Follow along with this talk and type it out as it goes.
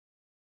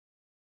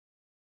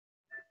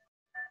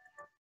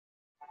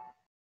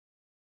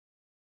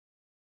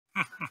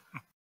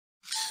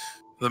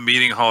The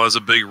meeting hall has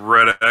a big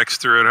red X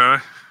through it, huh?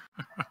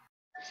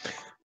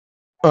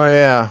 Oh,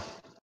 yeah.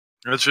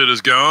 That shit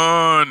is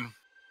gone.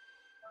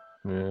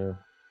 Yeah.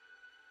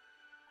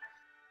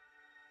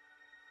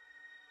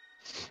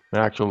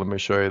 Actually, let me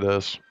show you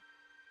this.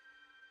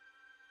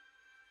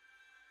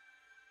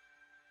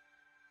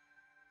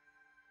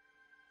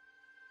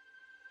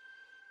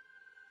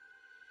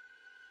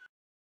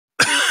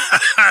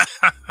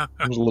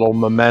 There's a little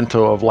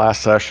memento of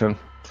last session.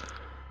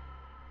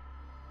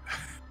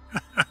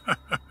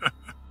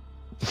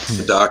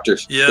 The doctor,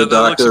 Yeah, the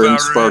that looks doctor and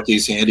about right.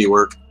 Sparky's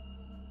handiwork.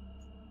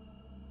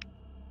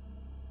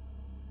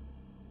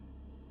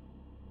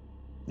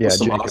 Yeah,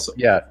 Awesome, Jacob. awesome.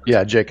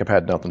 Yeah, Jacob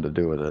had nothing to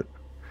do with it.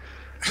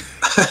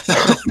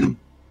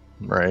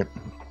 Right.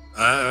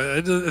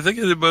 I think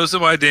I did most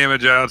of my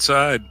damage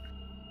outside.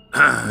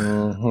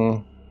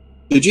 Mm-hmm.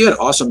 Dude, you had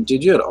awesome.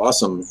 Dude,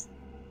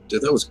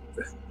 that was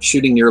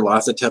shooting your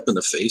Lathatep in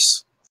the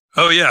face.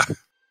 Oh yeah,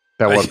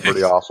 That was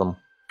pretty awesome.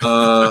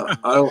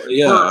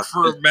 Yeah.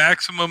 For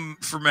maximum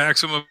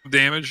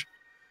damage.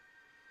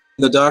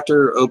 The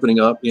doctor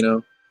opening up, you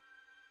know,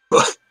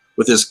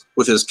 with his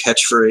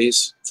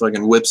catchphrase,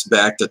 fucking whips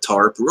back the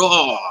tarp.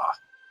 Raw.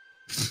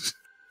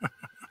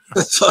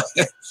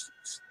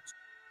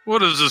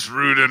 What is this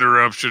rude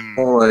interruption?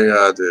 Oh my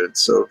god, dude,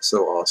 so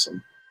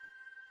awesome.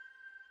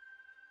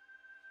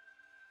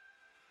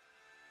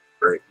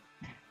 Great.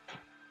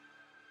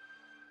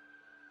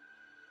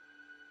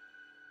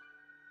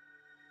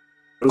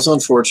 It was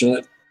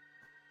unfortunate.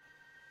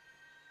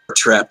 We're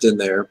trapped in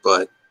there,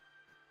 but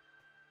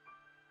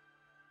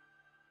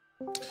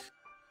I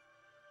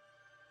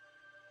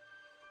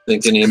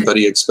think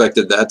anybody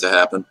expected that to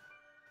happen.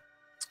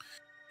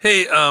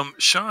 Hey,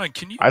 Sean,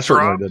 can you I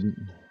certainly drop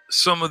didn't.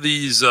 some of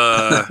these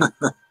MP3s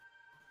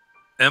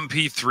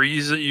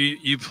that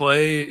you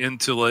play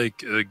into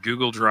like a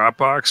Google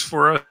Dropbox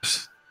for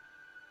us?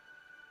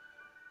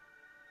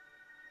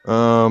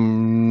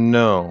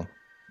 No,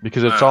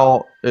 because it's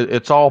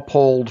all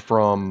pulled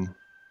from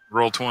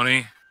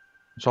Roll20.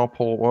 It's all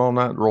pulled. Well,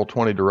 not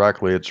Roll20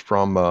 directly. It's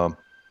from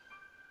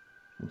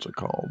what's it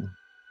called?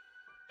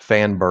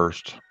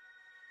 Fanburst.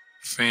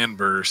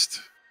 Fanburst.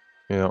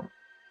 Yeah.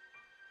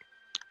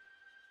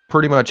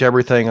 Pretty much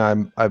everything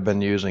I've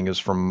been using is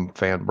from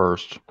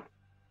Fanburst.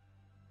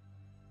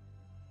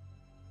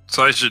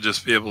 So I should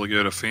just be able to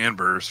go to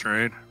Fanburst,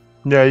 right?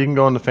 Yeah, you can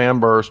go into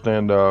Fanburst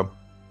and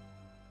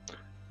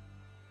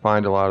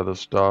find a lot of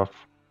this stuff.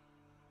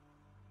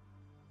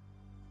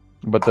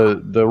 But the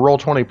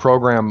Roll20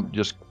 program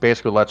just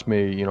basically lets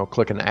me, you know,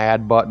 click an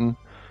add button,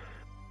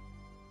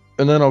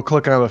 and then I'll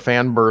click on the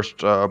Fanburst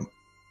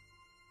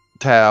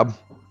tab,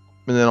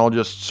 and then I'll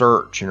just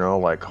search, you know,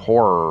 like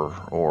horror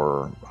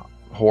or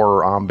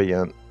horror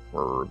ambient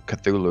or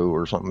Cthulhu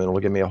or something. It'll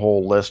give me a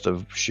whole list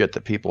of shit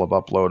that people have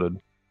uploaded,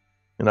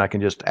 and I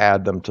can just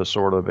add them to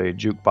sort of a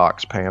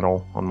jukebox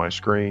panel on my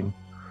screen.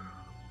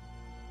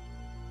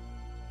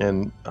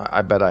 And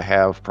I bet I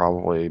have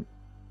probably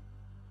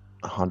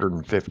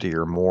 150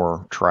 or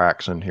more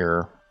tracks in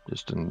here,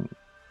 just in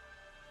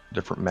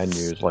different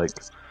menus. Like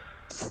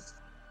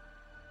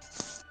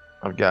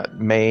I've got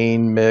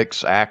main,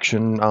 mix,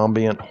 action,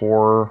 ambient,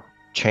 horror,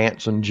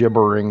 chants and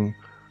gibbering,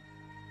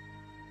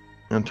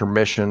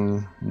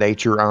 intermission,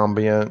 nature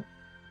ambient,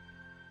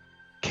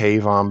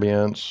 cave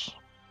ambience.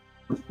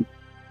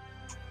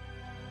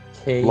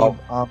 Cave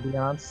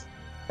ambiance.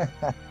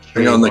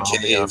 Bring on the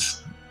cave.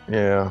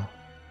 Yeah.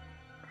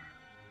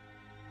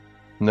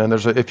 And then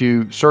there's if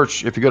you go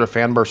to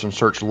Fanburst and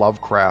search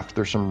Lovecraft,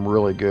 there's some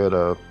really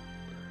good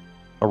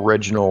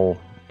original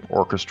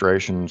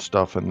orchestration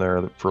stuff in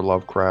there for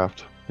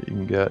Lovecraft that you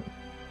can get.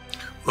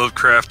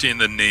 Lovecraftian,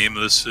 the name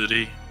of the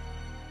city.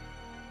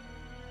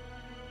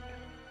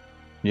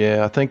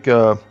 Yeah, I think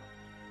the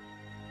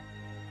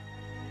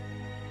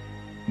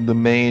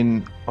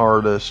main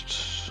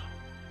artist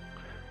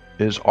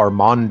is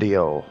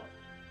Armandio.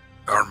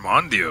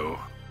 Armandio.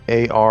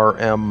 Armandeo.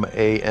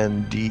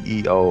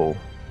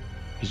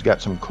 He's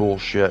got some cool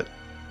shit.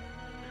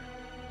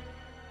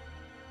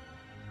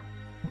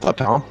 What's up,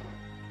 Tom?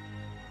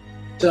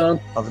 Tom.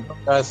 How's it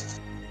going, guys?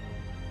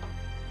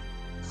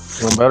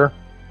 Feeling better?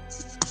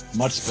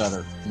 Much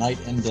better. Night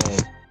and day.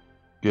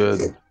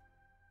 Good.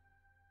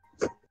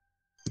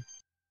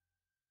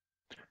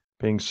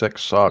 Being sick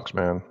sucks,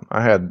 man.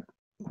 I had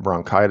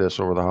bronchitis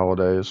over the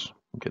holidays.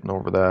 Getting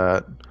over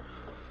that.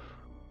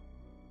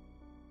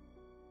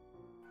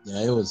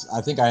 Yeah, it was.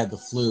 I think I had the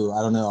flu.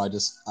 I don't know. It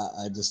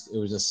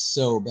was just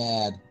so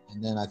bad.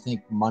 And then I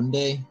think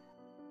Monday,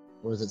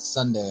 or was it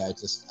Sunday? I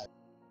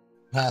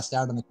passed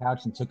out on the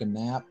couch and took a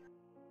nap.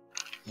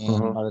 And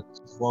when I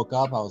woke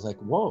up, I was like,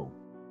 "Whoa,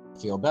 I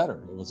feel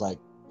better." It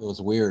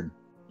was weird,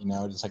 you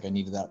know, just like I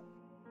needed that.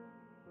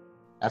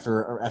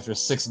 After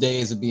 6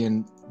 days of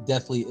being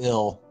deathly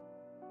ill,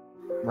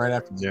 right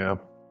after,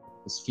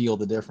 just feel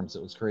the difference.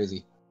 It was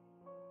crazy.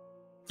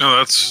 No,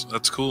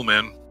 that's cool,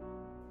 man.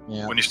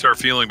 Yeah. When you start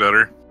feeling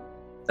better.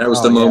 That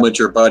was the moment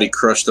your body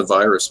crushed the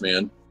virus,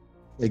 man.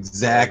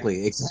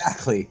 Exactly.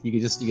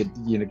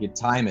 You could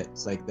time it.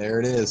 It's like there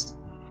it is.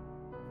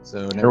 So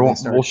Here,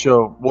 everything we'll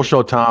starts. we'll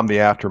show Tom the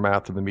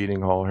aftermath of the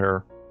meeting hall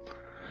here,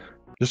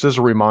 just as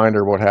a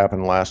reminder what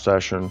happened last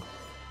session.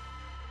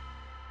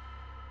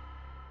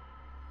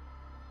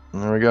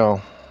 There we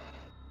go.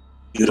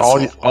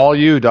 Beautiful. All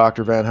you,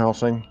 Dr. Van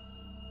Helsing.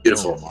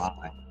 Beautiful. Oh,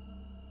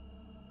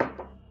 my.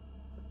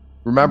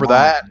 Remember My.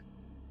 that?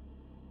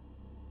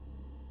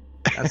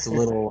 That's a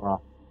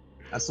little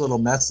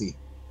messy.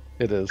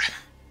 It is.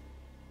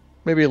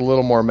 Maybe a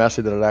little more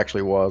messy than it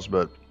actually was,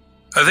 but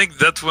I think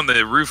that's when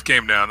the roof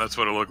came down. That's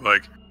what it looked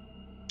like.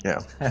 yeah.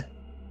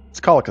 It's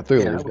Call of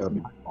Cthulhu. Yeah,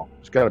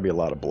 There's got to be a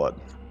lot of blood.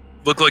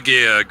 Looked like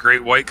a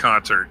Great White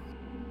concert.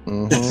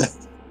 Mm-hmm.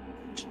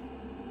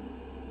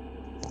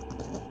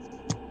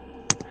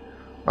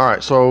 All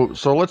right, so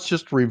let's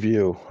just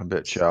review a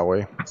bit, shall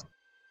we?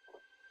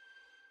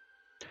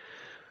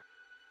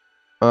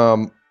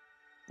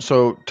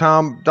 So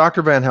Tom,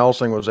 Dr. Van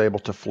Helsing was able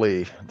to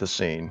flee the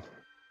scene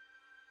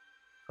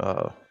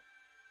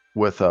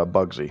with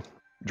Bugsy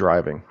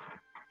driving.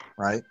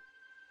 Right.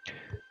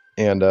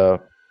 And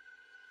I'm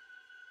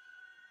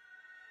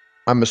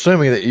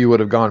assuming that you would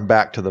have gone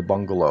back to the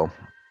bungalow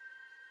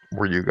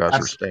where you guys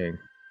are staying.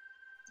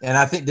 And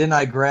I think, didn't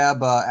I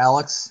grab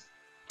Alex?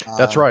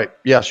 That's right.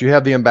 Yes, you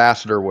have the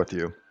ambassador with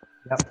you.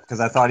 Yep, because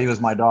I thought he was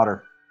my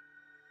daughter.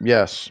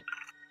 Yes.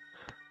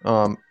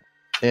 And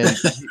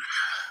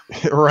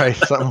right.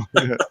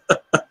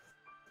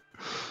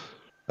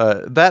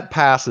 That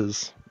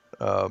passes.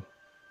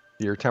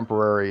 Your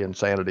temporary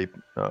insanity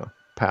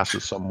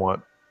passes somewhat.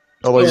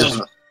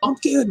 Although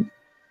Pumpkin.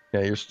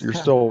 yeah, you're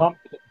still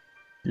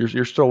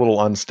you're still a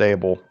little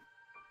unstable.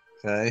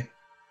 Okay.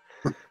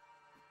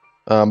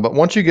 But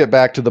once you get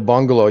back to the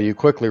bungalow, you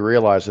quickly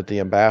realize that the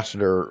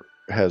ambassador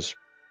has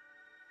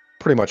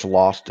pretty much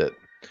lost it.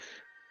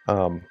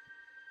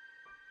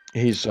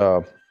 He's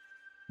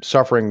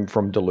suffering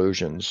from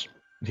delusions.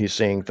 He's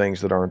seeing things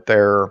that aren't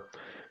there.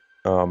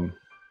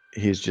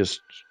 He's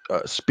just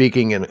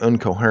speaking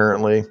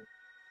incoherently,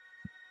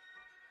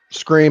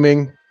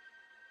 screaming.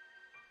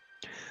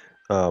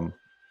 And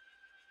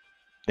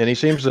he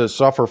seems to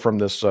suffer from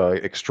this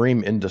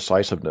extreme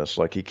indecisiveness.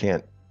 Like he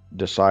can't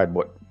decide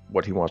what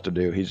he wants to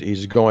do.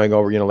 He's going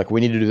over, like we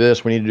need to do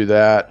this, we need to do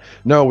that.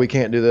 No, we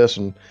can't do this.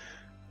 And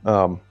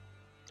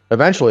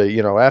eventually,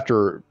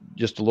 after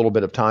just a little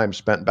bit of time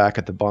spent back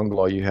at the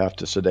bungalow, you have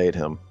to sedate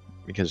him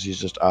because he's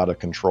just out of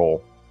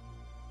control.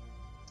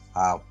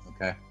 Wow.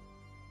 Okay.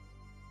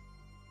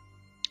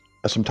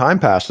 As some time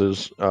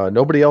passes,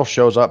 nobody else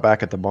shows up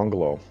back at the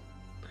bungalow.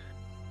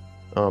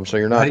 So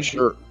you're not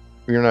sure.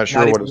 You're not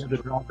sure what is.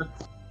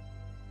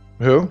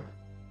 Who?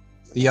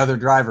 The other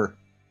driver.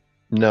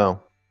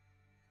 No.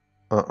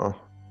 Yeah.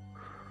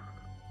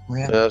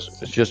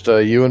 It's just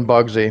you and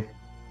Bugsy.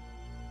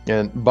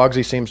 And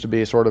Bugsy seems to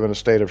be sort of in a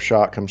state of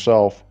shock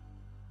himself.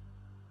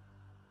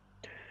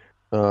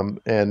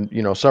 And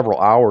several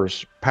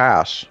hours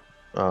pass,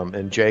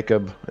 and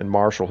Jacob and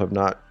Marshall have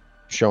not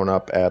shown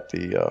up at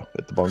the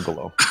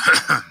bungalow.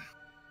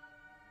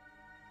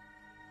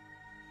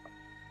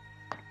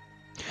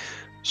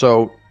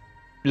 So,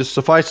 just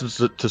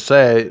suffices to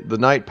say, the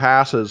night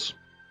passes,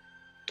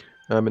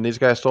 and these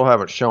guys still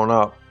haven't shown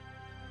up.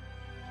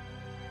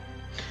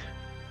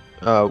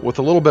 With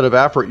a little bit of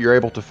effort, you're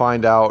able to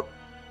find out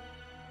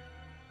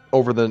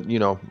over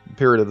the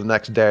period of the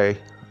next day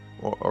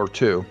or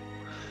two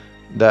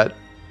that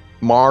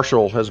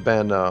Marshall has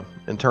been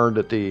interned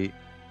at the.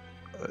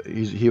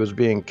 He was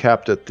being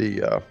kept at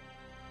the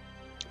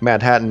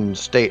Manhattan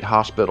State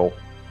Hospital.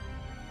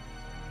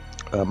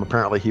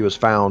 Apparently, he was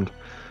found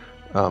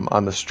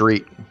on the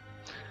street,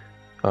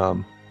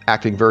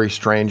 acting very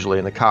strangely,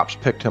 and the cops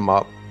picked him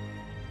up,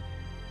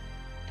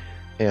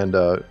 and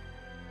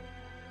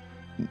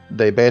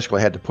they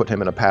basically had to put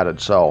him in a padded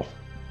cell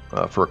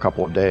for a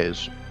couple of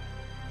days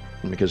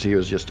because he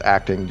was just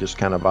acting just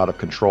kind of out of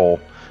control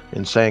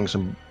and saying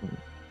some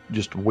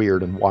just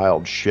weird and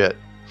wild shit.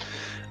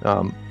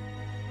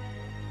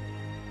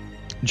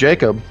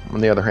 Jacob,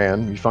 on the other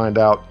hand, you find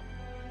out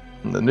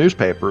in the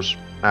newspapers,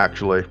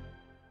 actually,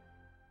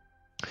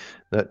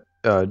 that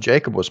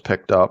Jacob was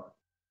picked up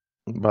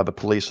by the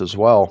police as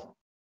well.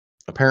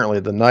 Apparently,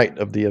 the night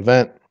of the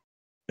event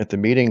at the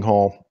meeting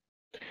hall,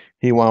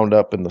 he wound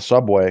up in the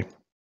subway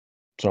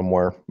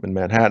somewhere in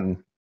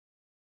Manhattan,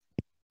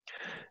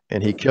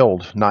 and he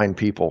killed 9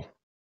 people.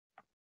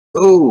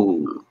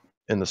 Oh.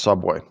 In the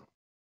subway.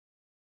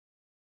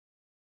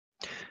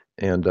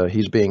 And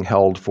he's being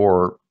held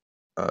for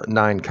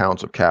 9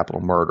 counts of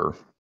capital murder.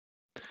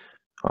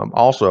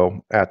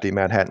 Also at the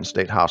Manhattan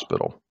State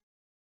Hospital.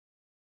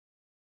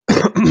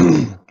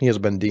 He has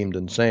been deemed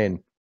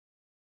insane.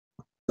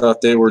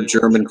 Thought they were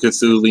German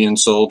Cthulian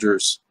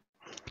soldiers.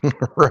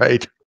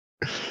 Right.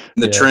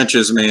 In the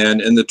trenches,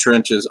 man. In the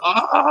trenches.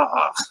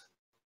 Ah!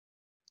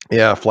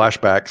 Yeah,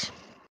 flashbacks.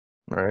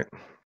 All right.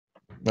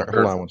 All right,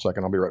 hold on one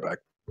second. I'll be right back.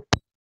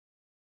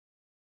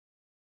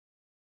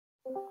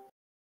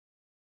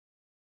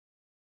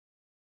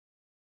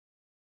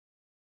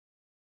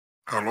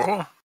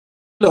 Hello?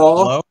 No.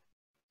 Hello?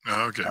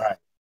 Oh, okay. All right.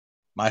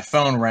 My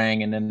phone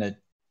rang and then it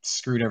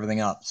screwed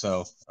everything up.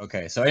 So,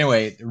 okay. So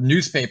anyway,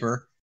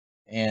 newspaper,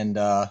 and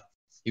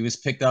he was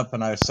picked up,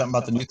 and I was something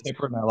about the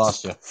newspaper, and I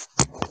lost you.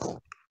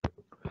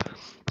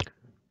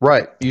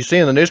 Right. You see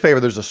in the newspaper,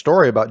 there's a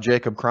story about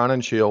Jacob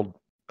Crowninshield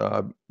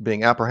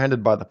being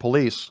apprehended by the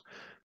police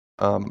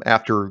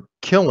after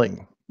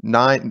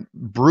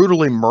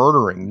brutally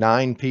murdering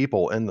 9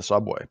 people in the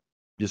subway,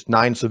 just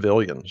 9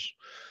 civilians.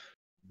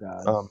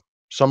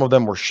 Some of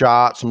them were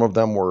shot, some of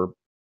them were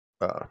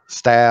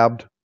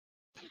stabbed,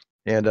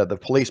 and the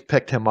police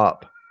picked him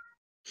up.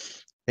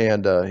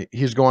 And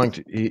he's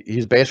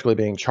basically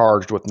being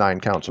charged with 9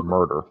 counts of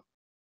murder.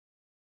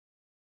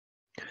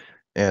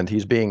 And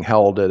he's being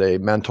held at a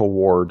mental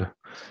ward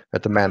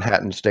at the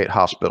Manhattan State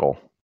Hospital.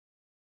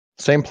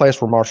 Same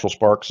place where Marshall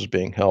Sparks is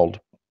being held.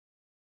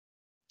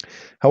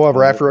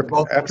 However, after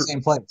the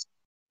same place.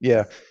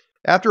 Yeah.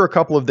 After a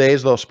couple of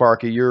days though,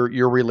 Sparky,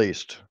 you're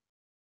released.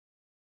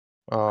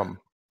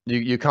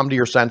 You come to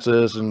your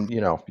senses, and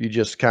you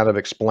just kind of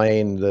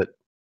explain that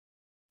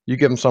you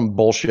give them some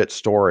bullshit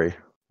story.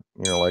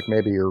 Like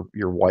maybe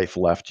your wife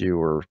left you,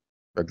 or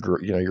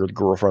your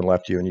girlfriend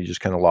left you and you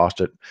just kind of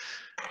lost it,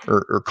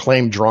 or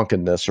claim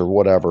drunkenness or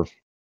whatever.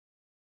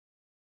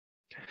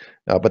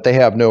 But they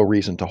have no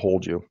reason to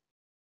hold you,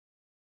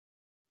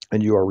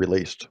 and you are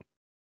released.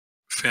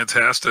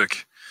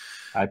 Fantastic.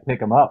 I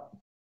pick him up.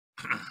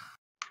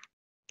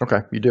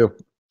 Okay, you do.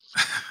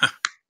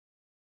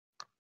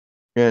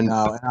 And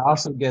I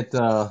also get.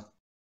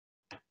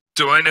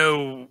 Do I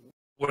know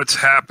what's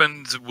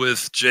happened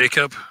with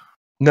Jacob?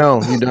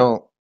 No, you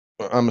don't.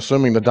 I'm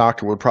assuming the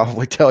doctor would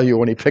probably tell you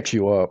when he picks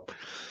you up.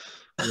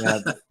 Yeah.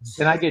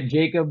 Can I get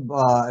Jacob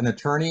an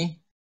attorney?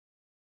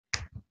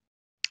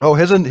 Oh,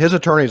 his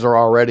attorneys are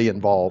already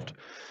involved.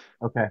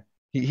 Okay.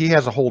 He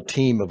has a whole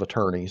team of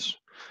attorneys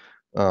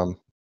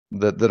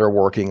that are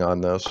working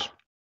on this.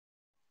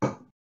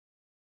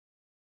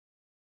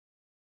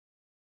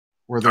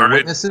 Were there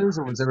witnesses,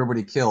 or was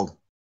everybody killed?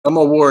 I'm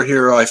a war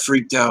hero. I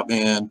freaked out,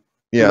 man.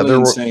 Yeah, Really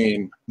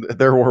insane.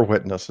 There were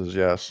witnesses.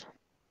 Yes,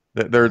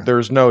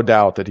 there's no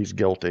doubt that he's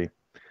guilty.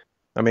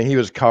 I mean, he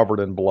was covered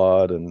in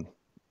blood, and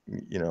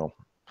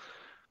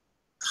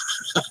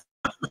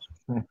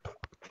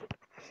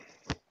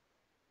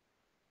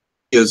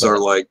His are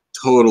like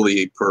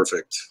totally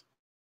perfect.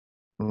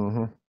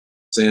 Mm-hmm.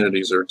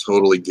 Sanities are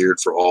totally geared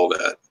for all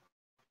that.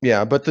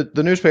 Yeah, but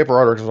the newspaper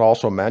articles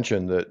also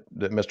mentioned that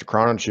Mr.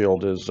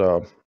 Crowninshield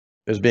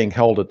is being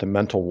held at the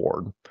mental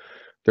ward.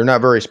 They're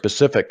not very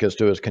specific as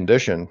to his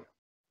condition,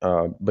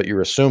 but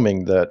you're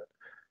assuming that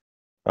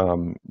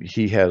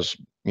he has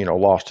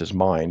lost his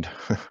mind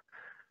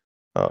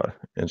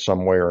in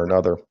some way or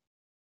another.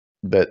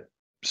 But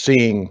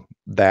seeing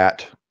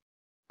that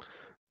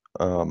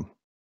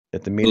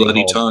at the meeting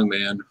Bloody hall tongue,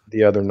 man.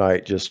 the other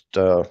night,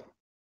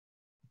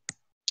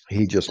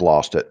 he just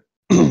lost it.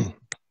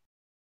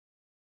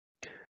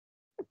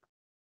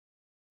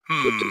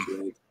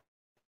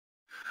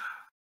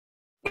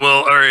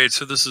 Well, all right.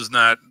 So this is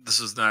not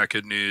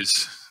good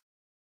news.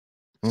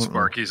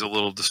 Sparky's a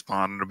little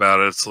despondent about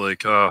it. It's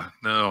like, oh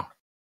no,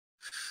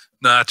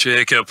 not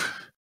Jacob.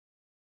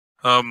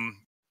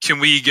 Can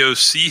we go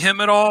see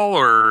him at all,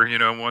 or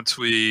once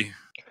we?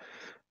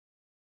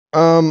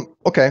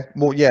 Okay.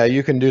 Well, yeah,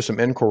 you can do some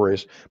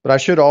inquiries, but I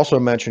should also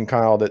mention,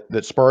 Kyle,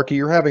 that Sparky,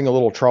 you're having a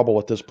little trouble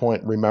at this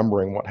point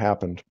remembering what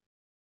happened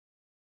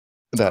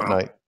that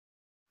night.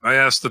 I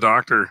asked the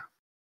doctor.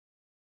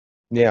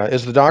 Yeah,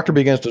 as the doctor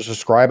begins to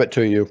describe it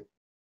to you.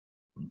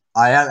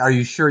 Are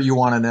you sure you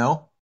want to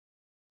know?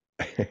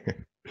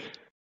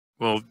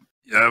 Well,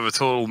 I have a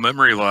total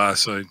memory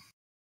loss. I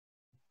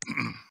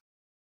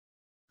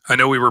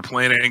know we were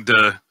planning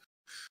to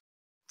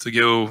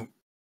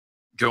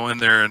go in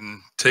there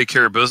and take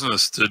care of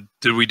business.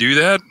 Did we do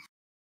that?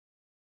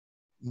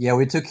 Yeah,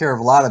 we took care of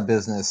a lot of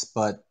business,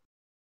 but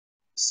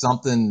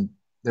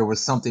there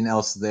was something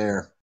else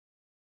there.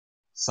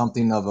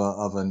 Something of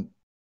a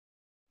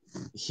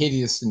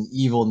hideous and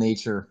evil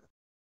nature,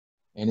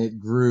 and it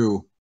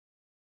grew,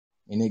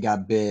 and it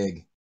got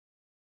big,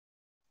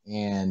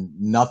 and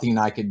nothing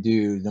I could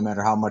do, no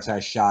matter how much I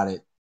shot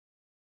it,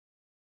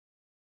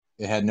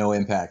 it had no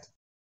impact.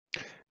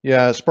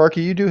 Yeah,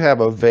 Sparky, you do have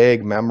a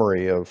vague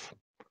memory of,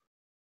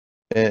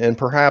 and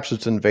perhaps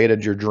it's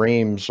invaded your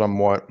dreams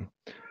somewhat.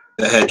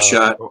 The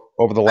headshot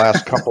over the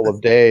last couple of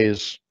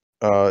days.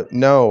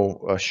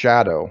 No, a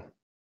shadow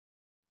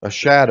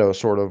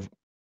sort of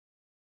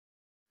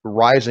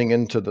rising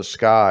into the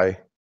sky,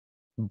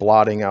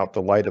 blotting out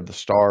the light of the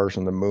stars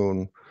and the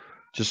moon.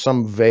 Just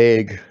some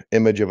vague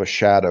image of a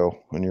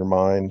shadow in your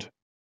mind.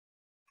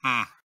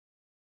 Well,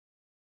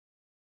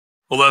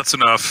 that's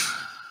enough.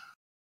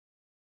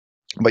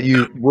 But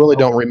you really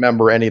don't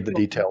remember any of the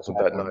details of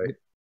that night.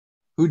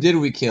 Who did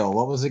we kill?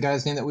 What was the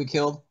guy's name that we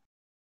killed?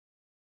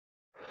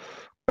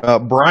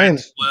 Brian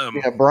Slim.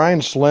 Yeah,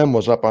 Brian Slim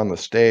was up on the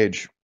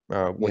stage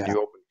when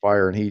you opened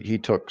fire, and he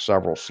took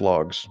several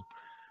slugs.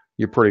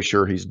 You're pretty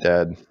sure he's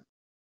dead.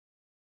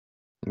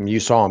 And you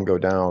saw him go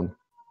down.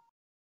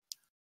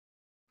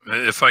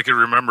 If I could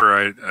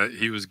remember,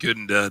 he was good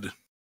and dead.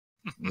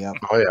 Yeah.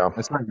 Oh yeah.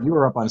 That's right. You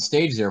were up on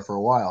stage there for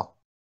a while.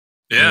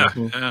 Yeah,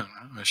 Mhm. yeah.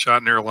 I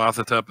shot near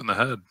Sothoth in the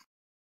head.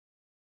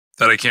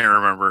 That I can't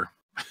remember.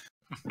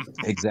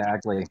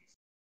 Exactly.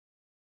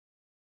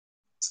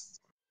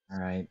 All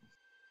right.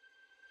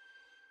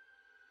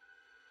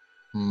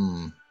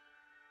 All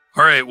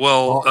right.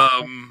 Well,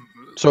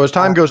 So as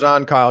time goes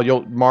on,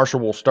 Kyle, Marshall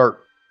will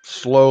start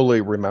slowly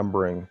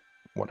remembering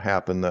what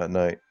happened that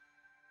night.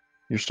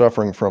 You're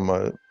suffering from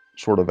a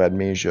sort of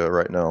amnesia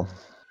right now,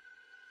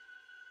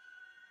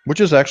 which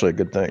is actually a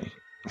good thing.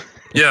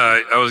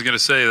 yeah, I was gonna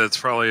say that's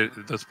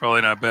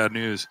probably not bad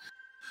news.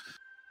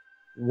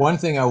 One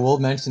thing I will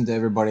mention to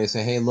everybody is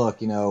say, hey,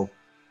 look,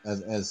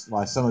 as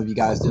why some of you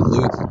guys did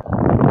lose,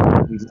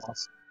 we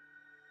lost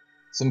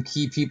some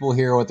key people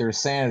here with their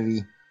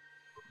sanity.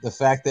 The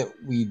fact that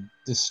we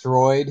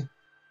destroyed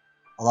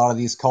a lot of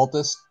these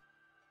cultists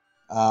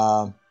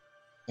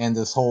and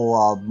this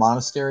whole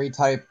monastery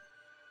type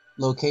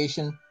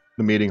location,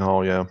 The meeting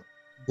hall, yeah.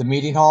 the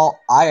meeting hall,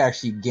 I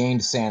actually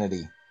gained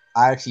sanity.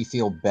 I actually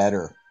feel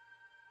better.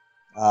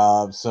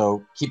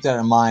 So keep that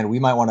in mind. We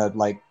might want to,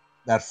 like,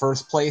 that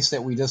first place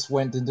that we just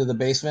went into the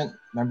basement.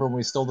 Remember when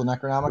we stole the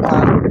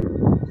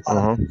Necronomicon?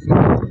 Uh-huh.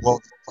 Blow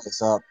the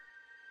place up.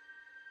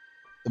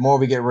 The more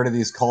we get rid of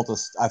these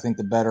cultists, I think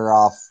the better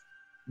off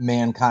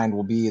mankind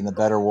will be and the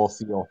better we'll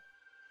feel.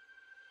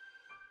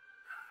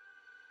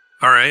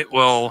 All right.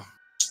 Well,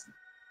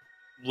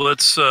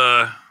 let's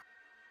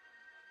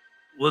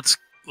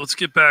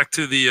get back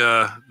to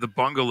the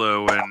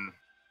bungalow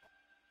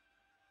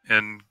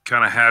and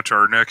kind of hatch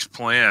our next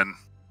plan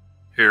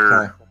here.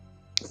 Okay.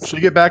 So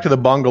you get back to the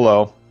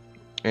bungalow,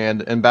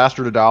 and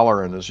Ambassador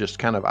Dalloran is just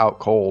kind of out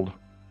cold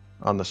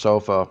on the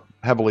sofa,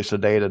 heavily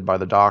sedated by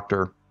the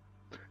doctor.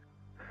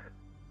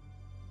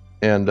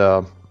 And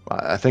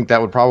I think that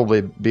would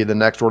probably be the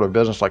next order of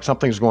business. Like,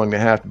 something's going to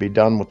have to be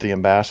done with the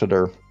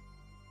ambassador.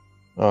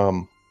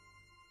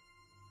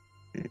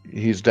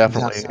 He's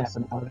definitely,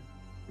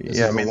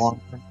 yeah. I mean, a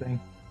long-term thing.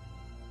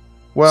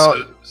 well,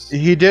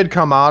 he did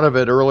come out of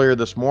it earlier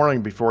this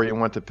morning before he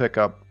went to pick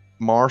up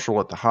Marshall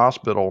at the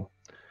hospital.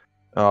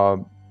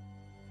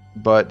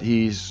 But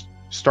he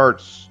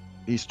started.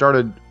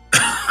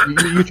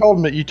 You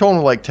told him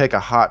to like take a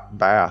hot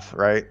bath,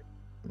 right,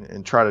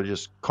 and try to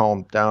just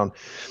calm down.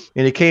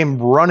 And he came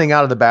running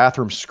out of the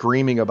bathroom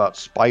screaming about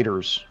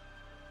spiders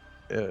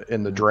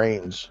in the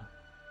drains.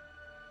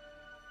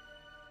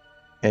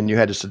 And you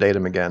had to sedate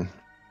him again.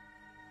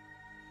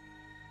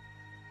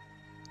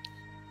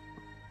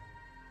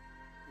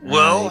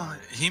 Well,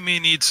 he may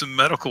need some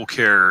medical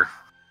care.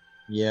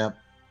 Yep.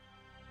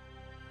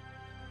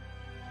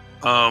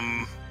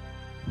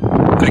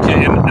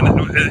 Okay,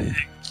 and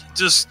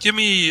just give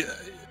me,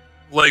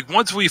 like,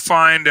 once we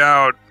find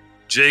out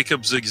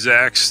Jacob's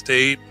exact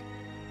state,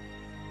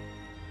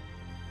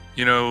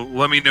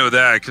 let me know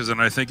that, because then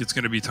I think it's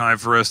going to be time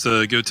for us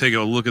to go take a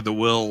look at the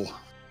will.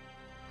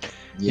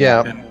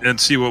 Yeah. And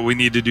see what we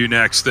need to do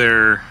next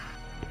there,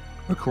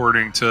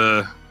 according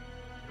to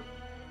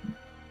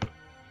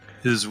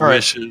his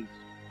wishes. Right.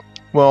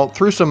 Well,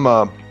 through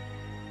some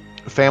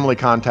family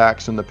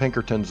contacts in the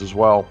Pinkertons as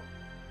well,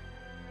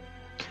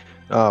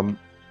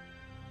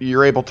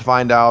 you're able to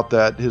find out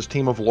that his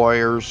team of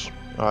lawyers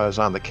is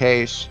on the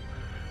case.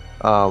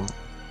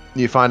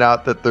 You find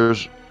out that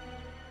there's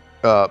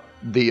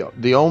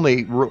the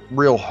only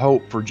real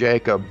hope for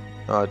Jacob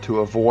to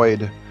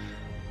avoid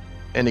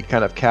any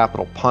kind of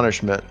capital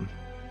punishment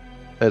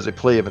as a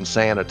plea of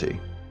insanity.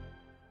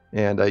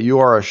 And you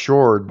are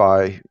assured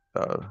by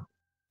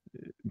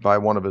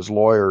one of his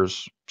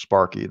lawyers,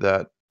 Sparky,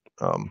 that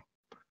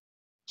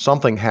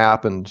something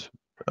happened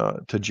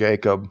to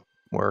Jacob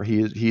where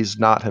he's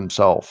not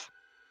himself.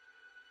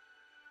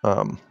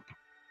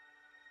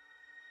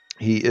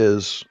 He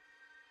is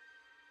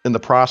in the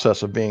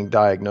process of being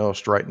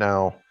diagnosed right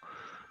now.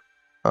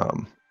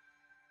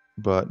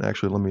 But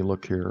actually, let me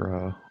look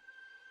here.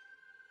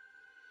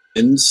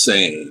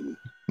 Insane.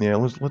 Yeah,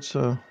 let's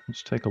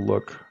take a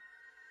look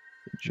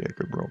at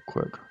Jacob real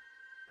quick.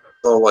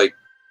 All like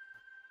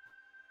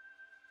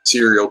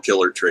serial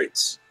killer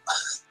traits.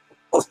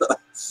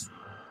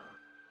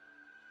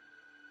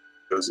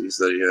 Cozies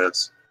that he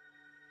has.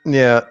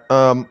 Yeah.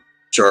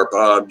 Sharp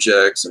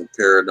objects and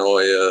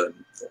paranoia and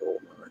the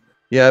whole nine.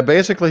 Yeah,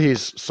 basically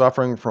he's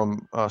suffering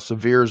from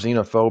severe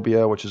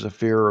xenophobia, which is a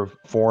fear of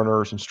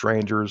foreigners and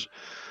strangers.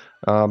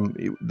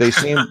 They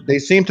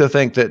seem to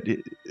think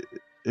that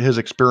his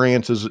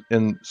experiences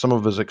in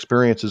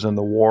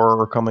the war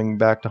are coming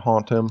back to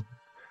haunt him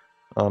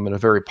in a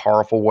very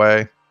powerful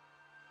way.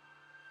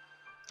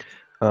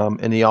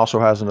 And he also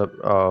has an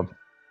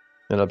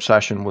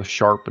obsession with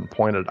sharp and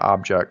pointed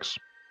objects.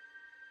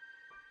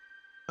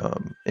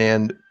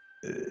 And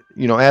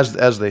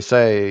as they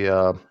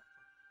say,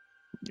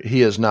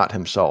 he is not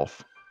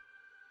himself.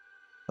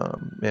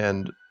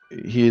 And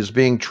he is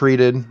being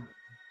treated,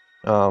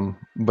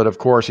 but of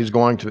course he's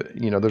going to,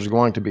 there's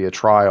going to be a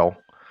trial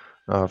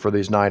for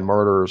these 9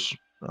 murders,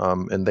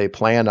 and they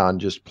plan on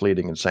just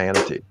pleading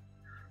insanity.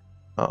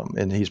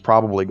 and he's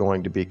probably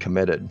going to be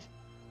committed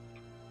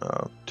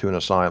to an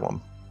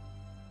asylum,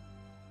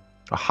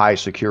 a high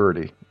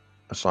security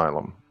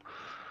asylum.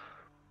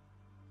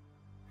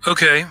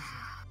 Okay.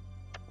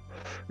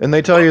 And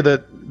they tell you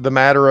that the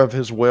matter of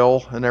his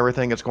will and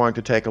everything, it's going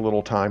to take a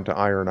little time to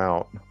iron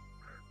out.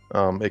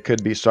 It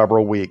could be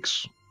several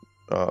weeks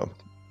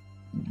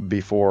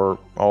before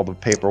all the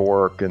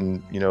paperwork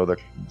and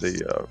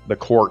the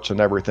courts and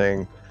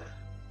everything.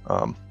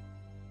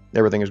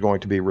 Everything is going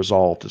to be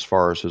resolved as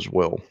far as his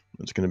will.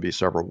 It's going to be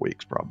several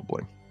weeks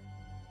probably.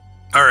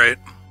 All right.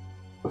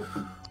 Are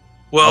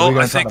Well, we I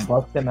going to try think to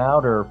bust him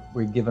out, or are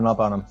we giving up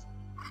on him?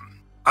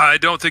 I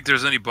don't think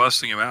there's any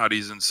busting him out.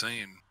 He's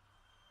insane.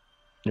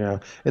 Yeah,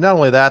 and not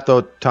only that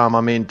though, Tom.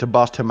 I mean, to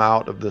bust him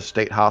out of the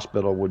state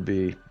hospital would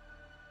be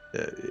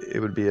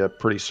a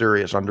pretty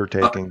serious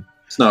undertaking.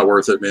 It's not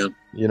worth it, man.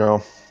 You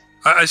know.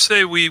 I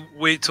say we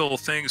wait till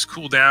things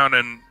cool down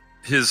and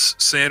his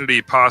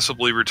sanity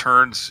possibly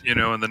returns, in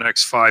the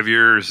next 5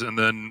 years, and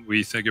then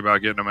we think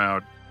about getting him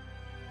out.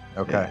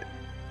 Okay.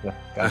 Yeah,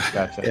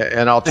 gotcha. Yeah,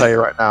 and I'll tell you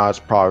right now, it's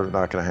probably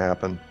not going to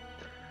happen.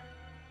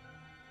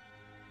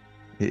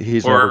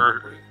 He's never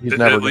at going to be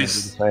the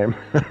least, same.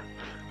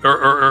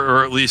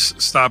 or at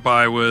least stop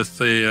by with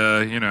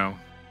a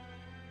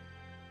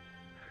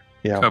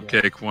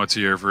cupcake once a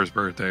year for his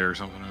birthday or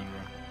something. I don't know.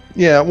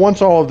 Yeah,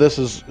 once all of this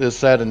is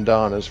said and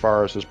done, as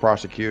far as his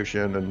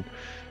prosecution and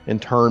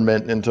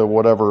internment into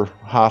whatever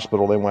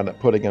hospital they wind up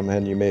putting him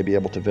in, you may be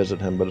able to visit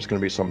him, but it's going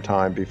to be some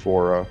time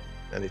before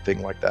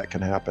anything like that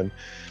can happen.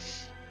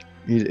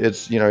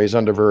 He's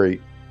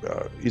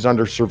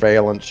under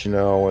surveillance,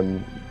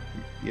 and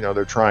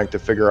they're trying to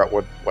figure out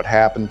what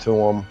happened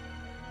to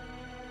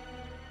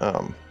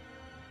him.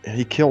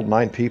 He killed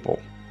 9 people,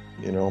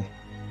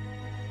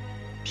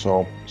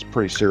 so it's a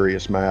pretty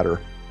serious matter.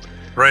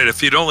 Right,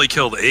 if he'd only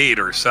killed 8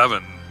 or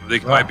 7, they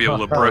might be able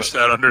to brush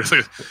that under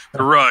the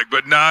rug,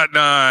 but not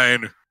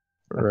 9.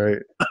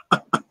 Right.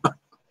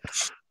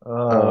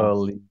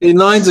 Hey,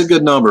 9's a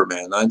good number,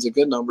 man. 9's a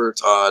good number.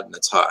 It's odd and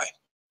it's high.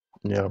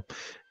 Yeah,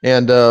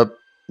 and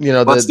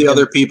Plus the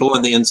other people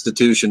in the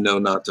institution know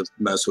not to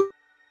mess with.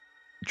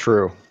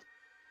 True.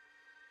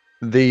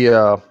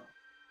 The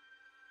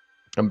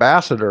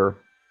ambassador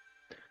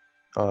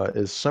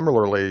is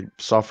similarly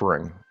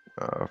suffering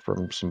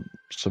from some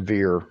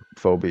severe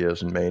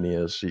phobias and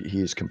manias.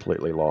 He's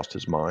completely lost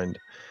his mind.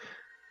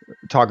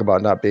 Talk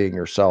about not being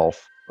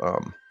yourself.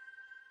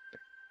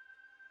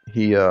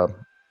 He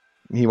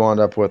wound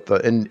up with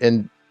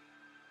and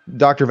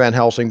Dr. Van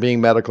Helsing,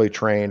 being medically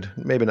trained,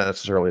 maybe not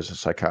necessarily as a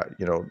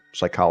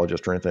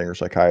psychologist or anything, or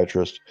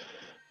psychiatrist.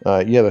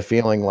 You have a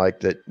feeling like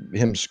that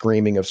him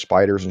screaming of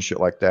spiders and shit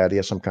like that. He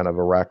has some kind of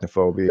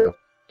arachnophobia.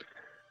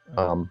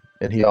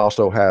 And he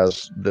also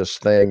has this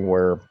thing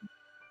where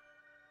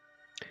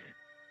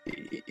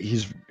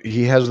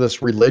he has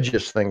this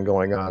religious thing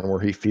going on where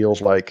he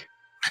feels like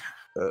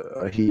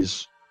he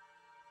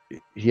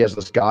has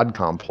this God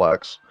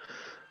complex,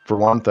 for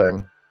one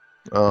thing.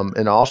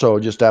 And also,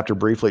 just after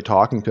briefly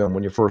talking to him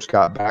when you first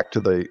got back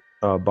to the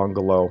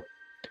bungalow,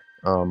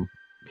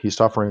 he's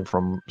suffering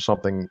from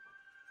something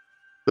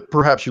that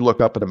perhaps you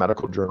look up in a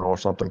medical journal or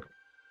something.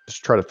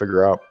 Just try to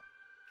figure out.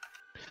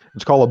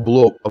 It's called a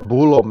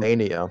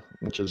bulomania,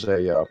 which is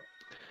an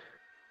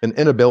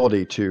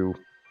inability to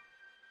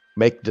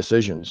make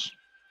decisions.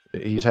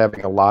 He's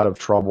having a lot of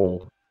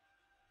trouble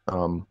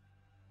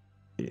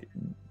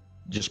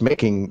just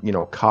making,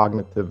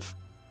 cognitive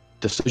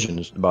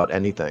decisions about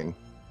anything.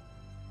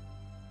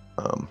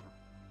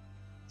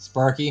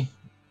 Sparky.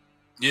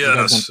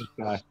 Yes.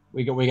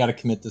 We got to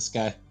commit this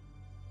guy.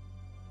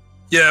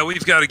 Yeah,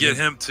 we've got to get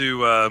him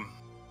to.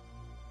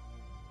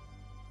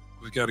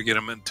 We've got to get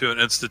him into an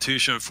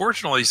institution.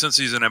 Fortunately, since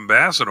he's an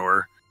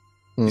ambassador,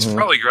 he's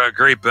probably got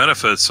great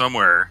benefits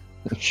somewhere.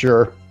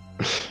 Sure.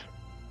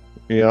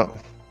 Yeah.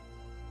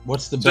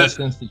 What's the best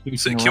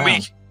institution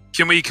around?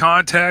 Can we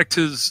contact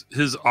his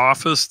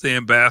office, the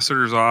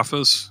ambassador's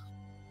office?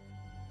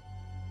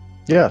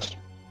 Yes.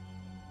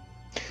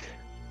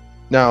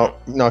 Now,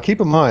 keep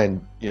in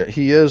mind,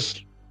 he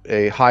is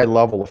a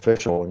high-level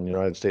official in the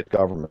United States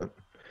government.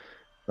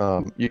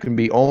 You can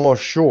be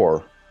almost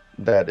sure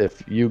that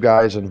if you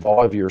guys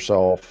involve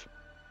yourself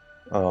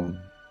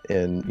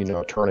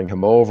in turning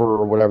him over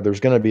or whatever, there's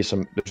going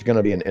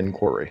to be an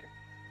inquiry.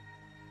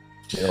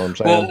 You know what I'm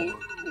saying?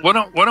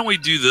 Well, why don't we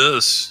do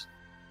this,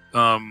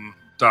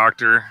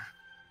 Doctor?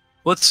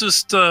 Let's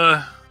just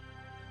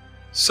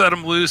set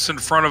him loose in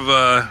front of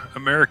a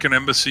American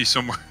embassy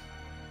somewhere.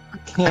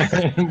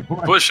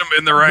 Push him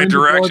in the right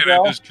direction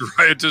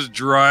and just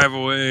drive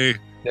away.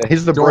 Yeah,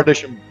 he's the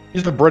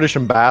British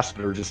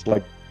ambassador. Just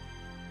like,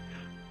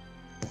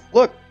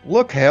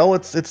 look, hell,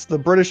 it's the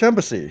British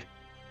embassy.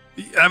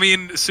 I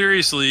mean,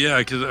 seriously, yeah,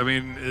 because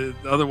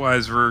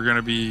otherwise we're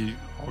gonna be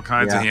all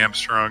kinds of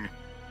hamstrung.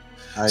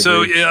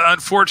 So yeah,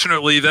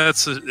 unfortunately,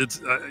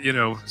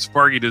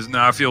 Sparky does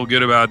not feel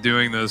good about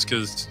doing this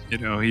because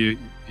he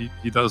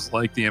does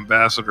like the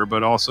ambassador,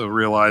 but also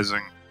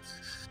realizing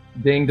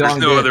Ding dong.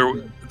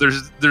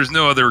 There's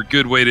no other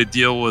good way to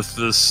deal with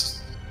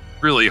this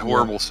really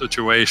horrible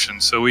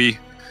situation. So we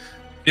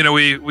do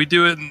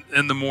it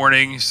in the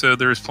morning, so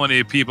there's plenty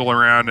of people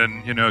around,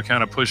 and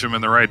kind of push them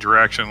in the right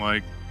direction,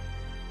 like.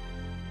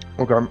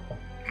 Okay.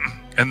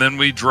 And then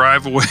we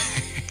drive away.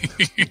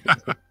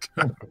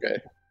 Okay.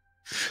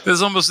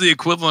 It's almost the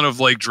equivalent of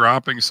like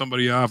dropping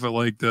somebody off at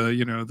like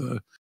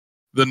the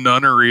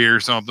nunnery or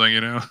something,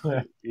 Yeah.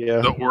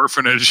 the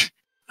orphanage.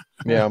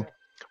 Yeah.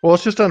 Well,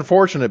 it's just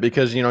unfortunate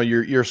because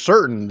you're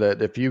certain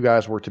that if you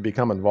guys were to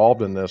become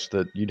involved in this,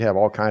 that you'd have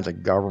all kinds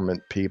of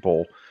government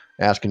people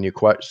asking you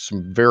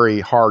some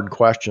very hard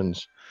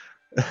questions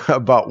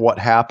about what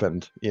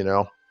happened. And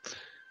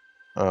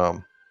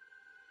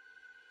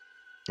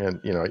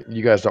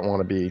you guys don't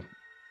want to be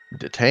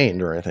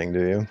detained or anything,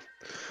 do you?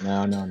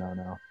 No. No,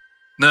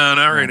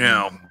 not right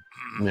now.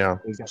 Yeah.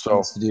 We got So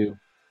things to do.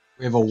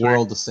 We have a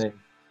world to save.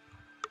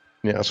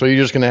 yeah, so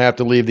you're just going to have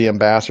to leave the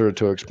ambassador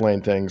to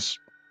explain things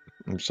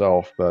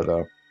himself, but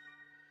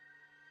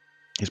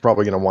he's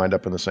probably going to wind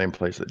up in the same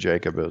place that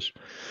Jacob is.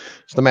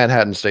 It's the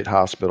Manhattan State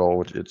Hospital,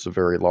 which it's a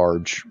very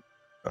large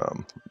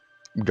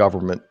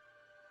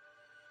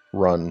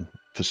government-run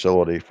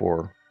facility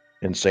for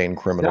insane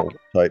criminal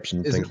types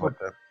and things like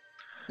that.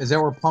 Is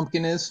that where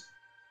Pumpkin is?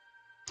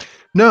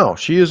 No,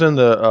 she is in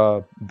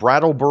the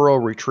Brattleboro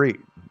Retreat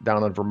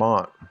down in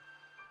Vermont.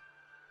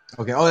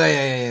 Okay. Oh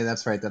yeah.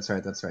 That's right.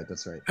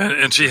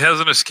 And she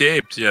hasn't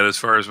escaped yet, as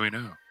far as we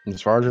know.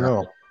 As far as you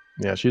know.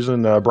 Yeah, she's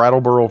in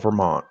Brattleboro,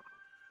 Vermont.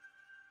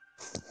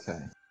 Okay.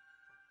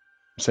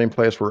 Same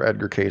place where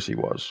Edgar Casey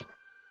was.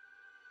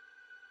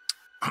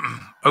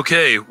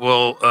 Okay,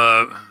 well,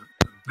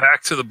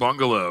 back to the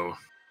bungalow.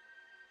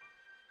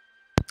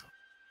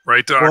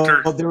 Right,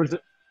 Doctor? Well,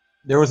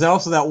 there was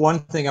also that one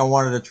thing I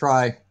wanted to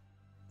try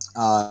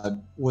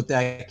with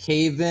that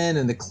cave-in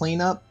and the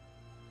cleanup.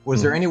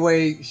 Was there any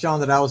way, Sean,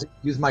 that I was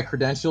use my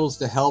credentials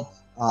to help,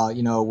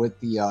 with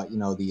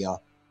the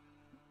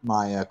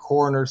my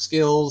coroner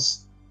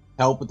skills,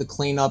 help with the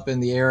cleanup in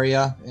the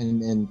area,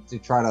 and to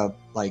try to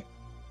like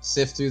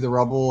sift through the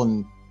rubble?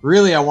 And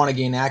really, I want to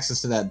gain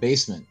access to that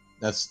basement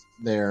that's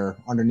there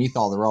underneath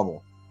all the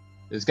rubble.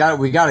 There's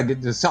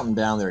something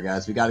down there,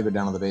 guys. We got to go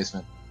down to the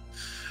basement.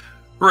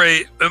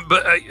 Right,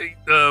 but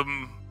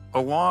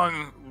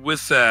along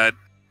with that,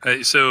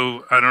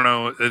 so I don't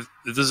know if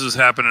this has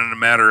happened in a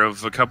matter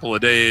of a couple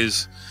of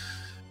days.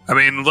 I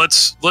mean,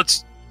 let's.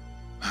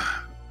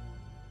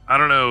 I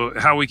don't know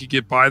how we could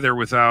get by there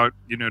without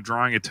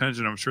drawing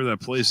attention. I'm sure that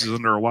place is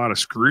under a lot of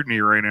scrutiny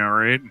right now,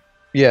 right?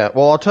 Yeah.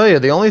 Well, I'll tell you,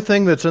 the only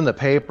thing that's in the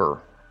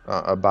paper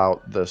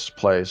about this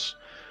place,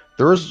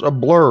 there's a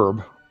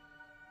blurb,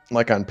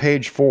 like on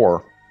page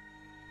 4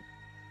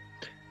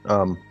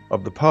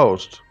 of the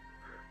Post,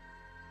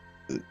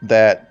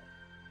 that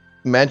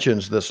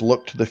mentions this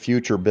Look to the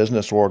Future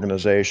business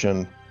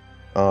organization.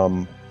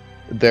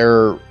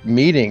 Their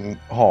meeting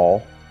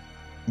hall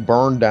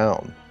burned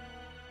down,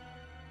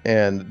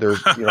 and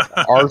there's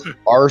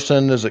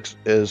arson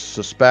is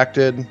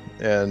suspected,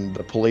 and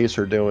the police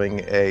are doing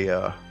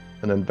an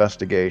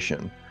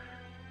investigation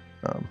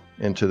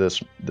into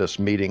this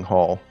meeting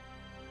hall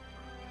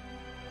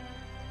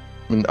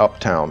in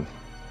Uptown.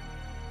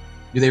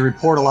 Do they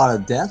report a lot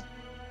of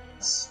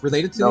deaths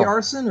related to the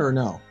arson, or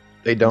no?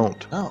 They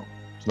don't. No.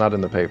 It's not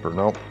in the paper.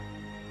 Nope.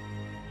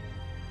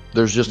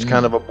 There's just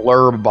kind of a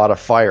blurb about a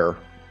fire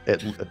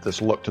at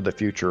this Look to the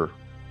Future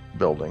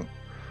building.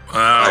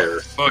 Wow,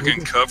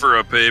 fucking cover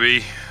up,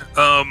 baby.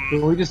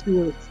 Can we just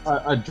do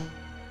a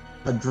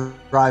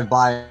drive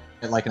by,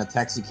 like in a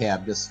taxi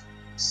cab,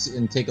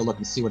 and take a look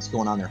and see what's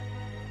going on there?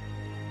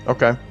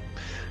 Okay.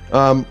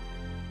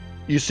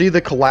 You see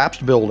the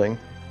collapsed building,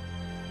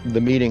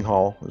 the meeting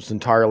hall is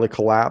entirely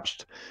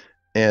collapsed,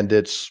 and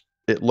it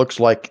looks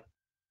like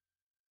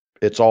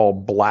it's all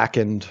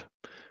blackened,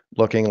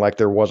 looking like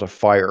there was a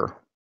fire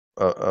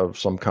of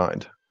some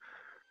kind.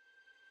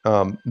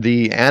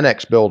 The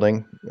annex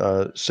building,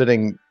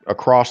 sitting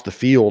across the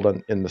field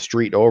and in the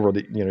street over,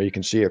 you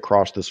can see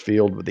across this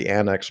field, but the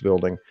annex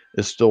building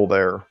is still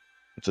there.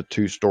 It's a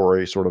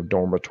 2-story sort of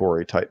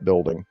dormitory type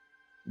building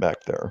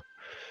back there.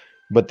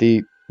 But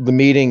the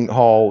meeting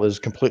hall is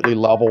completely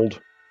leveled,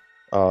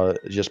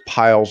 just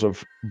piles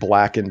of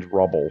blackened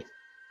rubble.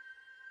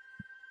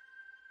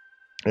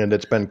 And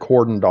it's been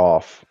cordoned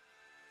off.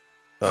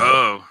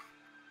 Oh.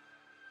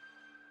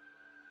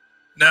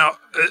 Now,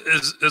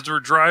 as we're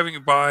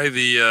driving by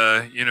the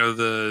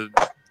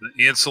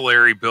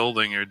ancillary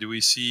building, or do we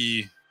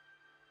see,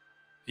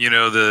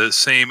 the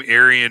same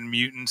Aryan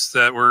mutants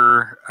that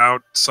were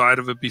outside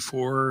of it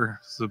before?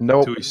 So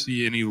nope. Do we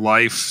see any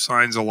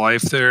signs of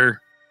life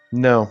there?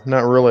 No,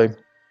 not really.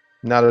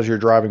 Not as you're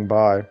driving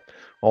by.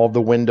 All of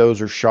the windows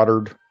are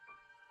shuttered.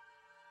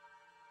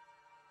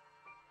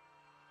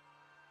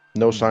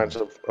 No signs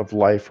of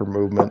life or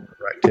movement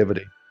or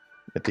activity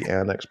at the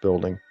annex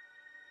building.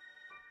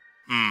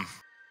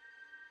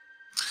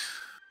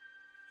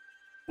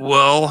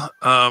 Well,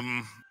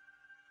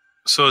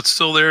 so it's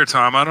still there,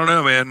 Tom. I don't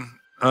know, man.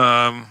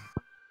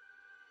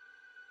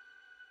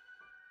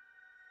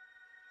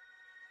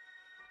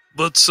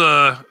 Let's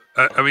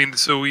I mean,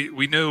 so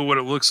we know what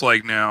it looks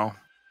like now.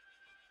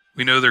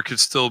 We know there could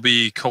still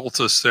be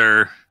cultists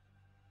there.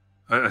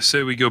 I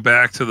say we go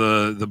back to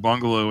the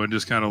bungalow and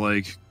just kind of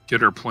like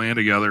get our plan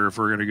together if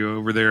we're going to go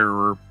over there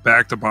or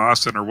back to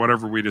Boston or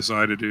whatever we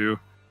decide to do.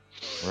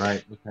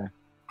 Right. Okay.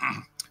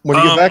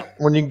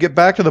 When you get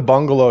back to the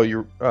bungalow,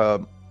 you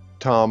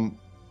Tom,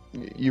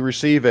 you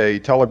receive a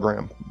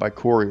telegram by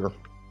courier,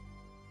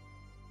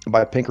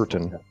 by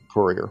Pinkerton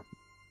courier,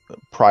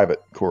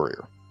 private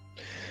courier,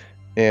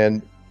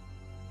 and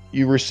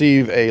you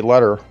receive a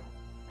letter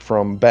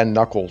from Ben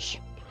Knuckles,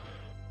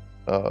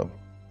 or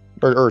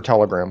a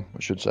telegram, I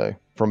should say,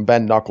 from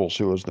Ben Knuckles,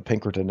 who was the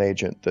Pinkerton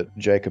agent that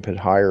Jacob had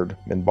hired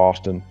in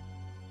Boston,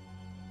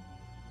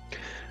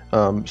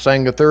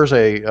 saying that there's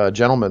a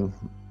gentleman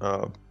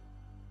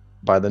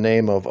by the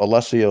name of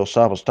Alessio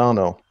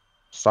Savastano.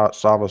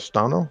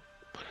 Savastano?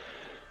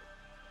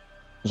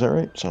 Is that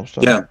right?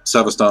 Savastano? Yeah,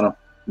 Savastano.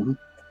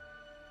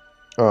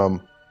 Mm-hmm.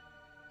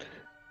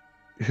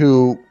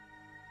 Who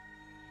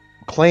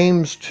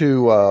claims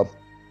to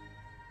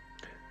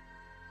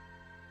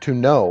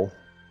know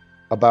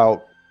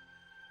about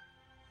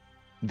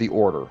the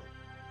order,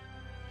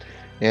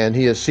 and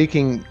he is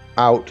seeking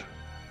out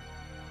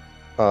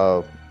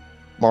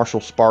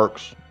Marshal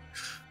Sparks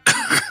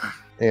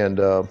and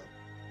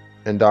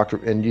Dr.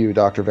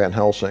 Van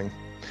Helsing,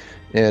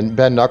 and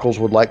Ben Knuckles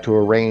would like to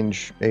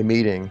arrange a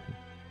meeting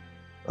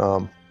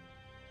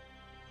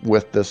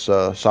with this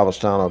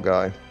Savastano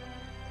guy.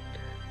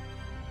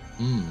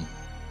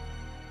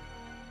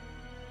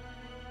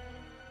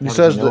 He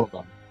says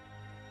that.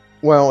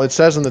 Well, it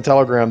says in the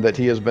telegram that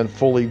he has been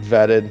fully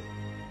vetted,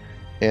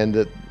 and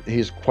that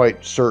he's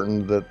quite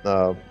certain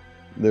that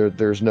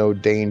there's no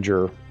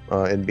danger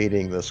in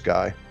meeting this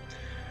guy.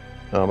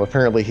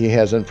 Apparently, he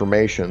has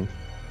information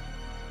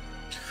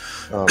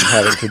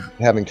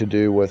having to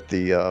do with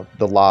the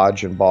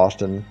lodge in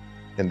Boston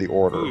and the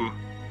order. Ooh.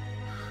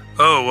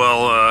 Oh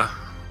well,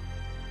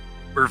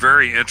 we're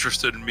very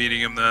interested in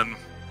meeting him. Then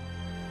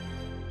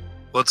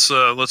let's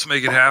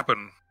make it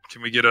happen.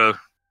 Can we get a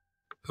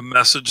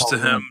message to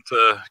him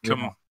to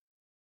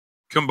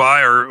come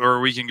by, or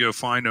we can go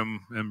find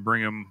him and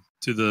bring him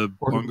to the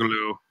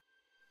bungalow?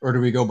 Or do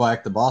we go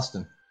back to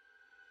Boston?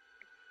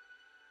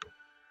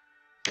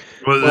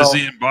 Well, is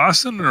he in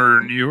Boston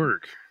or New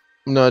York?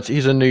 No,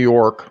 he's in New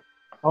York.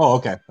 Oh,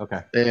 okay.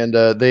 And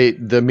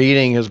the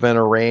meeting has been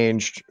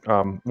arranged.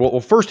 Well,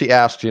 first he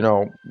asked,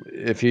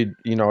 if you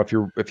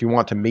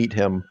want to meet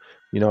him,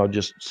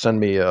 just send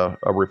me a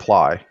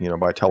reply,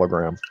 by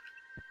telegram.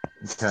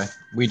 Okay,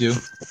 we do.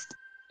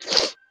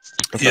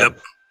 Okay. Yep.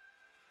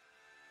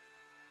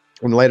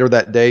 And later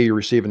that day, you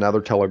receive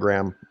another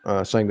telegram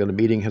saying that a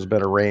meeting has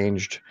been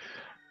arranged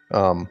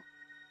at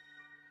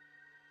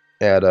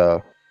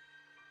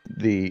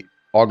the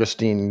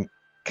Augustine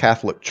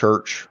Catholic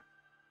Church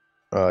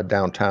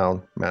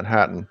downtown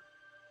Manhattan.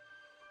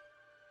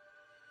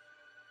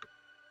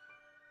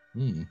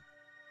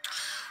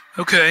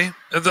 Okay.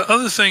 The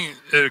other thing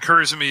that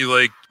occurs to me,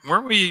 like,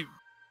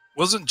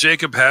 wasn't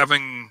Jacob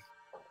having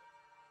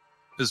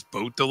his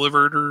boat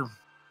delivered or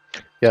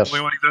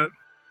something like that?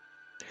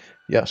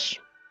 Yes.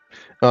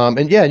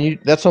 And yeah,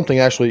 that's something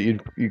actually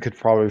you could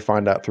probably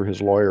find out through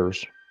his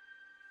lawyers.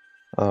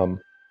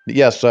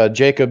 Yes,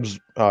 Jacob's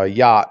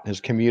yacht,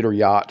 his commuter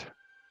yacht,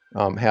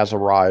 has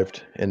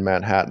arrived in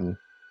Manhattan.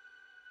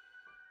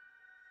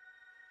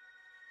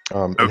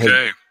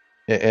 Okay.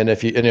 And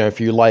if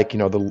you like,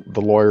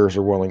 the lawyers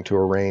are willing to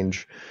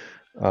arrange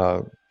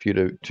for you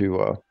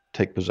to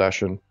take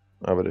possession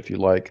of it if you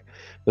like.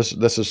 This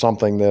is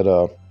something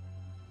that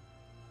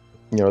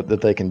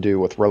that they can do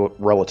with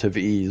relative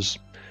ease.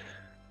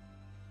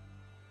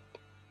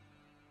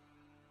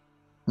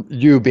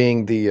 You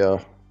being the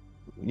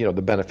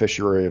the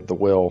beneficiary of the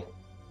will.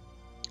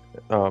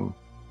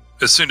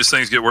 As soon as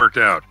things get worked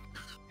out.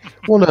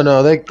 Well,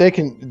 no, they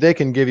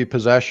can give you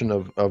possession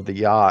of the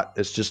yacht.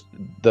 It's just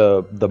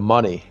the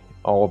money,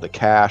 all of the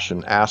cash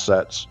and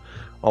assets,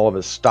 all of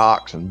his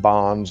stocks and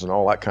bonds and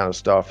all that kind of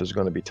stuff is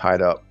going to be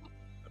tied up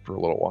for a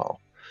little while.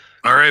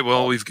 All right.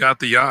 Well, we've got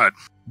the yacht.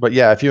 But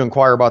yeah, if you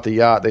inquire about the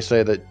yacht, they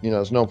say that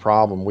there's no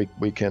problem. We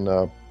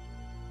can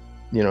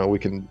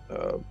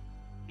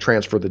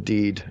transfer the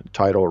deed,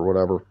 title, or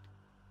whatever.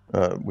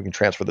 We can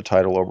transfer the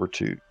title over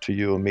to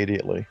you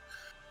immediately.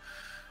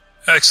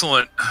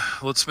 Excellent.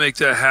 Let's make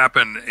that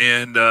happen.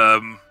 And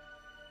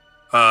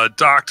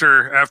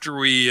Doctor, after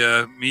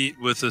we meet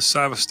with the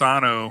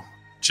Savastano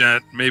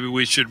gent, maybe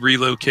we should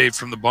relocate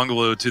from the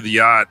bungalow to the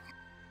yacht.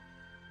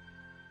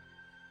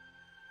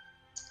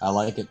 I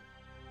like it.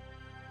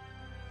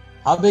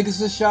 How big is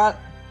this yacht?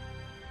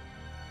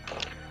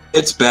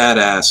 It's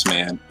badass,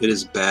 man. It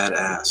is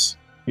badass.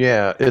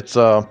 Yeah, it's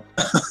Can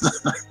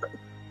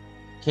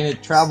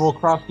it travel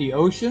across the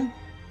ocean?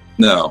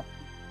 No,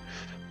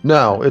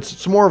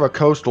 it's more of a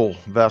coastal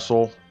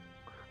vessel.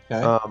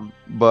 Okay.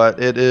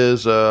 But it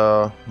is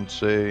let's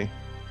see,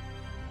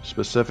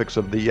 specifics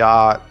of the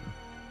yacht.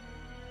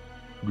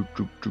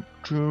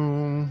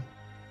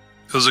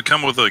 Does it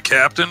come with a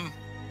captain?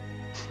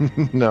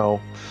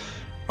 No.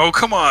 Oh,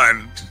 come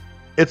on.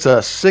 It's a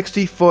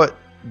 60-foot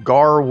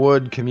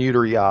Garwood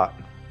commuter yacht.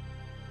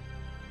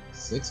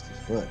 60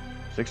 foot.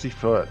 60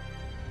 foot.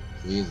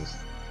 Jesus.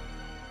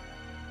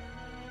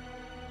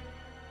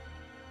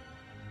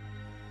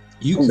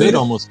 You could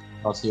almost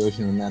cross the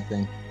ocean in that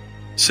thing.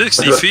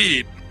 60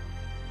 feet.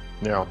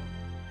 Yeah.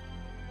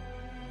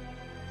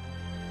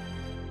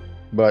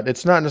 But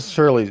it's not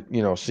necessarily,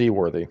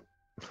 seaworthy.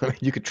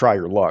 You could try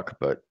your luck,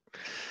 but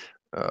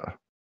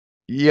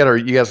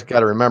you guys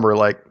got to remember,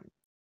 like,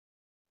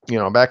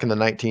 back in the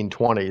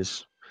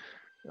 1920s,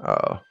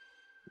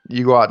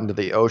 you go out into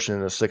the ocean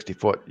in a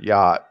 60-foot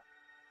yacht.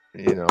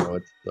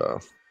 It's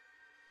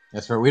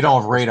that's right. We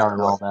don't have radar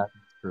and all that.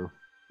 True.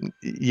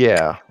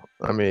 Yeah,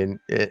 I mean,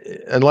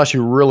 unless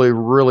you really,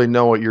 really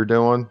know what you're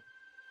doing.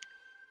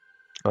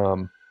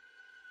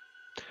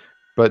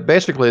 But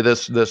basically,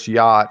 this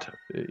yacht,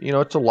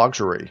 it's a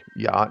luxury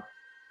yacht,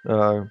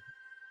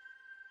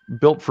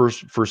 built for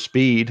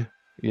speed.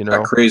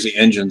 Got crazy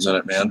engines in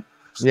it, man.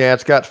 Yeah,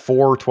 it's got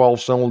 4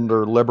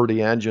 12-cylinder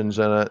Liberty engines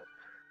in it,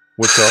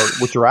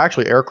 which are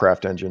actually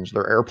aircraft engines.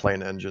 They're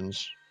airplane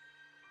engines.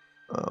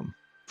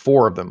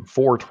 4 of them,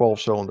 4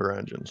 12-cylinder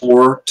engines.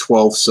 4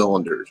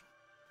 12-cylinders.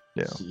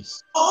 Yeah.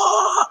 Jeez.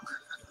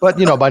 But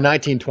by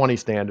 1920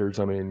 standards,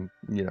 I mean,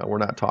 we're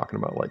not talking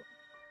about like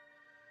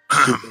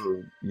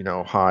super,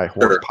 high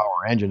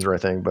horsepower engines or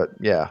anything. But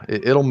yeah,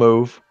 it'll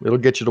move. It'll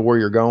get you to where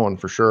you're going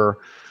for sure.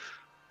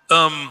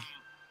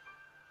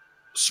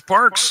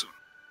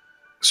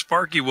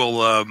 Sparky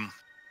will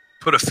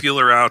put a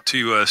feeler out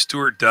to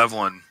Stuart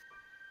Devlin.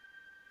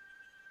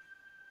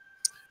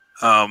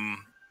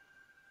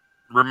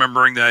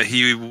 Remembering that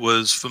he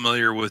was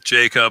familiar with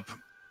Jacob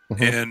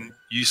and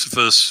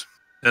Eusephus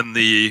and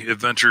the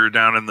adventure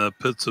down in the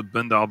pits of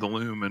Bendal the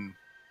Loom, and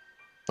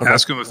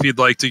ask him if he'd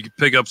like to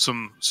pick up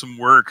some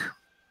work.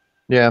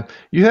 Yeah,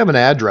 you have an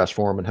address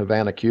for him in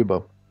Havana,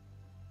 Cuba.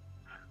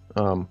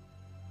 So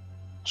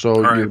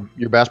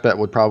your best bet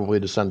would probably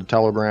to send a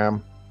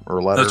telegram or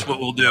a letter. That's what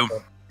we'll do.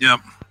 Yep.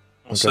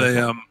 We'll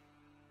say,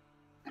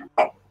 Make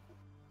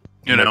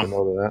a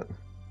note of that.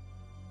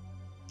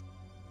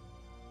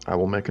 I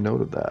will make a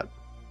note of that.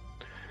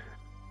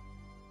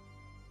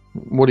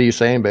 What are you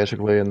saying,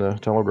 basically, in the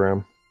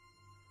telegram?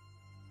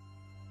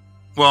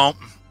 Well,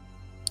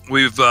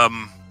 we've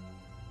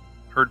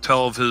heard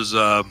tell of his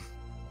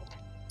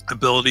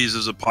abilities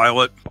as a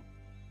pilot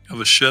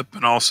of a ship,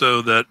 and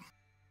also that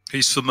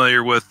he's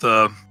familiar with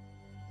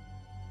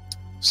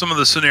some of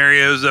the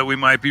scenarios that we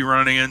might be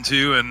running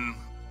into, and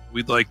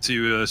we'd like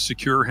to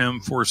secure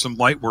him for some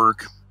light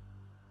work.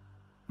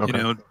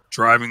 Okay.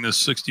 Driving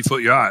this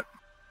 60-foot yacht.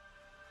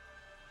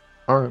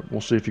 All right,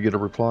 we'll see if you get a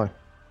reply.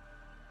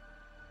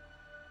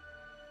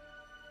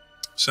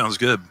 Sounds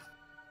good.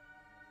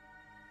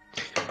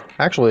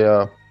 Actually,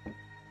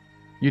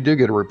 you do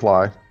get a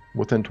reply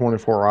within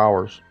 24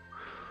 hours.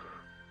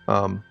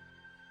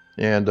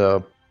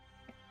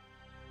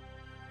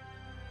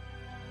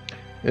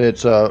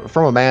 It's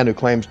from a man who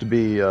claims to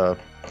be a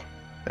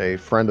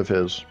friend of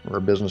his or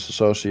a business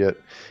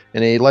associate,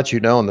 and he lets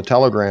you know in the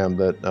telegram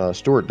that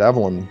Stuart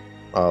Devlin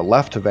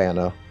left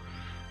Havana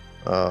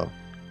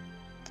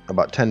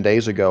about 10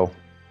 days ago,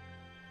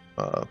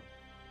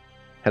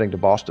 heading to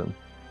Boston.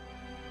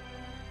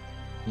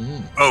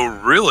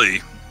 Oh,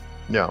 really?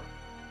 Yeah.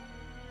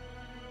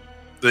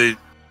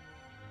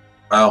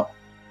 Wow.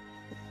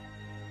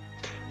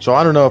 So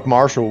I don't know if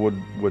Marshall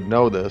would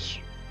know this.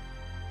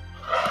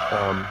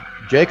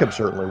 Jacob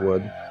certainly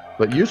would,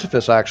 but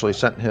Eusephus actually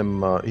sent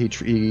him.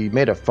 He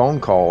made a phone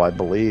call, I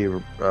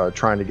believe,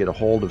 trying to get a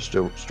hold of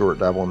Stuart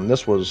Devlin, and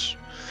this was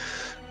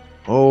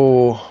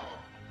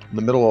in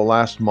the middle of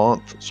last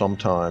month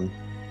sometime.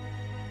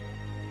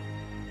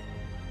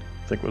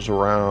 I think it was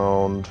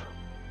around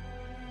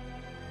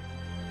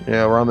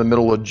the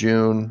middle of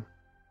June.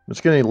 It's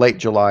getting late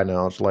July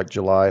now. It's like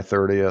July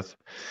 30th.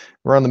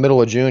 Around the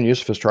middle of June,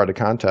 Eusephus tried to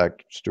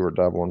contact Stuart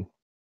Devlin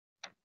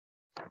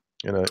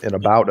in a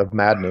bout of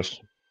madness.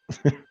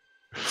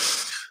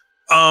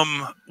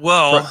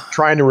 Well,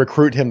 trying to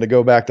recruit him to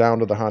go back down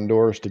to the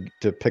Honduras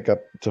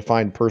to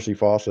find Percy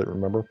Fawcett,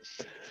 remember?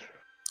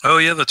 Oh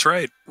yeah, that's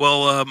right.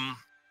 Well,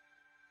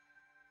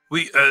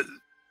 we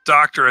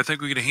Doctor, I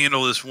think we can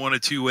handle this one of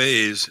two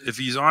ways. If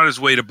he's on his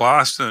way to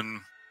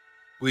Boston,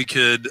 we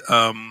could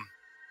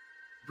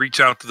reach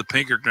out to the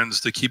Pinkertons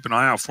to keep an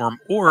eye out for him,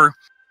 or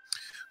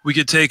we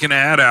could take an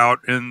ad out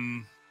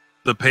in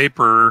the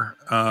paper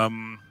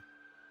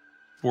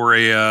for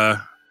a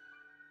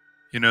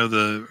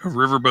the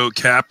riverboat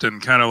captain,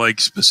 kind of like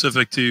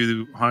specific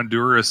to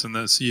Honduras, and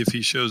then see if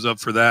he shows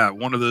up for that.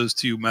 One of those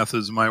two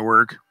methods might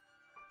work.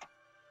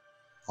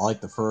 I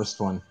like the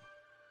first one.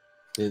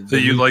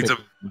 You like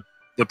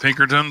the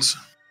Pinkertons?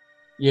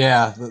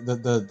 Yeah,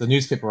 the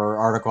newspaper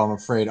article. I'm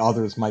afraid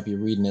others might be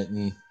reading it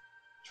and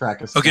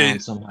track us down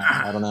somehow.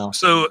 I don't know.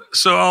 So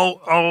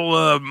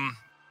I'll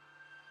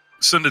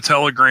send a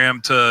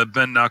telegram to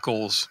Ben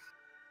Knuckles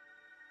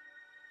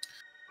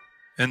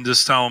and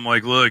just tell him,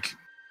 like, look,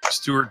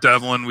 Stuart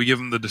Devlin, we give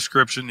him the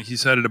description.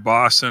 He's headed to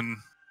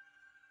Boston,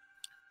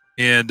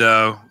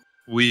 and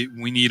we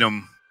need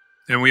him,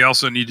 and we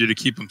also need you to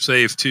keep him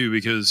safe too,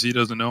 because he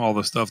doesn't know all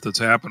the stuff that's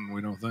happened.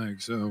 We don't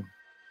think so.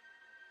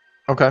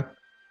 Okay.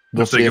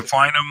 We'll if they can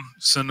find him,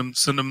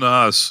 send him to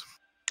us.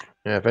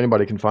 Yeah, if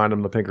anybody can find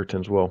him, the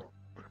Pinkertons will.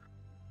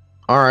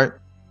 All right,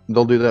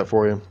 they'll do that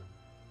for you.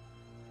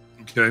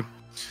 Okay.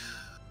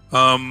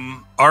 All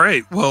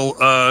right. Well,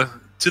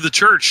 to the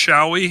church,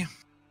 shall we?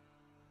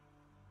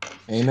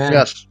 Amen.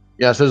 Yes.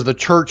 Yes, as the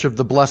Church of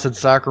the Blessed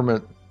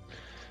Sacrament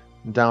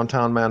in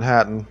downtown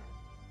Manhattan.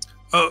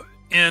 Oh,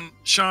 and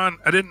Sean,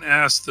 I didn't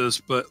ask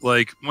this, but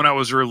like when I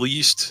was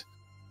released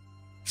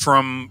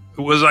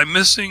was I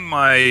missing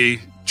my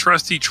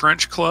trusty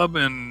trench club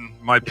and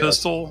my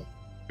pistol?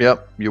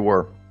 Yep, you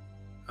were.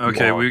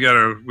 Okay, we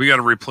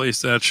gotta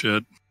replace that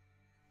shit.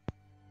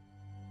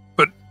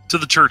 But to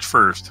the church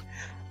first.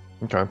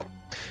 Okay.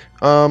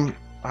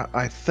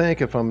 I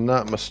think, if I'm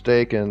not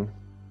mistaken,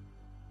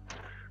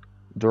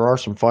 there are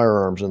some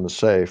firearms in the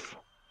safe.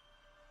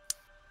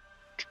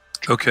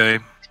 Okay.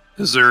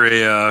 Is there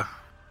a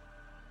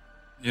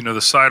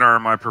the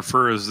sidearm I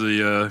prefer is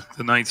the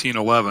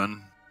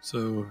 1911.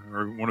 So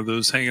are one of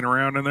those hanging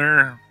around in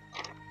there?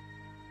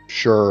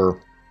 Sure.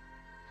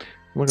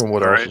 Look at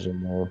what All else right. is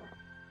in there.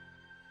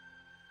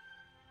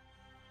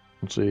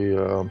 Let's see.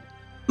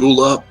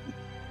 Cool up.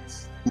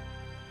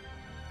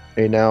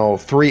 A now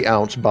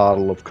 3-ounce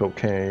bottle of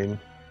cocaine.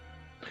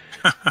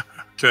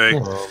 Okay.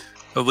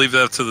 I'll leave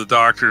that to the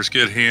doctor's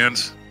good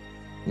hands.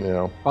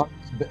 Yeah.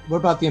 What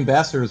about the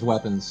ambassador's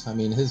weapons? I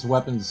mean, his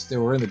weapons, they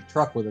were in the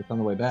truck with us on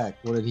the way back.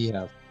 What did he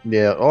have?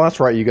 Yeah. Oh, that's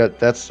right. You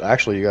guys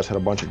had a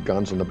bunch of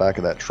guns in the back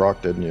of that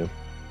truck, didn't you?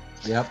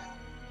 Yep.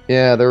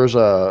 Yeah, there was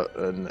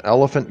an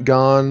elephant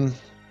gun.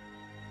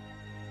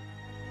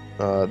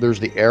 There's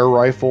the air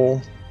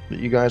rifle that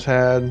you guys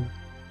had.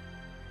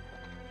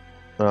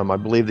 I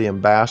believe the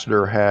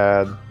ambassador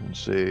had. Let's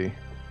see.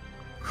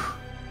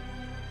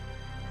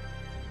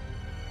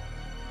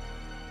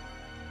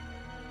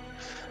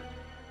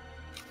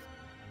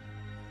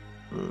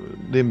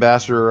 The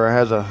ambassador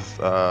has a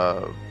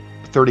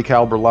 30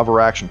 caliber lever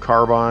action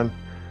carbine,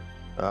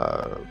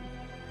 a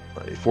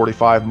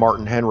 45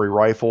 Martin Henry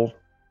rifle,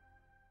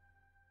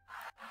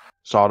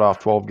 sawed off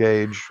 12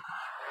 gauge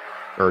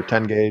or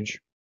 10 gauge,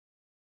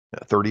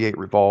 a 38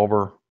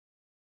 revolver.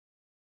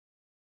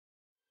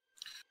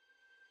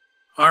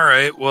 All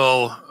right.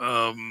 Well,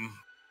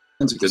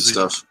 That's good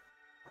stuff.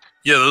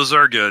 Yeah, those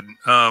are good.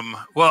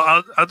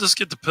 Well, I'll just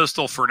get the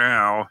pistol for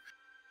now,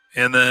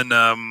 and then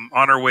on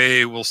our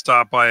way we'll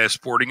stop by a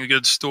sporting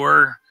goods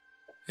store,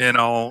 and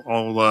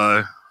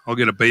I'll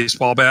get a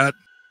baseball bat.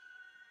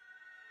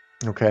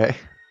 Okay.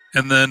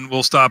 And then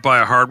we'll stop by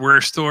a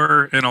hardware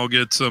store, and I'll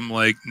get some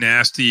like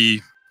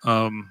nasty.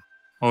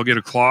 I'll get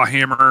a claw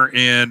hammer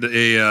and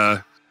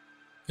a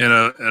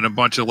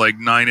bunch of like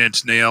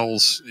 9-inch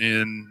nails,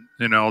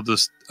 and I'll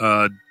just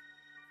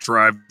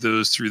drive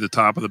those through the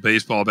top of the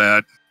baseball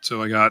bat.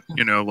 So I got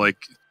like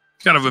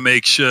kind of a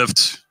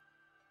makeshift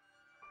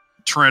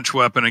trench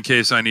weapon in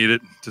case I need it.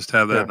 Just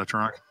have that in the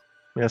trunk.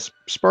 Yes,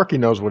 Sparky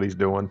knows what he's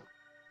doing.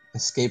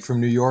 Escape from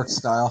New York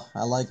style.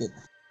 I like it.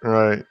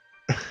 Right.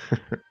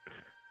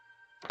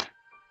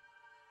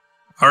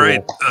 All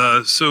right.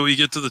 So we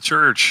get to the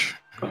church.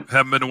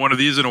 Haven't been to one of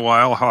these in a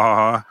while. Ha ha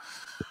ha.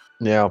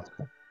 Yeah.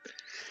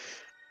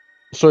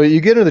 So you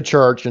get into the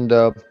church, and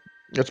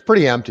it's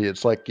pretty empty.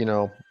 It's like,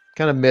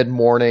 kind of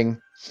mid-morning.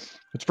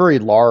 It's very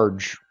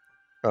large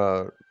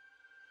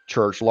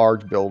church,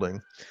 large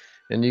building.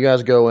 And you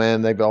guys go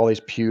in, they've got all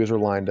these pews are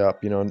lined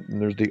up, and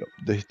there's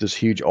this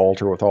huge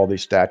altar with all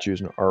these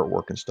statues and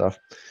artwork and stuff.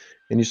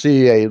 And you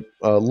see a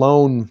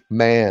lone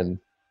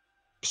man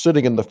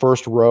sitting in the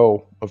first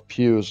row of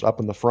pews up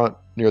in the front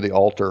near the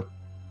altar.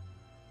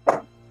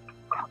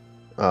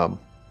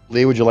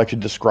 Lee, would you like to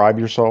describe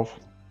yourself?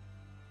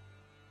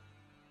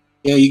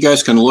 Yeah, you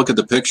guys can look at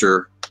the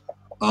picture.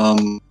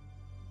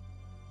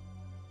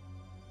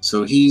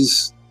 So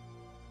he's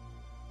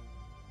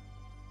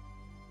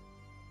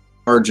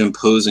a large,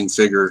 imposing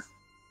figure.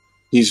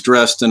 He's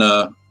dressed in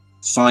a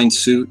fine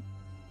suit.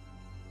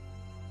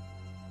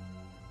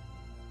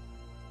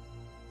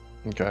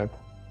 Okay.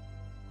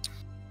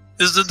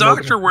 Is the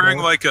doctor wearing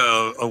like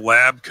a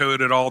lab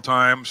coat at all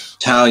times?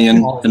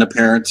 Italian in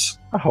appearance.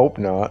 I hope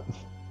not.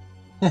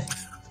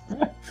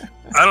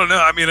 I don't know.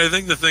 I mean, I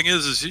think the thing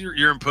is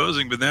you're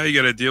imposing, but now you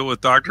got to deal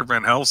with Dr.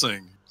 Van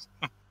Helsing.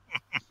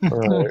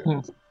 Right.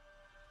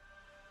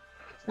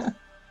 Yeah.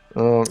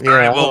 All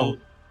right, well,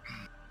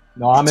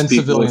 no, I'm in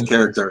civilian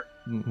character.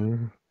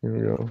 Mm-hmm. Here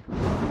we go.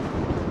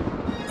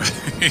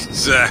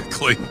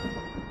 Exactly.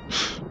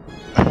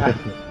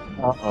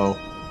 Uh-oh.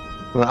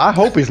 Well, I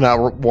hope he's not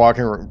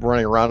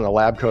running around in a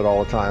lab coat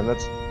all the time.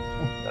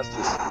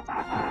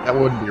 That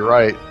wouldn't be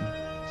right.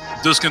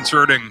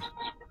 Disconcerting.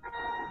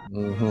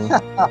 Mm-hmm.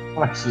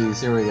 Oh,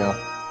 jeez, here we go.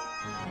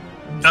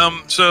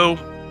 So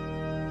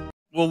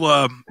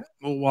we'll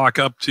walk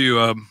up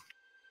to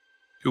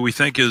who we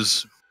think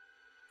is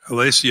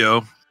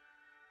Alessio,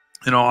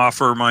 and I'll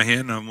offer my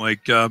hand. I'm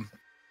like,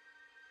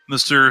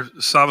 Mr.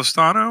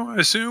 Savastano, I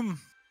assume.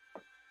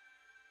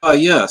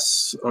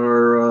 Yes.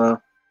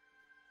 Are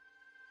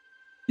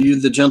you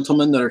the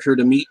gentleman that are here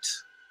to meet?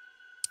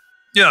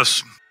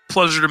 Yes.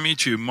 Pleasure to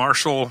meet you,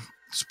 Marshall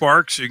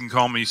Sparks. You can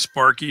call me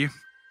Sparky.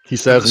 He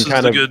says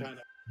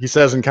he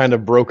says in kind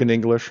of broken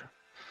English.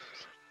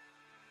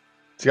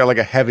 He's got like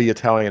a heavy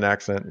Italian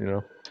accent, you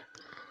know.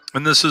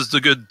 And this is the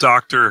good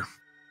Dr.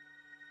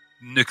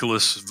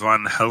 Nicholas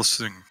von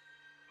Helsing.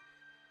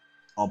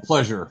 A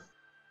pleasure.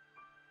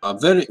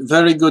 Very,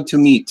 very good to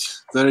meet.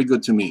 Very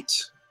good to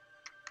meet.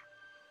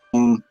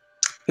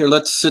 Here,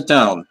 let's sit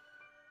down.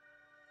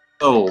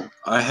 Oh,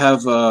 I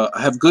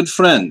have good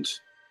friend.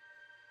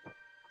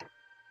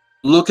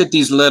 Look at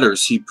these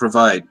letters he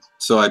provide.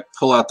 So I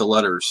pull out the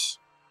letters.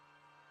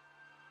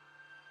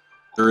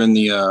 They're in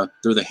the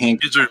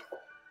Hancock. These are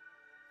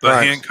the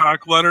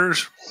Hancock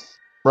letters.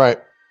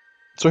 Right.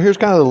 So here's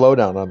kind of the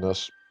lowdown on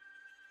this.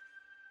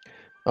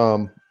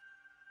 And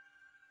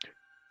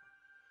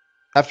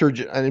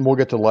we'll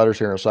get to the letters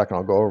here in a second.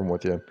 I'll go over them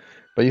with you.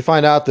 But you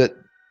find out that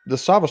the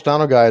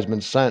Savastano guy has been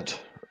sent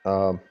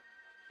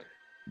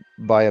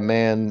by a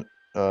man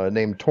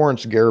named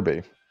Torrance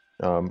Garby,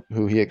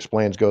 who he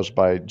explains goes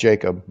by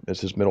Jacob, is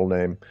his middle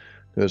name,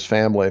 to his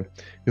family,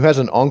 who has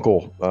an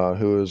uncle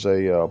who is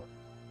an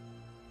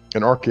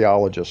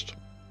archaeologist.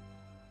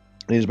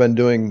 And he's been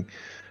doing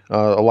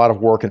a lot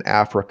of work in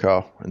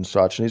Africa and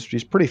such, and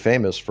he's pretty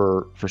famous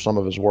for some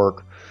of his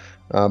work.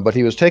 But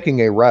he was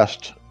taking a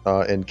rest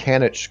in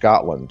Cannock,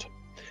 Scotland.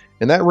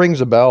 And that rings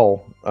a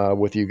bell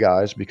with you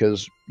guys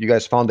because you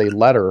guys found a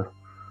letter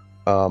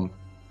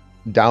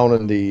down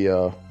in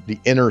the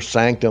inner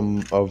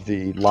sanctum of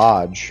the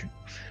lodge.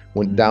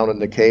 Went down in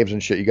the caves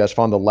and shit. You guys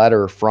found a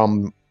letter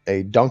from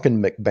a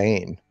Duncan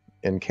McBain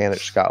in Cannock,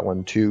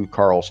 Scotland to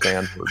Carl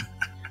Stanford.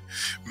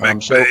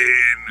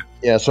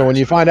 So when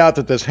you find out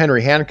that this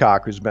Henry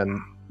Hancock, who's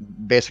been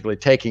basically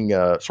taking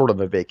sort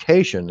of a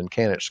vacation in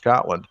Cannock,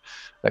 Scotland,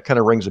 that kind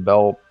of rings a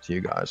bell to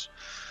you guys.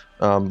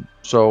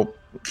 So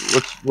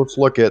let's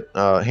look at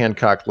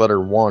Hancock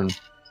letter 1.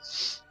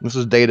 This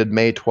is dated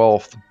May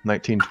 12th,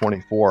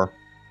 1924,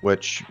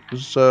 which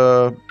is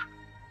a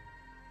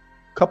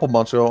couple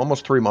months ago,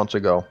 almost 3 months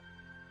ago.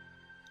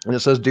 And it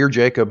says, "Dear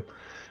Jacob,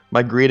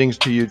 my greetings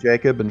to you,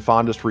 Jacob, and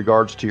fondest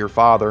regards to your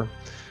father.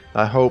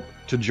 I hope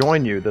to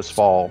join you this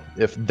fall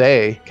if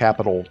they,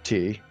 capital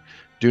T,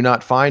 do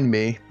not find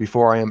me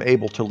before I am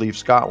able to leave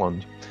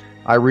Scotland.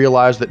 I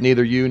realize that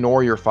neither you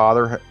nor your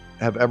father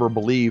have ever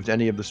believed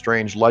any of the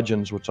strange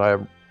legends which I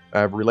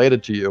have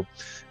related to you,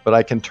 but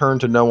I can turn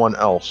to no one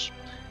else.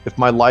 If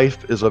my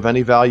life is of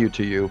any value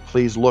to you,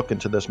 please look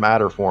into this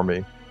matter for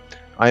me.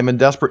 I am in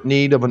desperate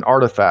need of an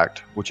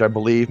artifact, which I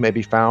believe may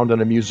be found in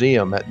a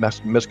museum at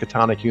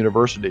Miskatonic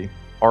University,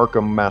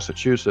 Arkham,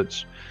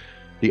 Massachusetts.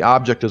 The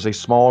object is a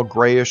small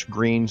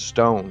grayish-green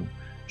stone,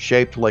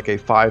 shaped like a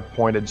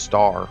 5-pointed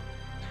star.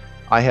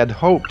 I had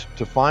hoped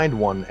to find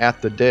one at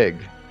the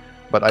dig,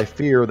 but I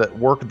fear that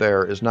work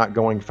there is not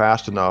going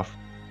fast enough,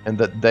 and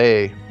that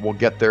they will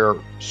get their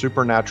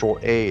supernatural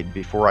aid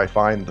before I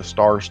find the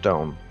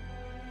Starstone.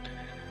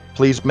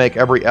 Please make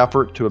every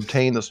effort to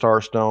obtain the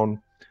Starstone,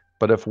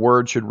 but if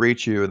word should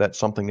reach you that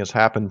something has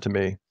happened to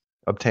me,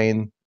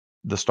 obtain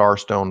the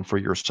Starstone for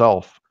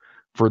yourself,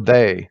 for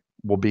they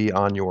will be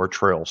on your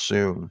trail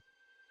soon."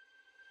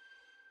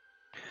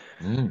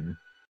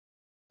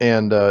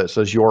 And it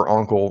says, "Your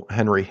uncle,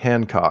 Henry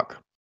Hancock."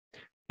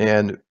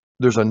 And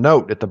there's a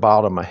note at the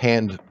bottom, a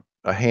hand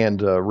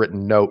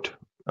written note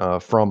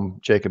from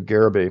Jacob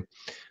Garby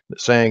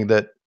saying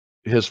that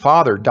his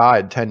father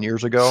died 10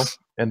 years ago,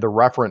 and the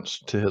reference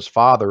to his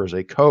father is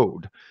a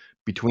code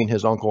between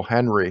his uncle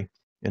Henry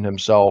and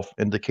himself,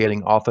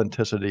 indicating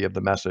authenticity of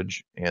the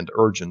message and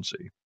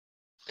urgency.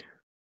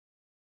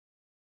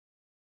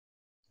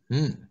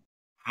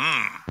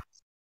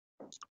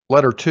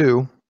 Letter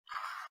 2,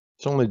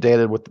 it's only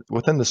dated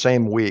within the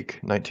same week,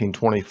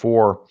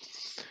 1924,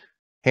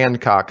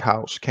 Hancock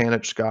House,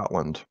 Cannock,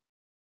 Scotland.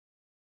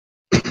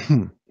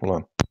 Hold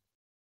on.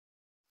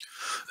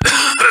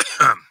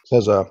 It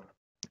says,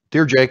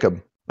 "Dear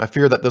Jacob, I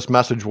fear that this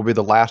message will be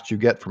the last you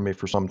get from me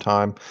for some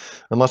time.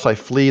 Unless I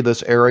flee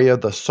this area,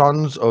 the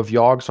sons of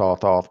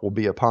Sothoth will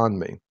be upon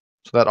me."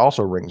 So that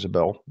also rings a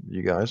bell,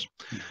 you guys.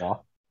 Yeah.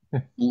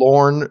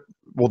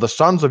 The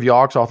sons of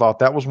Sothoth,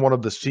 that was one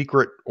of the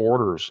secret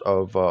orders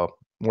of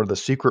one of the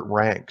secret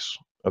ranks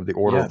of the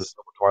Order of the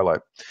Silver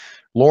Twilight.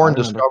 Lauren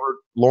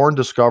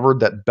discovered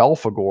that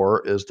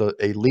Belphegor is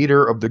a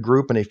leader of the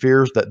group, and he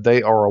fears that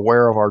they are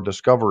aware of our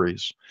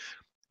discoveries.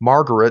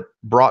 Margaret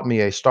brought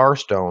me a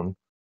Starstone,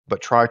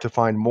 but try to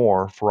find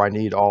more, for I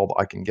need all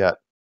I can get.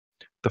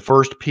 The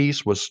first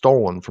piece was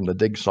stolen from the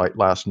dig site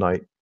last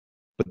night,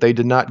 but they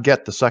did not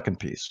get the second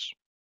piece.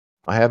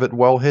 I have it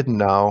well hidden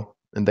now,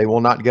 and they will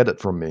not get it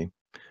from me.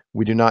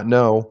 We do not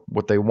know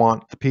what they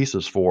want the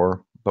pieces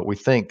for, but we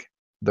think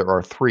there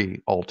are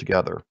 3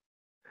 altogether.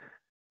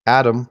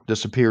 Adam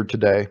disappeared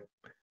today.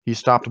 He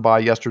stopped by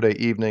yesterday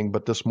evening,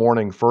 but this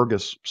morning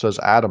Fergus says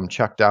Adam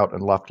checked out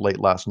and left late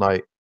last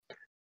night.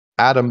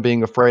 Adam,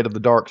 being afraid of the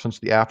dark since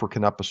the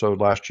African episode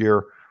last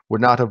year, would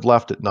not have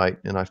left at night,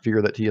 and I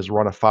fear that he has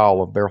run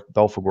afoul of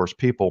Belphegor's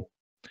people.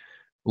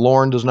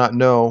 Lorne does not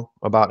know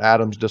about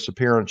Adam's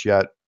disappearance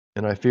yet,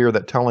 and I fear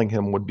that telling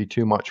him would be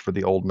too much for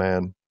the old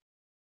man.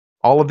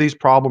 All of these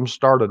problems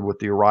started with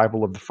the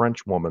arrival of the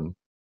French woman.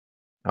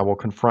 I will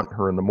confront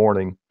her in the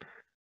morning.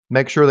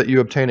 Make sure that you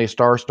obtain a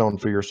starstone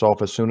for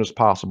yourself as soon as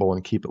possible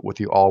and keep it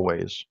with you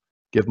always.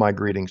 Give my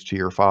greetings to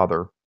your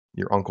father,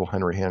 your Uncle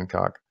Henry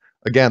Hancock.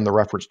 Again, the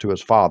reference to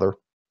his father,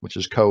 which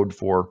is code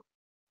for,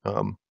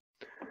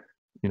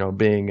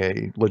 being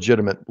a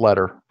legitimate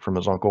letter from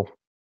his uncle.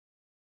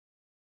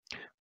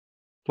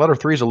 Letter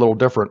 3 is a little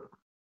different.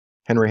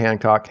 Henry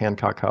Hancock,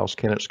 Hancock House,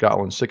 Kennet,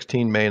 Scotland,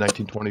 16 May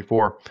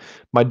 1924.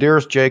 My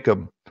dearest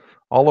Jacob,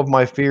 all of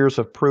my fears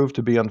have proved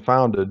to be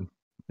unfounded.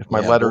 If my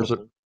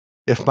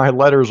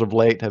letters of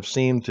late have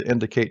seemed to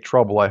indicate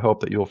trouble, I hope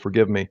that you'll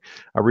forgive me.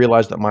 I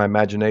realize that my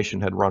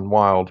imagination had run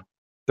wild.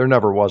 There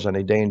never was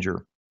any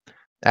danger.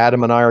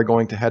 Adam and I are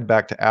going to head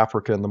back to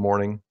Africa in the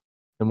morning,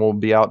 and we'll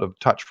be out of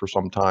touch for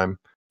some time,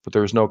 but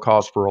there is no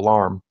cause for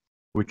alarm.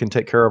 We can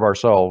take care of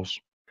ourselves.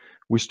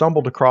 We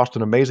stumbled across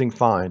an amazing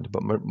find,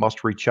 but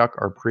must recheck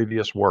our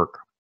previous work.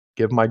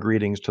 Give my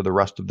greetings to the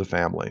rest of the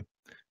family.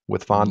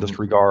 With fondest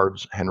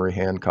regards, Henry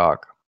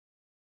Hancock.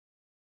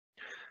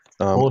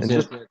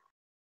 And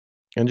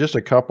just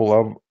a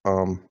couple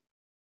of,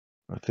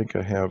 I think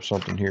I have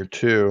something here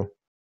too.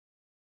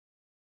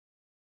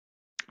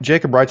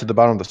 Jacob writes at the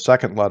bottom of the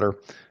second letter,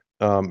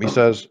 he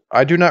says,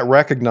 I do not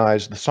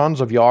recognize the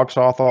sons of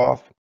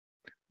Yog-Sothoth,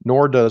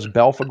 nor does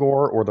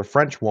Belphegor or the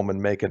French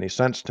woman make any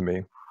sense to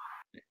me.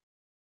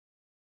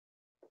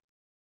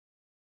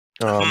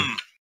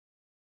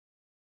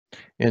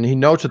 And he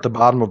notes at the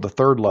bottom of the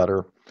third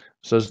letter,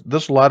 says,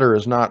 this letter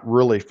is not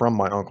really from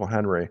my Uncle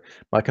Henry.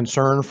 My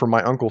concern for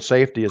my uncle's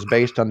safety is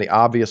based on the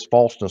obvious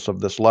falseness of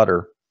this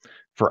letter.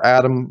 For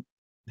Adam,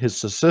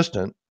 his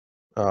assistant,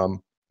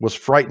 was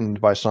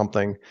frightened by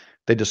something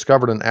they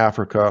discovered in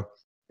Africa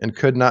and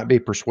could not be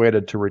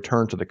persuaded to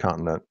return to the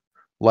continent,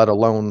 let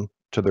alone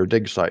to their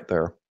dig site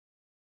there.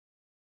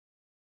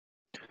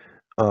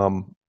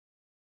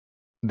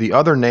 The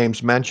other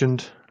names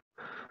mentioned,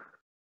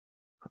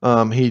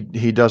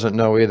 he doesn't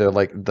know either.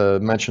 Like the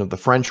mention of the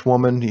French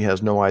woman, he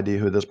has no idea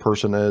who this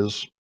person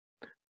is.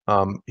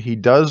 He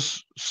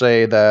does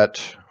say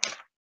that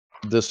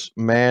this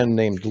man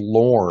named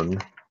Lorne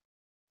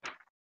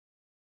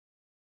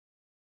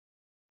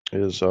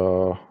is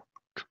I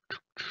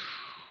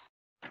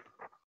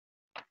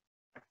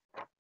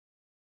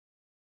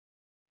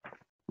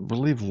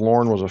believe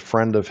Lorne was a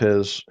friend of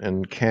his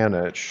in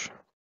Canich.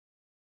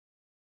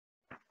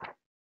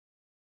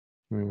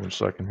 Give me 1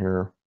 second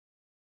here.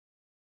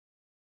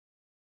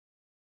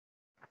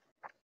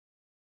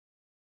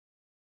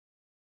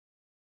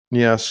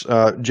 Yes,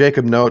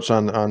 Jacob notes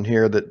on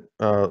here that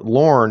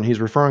Lorne, he's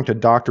referring to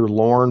Dr.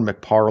 Lorne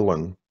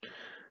McParlin,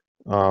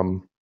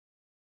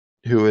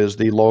 who is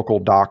the local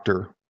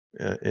doctor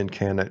in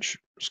Canich,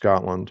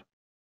 Scotland,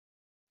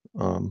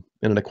 and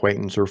an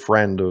acquaintance or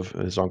friend of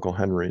his Uncle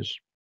Henry's.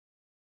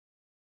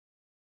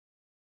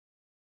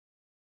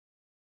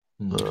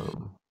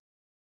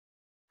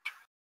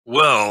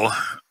 Well,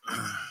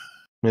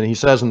 and he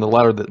says in the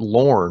letter that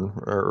Lorne,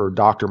 or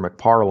Dr.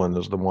 McParlin,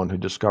 is the one who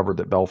discovered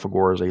that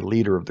Belphegor is a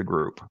leader of the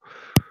group,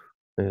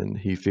 and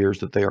he fears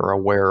that they are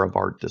aware of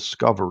our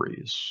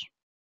discoveries.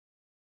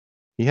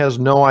 He has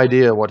no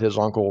idea what his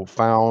uncle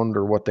found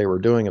or what they were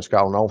doing in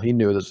Scotland. All he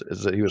knew is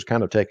that he was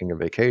kind of taking a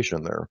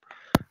vacation there,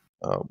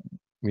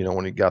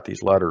 when he got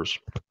these letters.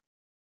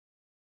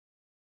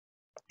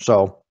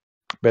 So,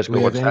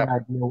 basically what's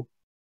happening.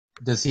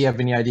 Does he have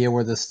any idea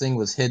where this thing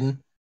was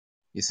hidden?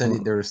 He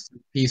said there's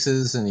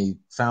pieces, and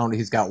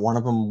he's got one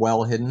of them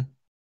well hidden.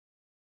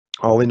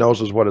 All he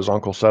knows is what his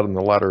uncle said in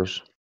the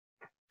letters.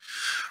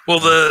 Well,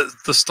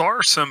 the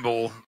star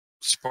symbol,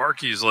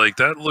 Sparky's like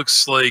that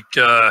looks like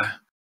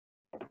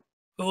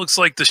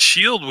the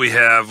shield we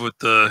have with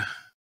that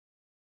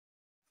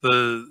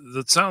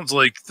sounds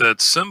like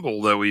that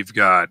symbol that we've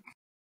got,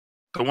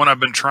 the one I've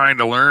been trying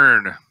to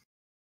learn.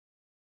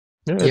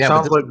 Yeah,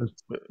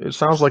 it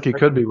sounds like he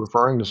could be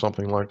referring to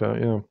something like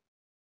that. Yeah.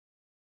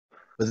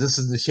 But this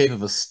is the shape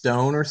of a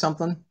stone or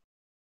something?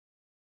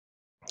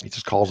 He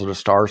just calls it a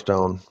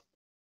starstone.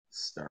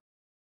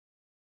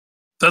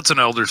 That's an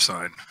elder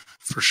sign,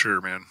 for sure,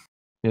 man.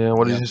 Yeah,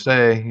 what does he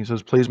say? He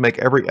says, please make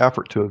every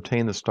effort to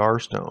obtain the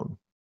starstone.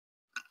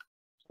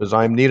 Because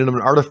I'm needing an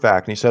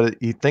artifact. And he said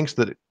he thinks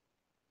that it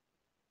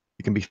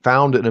can be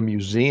found in a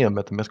museum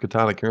at the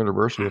Miskatonic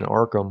University in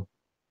Arkham.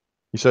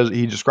 He says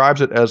he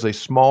describes it as a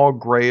small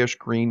grayish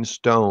green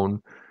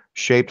stone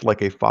shaped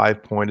like a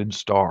 5-pointed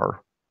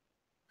star.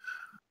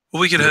 Well,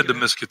 we could head to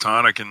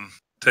Miskatonic and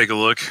take a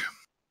look.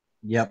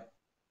 Yep,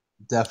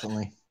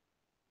 definitely.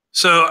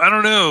 So I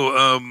don't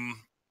know.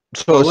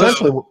 So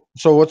essentially,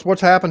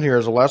 what's happened here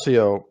is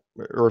Alessio,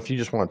 or if you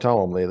just want to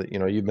tell him, Lee, that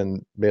you've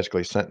been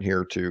basically sent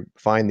here to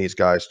find these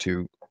guys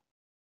to.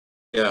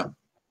 Yeah.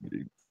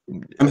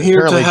 I'm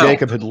here apparently to help.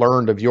 Jacob had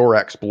learned of your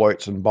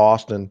exploits in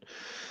Boston,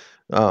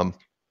 and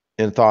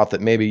and thought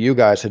that maybe you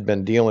guys had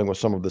been dealing with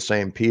some of the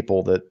same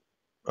people that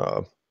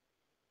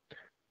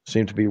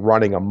seemed to be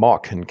running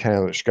amok in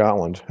Canada,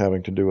 Scotland,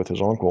 having to do with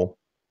his uncle.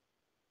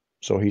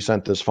 So he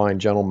sent this fine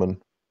gentleman.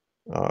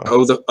 I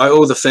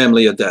owe the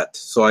family a debt,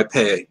 so I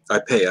pay.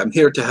 I'm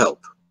here to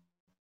help.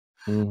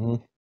 Mm-hmm.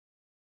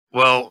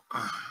 Well,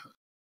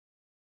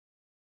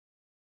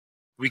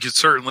 we could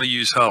certainly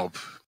use help.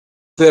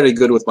 Very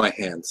good with my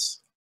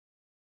hands.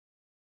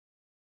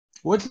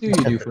 What do you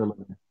do for a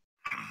living?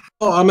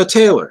 Oh, I'm a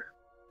tailor.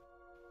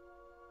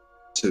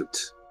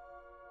 Suit.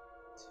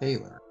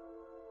 Tailor.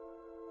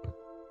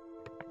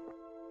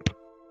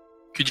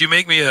 Could you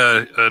make me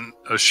a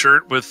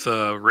shirt with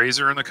a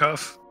razor in the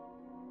cuff?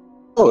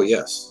 Oh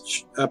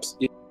yes,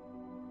 absolutely,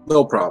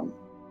 no problem.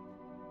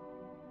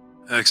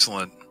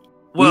 Excellent.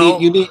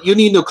 Well, you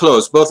need new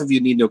clothes. Both of you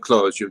need new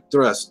clothes. You're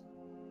dressed.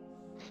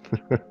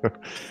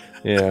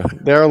 Yeah,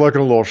 they're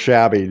looking a little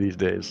shabby these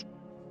days.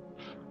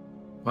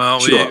 Well,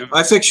 Sure,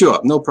 I fix you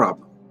up. No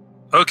problem.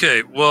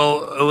 Okay.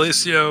 Well,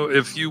 Alessio,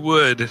 if you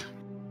would,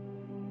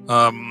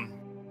 come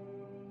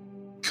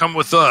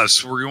with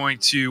us. We're going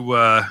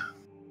to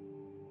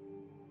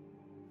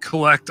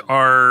collect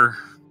our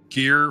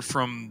gear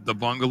from the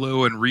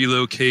bungalow and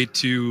relocate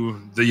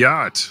to the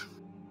yacht.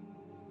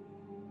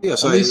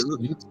 Yes,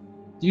 Do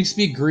you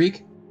speak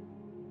Greek?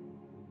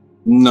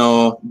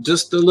 No,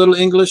 just a little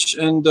English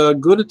and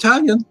good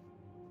Italian.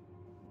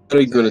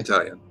 Very good Okay.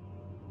 Italian.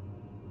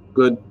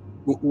 Good,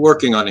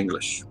 working on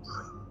English.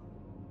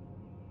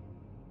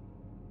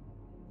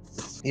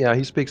 Yeah,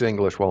 he speaks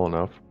English well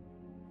enough.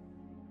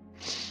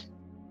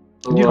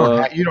 So,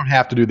 You don't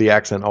have to do the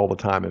accent all the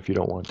time if you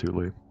don't want to,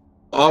 Lee.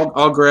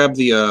 I'll grab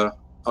the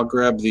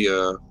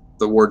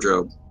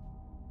wardrobe.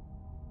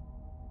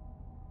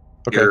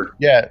 Okay. Here.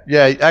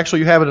 Yeah. Actually,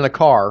 you have it in a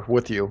car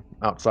with you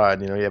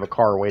outside. You know, you have a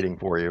car waiting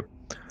for you.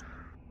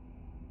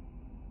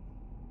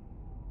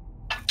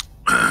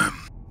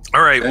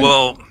 All right. Okay.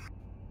 Well,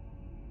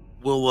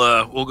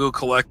 we'll go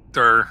collect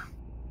our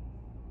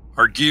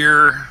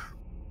gear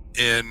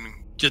and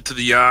get to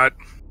the yacht,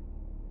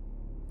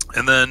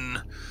 and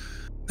then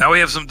now we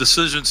have some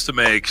decisions to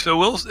make. So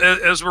we'll,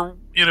 as we're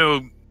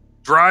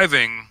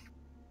driving,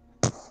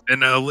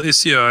 and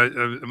Alicia,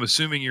 I'm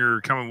assuming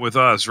you're coming with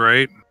us,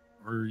 right?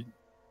 Or...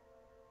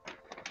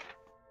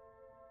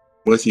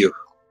 With you.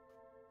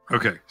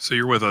 Okay, so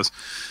you're with us.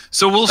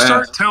 So we'll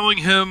start telling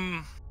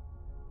him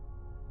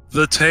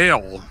the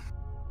tale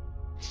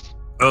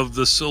of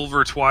the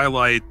Silver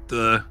Twilight,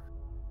 the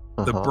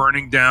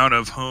burning down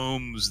of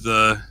homes,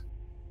 the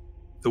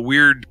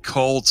weird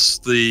cults,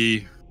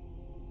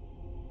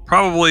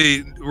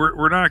 probably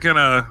we're not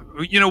gonna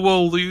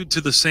we'll allude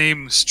to the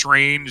same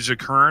strange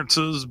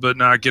occurrences but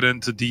not get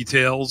into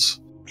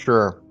details.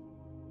 Sure.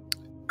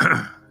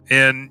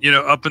 And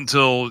up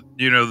until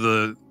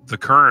the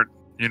current,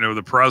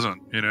 the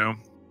present,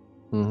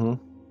 Mm-hmm.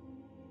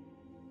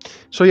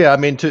 So yeah, I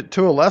mean,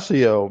 to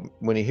Alessio,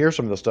 when he hears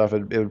some of the stuff,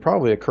 it would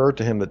probably occur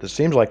to him that it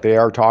seems like they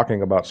are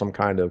talking about some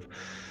kind of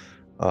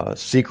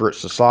secret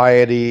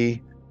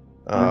society,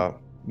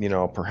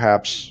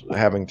 perhaps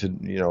having to,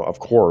 of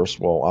course,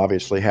 well,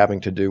 obviously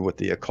having to do with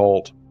the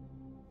occult,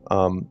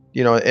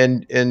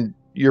 and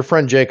your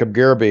friend Jacob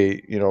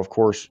Garby, of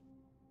course,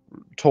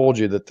 told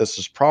you that this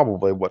is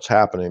probably what's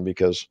happening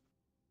because,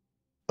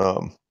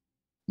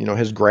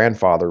 his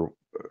grandfather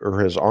or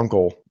his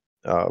uncle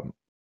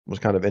was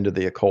kind of into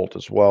the occult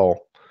as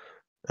well.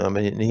 And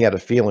he had a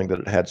feeling that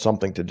it had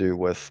something to do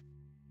with,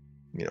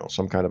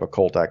 some kind of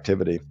occult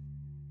activity.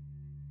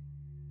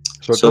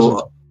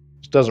 So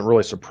it doesn't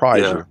really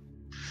surprise you.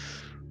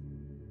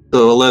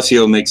 So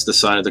Alessio makes the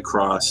sign of the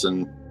cross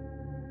and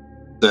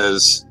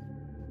says,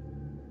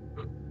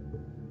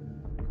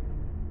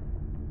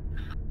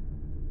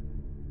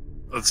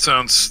 That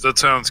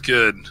sounds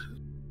good.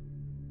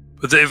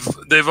 But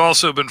they've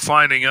also been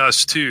finding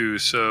us too,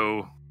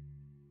 so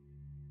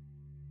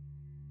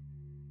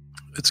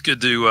it's good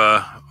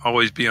to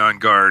always be on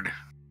guard.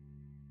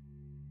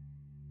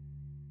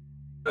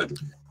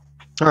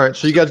 All right,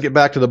 so you guys get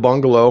back to the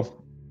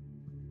bungalow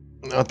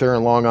out there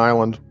in Long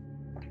Island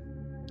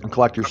and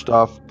collect your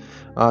stuff.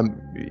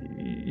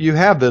 You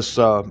have this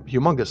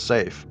humongous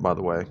safe, by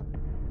the way.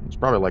 It's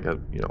probably like a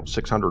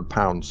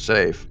 600-pound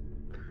safe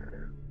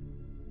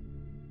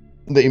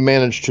that you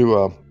managed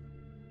to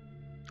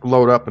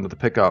load up into the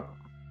pickup.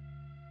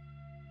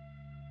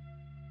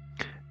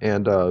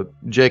 And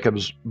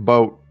Jacob's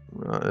boat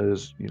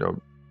is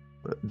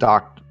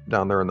docked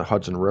down there in the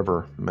Hudson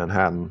River,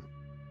 Manhattan.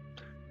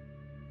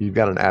 You've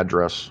got an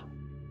address.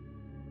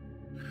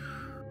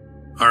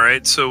 All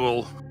right,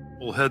 so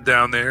we'll head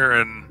down there.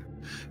 And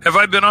have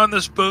I been on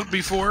this boat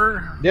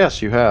before?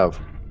 Yes, you have.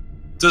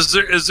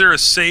 Is there a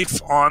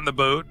safe on the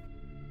boat?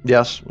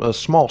 Yes, a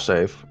small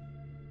safe.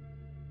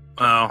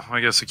 Oh, I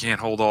guess I can't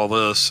hold all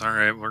this. All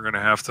right, we're gonna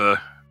have to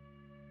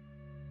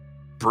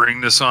bring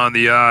this on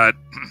the yacht.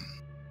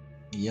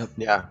 Yep.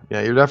 Yeah,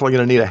 you're definitely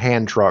gonna need a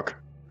hand truck.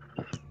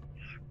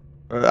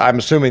 I'm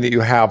assuming that you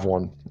have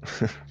one.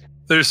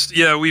 There's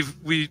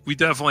we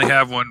definitely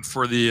have one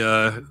for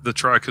the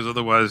truck, because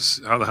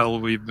otherwise how the hell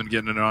have we been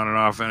getting it on and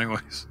off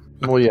anyways?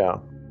 Well, yeah.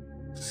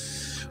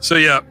 So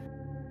yeah,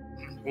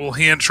 we'll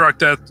hand truck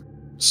that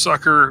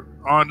sucker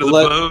onto the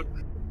boat.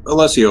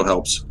 Alessio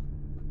helps.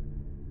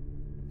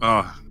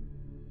 Oh,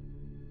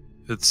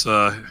 it's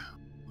let's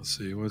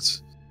see,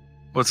 what's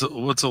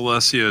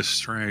Alessio's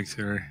strength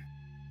here?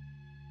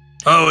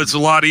 Oh, it's a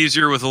lot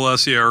easier with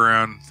Alessio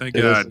around. Thank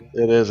God.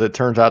 It is. It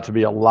turns out to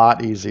be a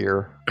lot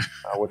easier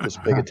with this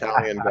big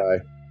Italian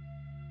guy.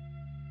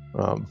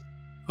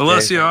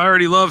 Alessio, I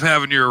already love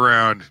having you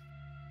around.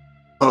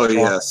 Oh,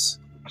 yes.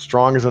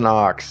 Strong as an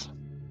ox.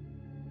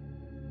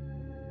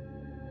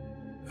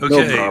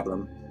 Okay. No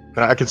problem.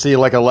 I can see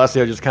like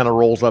Alessio just kind of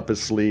rolls up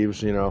his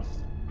sleeves, you know.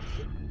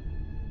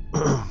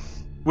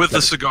 With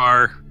the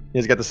cigar.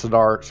 He's got the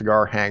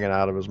cigar hanging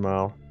out of his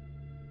mouth.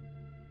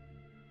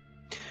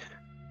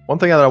 One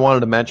thing that I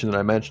wanted to mention that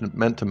I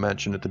meant to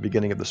mention at the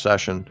beginning of the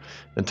session,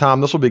 and Tom,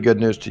 this will be good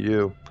news to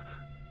you.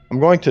 I'm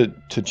going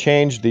to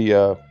change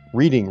the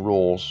reading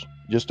rules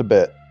just a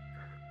bit.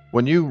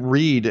 When you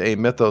read a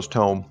Mythos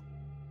tome,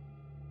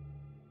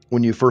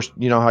 when you first,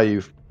 you know how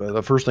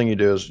the first thing you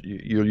do is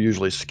you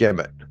usually skim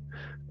it.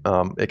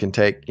 It can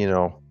take,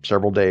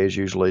 several days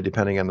usually,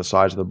 depending on the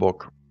size of the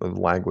book, or the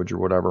language, or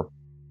whatever.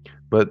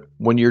 But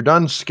when you're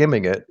done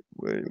skimming it,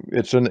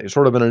 it's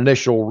sort of an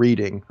initial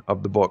reading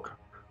of the book,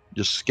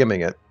 just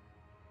skimming it.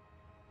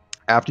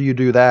 After you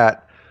do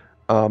that,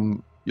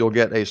 you'll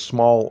get a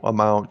small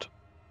amount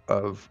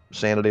of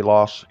sanity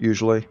loss,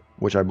 usually,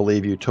 which I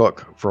believe you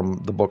took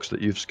from the books that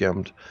you've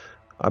skimmed.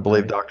 I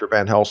believe Dr.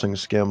 Van Helsing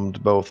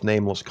skimmed both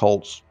Nameless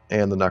Cults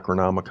and the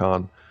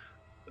Necronomicon.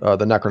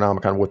 The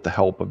Necronomicon with the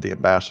help of the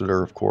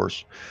ambassador, of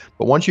course.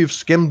 But once you've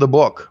skimmed the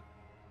book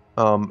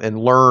and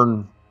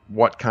learn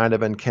what kind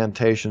of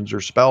incantations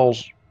or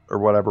spells or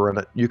whatever in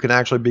it, you can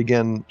actually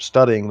begin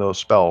studying those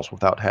spells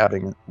without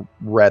having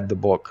read the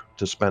book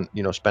to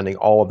spending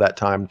all of that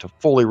time to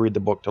fully read the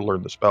book to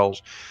learn the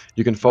spells.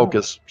 You can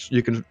focus.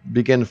 You can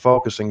begin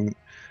focusing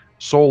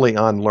solely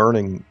on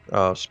learning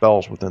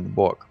spells within the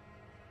book.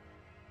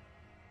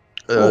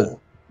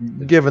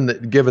 Given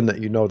that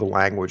you know the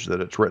language that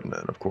it's written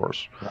in, of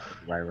course.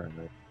 Right.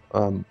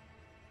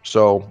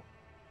 So,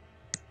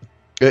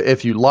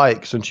 if you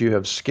like, since you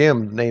have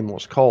skimmed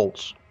Nameless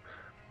Cults,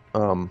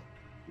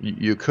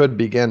 you could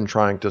begin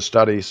trying to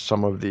study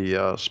some of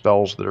the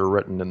spells that are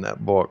written in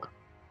that book.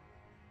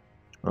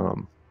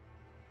 And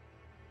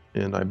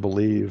I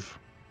believe,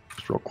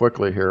 just real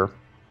quickly here,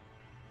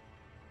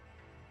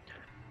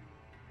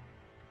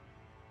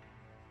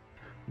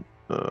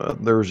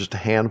 there's just a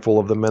handful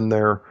of them in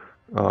there.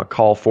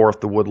 Call forth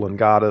the woodland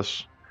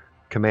goddess,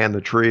 command the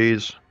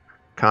trees,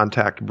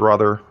 contact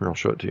brother. I'll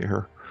show it to you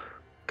here.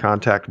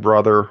 Contact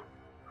brother,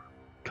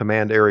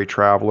 command airy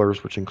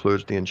travelers, which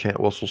includes the enchant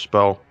whistle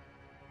spell,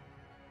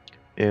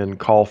 and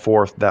call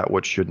forth that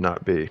which should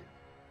not be.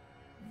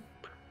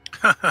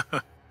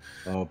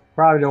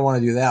 Probably don't want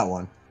to do that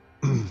one.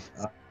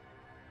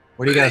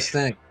 What do you guys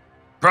think?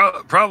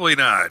 Probably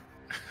not.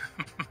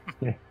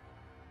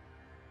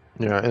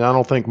 Yeah, and I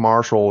don't think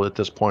Marshall at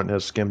this point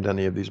has skimmed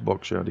any of these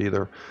books yet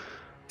either.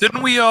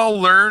 Didn't we all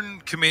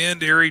learn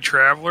Command Airy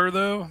Traveler,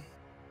 though?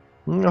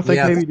 I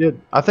think maybe you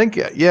did. I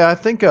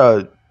think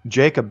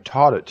Jacob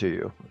taught it to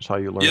you. That's how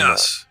you learned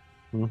yes.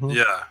 that. Mm-hmm.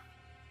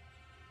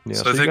 Yeah.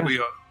 So I think we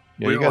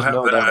all have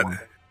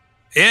that.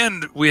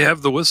 And we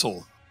have the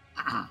whistle.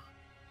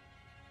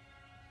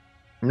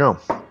 No,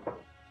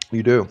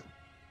 you do.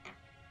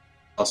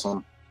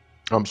 Awesome.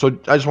 So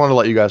I just wanted to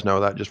let you guys know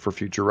that, just for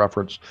future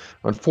reference.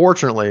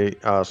 Unfortunately,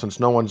 since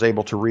no one's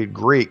able to read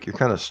Greek, you're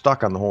kind of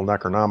stuck on the whole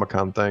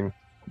Necronomicon thing.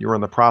 You were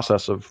in the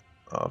process of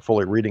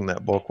fully reading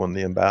that book when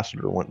the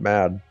ambassador went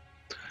mad.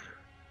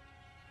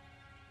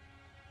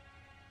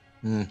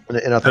 And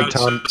I think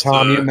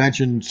Tom, you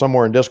mentioned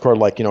somewhere in Discord,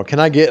 like, can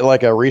I get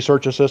like a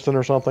research assistant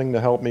or something to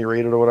help me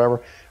read it or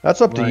whatever?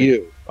 That's up to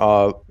you.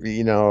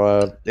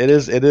 It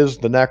is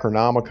the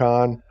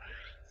Necronomicon.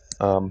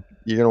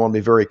 You're going to want to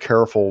be very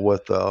careful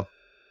with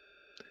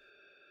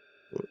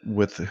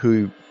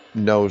who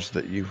knows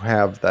that you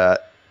have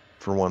that,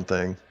 for one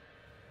thing.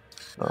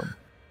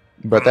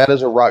 But that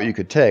is a route you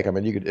could take. I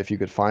mean, if you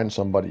could find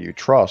somebody you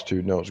trust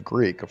who knows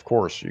Greek, of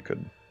course you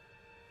could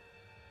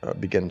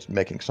begin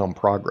making some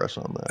progress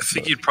on that. I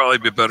think you'd probably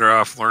be better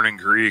off learning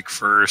Greek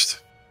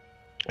first.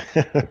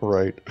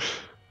 Right.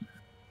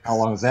 How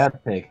long does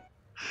that take?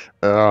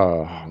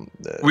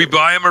 We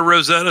buy him a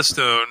Rosetta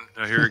Stone.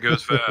 Now here it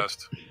goes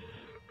fast.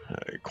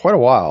 Quite a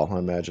while, I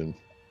imagine.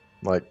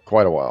 Like,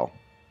 quite a while.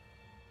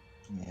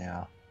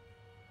 Yeah.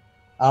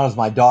 I don't know, does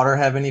my daughter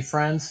have any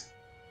friends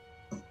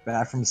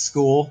back from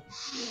school?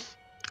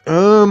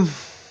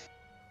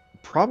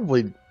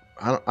 Probably.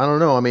 I don't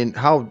know. I mean,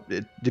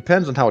 it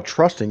depends on how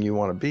trusting you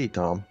want to be,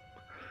 Tom.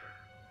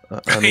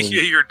 I mean,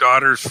 your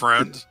daughter's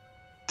friends.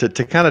 To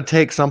kind of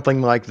take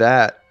something like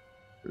that,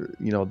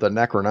 the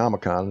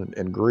Necronomicon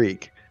in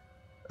Greek,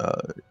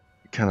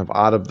 kind of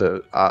out of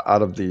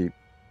the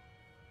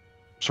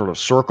sort of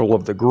circle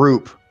of the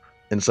group,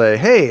 and say,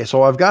 "Hey,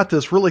 so I've got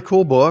this really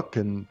cool book,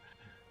 and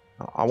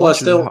I want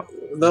Plus, you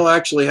they'll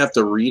actually have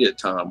to read it,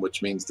 Tom,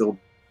 which means they'll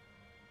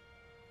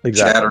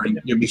exactly.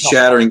 you'll be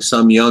shattering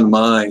some young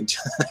mind.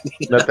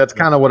 That's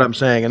kind of what I'm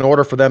saying. In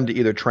order for them to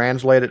either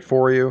translate it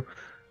for you,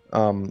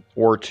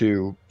 or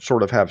to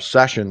sort of have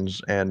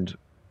sessions and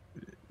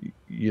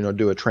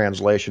do a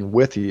translation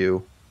with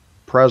you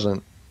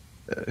present,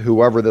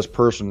 whoever this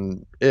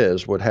person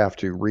is would have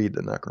to read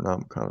the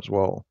Necronomicon as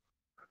well.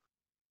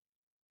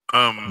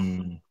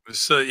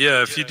 So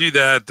yeah, if you do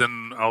that,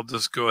 then I'll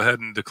just go ahead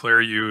and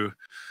declare you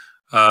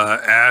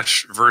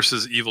Ash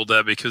versus Evil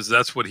Dead, because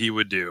that's what he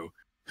would do.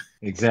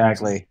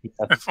 Exactly.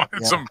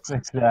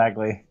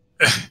 Exactly.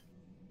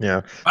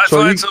 Yeah. I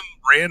find some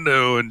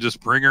rando and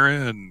just bring her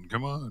in.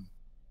 Come on.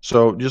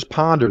 So just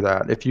ponder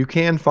that. If you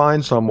can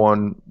find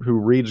someone who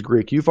reads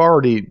Greek, you've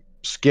already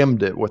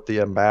skimmed it with the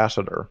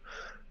ambassador.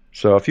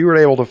 So if you were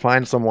able to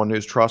find someone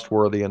who's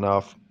trustworthy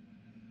enough,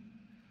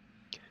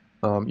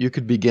 you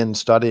could begin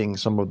studying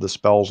some of the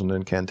spells and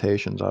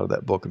incantations out of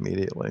that book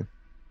immediately.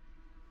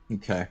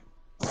 Okay.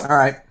 All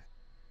right.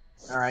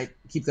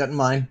 Keep that in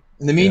mind.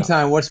 In the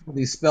meantime, what's one of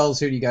these spells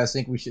here do you guys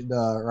think we should,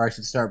 or I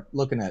should start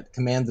looking at?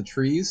 Command the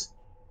trees?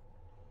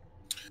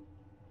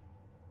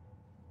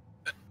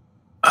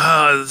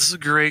 This is a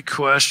great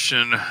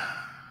question.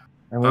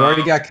 And we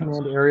already got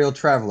Command Aerial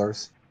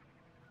Travelers.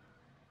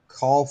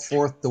 Call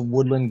forth the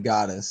Woodland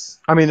Goddess.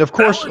 I mean, of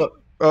course,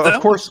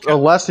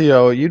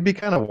 Alessio, you'd be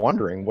kind of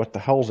wondering what the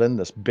hell's in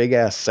this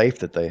big-ass safe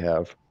that they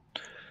have.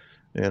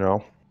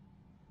 You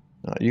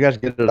guys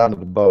get it onto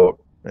the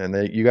boat, and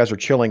you guys are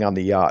chilling on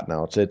the yacht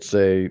now.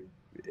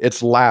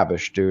 It's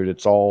lavish, dude.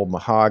 It's all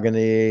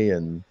mahogany,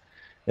 and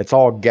it's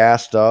all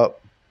gassed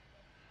up.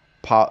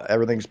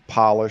 Everything's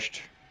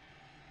polished,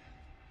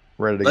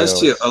 ready to go.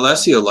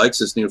 Alessio likes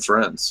his new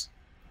friends.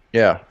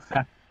 Yeah.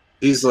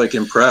 He's like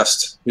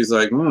impressed. He's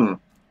like,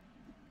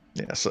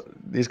 Yeah, so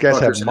these guys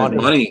have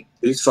money.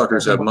 These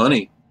fuckers have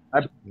money.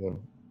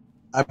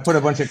 I put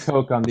a bunch of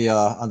Coke on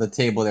the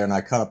table there, and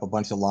I cut up a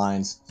bunch of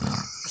lines.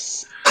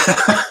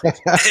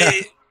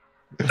 Hey,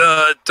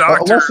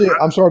 Doctor. Alessio,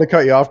 I'm sorry to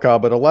cut you off, Kyle,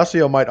 but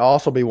Alessio might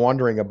also be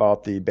wondering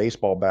about the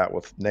baseball bat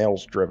with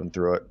nails driven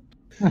through it.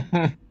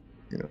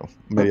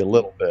 Maybe a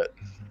little bit.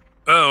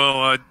 Oh,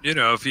 well,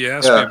 if he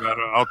asks me about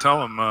it, I'll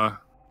tell him.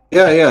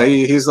 Yeah.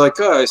 He's like,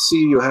 I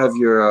see you have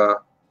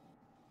your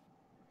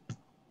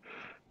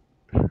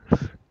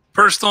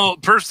personal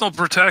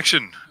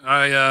protection.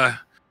 I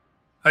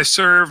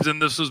served,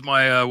 and this was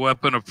my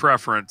weapon of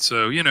preference.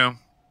 So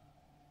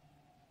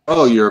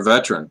Oh, you're a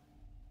veteran.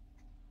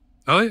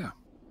 Oh yeah.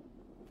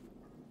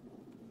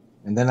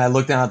 And then I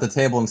look down at the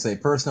table and say,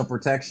 "Personal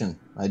protection."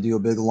 I do a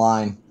big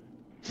line,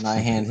 and I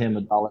hand him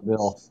a $1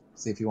 bill.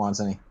 See if he wants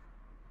any.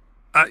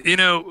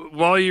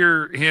 While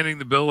you're handing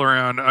the bill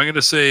around, I'm going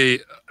to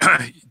say,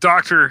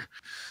 Doctor,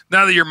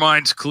 now that your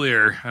mind's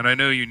clear, and I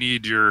know you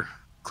need your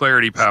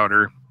clarity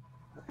powder,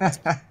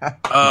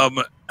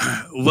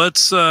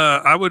 let's.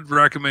 I would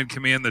recommend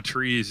Command the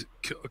Trees.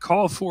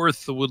 Call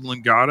forth the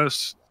Woodland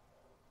Goddess.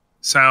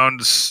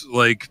 Sounds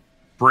like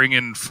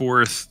bringing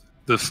forth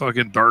the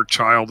fucking Dark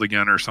Child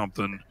again or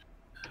something.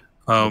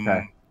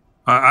 Okay.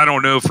 I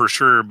don't know for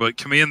sure, but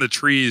Command the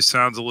Trees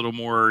sounds a little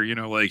more,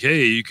 like,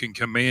 hey, you can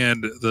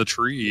command the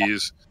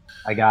trees.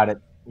 I got it.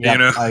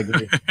 Yeah, I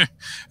agree.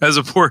 As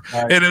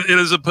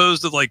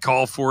opposed to like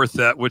call forth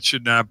that which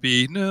should not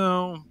be.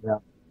 No. Yeah.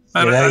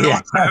 I don't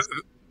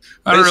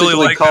really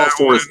like call that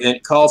forth. one.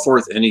 Call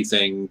forth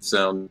anything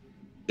sounds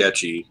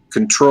sketchy.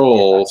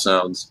 Control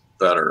sounds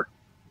better.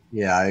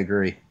 Yeah, I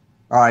agree.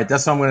 All right,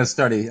 that's what I'm going to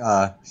study,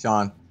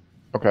 Sean.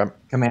 Okay.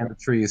 Command the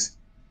trees.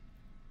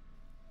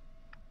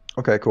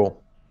 Okay,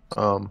 cool.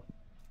 Let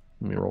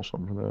me roll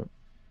something for that.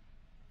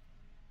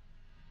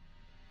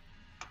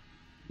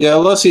 Yeah,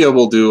 Alessio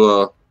will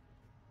do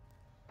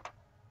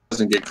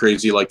doesn't get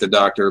crazy like the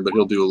doctor, but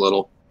he'll do a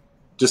little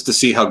just to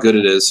see how good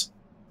it is.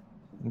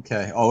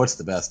 Okay. Oh, it's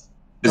the best.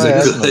 Is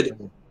it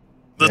good?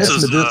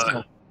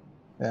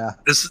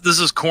 This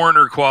is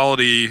corner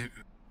quality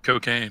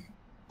cocaine.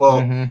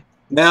 Well,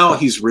 now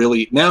he's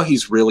really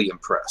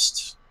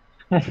impressed.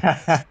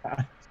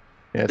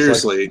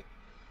 Seriously.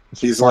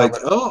 He's like,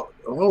 oh,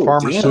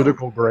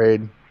 pharmaceutical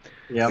grade.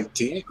 Yeah.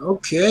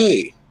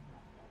 Okay.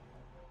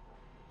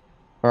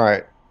 All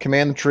right.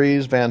 Command the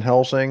Trees, Van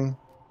Helsing,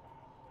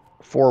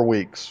 4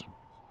 weeks.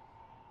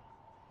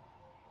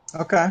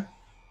 Okay.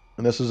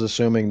 And this is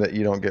assuming that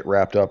you don't get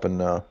wrapped up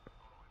in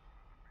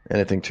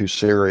anything too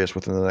serious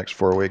within the next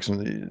 4 weeks,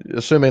 and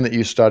assuming that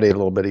you study a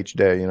little bit each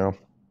day.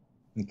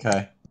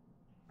 Okay.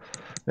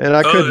 And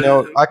I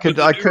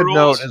could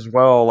note as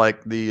well,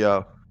 like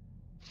the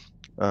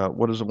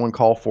what is it? One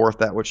call forth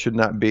that which should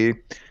not be.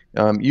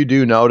 You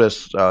do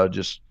notice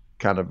just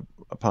kind of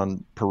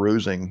upon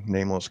perusing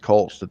nameless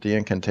cults that the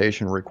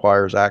incantation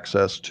requires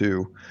access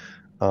to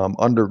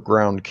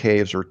underground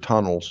caves or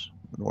tunnels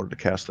in order to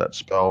cast that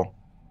spell.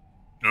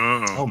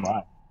 Oh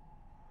my.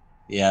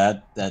 Yeah,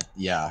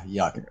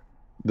 yuck.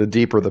 The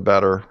deeper the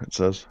better, it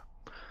says.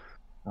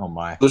 Oh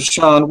my. So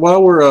Sean,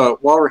 while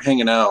we're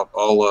hanging out,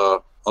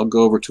 I'll I'll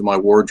go over to my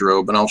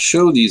wardrobe and I'll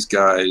show these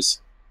guys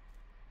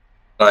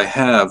that I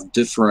have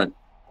different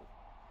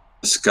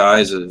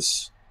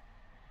disguises.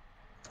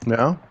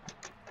 No.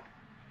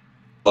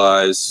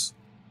 Lies.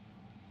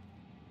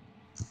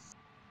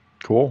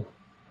 Cool.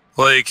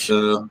 Like,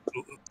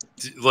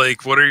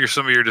 what are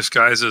some of your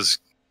disguises?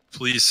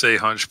 Please say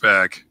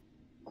hunchback.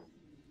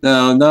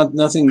 No,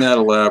 nothing that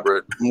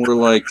elaborate. More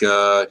like,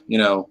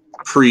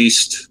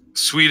 priest,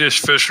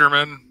 Swedish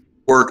fisherman,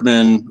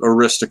 workman,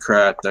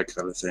 aristocrat, that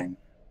kind of thing.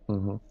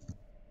 Mm-hmm.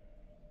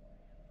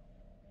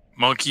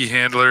 Monkey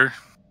handler.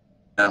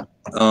 Yeah.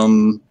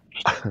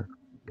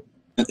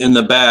 In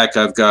the back,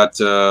 I've got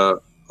a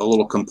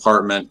little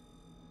compartment,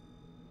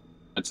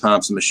 a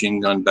Thompson machine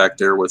gun back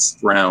there with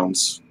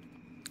rounds.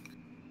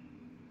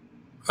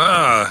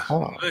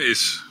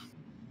 Nice.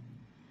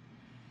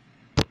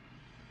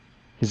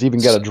 He's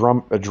even got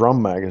a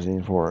drum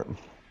magazine for it.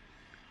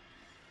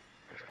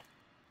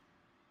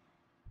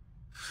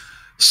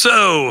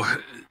 So,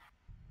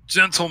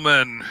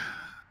 gentlemen,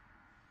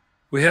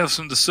 we have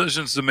some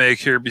decisions to make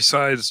here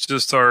besides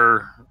just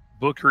our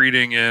book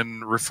reading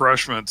and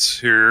refreshments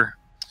here.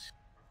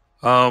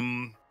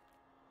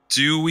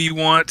 Do we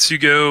want to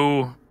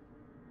go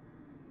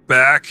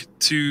back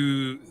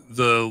to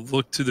the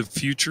Look to the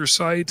Future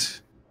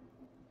site?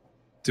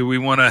 Do we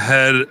want to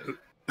head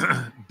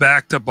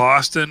back to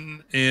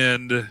Boston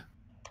and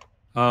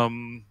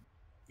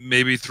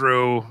maybe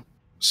throw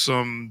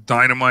some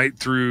dynamite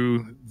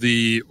through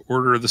the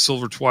Order of the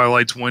Silver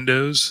Twilight's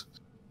windows?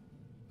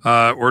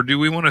 Or do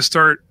we want to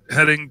start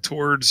heading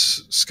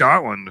towards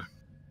Scotland?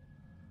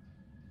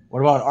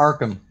 What about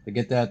Arkham to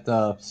get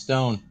that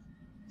stone?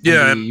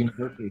 Yeah,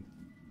 University.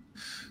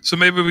 So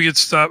maybe we could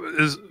stop.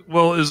 Is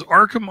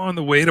Arkham on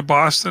the way to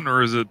Boston,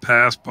 or is it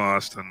past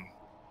Boston?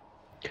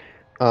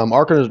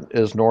 Arkham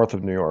is north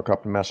of New York,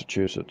 up in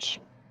Massachusetts.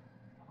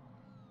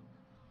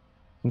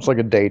 It's like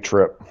a day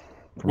trip.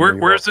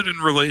 Where is it in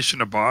relation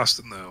to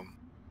Boston, though?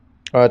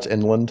 It's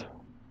inland.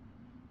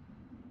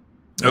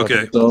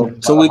 Okay.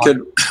 So we could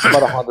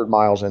about 100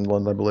 miles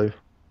inland, I believe.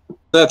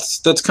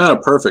 That's kind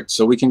of perfect.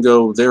 So we can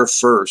go there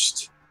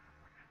first,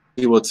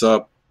 see what's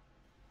up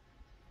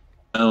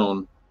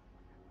down.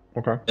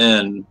 Okay.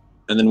 And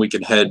then we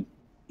can head,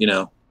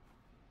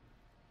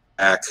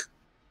 back.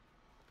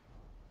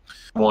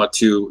 I want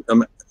to,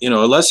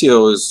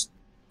 Alessio is,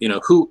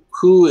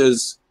 who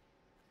is.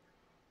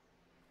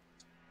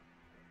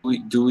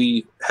 Do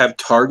we have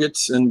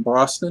targets in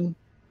Boston?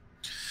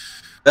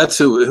 That's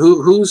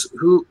who's.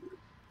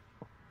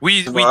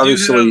 We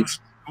obviously. do have,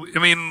 I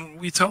mean,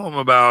 we tell them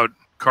about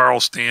Carl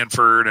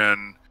Stanford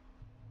and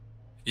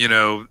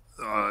the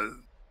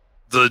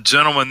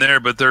gentleman there,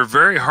 but they're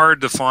very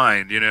hard to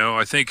find.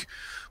 I think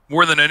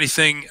more than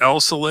anything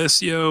else,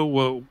 Alessio,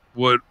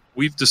 what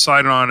we've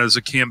decided on as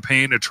a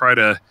campaign to try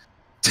to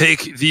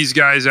take these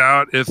guys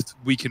out if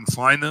we can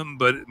find them,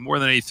 but more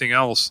than anything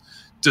else,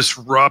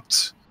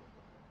 disrupt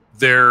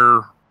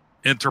their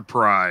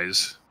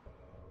enterprise.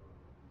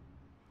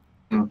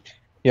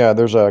 Yeah,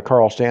 there's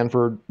Carl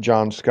Stanford,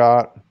 John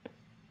Scott,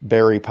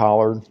 Barry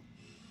Pollard,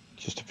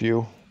 just a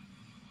few.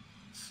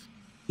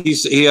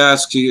 He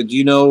asks you, do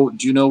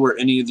you know where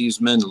any of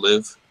these men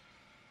live?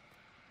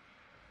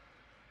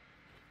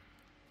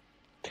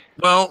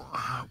 Well,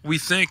 we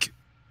think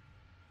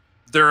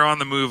they're on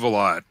the move a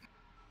lot.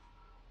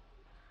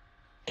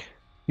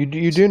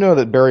 You do know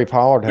that Barry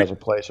Pollard has a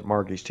place at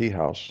Margie's Tea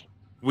House.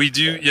 We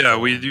do, yeah,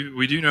 we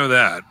do know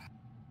that.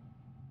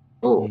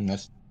 Oh,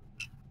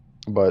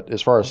 but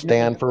as far as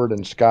Stanford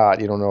and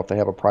Scott, you don't know if they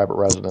have a private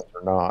residence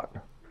or not.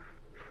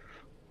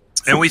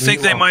 And we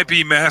think they might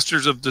be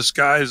masters of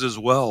disguise as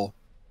well.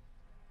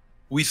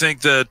 We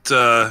think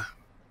that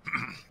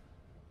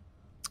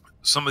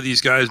some of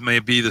these guys may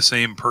be the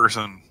same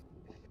person.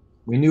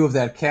 We knew of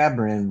that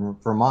cabin in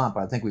Vermont,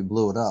 but I think we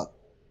blew it up.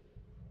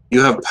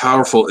 You have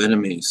powerful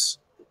enemies.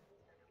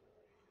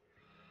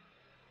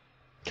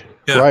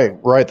 Yeah.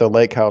 Right. The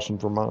lake house in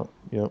Vermont.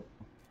 Yep.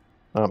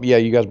 Yeah,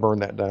 you guys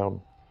burned that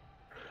down.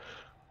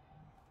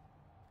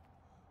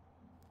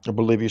 I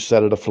believe you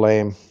set it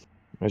aflame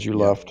as you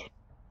left.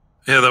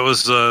 Yeah, that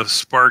was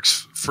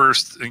Spark's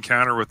first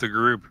encounter with the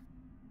group.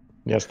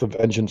 Yes, the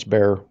Vengeance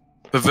Bear.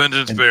 The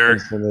Vengeance Bear.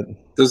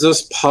 Does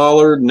this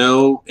Pollard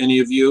know any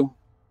of you?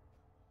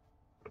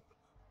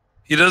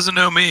 He doesn't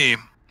know me.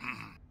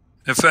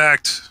 In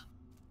fact,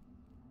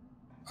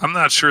 I'm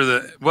not sure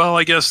that... Well,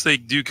 I guess they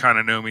do kind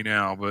of know me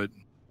now, but...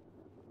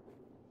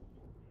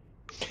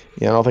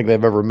 Yeah, I don't think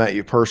they've ever met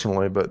you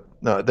personally, but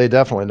no, they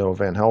definitely know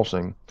Van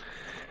Helsing.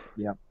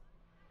 Yeah.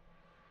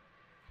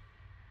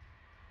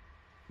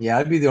 Yeah,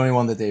 I'd be the only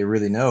one that they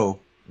really know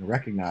and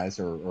recognize,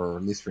 or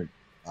at least for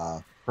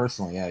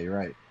personally. Yeah, you're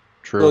right.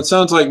 True. So it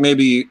sounds like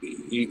maybe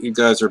you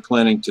guys are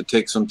planning to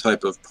take some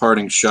type of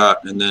parting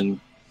shot and then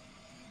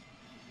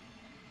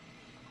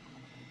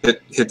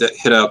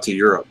hit out to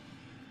Europe.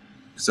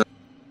 So,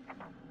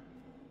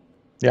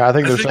 yeah, I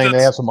think they're saying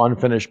they have some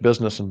unfinished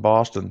business in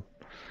Boston.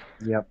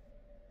 Yep.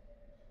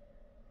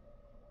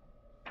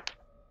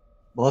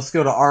 Well, let's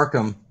go to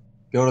Arkham.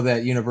 Go to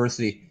that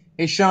university.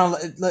 Hey, Sean,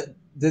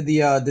 did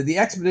the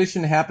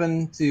expedition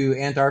happen to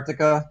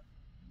Antarctica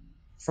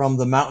from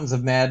the Mountains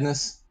of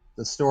Madness?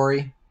 The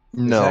story?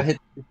 No. Does that hit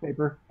the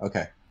paper?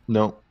 Okay.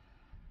 No. All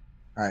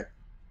right.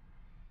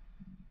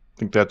 I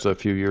think that's a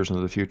few years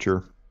into the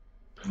future.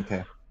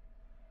 Okay.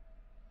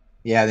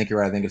 Yeah, I think you're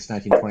right. I think it's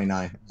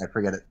 1929. I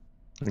forget it.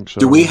 I think so.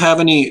 Do we have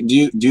any?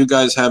 Do you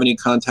guys have any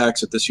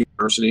contacts at this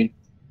university?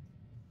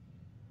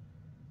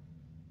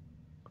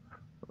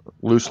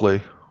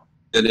 Loosely.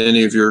 Did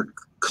any of your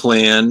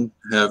clan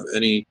have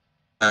any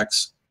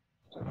contacts?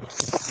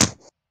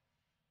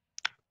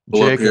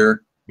 Up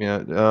here?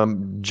 Yeah,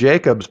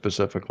 Jacob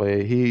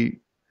specifically.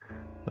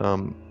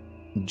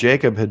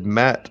 Jacob had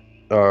met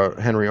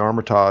Henry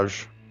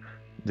Armitage,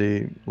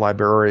 the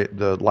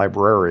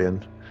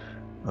librarian,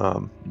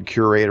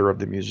 curator of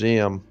the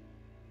museum.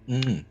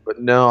 Mm. But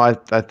no,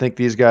 I think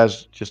these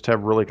guys just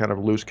have really kind of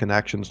loose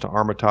connections to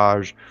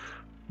Armitage,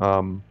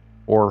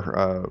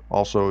 or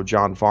also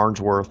John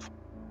Farnsworth.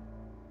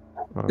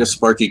 I guess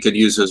Sparky could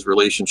use his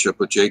relationship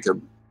with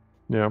Jacob.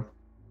 Yeah.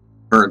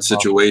 Current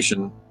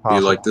situation. Be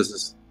like, this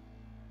is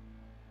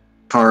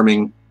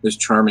charming, his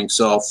charming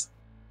self.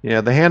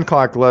 Yeah, the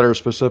Hancock letter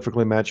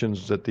specifically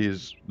mentions that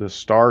the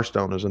Star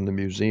Stone is in the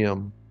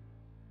museum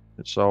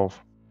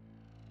itself.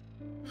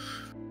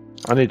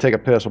 I need to take a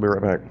piss. I'll be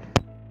right back.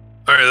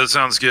 All right, that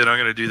sounds good. I'm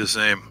going to do the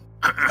same.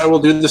 I will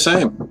do the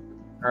same.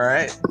 All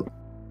right.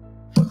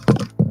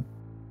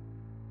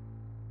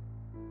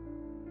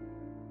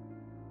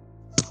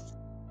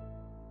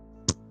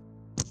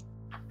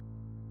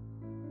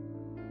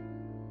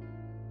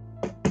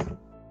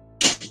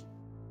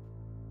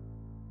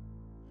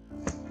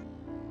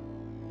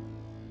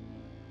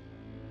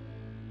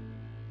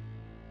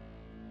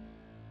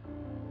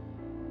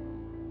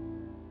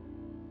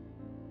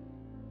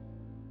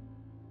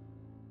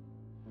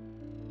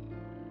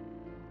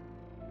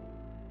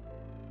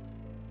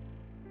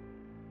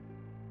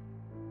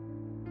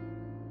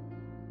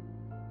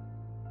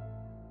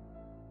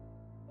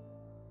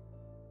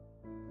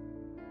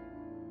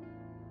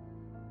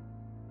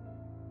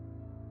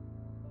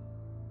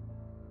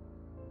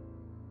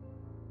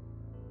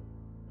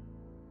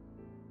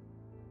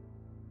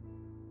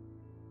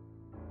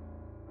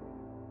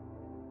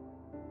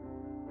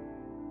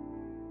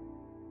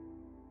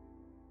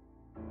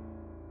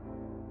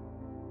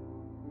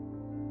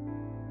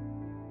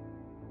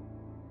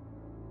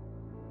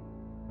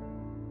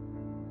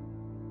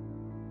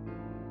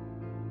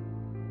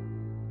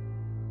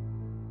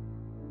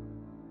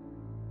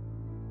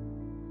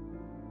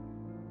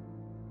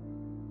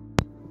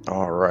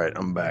 All right,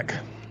 I'm back.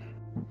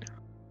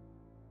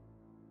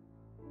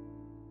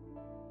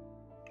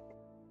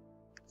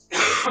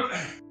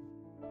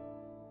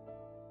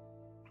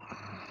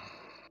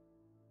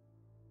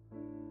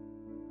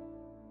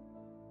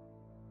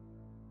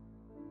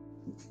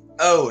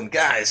 Oh, and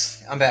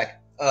guys, I'm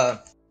back.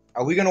 Are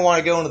we going to want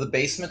to go into the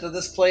basement of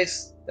this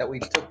place that we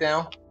took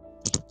down?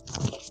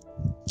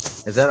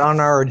 Is that on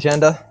our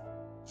agenda?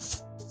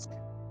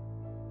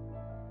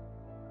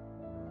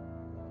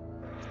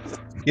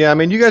 Yeah, I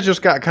mean, you guys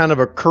just got kind of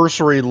a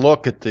cursory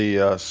look at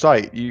the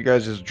site. You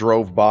guys just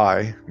drove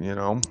by, you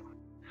know.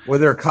 Were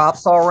there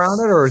cops all around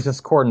it, or was it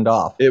just cordoned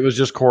off? It was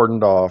just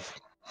cordoned off.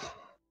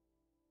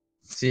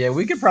 So yeah,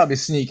 we could probably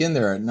sneak in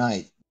there at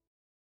night.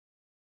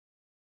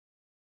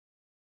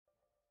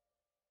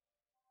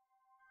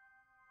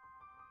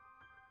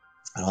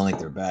 I don't think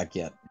they're back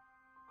yet.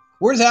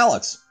 Where's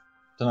Alex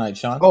tonight,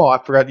 Sean? Oh, I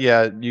forgot.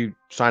 Yeah, you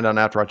signed on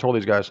after I told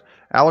these guys.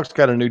 Alex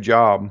got a new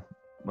job.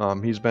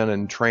 He's been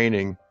in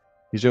training.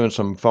 He's doing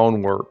some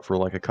phone work for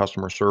like a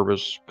customer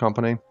service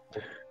company.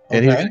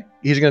 And Okay.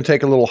 he's going to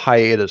take a little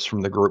hiatus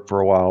from the group for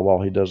a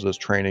while he does this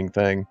training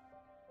thing.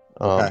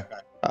 Okay.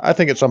 I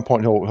think at some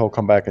point he'll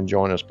come back and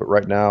join us. But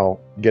right now,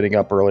 getting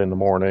up early in the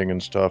morning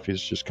and stuff,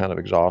 he's just kind of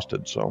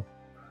exhausted. So,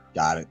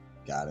 Got it.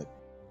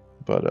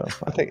 but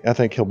I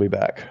think he'll be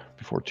back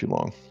before too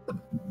long.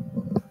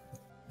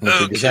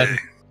 Okay.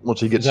 Once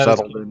he gets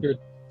settled.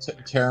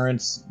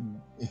 Terrence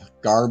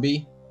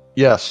Garby.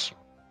 Yes.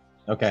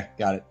 Okay,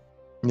 got it.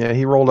 Yeah,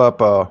 he rolled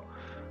up.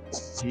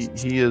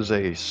 He is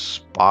a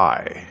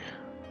spy.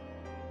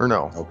 Or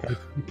no. Okay.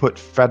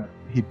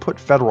 He put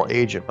federal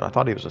agent, but I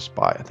thought he was a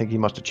spy. I think he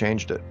must have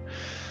changed it.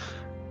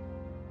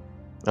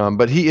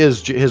 But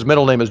his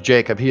middle name is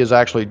Jacob. He is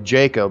actually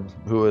Jacob,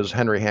 who is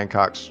Henry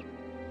Hancock's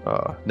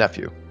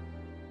nephew.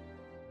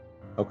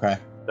 Okay.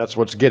 That's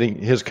what's getting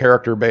his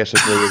character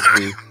basically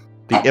is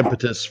the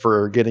impetus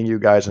for getting you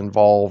guys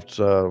involved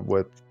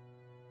with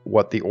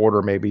what the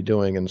Order may be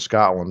doing in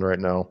Scotland right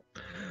now.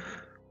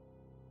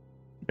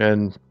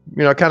 And,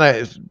 you know,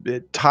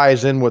 it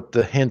ties in with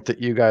the hint that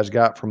you guys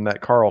got from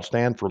that Carl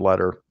Stanford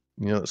letter.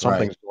 You know, that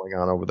something's going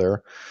on over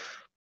there.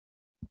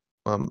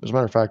 As a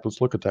matter of fact, let's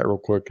look at that real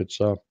quick.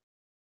 It's I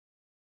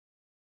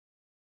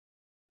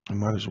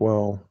might as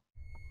well.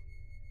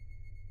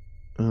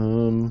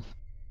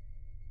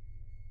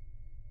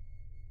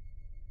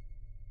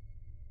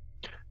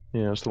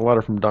 Yeah, it's the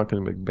letter from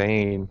Duncan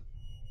McBain.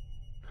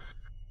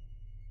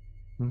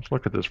 Let's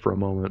look at this for a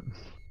moment.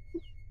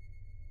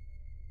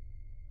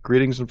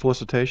 Greetings and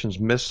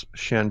felicitations. Miss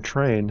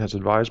Chantrain has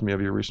advised me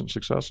of your recent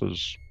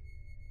successes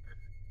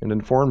and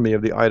informed me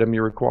of the item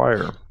you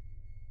require.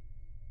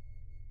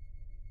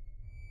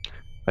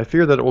 I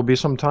fear that it will be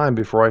some time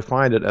before I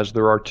find it, as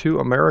there are 2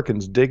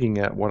 Americans digging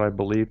at what I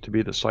believe to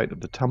be the site of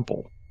the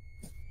temple.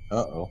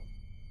 Uh-oh.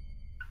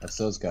 That's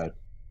those guys.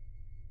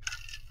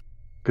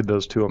 Could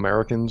those 2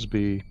 Americans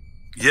be...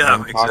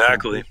 Yeah,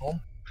 exactly.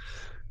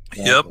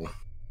 Yep.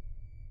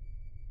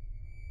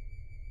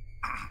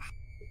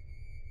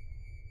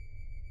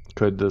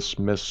 Could this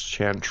Miss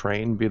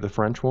Chantrain be the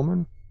French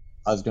woman?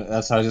 That's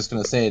what I was just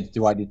gonna say.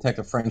 Do I detect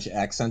a French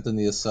accent in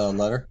this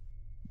letter?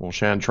 Well,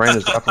 Chantrain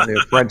is definitely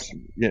a French.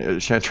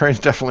 Chantrain is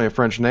definitely a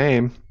French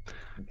name.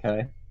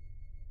 Okay.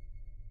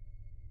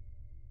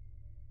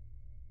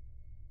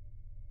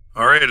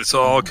 All right, it's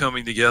all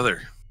coming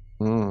together.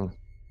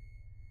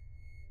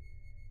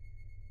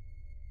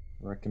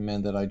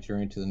 Recommend that I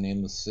journey to the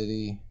nameless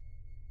city.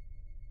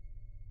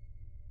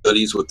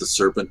 Studies with the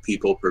serpent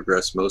people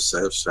progress most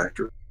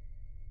satisfactory.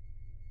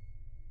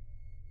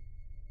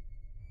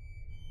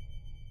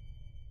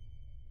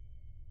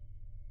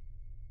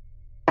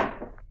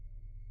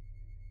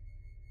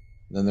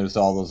 Then there's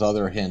all those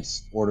other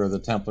hints. Order of the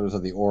Templars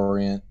of the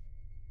Orient,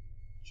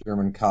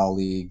 German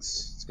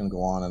colleagues. It's going to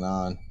go on and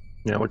on.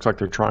 Yeah, it looks like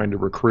they're trying to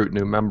recruit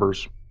new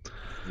members.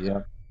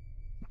 Yep.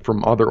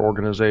 From other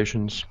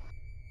organizations.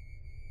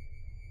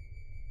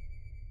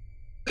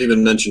 I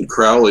even mentioned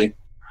Crowley.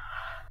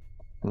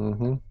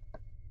 Mm-hmm.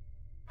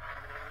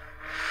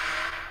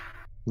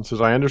 It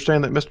says, I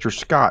understand that Mr.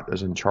 Scott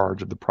is in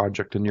charge of the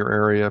project in your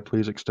area.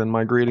 Please extend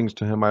my greetings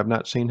to him. I have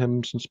not seen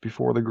him since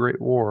before the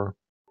Great War.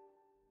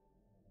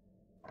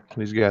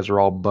 These guys are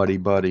all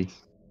buddy-buddy.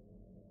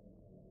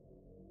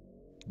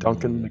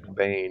 Duncan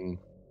McVeigh.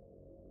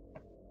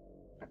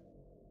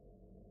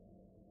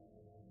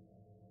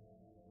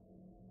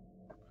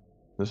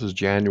 This is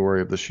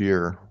January of this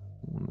year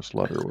when this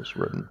letter was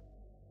written.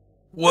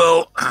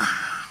 Well,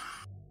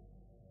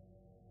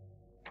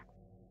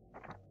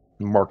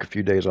 mark a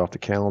few days off the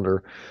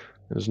calendar.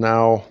 It is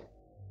now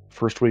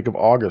first week of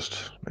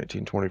August,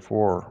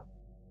 1924.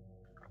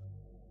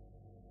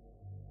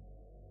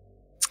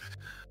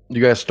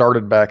 You guys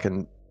started back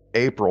in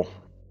April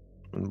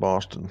in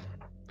Boston.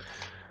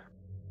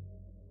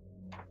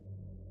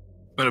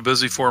 Been a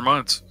busy 4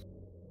 months.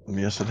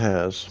 Yes, it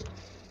has.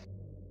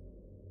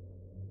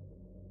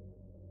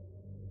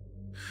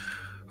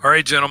 All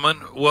right, gentlemen.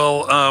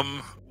 Well,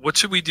 what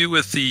should we do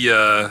with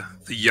the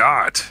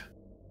yacht?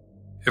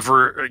 If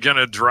we're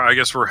gonna drive, I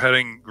guess we're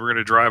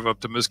gonna drive up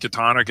to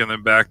Miskatonic and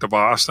then back to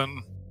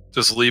Boston.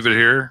 Just leave it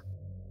here.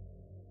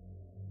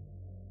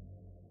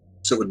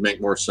 So it would make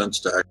more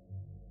sense to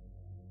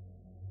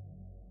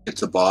get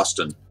to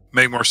Boston.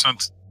 Make more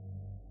sense.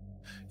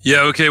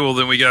 Yeah. Okay. Well,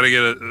 then we got to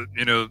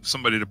get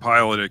somebody to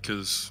pilot it,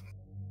 because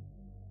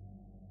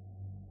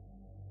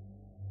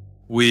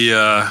we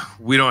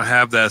don't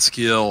have that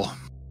skill.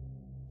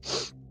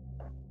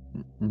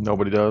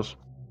 Nobody does.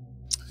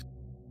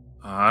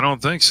 I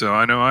don't think so.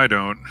 I know I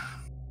don't.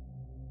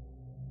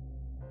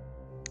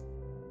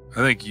 I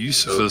think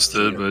Yusufus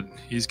did, but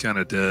he's kind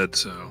of dead,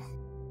 so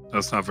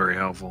that's not very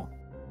helpful.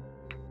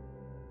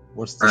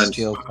 What's the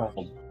skill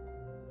called?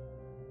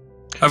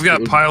 I've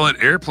got pilot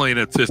airplane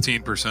at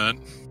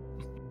 15%.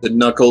 Did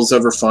Knuckles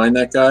ever find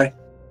that guy?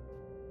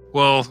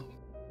 Well,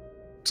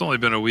 it's only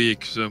been a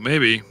week, so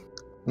maybe.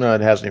 No,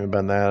 it hasn't even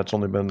been that. It's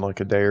only been like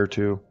a day or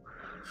two.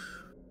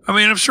 I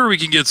mean, I'm sure we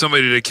can get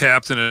somebody to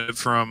captain it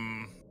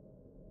from...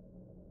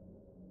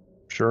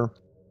 Sure.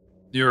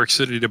 New York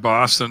City to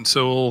Boston,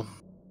 so...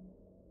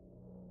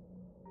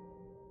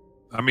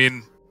 I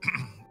mean,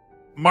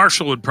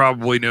 Marshall would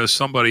probably know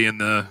somebody in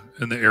the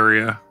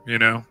area, you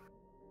know?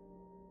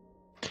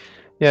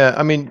 Yeah,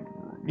 I mean,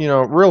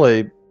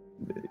 really,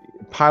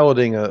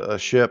 piloting a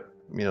ship,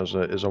 is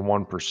a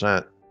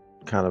 1%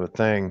 kind of a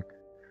thing.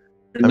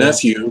 Your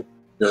nephew,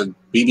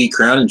 BB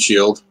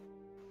Crowninshield,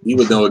 he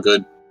would know a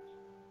good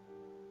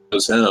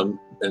knows him,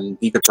 and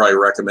he could probably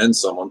recommend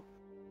someone.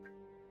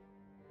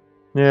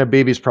 Yeah,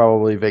 BB's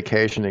probably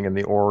vacationing in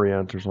the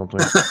Orient or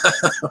something.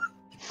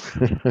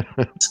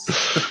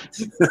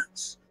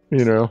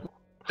 Yeah,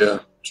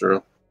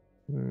 true.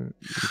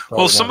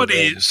 Well,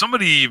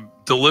 somebody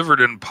delivered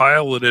and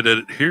piloted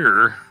it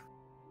here.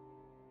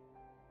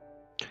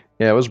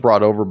 Yeah, it was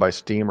brought over by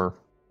steamer.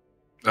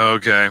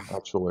 Okay.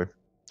 Actually.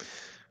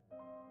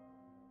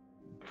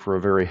 For a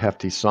very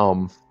hefty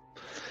sum.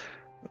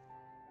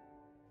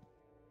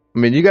 I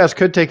mean, you guys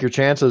could take your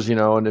chances,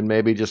 and then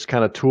maybe just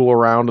kind of tool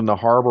around in the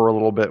harbor a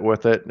little bit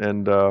with it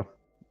and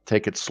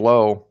take it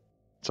slow.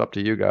 It's up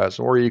to you guys.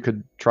 Or you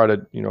could try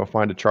to,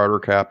 find a charter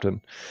captain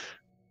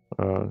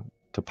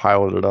to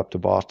pilot it up to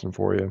Boston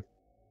for you.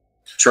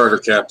 Charter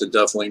captain,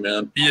 definitely,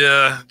 man.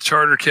 Yeah,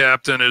 charter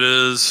captain it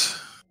is.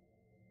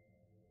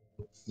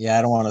 Yeah,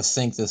 I don't want to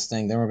sink this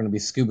thing. Then we're going to be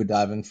scuba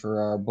diving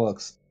for our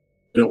books.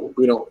 We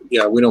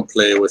don't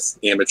play with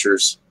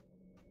amateurs.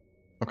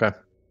 Okay.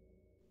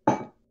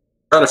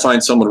 Try to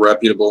find someone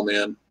reputable,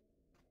 man.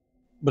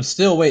 But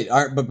still, wait.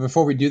 But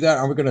before we do that,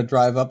 aren't we going to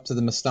drive up to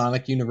the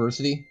Miskatonic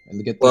University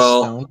and get this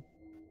stone?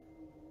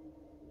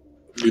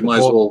 We might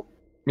as well.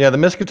 Yeah, the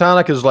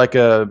Miskatonic is like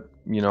a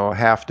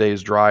half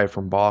day's drive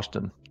from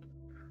Boston.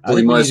 I think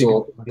we might as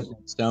well get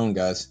that stone,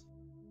 guys.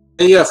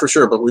 Yeah, for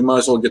sure. But we might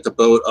as well get the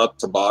boat up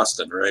to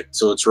Boston, right?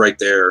 So it's right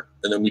there,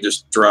 and then we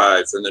just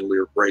drive, and then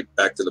we're right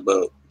back to the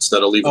boat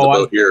instead of leaving the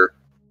boat here.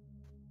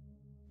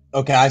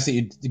 Okay, I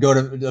see. You go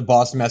to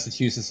Boston,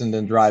 Massachusetts, and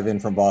then drive in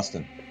from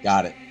Boston.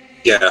 Got it.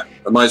 Yeah,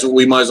 we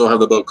might as well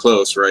have the boat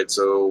close, right?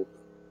 So,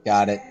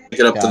 got it. Take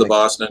it up to the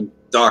Boston,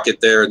 dock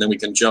it there, and then we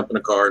can jump in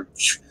a car. And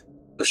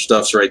their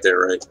stuff's right there,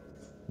 right?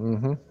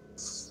 Mm-hmm.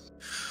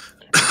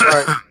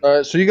 All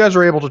right. So you guys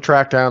are able to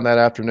track down that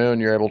afternoon.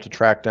 You're able to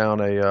track down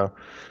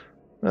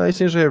he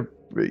seems to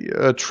be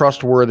a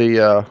trustworthy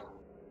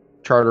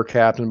charter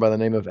captain by the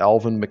name of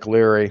Alvin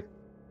McLeary.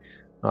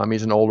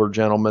 He's an older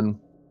gentleman,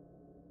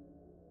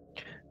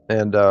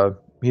 and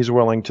he's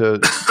willing to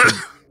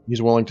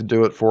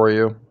do it for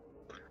you.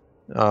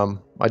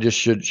 I just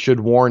should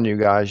warn you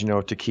guys,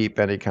 to keep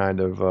any kind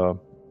of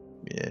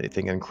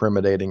anything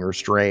incriminating or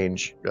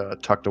strange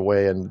tucked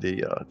away in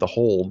the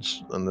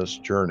holds on this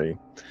journey.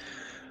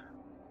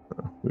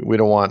 We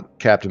don't want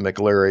Captain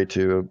McLeary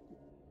to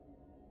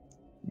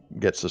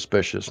get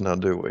suspicious, now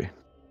do we?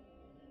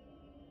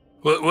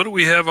 What do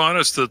we have on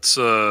us that's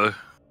all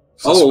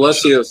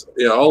Alessio's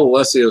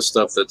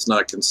stuff that's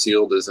not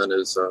concealed is in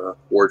his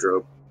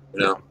wardrobe,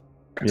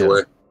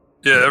 away.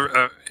 Yeah,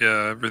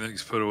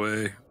 everything's put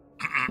away.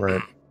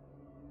 Right.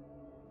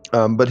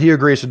 But he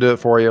agrees to do it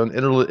for you, and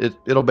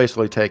it'll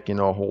basically take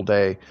a whole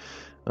day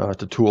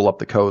to tool up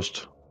the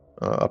coast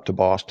up to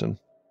Boston.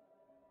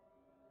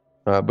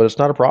 But it's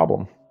not a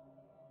problem.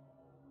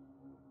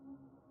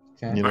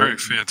 Okay. All right,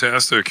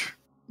 fantastic.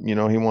 He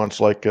wants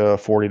like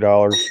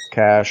 $40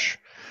 cash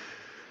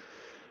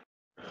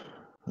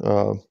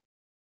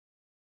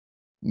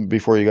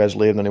before you guys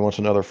leave, and then he wants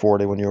another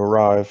 $40 when you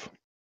arrive.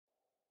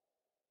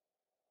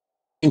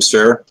 Seems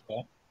fair.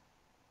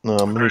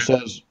 He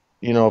says,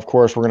 of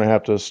course, we're going to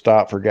have to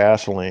stop for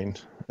gasoline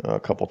a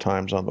couple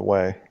times on the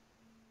way.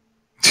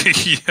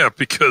 Yeah,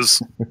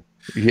 because.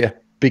 Yeah,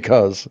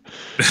 because.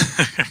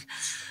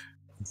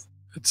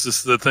 It's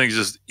just the thing's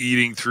just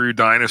eating through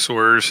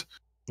dinosaurs.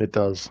 It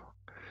does.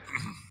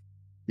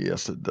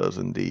 Yes, it does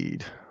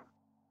indeed.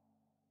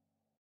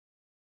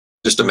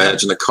 Just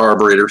imagine the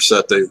carburetor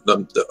set,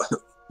 the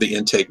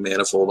intake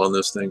manifold on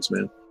those things,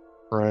 man.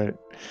 Right.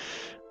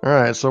 All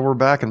right, so we're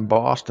back in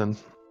Boston.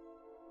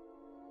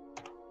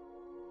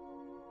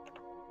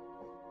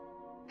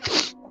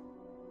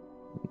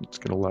 Let's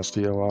get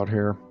Alessio out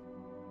here.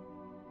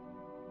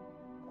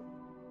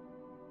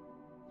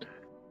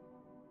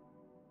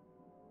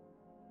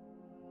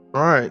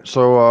 All right,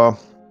 so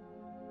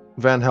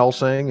Van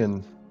Helsing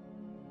and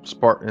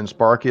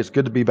Sparky, it's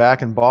good to be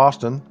back in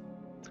Boston.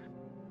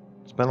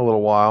 It's been a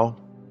little while.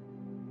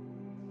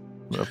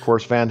 Of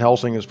course, Van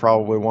Helsing is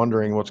probably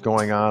wondering what's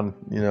going on,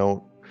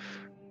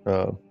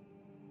 down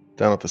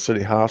at the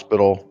city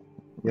hospital.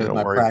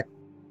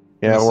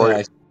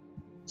 I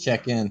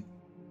check in.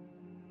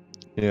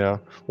 Yeah.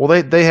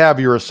 Well, they have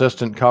your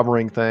assistant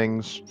covering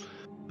things,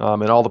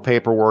 and all the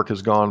paperwork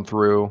has gone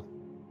through.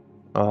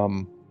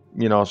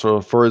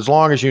 So for as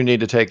long as you need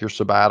to take your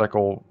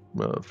sabbatical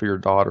for your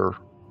daughter,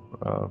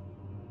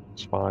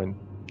 it's fine.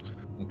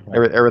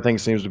 Okay. Everything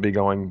seems to be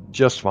going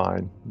just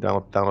fine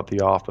down at the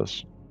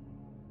office.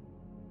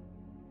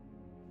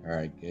 All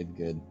right,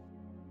 good.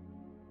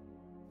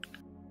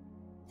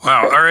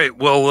 Wow. All right.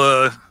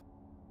 Well,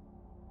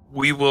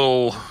 we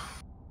will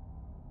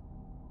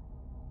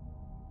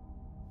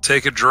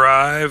take a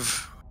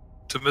drive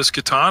to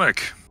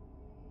Miskatonic.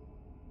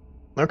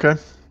 Okay.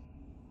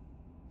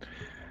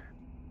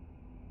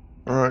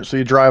 All right, so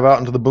you drive out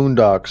into the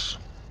boondocks.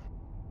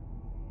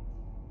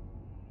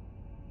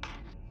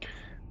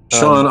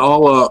 Sean,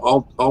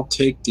 I'll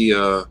take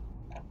the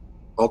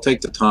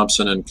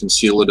Thompson and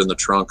conceal it in the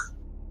trunk.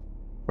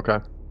 Okay.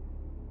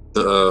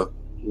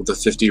 With the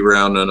 50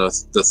 round and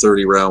the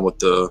 30 round with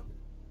the.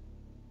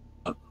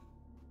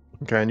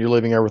 Okay, and you're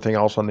leaving everything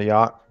else on the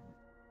yacht?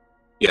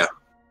 Yeah.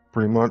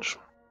 Pretty much.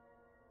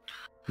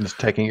 Just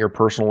taking your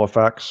personal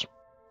effects.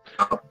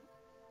 It's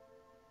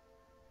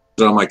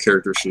on my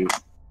character sheet.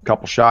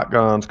 Couple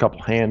shotguns,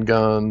 couple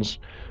handguns,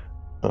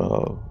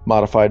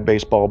 modified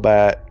baseball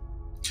bat.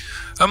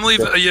 I'm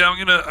leaving. Yeah,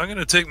 I'm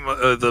gonna take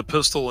the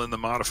pistol and the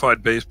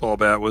modified baseball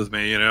bat with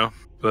me.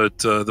 But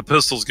the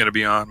pistol's gonna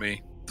be on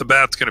me. The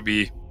bat's gonna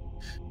be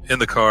in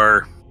the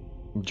car.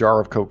 Jar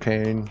of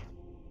cocaine.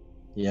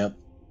 Yep.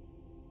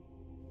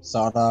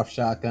 Sawed-off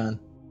shotgun.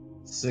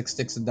 6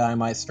 sticks of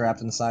dynamite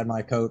strapped inside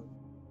my coat.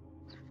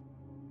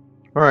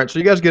 All right, so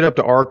you guys get up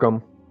to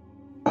Arkham.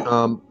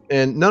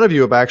 And none of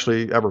you have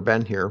actually ever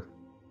been here.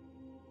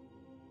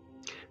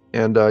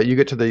 And you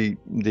get to the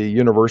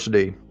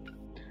university,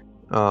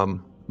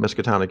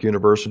 Miskatonic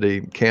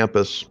University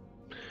campus,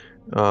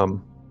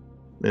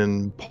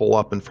 and pull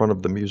up in front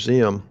of the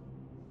museum.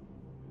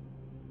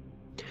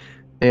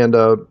 And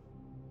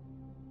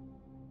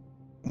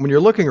when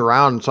you're looking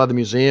around inside the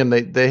museum,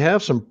 they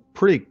have some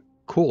pretty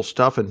cool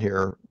stuff in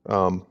here.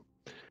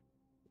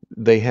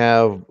 They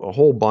have a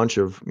whole bunch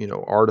of,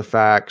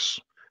 artifacts.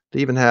 They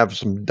even have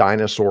some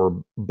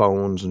dinosaur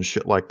bones and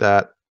shit like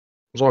that.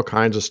 There's all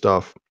kinds of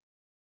stuff.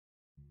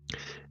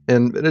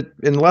 And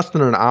in less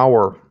than an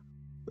hour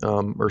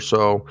or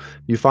so,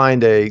 you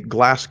find a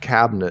glass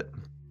cabinet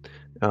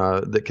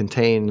that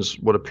contains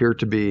what appear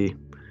to be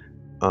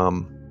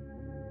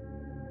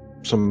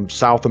some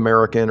South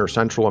American or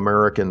Central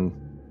American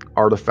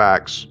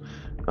artifacts,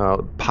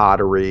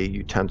 pottery,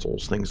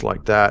 utensils, things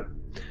like that.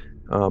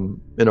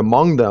 And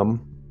among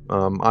them,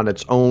 on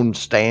its own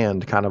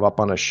stand, kind of up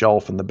on a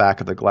shelf in the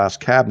back of the glass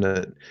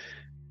cabinet,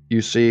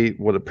 you see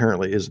what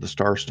apparently is the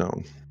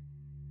Starstone.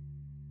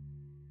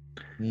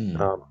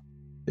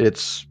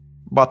 It's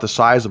about the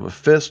size of a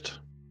fist.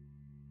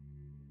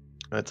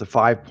 It's a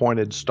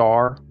 5-pointed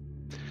star.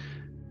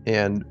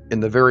 And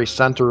in the very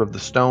center of the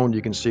stone,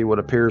 you can see what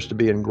appears to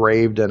be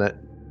engraved in it,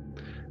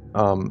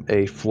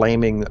 a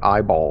flaming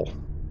eyeball,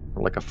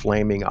 like a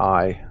flaming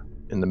eye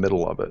in the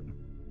middle of it.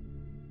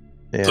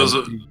 And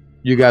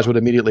you guys would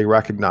immediately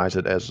recognize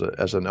it as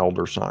an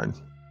elder sign.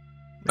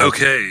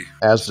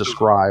 As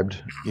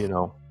described, in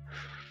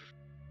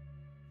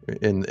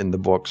the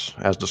books,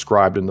 as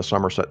described in the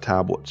Somerset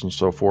tablets and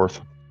so forth.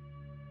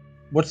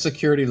 What's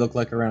security look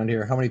like around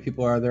here? How many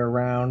people are there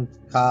around?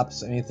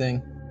 Cops,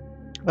 anything?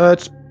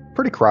 It's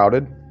pretty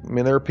crowded. I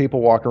mean, there are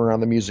people walking around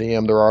the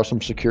museum. There are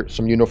some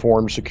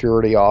uniformed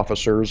security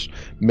officers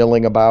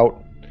milling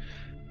about.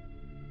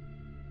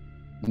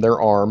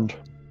 They're armed.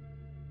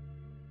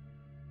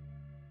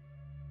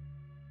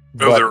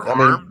 They're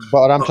armed?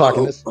 But I'm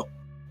talking this.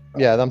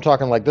 Yeah, I'm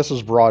talking like this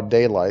is broad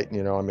daylight.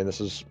 I mean, this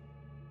is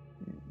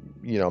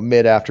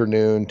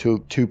mid-afternoon,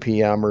 2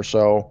 p.m. or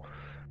so.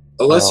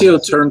 Alessio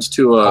turns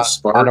to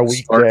on a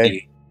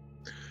weekday.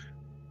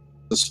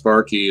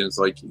 Sparky is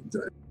like,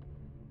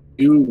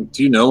 do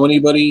you know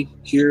anybody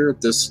here at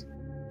this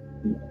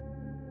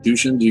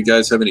institution? Do you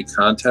guys have any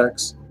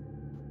contacts?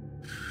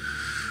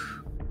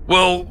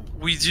 Well,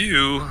 we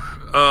do,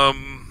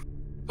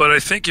 but I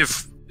think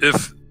if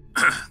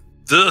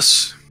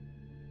this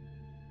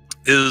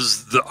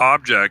is the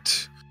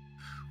object,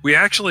 we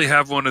actually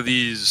have one of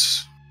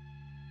these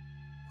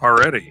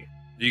already.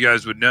 You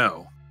guys would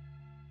know.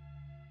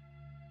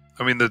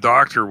 I mean, the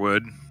doctor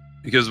would,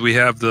 because we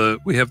have the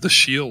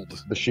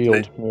shield. The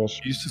shield, yes.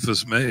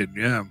 Sothoth made,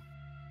 yeah.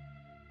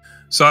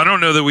 So I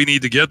don't know that we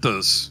need to get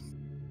this.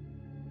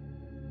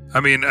 I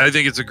mean, I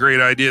think it's a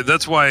great idea.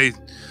 That's why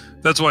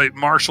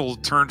Marshall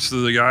turns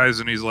to the guys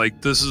and he's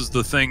like, "This is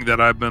the thing that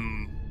I've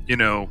been,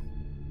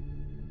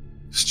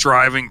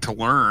 striving to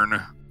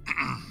learn."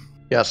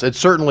 Yes, it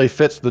certainly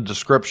fits the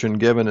description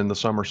given in the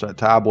Somerset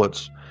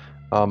tablets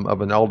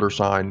of an elder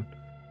sign.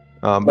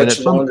 Much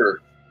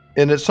longer.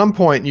 And at some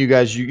point, you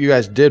guys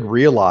did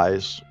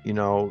realize,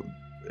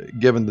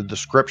 given the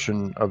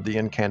description of the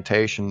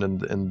incantation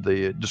and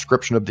the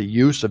description of the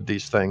use of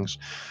these things,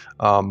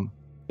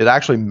 it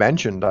actually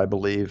mentioned, I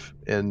believe,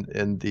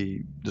 in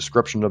the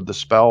description of the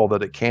spell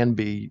that it can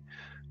be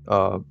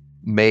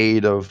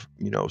made of,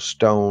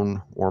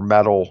 stone or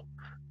metal,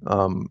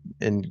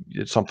 and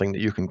it's something that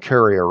you can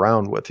carry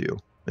around with you.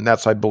 And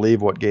that's, I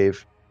believe, what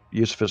gave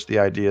Eusephus the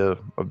idea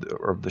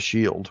of the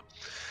shield.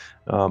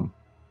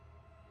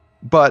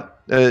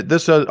 But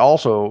this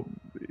also,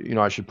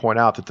 I should point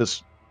out that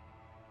this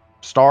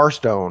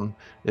Starstone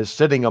is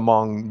sitting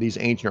among these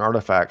ancient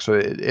artifacts. So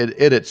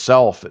it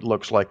itself, it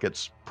looks like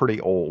it's pretty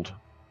old.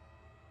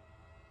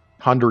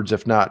 Hundreds,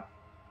 if not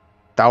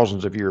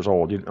thousands of years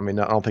old. I mean,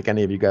 I don't think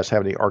any of you guys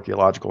have any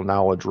archaeological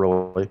knowledge,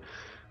 really.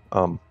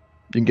 You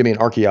can give me an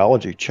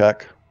archaeology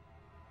check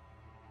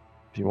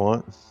if you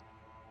want.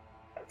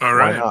 All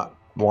right.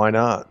 Why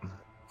not?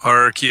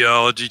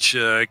 Archaeology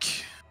check.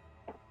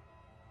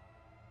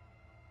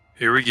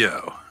 Here we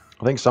go.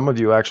 I think some of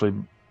you actually,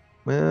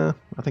 I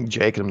think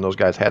Jake and those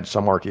guys had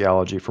some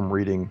archaeology from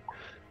reading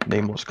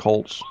Nameless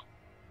Cults.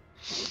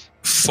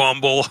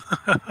 Fumble.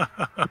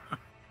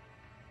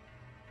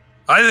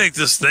 I think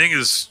this thing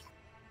is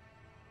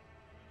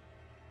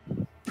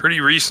pretty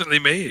recently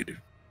made.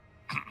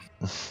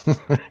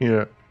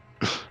 Yeah.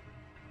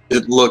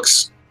 It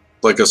looks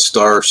like a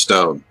star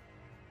stone.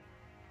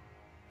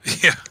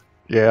 Yeah.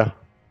 Yeah.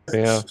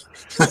 Yeah.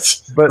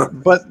 But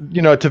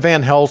to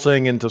Van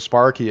Helsing and to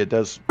Sparky, it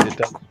does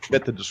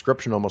fit the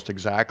description almost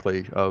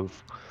exactly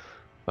of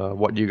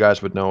what you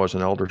guys would know as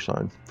an elder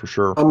sign, for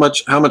sure.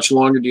 How much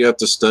longer do you have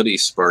to study,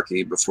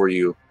 Sparky, before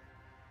you?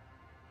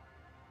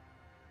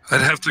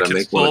 I'd have to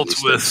consult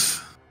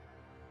with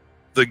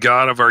the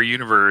god of our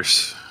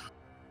universe.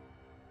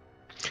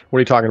 What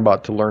are you talking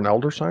about, to learn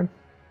elder sign?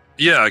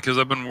 Yeah, because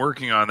I've been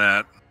working on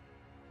that.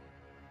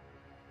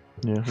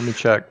 Yeah, let me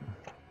check.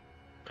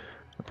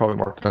 I probably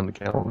marked it on the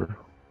calendar.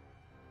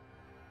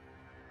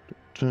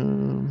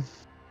 I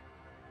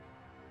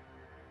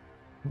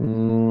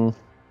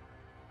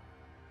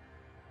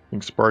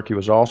think Sparky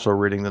was also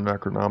reading the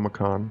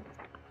Necronomicon.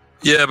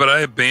 Yeah, but I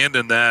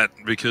abandoned that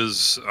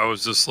because I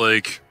was just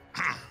like,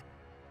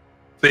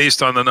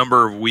 based on the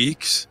number of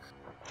weeks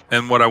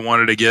and what I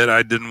wanted to get.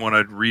 I didn't want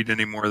to read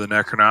any more of the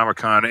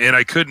Necronomicon, and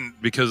I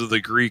couldn't because of the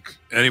Greek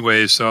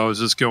anyway. So I was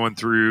just going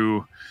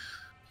through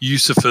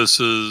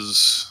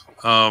Eusebius's,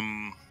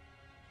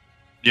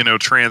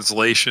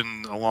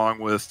 translation along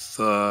with,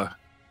 oh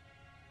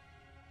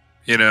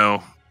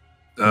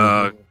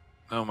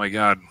my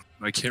God,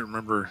 I can't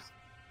remember,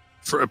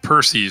 for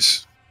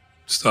Percy's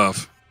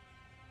stuff.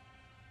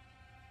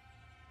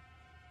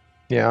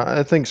 Yeah,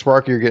 I think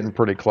Sparky, you're getting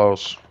pretty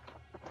close.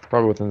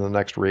 Probably within the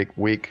next week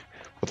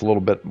with a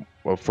little bit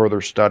of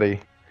further study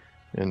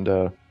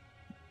and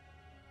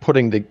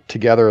putting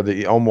together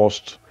the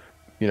almost,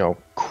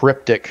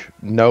 cryptic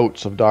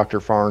notes of Dr.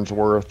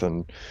 Farnsworth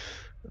and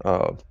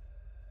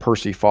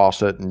Percy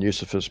Fawcett and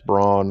Eusebius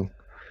Braun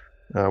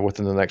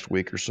within the next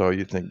week or so.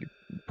 You think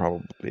you'd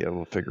probably be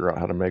able to figure out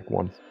how to make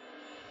one.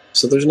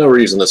 So there's no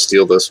reason to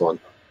steal this one.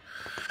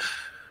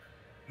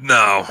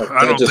 No,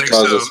 I don't think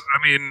so.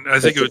 I mean, I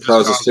think it would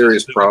cause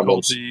serious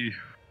problems.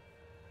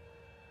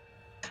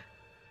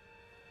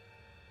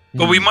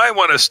 But we might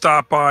want to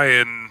stop by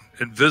and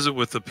visit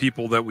with the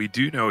people that we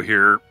do know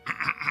here.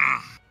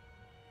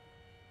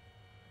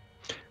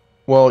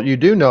 Well, you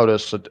do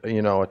notice that,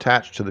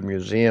 attached to the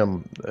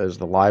museum is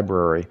the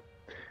library,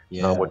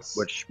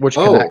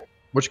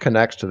 which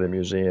connects to the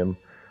museum.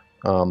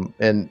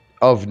 And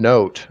of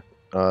note,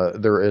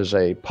 there is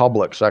a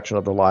public section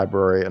of the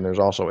library, and there's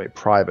also a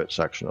private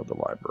section of the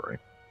library.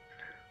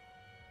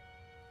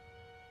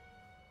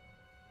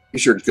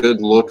 Use your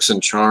good looks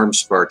and charm,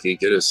 Sparky.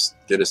 Get us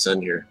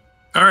in here.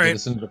 All right. Get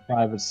us into the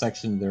private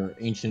section. They're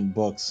ancient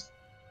books.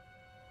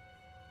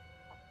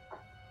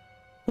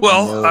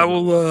 Well,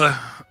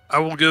 I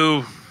will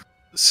go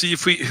see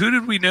if who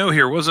did we know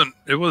here?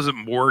 It wasn't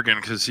Morgan,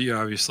 because he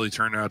obviously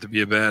turned out to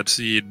be a bad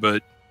seed,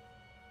 but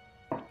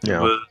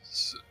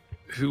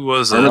who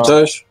was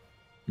Armitage?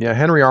 Yeah,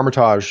 Henry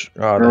Armitage,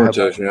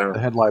 the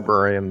head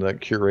librarian, the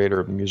curator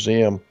of the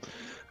museum.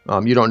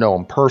 You don't know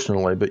him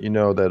personally, but you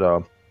know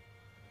that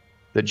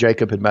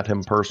Jacob had met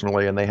him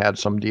personally, and they had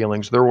some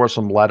dealings. There were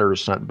some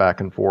letters sent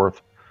back and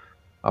forth,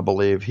 I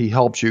believe. He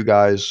helped you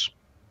guys.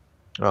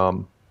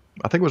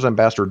 I think it was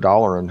Ambassador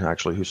Dalloran,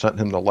 actually, who sent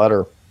him the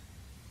letter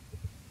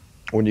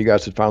when you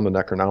guys had found the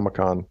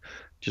Necronomicon,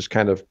 just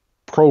kind of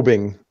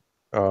probing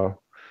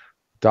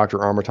Dr.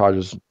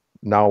 Armitage's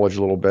knowledge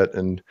a little bit.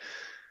 And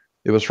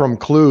it was from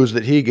clues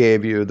that he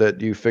gave you that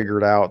you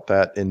figured out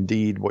that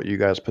indeed what you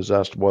guys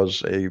possessed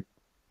was an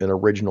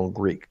original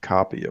Greek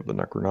copy of the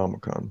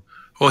Necronomicon.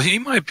 Well, he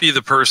might be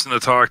the person to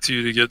talk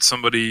to get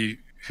somebody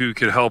who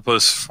could help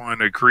us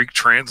find a Greek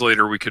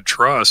translator we could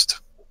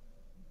trust.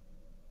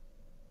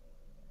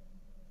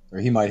 Or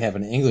he might have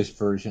an English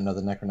version of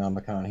the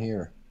Necronomicon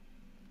here.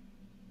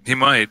 He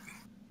might,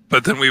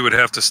 but then we would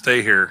have to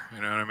stay here.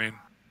 You know what I mean?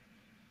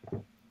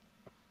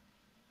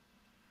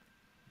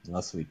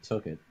 Unless we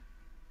took it.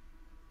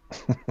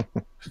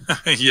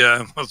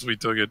 Yeah, unless we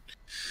took it.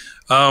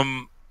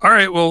 All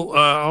right, well,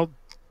 I'll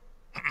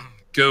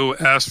go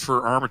ask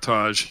for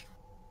Armitage.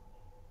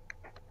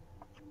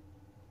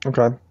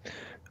 Okay.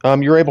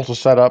 You're able to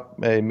set up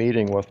a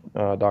meeting with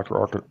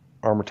Dr.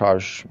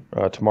 Armitage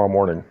tomorrow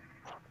morning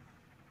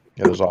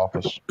at his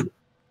office.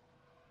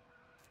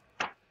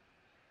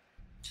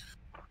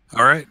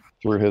 All right.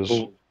 Through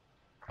his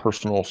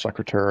personal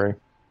secretary.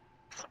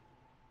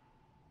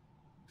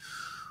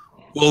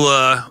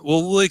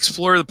 We'll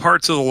explore the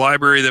parts of the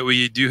library that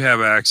we do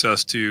have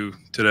access to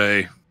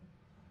today,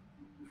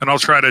 and I'll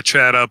try to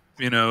chat up,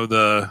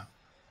 the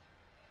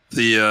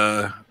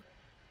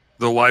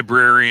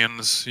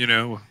librarians,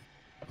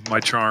 with my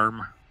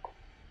charm.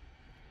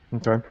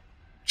 Okay.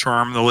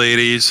 Charm the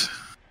ladies.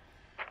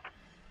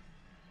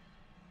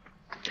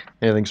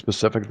 Anything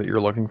specific that you're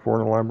looking for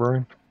in the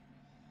library?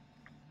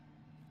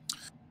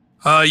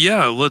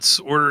 Yeah, let's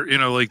order,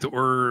 like the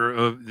Order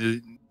of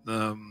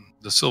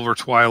the Silver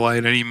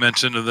Twilight. Any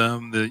mention of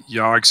them? The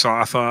Yog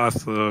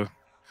Sothoth.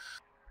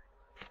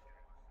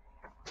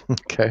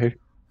 Okay.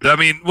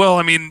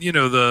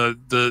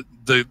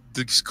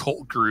 These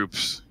cult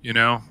groups,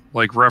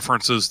 like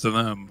references to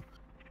them.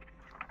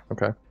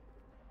 Okay.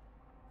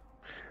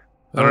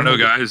 I don't know,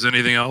 guys.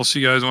 Anything else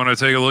you guys want to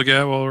take a look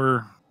at while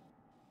we're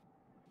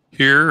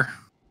here?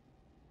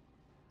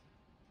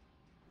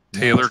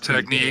 Tailor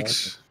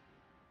techniques.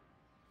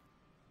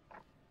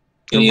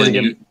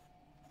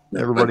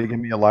 Everybody give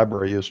me a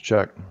library use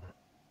check.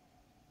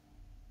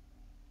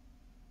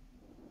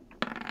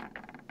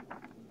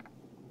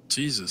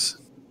 Jesus.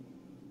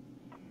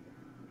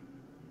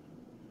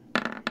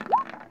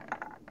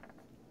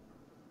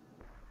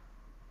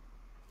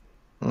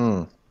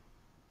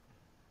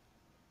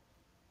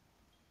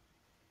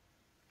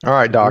 All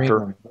right,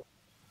 Doctor.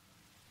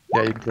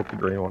 Yeah, you can click the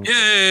green one.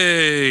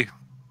 Yay!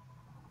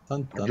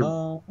 Dun, dun,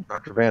 dun.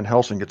 Dr. Van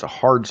Helsing gets a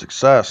hard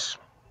success.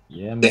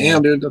 Yeah, man.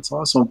 Damn, dude, that's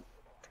awesome.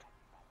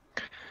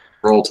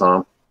 Roll,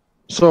 Tom.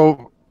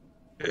 So,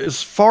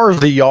 as far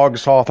as the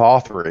Yog-Sothoth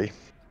authority,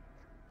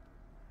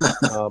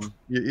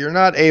 you're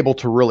not able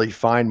to really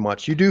find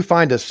much. You do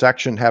find a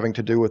section having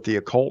to do with the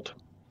occult,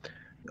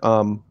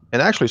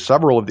 And actually,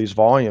 several of these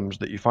volumes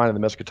that you find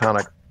in the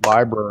Miskatonic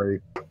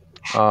Library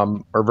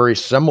are very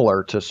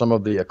similar to some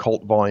of the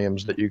occult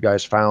volumes that you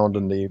guys found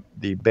in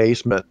the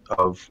basement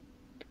of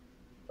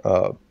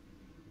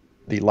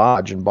the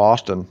lodge in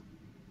Boston.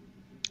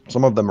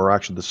 Some of them are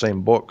actually the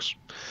same books,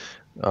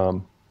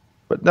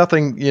 but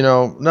nothing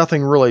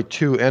really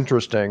too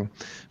interesting.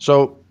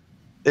 So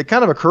it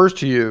kind of occurs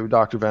to you,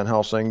 Dr. Van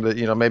Helsing,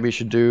 that maybe you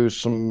should do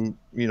some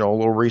a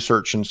little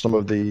research in some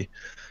of the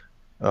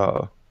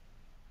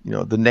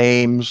the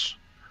names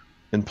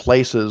and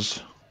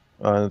places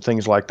and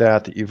things like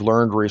that you've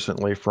learned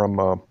recently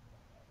from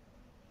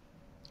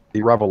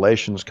the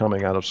revelations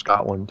coming out of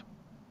Scotland.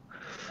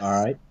 All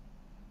right.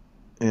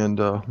 And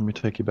let me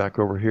take you back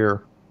over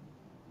here.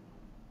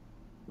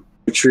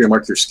 Make sure you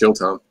mark your skill,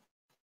 Tom.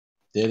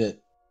 Did it.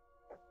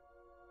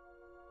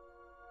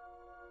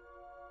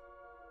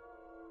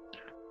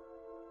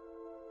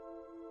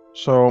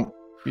 So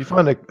you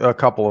find a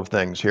couple of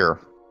things here.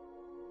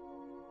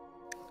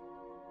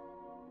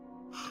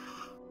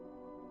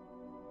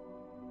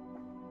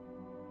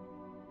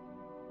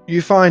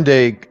 You find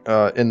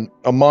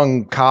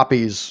among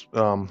copies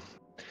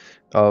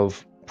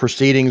of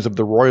Proceedings of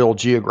the Royal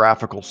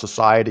Geographical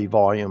Society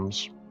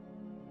volumes,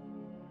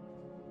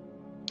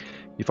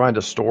 you find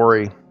a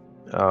story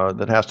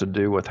that has to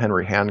do with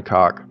Henry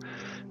Hancock.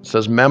 It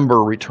says,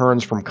 member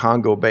returns from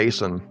Congo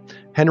Basin.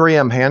 Henry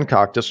M.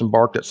 Hancock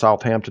disembarked at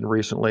Southampton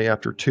recently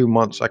after 2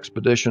 months'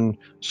 expedition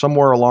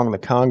somewhere along the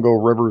Congo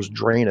River's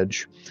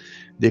drainage.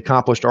 The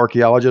accomplished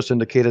archaeologist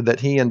indicated that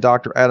he and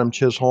Dr. Adam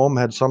Chisholm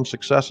had some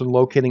success in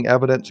locating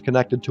evidence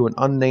connected to an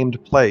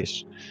unnamed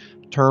place,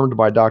 termed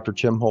by Dr.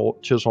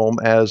 Chisholm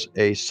as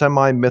a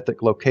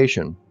semi-mythic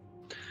location.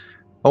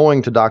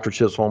 Owing to Dr.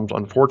 Chisholm's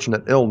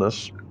unfortunate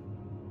illness,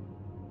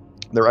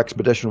 their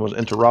expedition was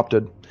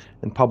interrupted,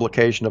 and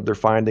publication of their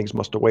findings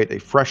must await a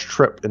fresh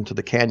trip into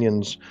the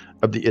canyons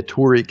of the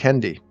Ituri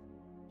Kendi.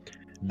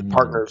 The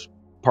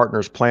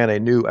partners plan a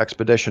new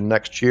expedition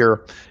next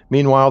year.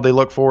 Meanwhile, they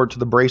look forward to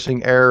the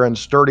bracing air and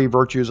sturdy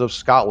virtues of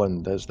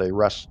Scotland as they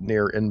rest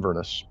near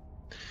Inverness.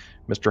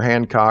 Mr.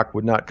 Hancock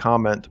would not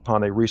comment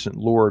upon a recent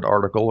lurid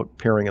article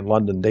appearing in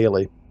London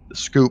Daily, The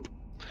Scoop,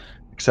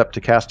 except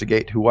to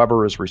castigate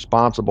whoever is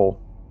responsible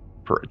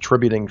for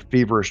attributing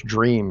feverish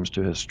dreams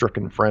to his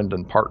stricken friend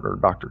and partner,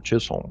 Dr.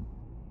 Chisholm.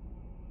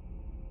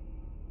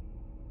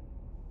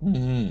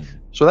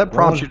 So that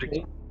prompts you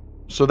to.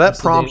 So that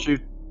prompts you.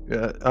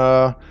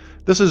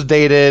 This is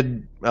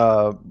dated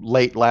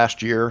late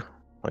last year,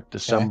 like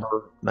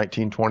December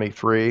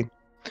 1923.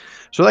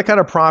 So that kind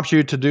of prompts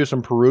you to do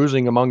some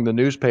perusing among the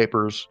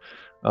newspapers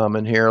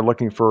in here,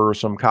 looking for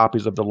some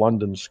copies of the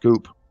London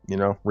Scoop,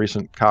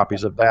 recent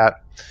copies of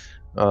that.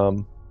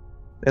 And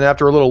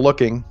after a little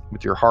looking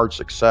with your hard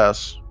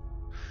success,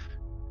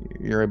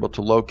 you're able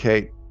to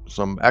locate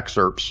some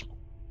excerpts.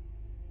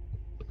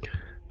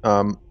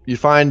 You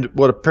find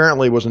what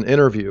apparently was an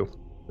interview.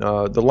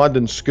 The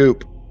London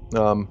Scoop,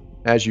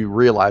 as you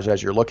realize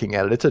as you're looking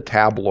at it, it's a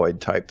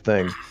tabloid type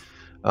thing.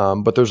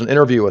 But there's an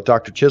interview with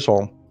Dr.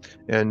 Chisholm,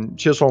 and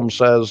Chisholm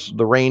says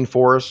the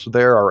rainforests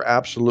there are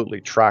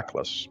absolutely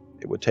trackless.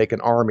 It would take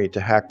an army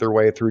to hack their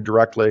way through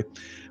directly.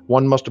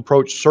 One must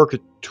approach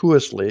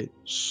circuitously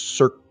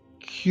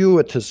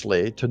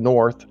to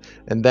north,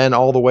 and then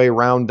all the way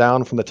round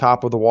down from the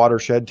top of the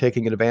watershed,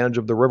 taking advantage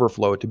of the river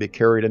flow to be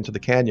carried into the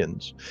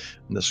canyons.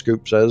 And the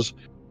Scoop says,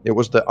 it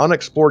was the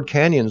unexplored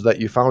canyons that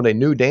you found a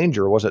new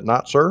danger, was it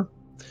not, sir?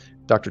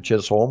 Dr.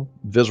 Chisholm,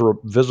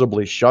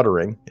 visibly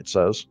shuddering, it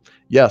says,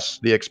 yes,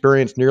 the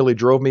experience nearly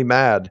drove me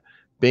mad.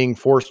 Being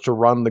forced to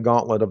run the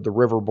gauntlet of the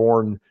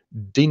river-born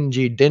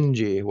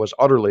dingy was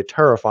utterly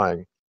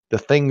terrifying. The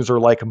things are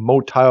like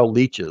motile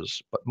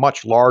leeches, but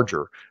much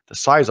larger, the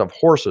size of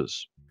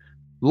horses.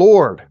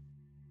 Lord!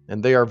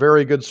 And they are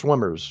very good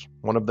swimmers.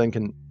 One of them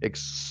can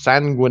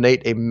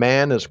exsanguinate a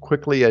man as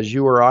quickly as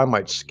you or I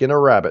might skin a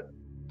rabbit.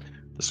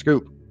 The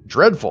Scoop,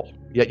 dreadful,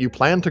 yet you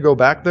plan to go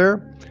back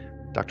there?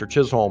 Dr.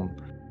 Chisholm,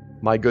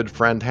 my good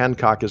friend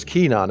Hancock is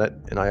keen on it,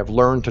 and I have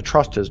learned to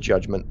trust his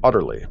judgment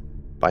utterly.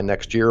 By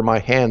next year, my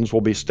hands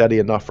will be steady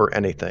enough for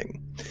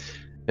anything.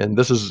 And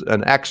this is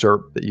an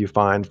excerpt that you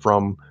find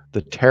from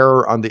The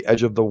Terror on the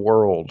Edge of the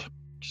World,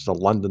 which is a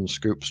London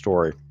Scoop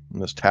story in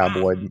this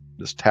tabloid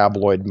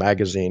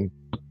magazine.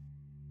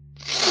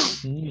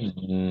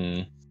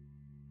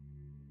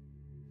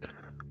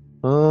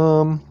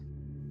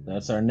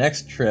 That's our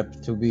next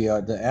trip to be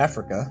to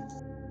Africa.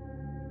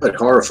 Quite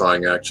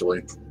horrifying,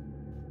 actually.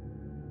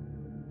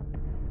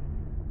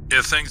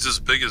 Yeah, things as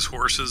big as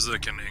horses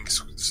that can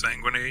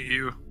sanguinate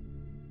you.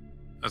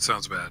 That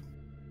sounds bad.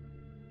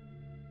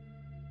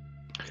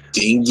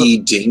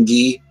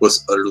 Dingy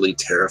was utterly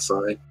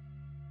terrifying.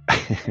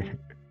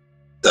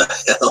 The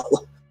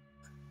hell?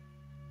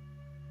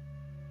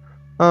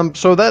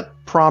 So that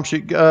prompts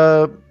you.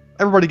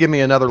 Everybody give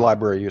me another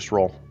library use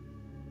roll.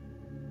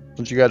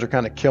 Since you guys are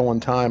kind of killing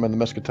time in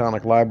the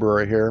Miskatonic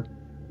Library here.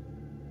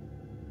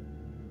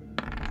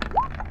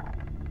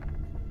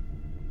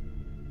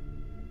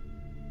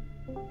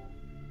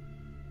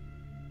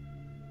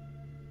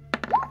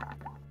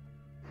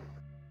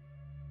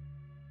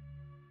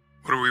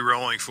 we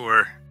rolling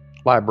for?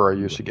 Library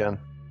use again.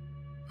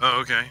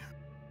 Oh, okay.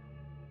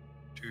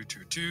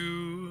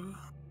 222.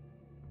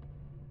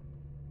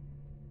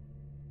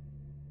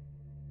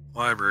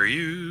 Library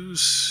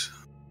use.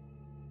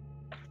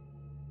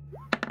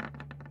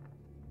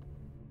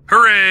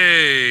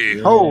 Hooray!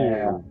 Yeah.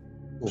 Oh!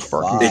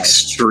 Five.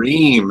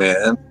 Extreme,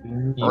 man.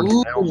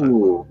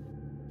 Ooh.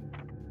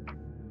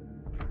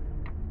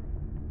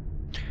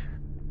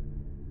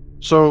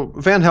 So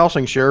Van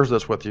Helsing shares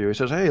this with you. He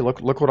says, "Hey,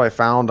 look what I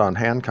found on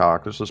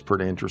Hancock. This is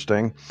pretty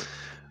interesting."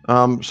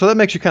 So that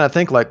makes you kind of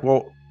think, like,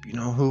 well,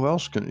 who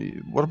else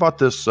can? What about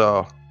this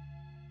the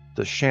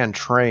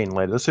Chantrain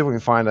lady? Let's see if we can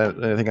find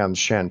anything on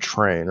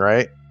Chantrain,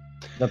 right?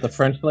 Is that the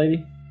French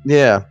lady?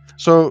 Yeah.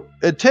 So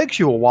it takes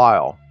you a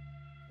while,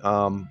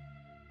 and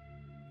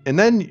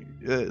then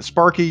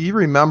Sparky, you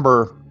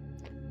remember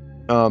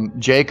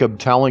Jacob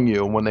telling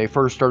you when they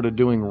first started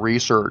doing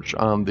research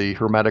on the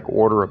Hermetic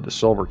Order of the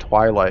Silver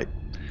Twilight,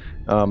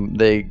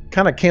 they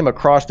kind of came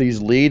across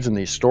these leads and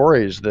these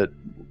stories that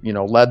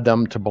led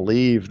them to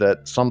believe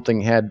that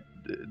something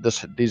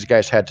these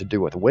guys had to do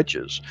with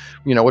witches,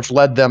 which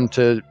led them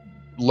to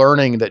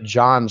learning that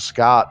John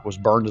Scott was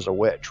burned as a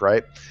witch,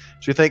 right?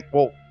 So you think,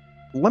 well,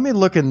 let me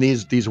look in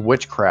these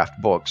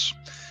witchcraft books,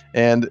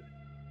 and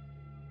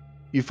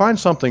you find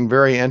something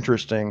very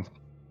interesting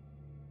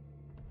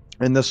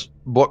in this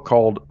book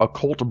called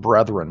Occult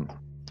Brethren,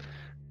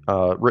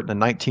 written in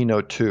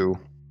 1902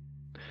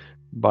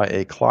 by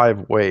a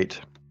Clive Waite.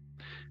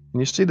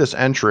 And you see this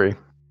entry.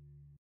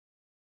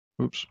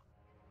 Oops.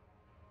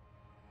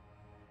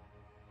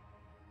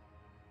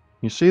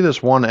 You see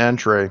this one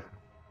entry,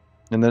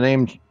 and the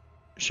name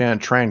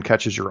Chantrain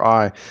catches your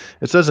eye.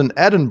 It says, in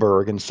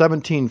Edinburgh in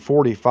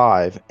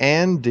 1745,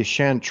 Anne de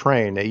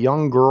Chantrain, a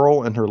young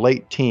girl in her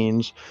late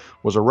teens,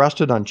 was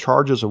arrested on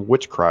charges of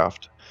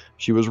witchcraft.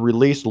 She was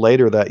released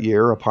later that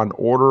year upon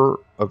order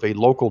of a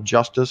local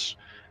justice,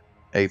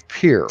 a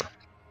peer.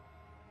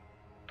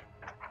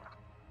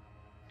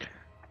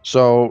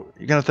 So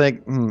you're going to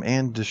think,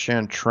 Anne de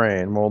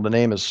Chantrain. Well, the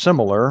name is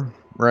similar,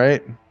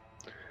 right?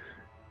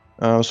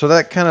 So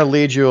that kind of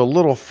leads you a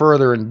little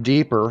further and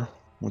deeper.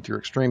 With your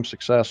extreme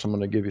success, I'm going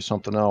to give you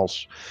something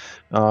else.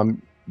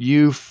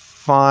 You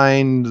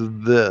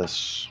find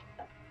this.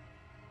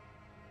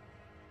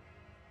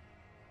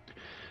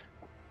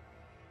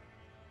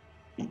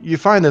 You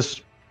find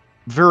this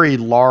very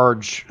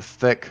large,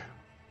 thick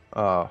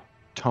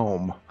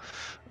tome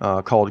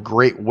called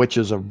Great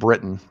Witches of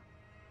Britain.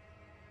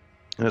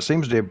 And it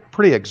seems to be a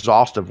pretty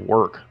exhaustive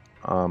work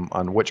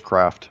on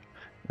witchcraft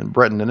in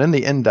Britain. And in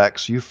the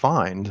index, you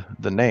find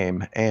the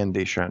name Anne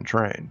de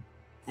Chantrain.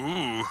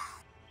 Ooh.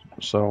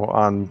 So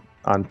on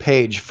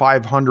page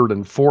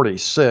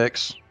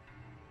 546,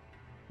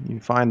 you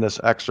find this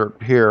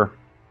excerpt here.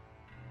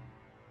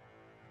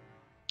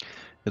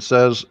 It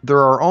says, there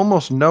are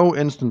almost no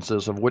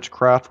instances of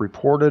witchcraft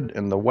reported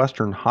in the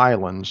Western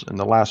Highlands in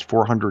the last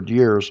 400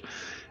 years.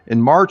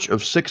 In March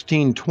of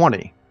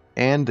 1620,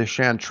 Anne de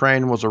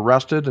Chantrain was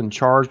arrested and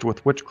charged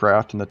with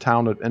witchcraft in the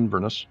town of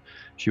Inverness.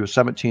 She was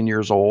 17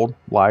 years old,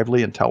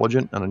 lively,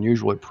 intelligent, and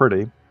unusually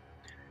pretty,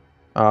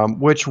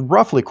 which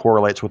roughly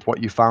correlates with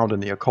what you found in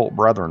the Occult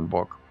Brethren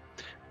book.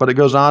 But it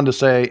goes on to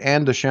say,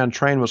 Anne de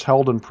Chantrain was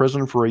held in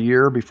prison for a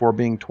year before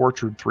being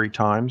tortured 3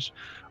 times.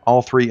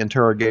 All 3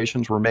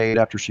 interrogations were made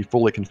after she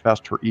fully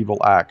confessed her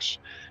evil acts.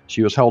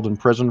 She was held in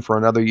prison for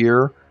another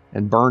year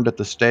and burned at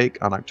the stake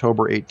on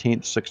October 18,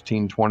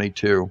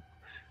 1622.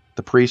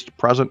 The priest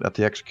present at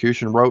the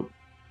execution wrote,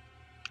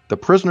 the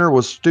prisoner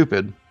was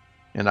stupid,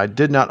 and I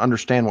did not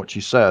understand what she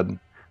said,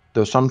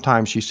 though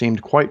sometimes she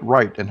seemed quite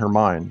right in her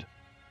mind.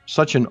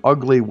 Such an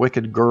ugly,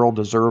 wicked girl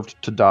deserved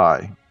to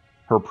die.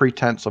 Her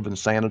pretense of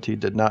insanity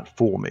did not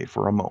fool me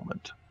for a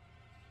moment.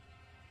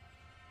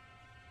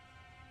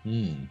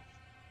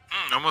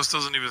 Almost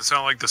doesn't even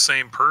sound like the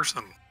same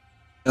person.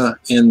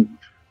 And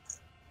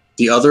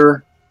the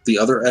other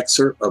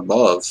excerpt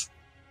above,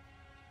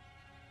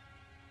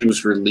 it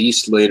was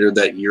released later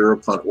that year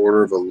upon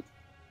order of a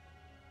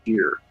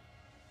year.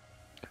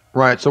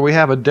 Right, so we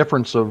have a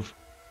difference of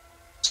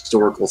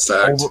historical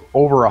fact.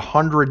 Over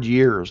 100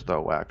 years,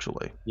 though,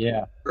 actually.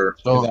 Yeah. Sure.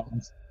 So that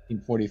one's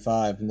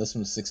 1645, and this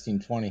one's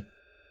 1620.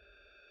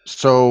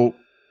 So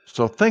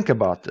think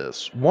about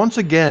this. Once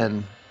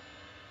again,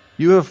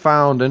 you have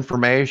found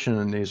information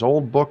in these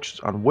old books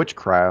on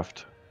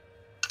witchcraft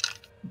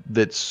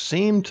that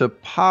seem to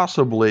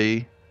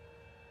possibly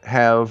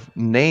have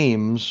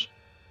names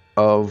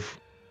of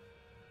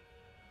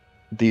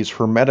these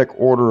Hermetic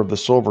Order of the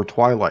Silver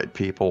Twilight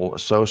people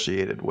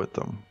associated with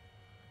them.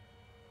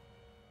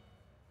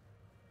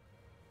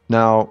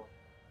 Now,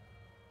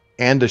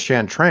 Anne de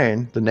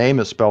Chantrain, the name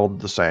is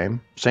spelled the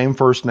same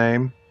first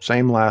name,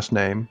 same last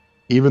name,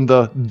 even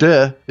the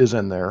de is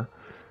in there.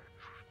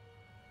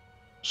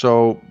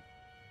 So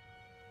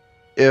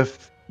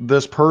if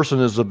this person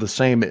is of the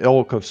same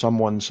ilk of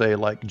someone, say,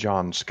 like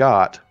John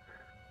Scott,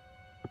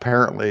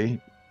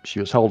 apparently she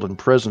was held in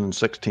prison in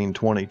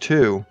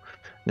 1622,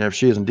 and if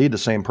she is indeed the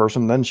same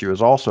person, then she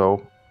was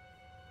also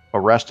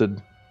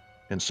arrested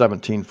in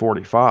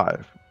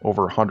 1745,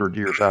 over 100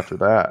 years after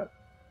that.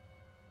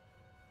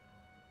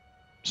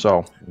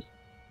 So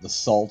the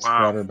salts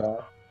brought her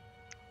back.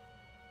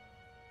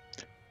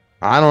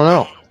 I don't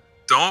know.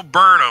 Don't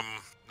burn them.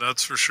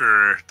 That's for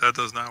sure. That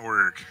does not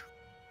work.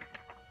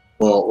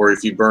 Well, or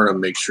if you burn them,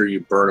 make sure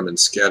you burn them and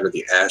scatter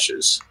the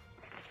ashes.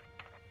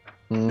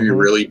 Mm-hmm. If you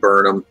really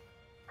burn them,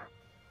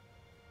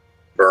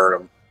 burn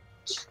them.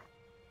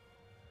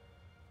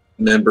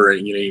 Remember,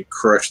 you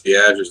crush the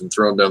ashes and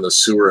throw them down the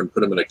sewer and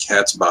put them in a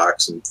cat's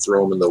box and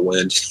throw them in the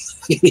wind.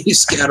 You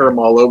scatter them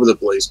all over the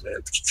place,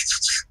 man.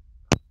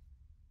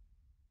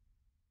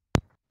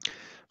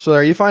 So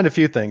there, you find a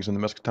few things in the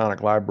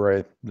Miskatonic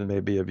Library that may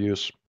be of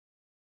use,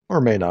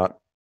 or may not.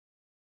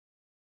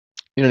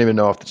 You don't even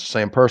know if it's the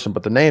same person,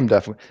 but the name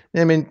definitely.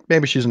 I mean,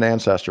 maybe she's an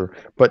ancestor,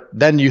 but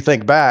then you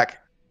think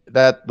back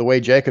that the way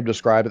Jacob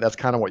described it, that's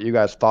kind of what you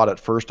guys thought at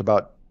first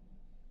about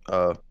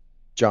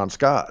John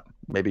Scott.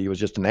 Maybe he was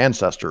just an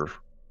ancestor,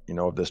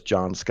 of this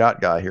John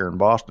Scott guy here in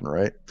Boston,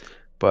 right?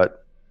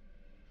 But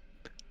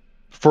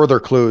further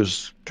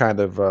clues kind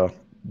of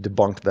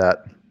debunked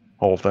that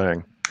whole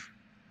thing.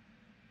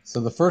 So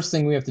the first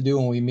thing we have to do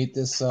when we meet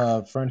this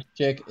French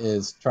chick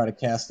is try to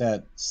cast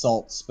that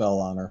salt spell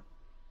on her.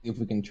 See if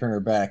we can turn her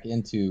back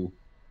into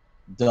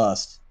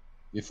dust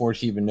before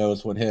she even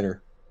knows what hit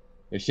her.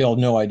 Because she'll have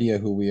no idea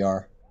who we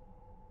are.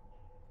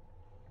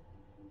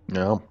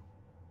 No.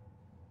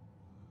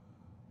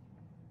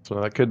 So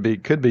that could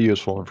be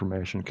useful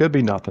information. Could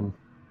be nothing.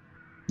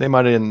 They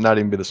might not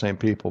even be the same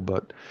people,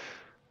 but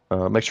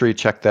make sure you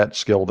check that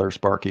skill there,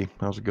 Sparky.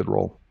 That was a good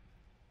roll.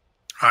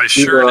 I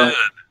sure did.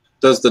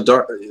 Does the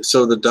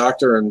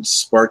doctor and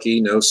Sparky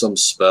know some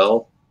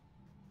spell?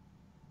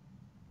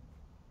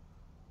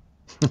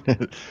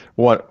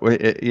 What?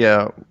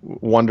 Yeah,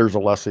 wonders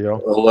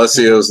Alessio.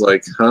 Alessio's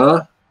like,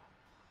 huh?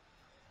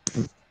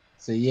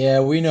 So yeah,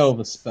 we know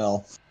the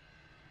spell.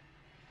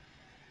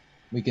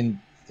 We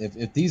can,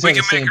 if these we are the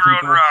can same make our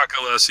people, own rock,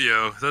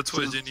 Alessio. That's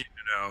what you need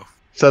to know.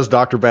 Says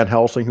Dr. Van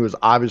Helsing, who is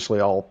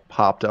obviously all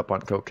hopped up on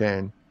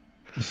cocaine.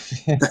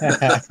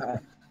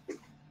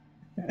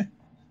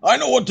 I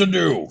know what to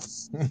do.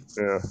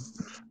 Yeah,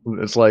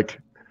 it's like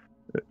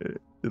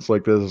this.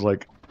 Is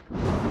like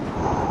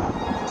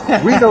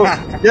we know.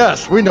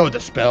 Yes, we know the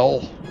spell.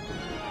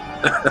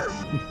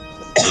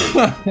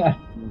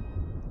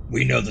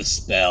 We know the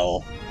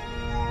spell.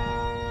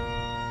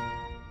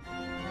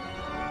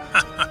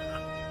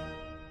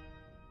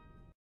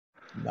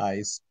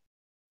 Nice.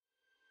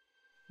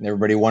 And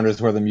everybody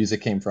wonders where the music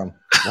came from.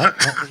 What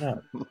was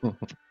that?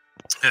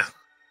 Yeah.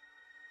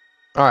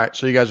 All right,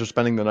 so you guys are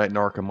spending the night in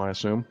Arkham, I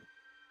assume.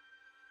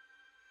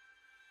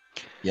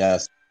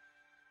 Yes.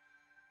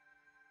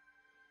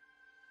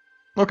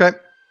 Okay.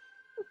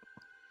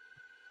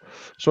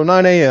 So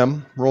 9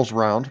 a.m. rolls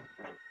around.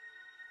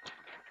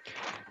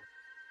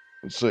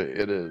 Let's see,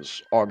 it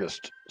is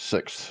August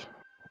 6th,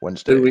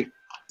 Wednesday.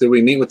 Did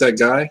we meet with that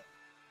guy?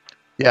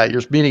 Yeah,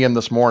 you're meeting him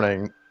this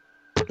morning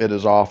at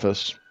his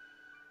office.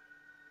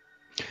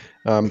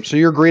 So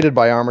you're greeted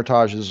by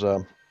Armitage's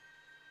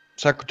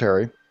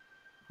secretary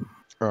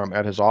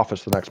at his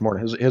office the next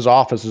morning. His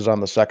office is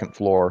on the second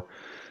floor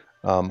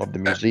of the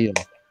museum.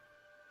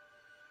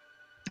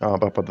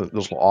 Up at this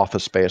little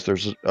office space,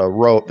 there's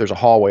a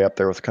hallway up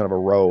there with kind of a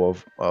row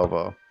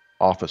of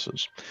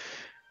offices,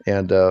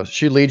 and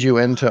she leads you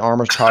into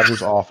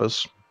Armitage's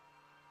office,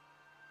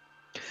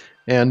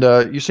 and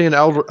you see an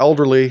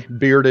elderly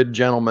bearded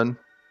gentleman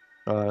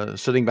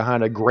sitting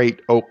behind a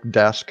great oak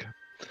desk,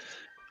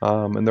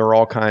 and there are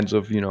all kinds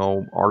of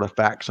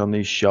artifacts on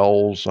these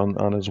shelves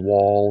on his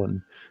wall,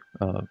 and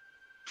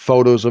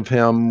photos of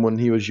him when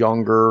he was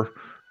younger,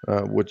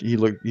 which he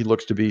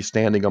looks to be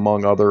standing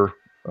among other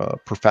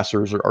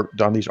professors or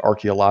done these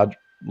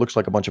looks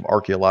like a bunch of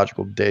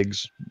archaeological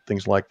digs,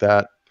 things like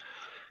that.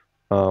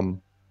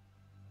 Any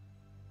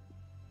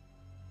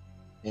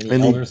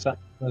elder signs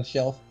on the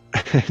shelf?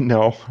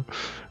 No.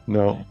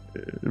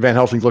 Van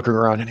Helsing's looking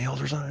around. Any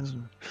elder signs?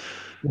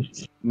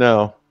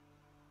 No.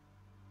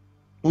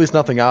 At least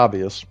nothing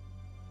obvious.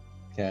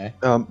 Okay.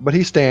 But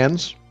he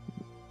stands,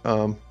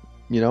 and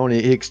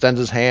he extends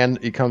his hand.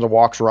 He comes and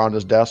walks around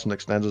his desk and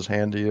extends his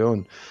hand to you.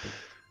 And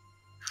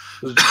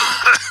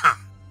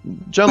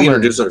gentlemen, we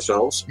introduce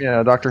ourselves.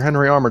 Yeah, Dr.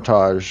 Henry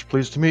Armitage.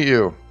 Pleased to meet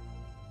you.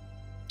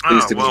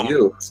 Pleased to meet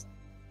you.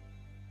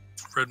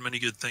 I've read many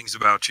good things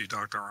about you,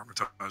 Dr.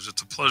 Armitage.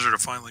 It's a pleasure to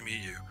finally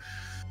meet you.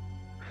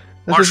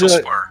 Marshal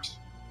Sparks.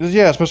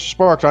 Yes, Mr.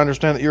 Sparks. I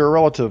understand that you're a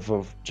relative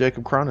of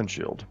Jacob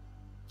Crowninshield.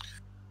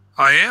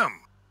 I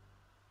am.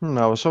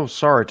 I was so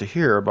sorry to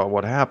hear about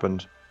what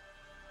happened.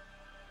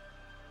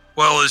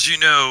 Well, as you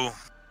know,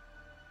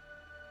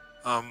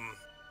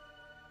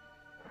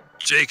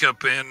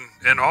 Jacob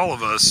and all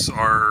of us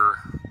are,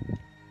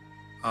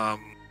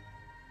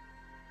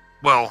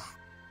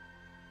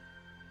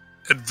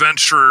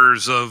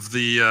 adventurers of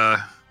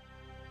the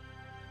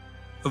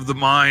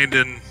mind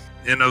and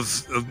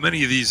of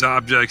many of these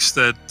objects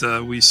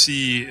that we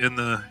see in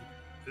the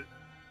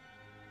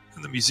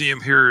museum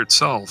here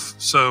itself.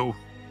 So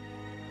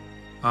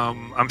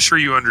I'm sure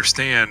you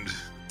understand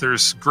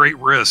there's great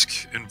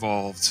risk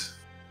involved.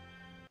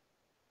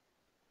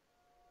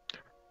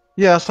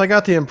 Yes, I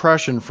got the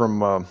impression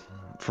from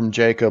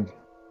Jacob,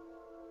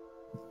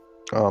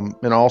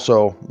 and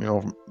also,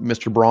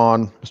 Mr.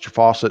 Braun, Mr.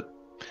 Fawcett,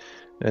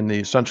 and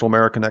the Central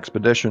American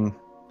expedition,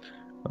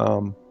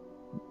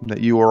 that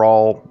you were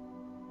all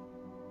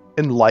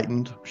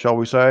enlightened, shall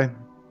we say?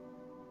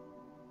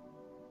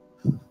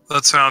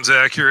 That sounds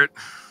accurate.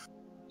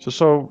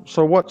 So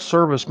what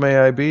service may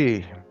I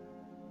be?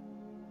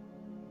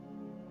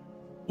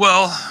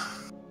 Well,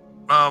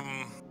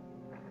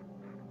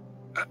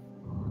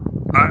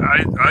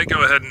 I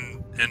go ahead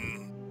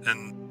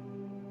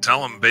and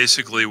tell him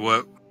basically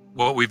what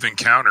we've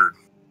encountered,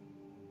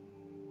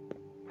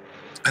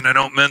 and I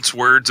don't mince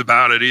words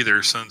about it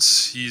either,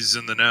 since he's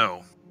in the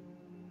know.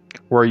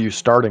 Where are you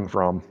starting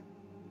from?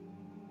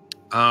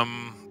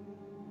 The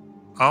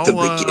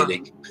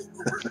beginning.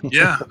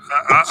 Yeah,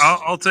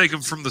 I'll take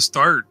him from the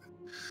start.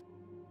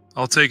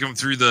 I'll take him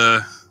through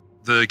the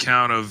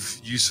account of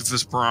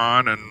Eusebius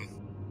Braun and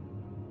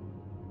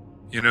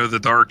the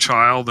Dark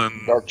Child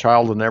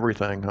and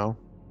Everything, huh?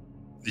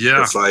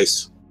 Yeah.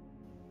 Advice.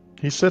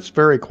 He sits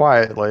very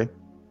quietly.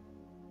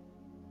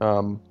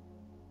 And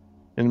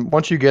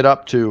once you get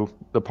up to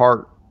the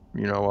part,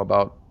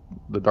 about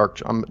the Dark,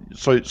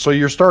 so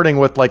you're starting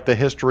with like the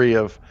history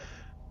of,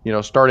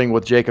 starting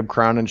with Jacob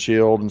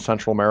Crowninshield and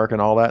Central America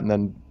and all that, and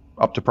then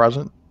up to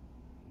present?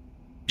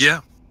 Yeah.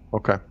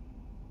 Okay.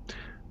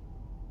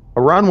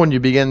 Around when you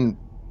begin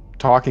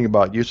talking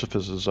about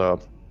Eusebius's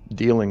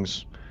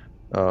dealings,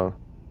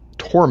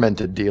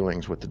 tormented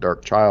dealings with the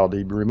Dark Child,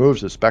 he removes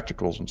his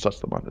spectacles and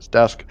sets them on his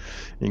desk,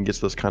 and gets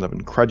this kind of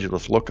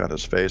incredulous look on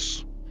his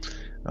face.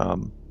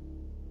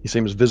 He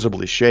seems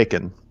visibly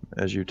shaken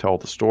as you tell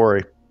the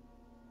story.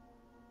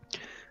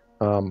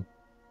 And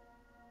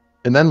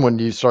then when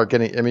you start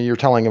getting, you're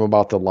telling him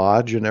about the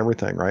lodge and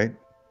everything, right?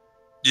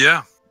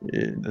 Yeah.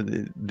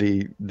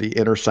 The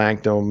inner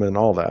sanctum and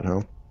all that,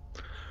 huh?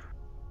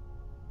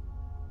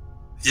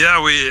 Yeah,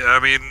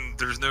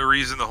 there's no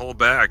reason to hold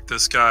back.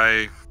 This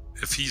guy,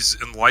 if he's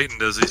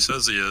enlightened as he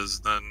says he is,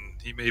 then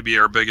he may be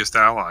our biggest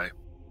ally.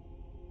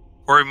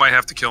 Or we might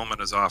have to kill him in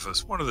his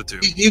office. One of the two.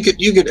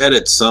 You could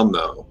edit some,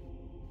 though.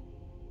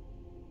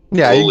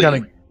 Yeah, you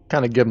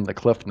kind of give him the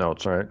cliff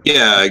notes, right?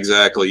 Yeah,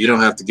 exactly. You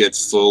don't have to get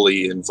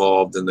fully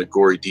involved in the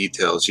gory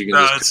details. You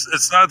can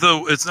it's not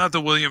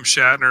the William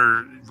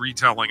Shatner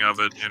retelling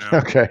of it,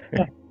 Okay.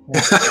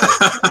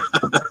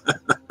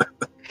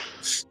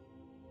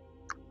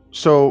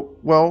 So,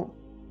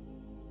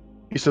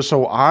 he says,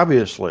 so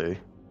obviously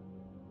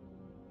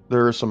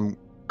there is some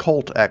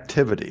cult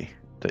activity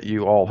that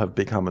you all have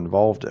become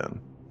involved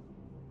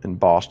in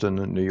Boston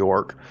and New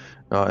York,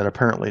 and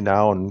apparently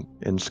now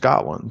in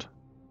Scotland.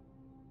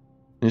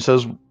 And he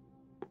says,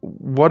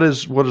 what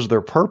is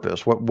their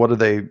purpose? What are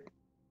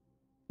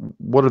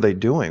they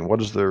doing? What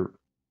is their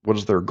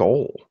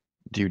goal?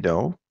 Do you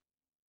know?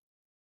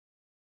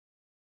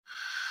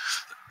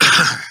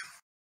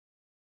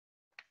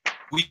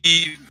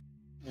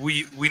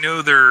 We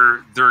know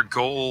their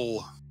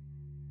goal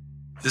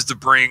is to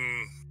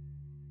bring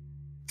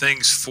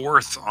things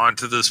forth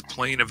onto this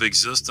plane of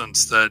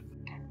existence that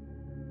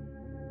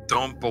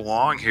don't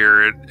belong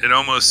here. It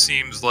almost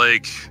seems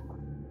like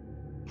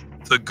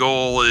the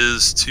goal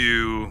is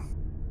to,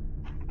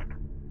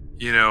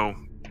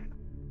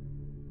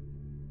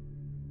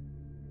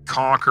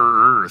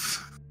 conquer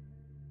Earth.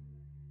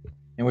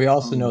 And we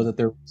also know that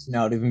they're reaching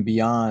out even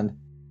beyond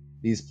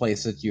these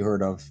places you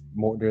heard of.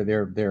 More,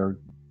 they're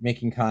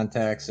making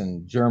contacts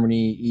in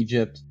Germany,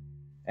 Egypt,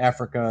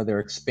 Africa. They're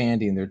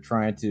expanding. They're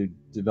trying to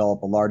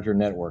develop a larger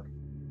network.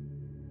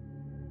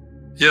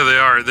 Yeah, they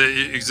are.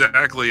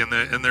 Exactly, and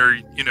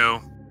they're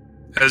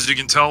as you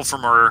can tell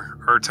from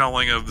our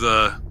telling of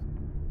the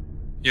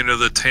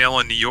the tale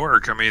in New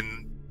York.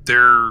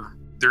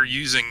 They're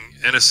using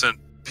innocent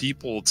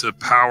people to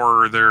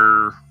power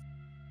their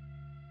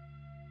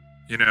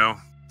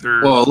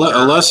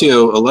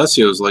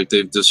Alessio's like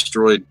they've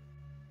destroyed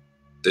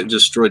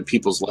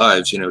people's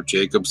lives.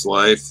 Jacob's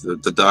life,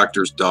 the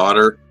doctor's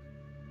daughter.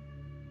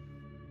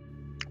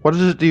 What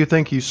is it do you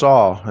think you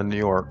saw in New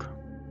York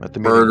at the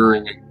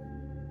murdering?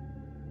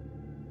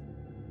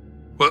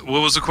 What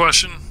was the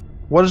question?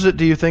 What is it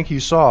do you think you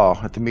saw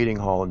at the meeting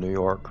hall in New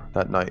York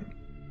that night?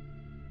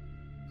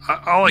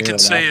 All I can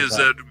say is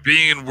that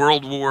being in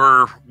World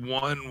War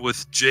I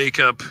with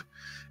Jacob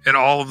and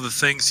all of the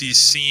things he's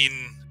seen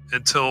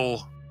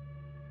until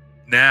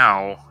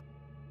now,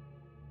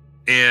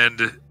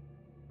 and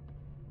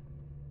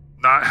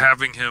not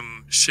having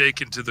him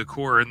shaken to the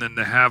core, and then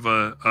to have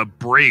a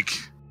break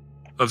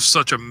of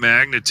such a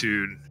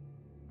magnitude,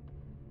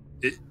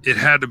 it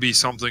had to be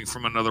something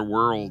from another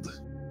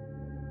world.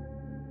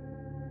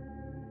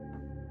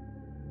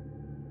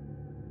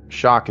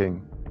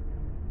 Shocking.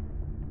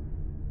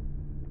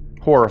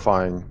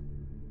 Horrifying,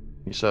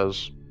 he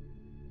says.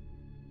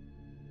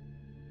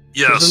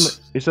 Yes.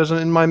 He says,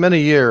 in my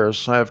many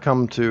years, I have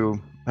come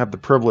to have the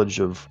privilege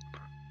of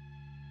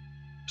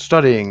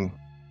studying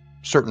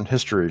certain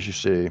histories, you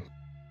see.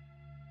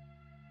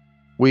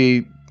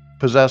 We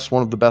possess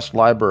one of the best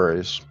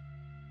libraries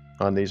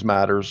on these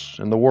matters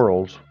in the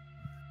world.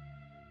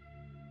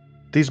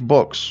 These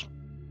books.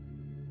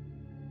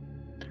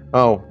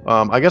 Oh,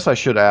 I guess I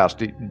should ask,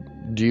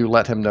 do you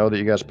let him know that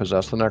you guys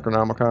possess the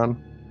Necronomicon?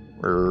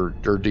 Or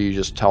do you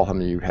just tell him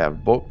that you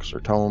have books or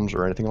tomes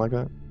or anything like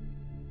that?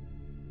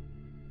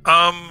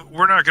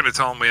 We're not going to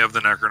tell him we have the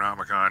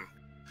Necronomicon.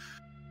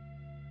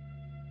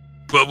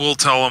 But we'll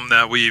tell him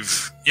that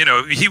we've,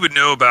 he would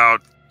know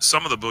about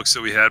some of the books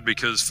that we had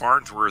because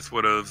Farnsworth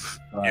would have,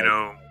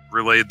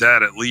 relayed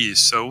that at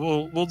least.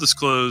 So we'll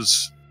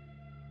disclose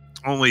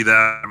only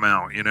that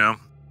amount, He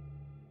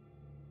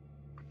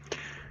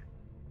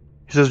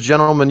says,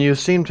 "Gentlemen, you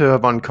seem to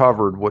have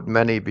uncovered what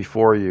many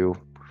before you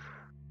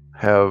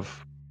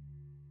have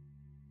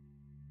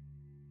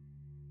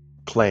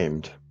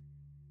claimed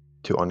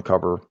to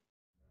uncover."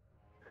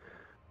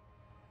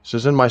 He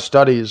says, "In my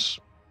studies,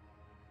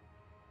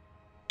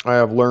 I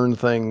have learned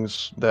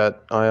things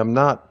that I am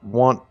not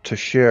wont to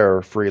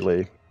share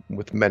freely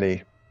with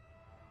many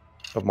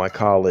of my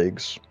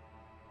colleagues.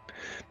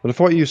 But if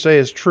what you say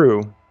is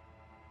true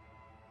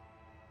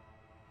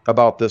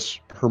about this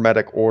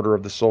hermetic order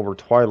of the Silver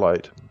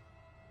Twilight,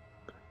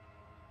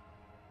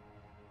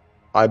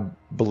 I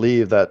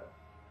believe that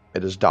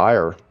it is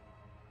dire,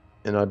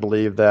 and I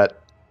believe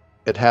that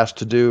it has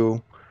to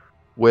do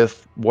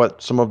with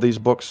what some of these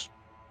books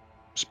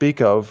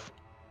speak of,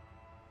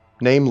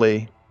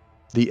 namely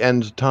the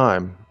end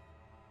time."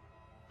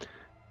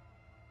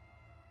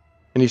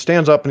 And he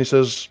stands up and he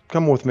says,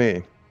 "Come with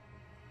me."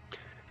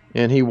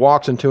 And he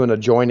walks into an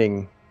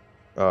adjoining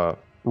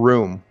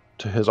room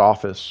to his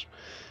office.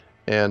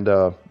 And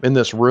in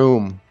this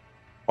room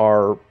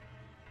are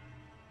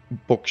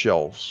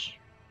bookshelves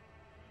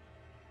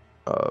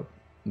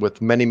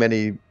with many,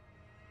 many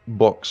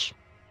books.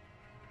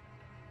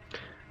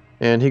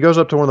 And he goes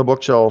up to one of the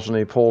bookshelves and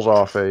he pulls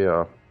off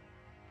an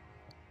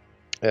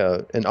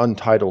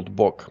untitled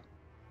book.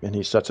 And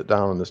he sets it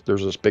down, and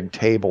there's this big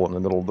table in the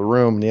middle of the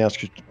room, and he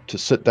asks you to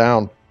sit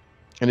down.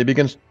 And he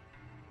begins,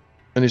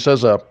 and he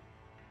says, "I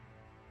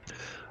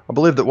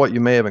believe that what you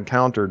may have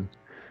encountered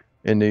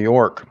in New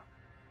York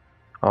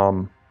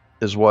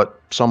is what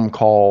some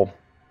call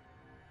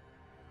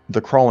the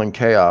crawling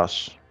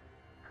chaos,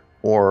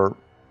 or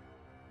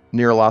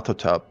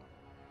Nyarlathotep."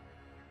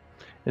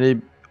 And he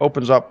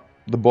opens up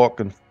the book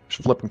and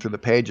flipping through the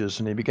pages,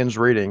 and he begins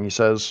reading. He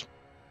says,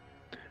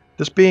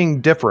 "This being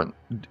different,"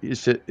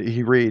 he's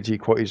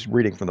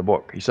reading from the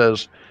book. He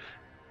says,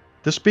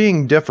 "This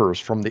being differs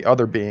from the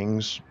other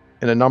beings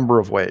in a number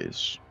of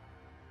ways.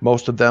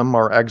 Most of them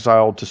are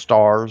exiled to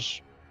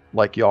stars,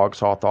 like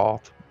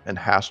Yog-Sothoth and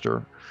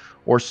Hastur,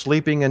 or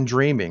sleeping and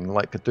dreaming,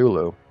 like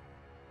Cthulhu.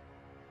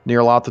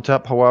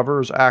 Nyarlathotep,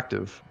 however, is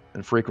active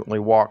and frequently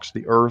walks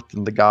the earth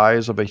in the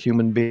guise of a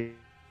human being,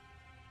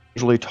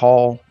 usually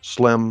tall,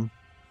 slim,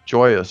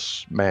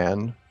 joyous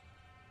man.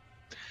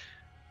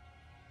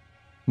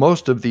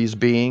 Most of these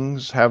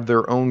beings have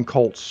their own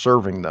cults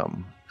serving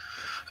them,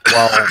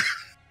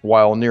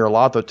 while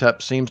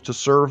Nyarlathotep seems to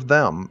serve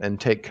them and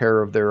take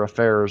care of their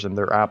affairs in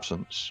their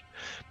absence.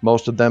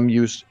 Most of them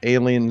use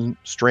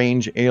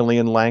strange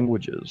alien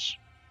languages,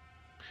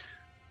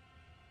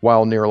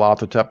 while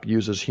Nyarlathotep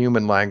uses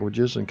human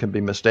languages and can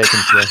be mistaken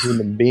for a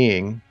human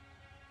being."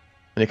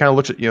 And he kind of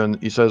looks at you and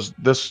he says,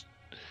 "This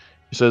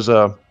is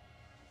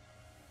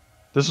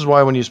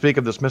why when you speak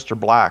of this Mr.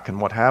 Black and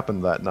what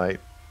happened that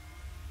night,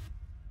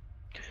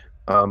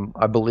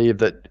 I believe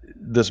that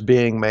this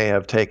being may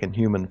have taken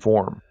human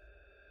form."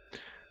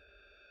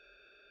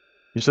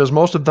 He says,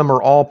 "Most of them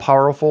are all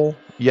powerful,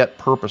 yet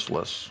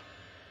purposeless.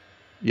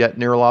 Yet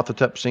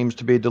Nyarlathotep seems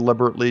to be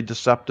deliberately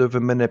deceptive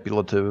and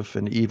manipulative,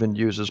 and even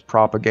uses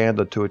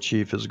propaganda to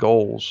achieve his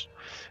goals.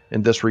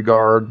 In this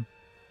regard,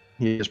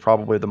 he is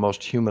probably the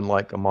most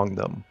human-like among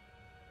them."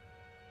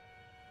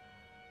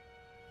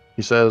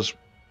 He says,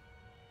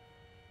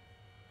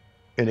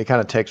 and he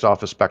kind of takes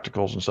off his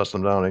spectacles and sets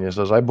them down, and he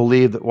says, "I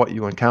believe that what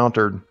you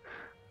encountered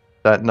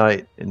that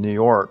night in New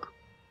York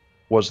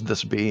was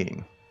this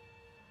being."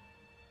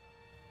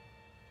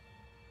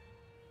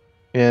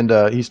 And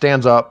he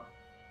stands up,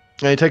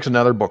 and he takes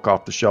another book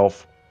off the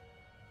shelf,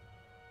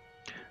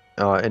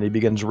 and he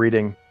begins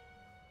reading.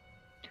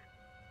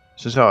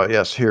 He says, "Oh,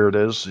 yes, here it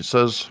is." He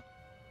says,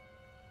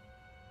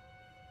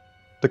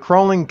 "The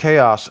crawling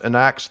chaos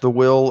enacts the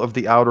will of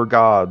the outer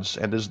gods,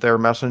 and is their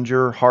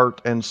messenger,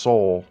 heart, and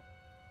soul.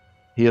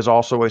 He is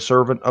also a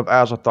servant of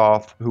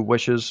Azathoth,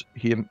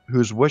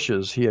 whose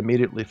wishes he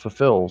immediately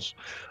fulfills.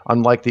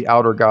 Unlike the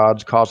outer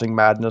gods, causing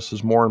madness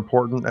is more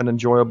important and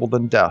enjoyable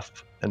than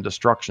death and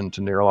destruction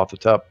to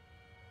Nyarlathotep.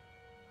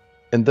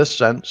 In this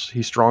sense,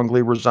 he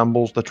strongly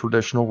resembles the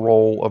traditional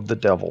role of the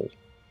devil."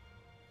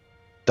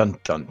 Dun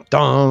dun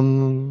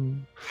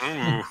dun.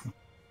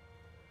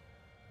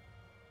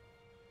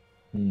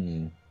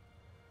 And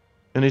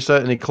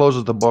he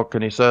closes the book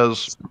and he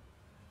says,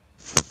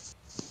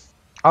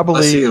 "I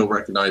believe." Alessio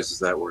recognizes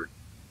that word.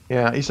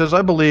 Yeah, he says,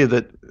 "I believe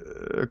that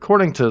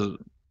according to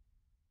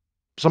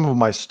some of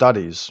my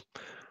studies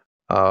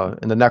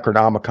in the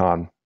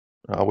Necronomicon,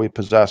 we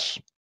possess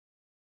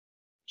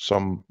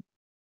some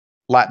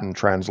Latin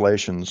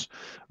translations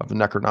of the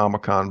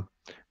Necronomicon.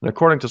 And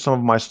according to some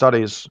of my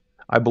studies,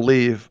 I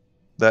believe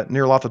that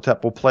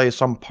Nyarlathotep will play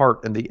some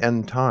part in the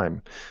end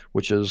time,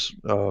 which is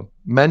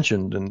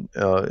mentioned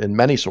in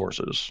many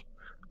sources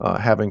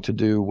having to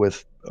do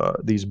with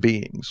these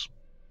beings.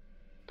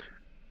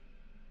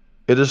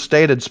 It is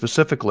stated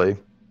specifically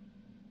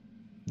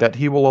that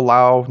he will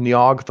allow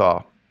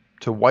Niogtha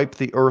to wipe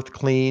the earth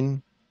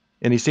clean,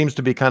 and he seems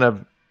to be kind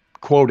of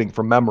quoting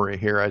from memory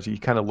here as he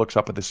kind of looks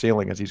up at the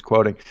ceiling as he's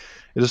quoting.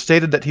 It is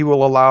stated that he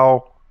will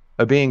allow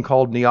a being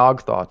called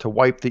Niogtha to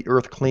wipe the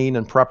earth clean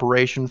in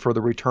preparation for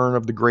the return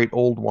of the great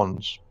old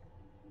ones.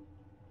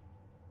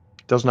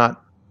 I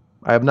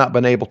have not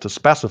been able to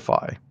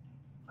specify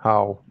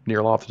how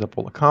Nyarlathotep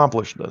will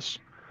accomplish this,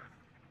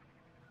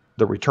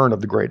 the return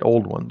of the great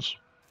old ones.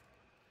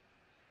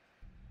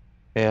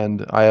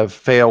 And I have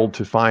failed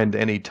to find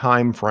any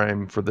time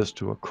frame for this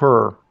to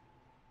occur,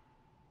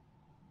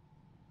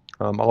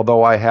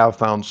 although I have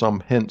found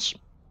some hints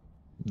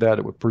that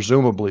it would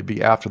presumably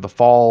be after the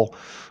fall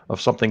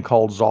of something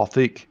called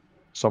Sothoth,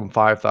 some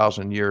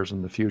 5,000 years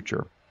in the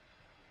future.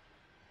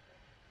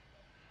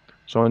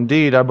 So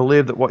indeed, I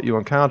believe that what you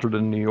encountered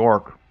in New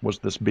York was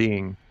this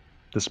being,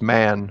 this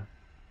man,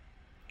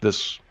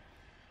 this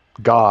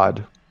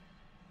god.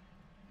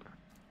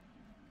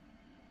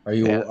 Are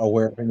you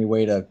aware of any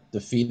way to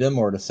defeat him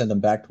or to send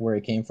him back to where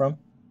he came from?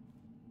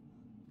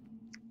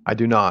 I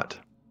do not.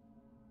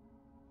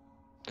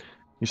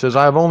 He says,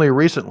 I have only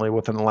recently,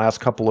 within the last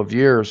couple of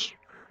years,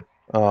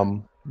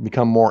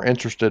 become more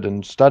interested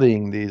in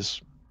studying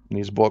these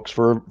books.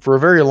 For a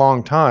very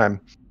long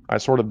time, I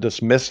sort of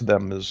dismissed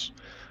them as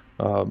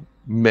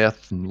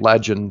myth and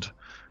legend,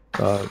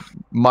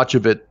 much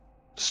of it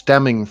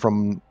stemming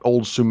from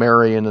old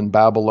Sumerian and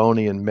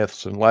Babylonian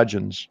myths and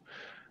legends.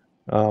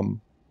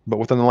 But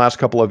within the last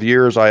couple of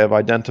years, I have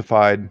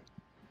identified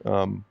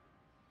in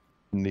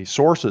the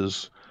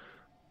sources,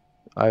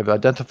 I've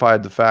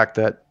identified the fact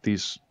that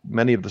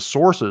many of the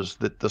sources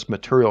that this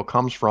material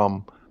comes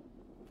from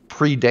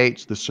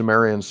predates the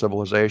Sumerian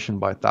civilization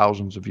by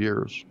thousands of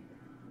years.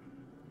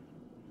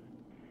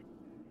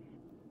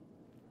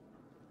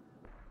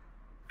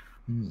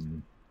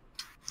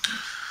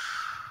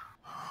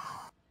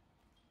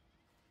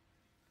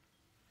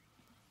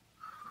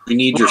 We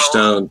need your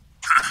stone.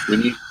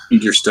 We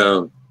need your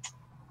stone.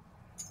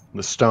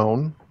 The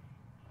stone?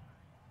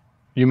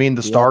 You mean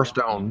the Star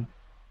Stone?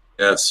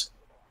 Yes.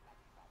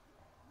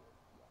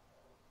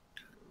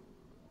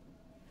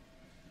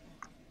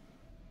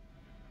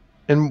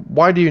 And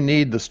why do you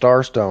need the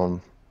Star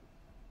Stone?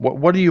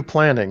 What are you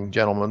planning,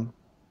 gentlemen?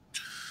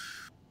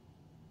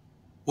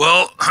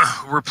 Well,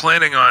 we're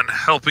planning on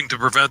helping to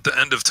prevent the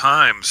end of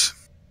times.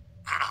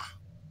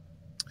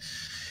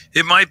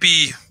 It might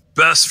be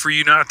best for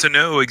you not to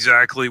know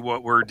exactly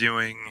what we're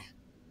doing,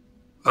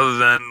 other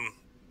than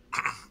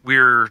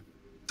we're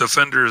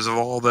defenders of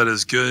all that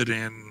is good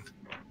and,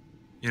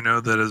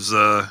 that is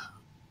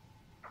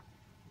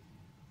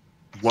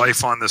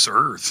life on this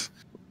earth.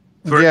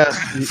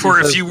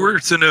 If you were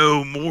to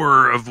know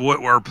more of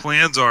what our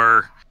plans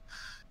are,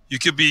 you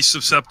could be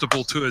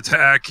susceptible to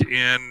attack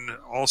and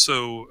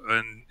also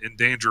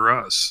endanger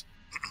us.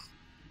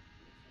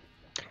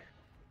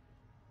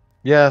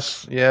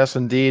 Yes,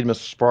 indeed, Mr.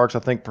 Sparks. I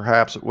think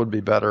perhaps it would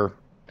be better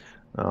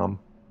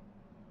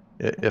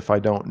if I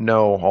don't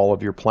know all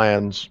of your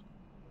plans.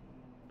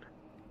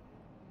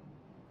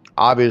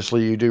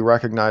 Obviously, you do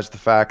recognize the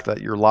fact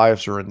that your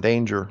lives are in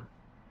danger.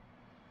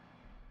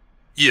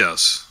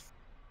 Yes.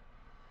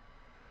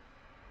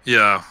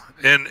 Yeah,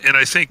 and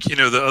I think,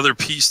 the other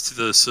piece to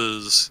this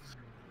is,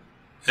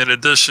 in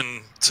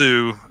addition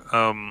to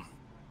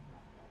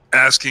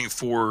asking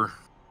for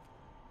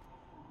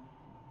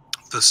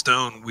the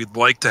stone, we'd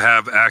like to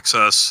have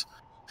access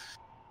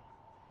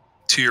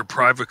to your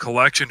private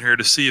collection here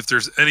to see if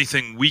there's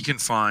anything we can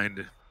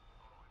find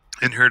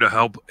in here to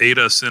help aid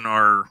us in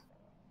our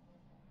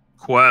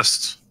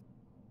quest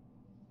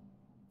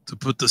to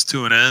put this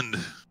to an end.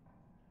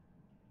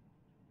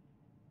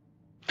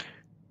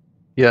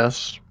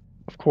 Yes,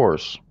 of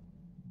course.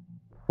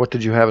 What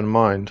did you have in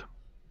mind?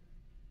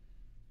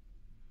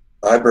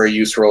 Library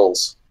use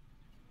rolls.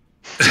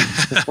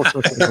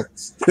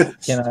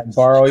 Can I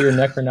borrow your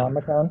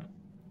Necronomicon?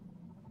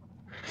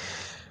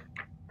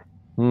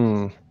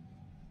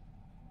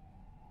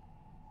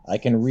 I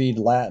can read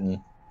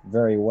Latin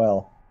very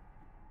well.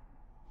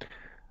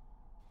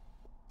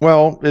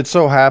 Well, it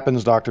so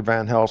happens, Dr.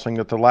 Van Helsing,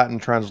 that the Latin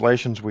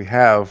translations we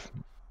have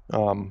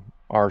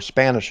are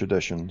Spanish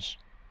editions.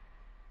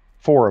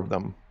 4 of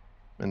them,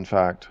 in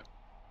fact.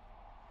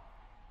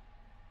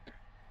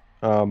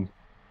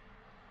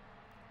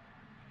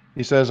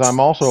 He says,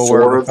 I'm also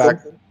aware of the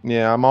fact.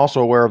 Yeah, I'm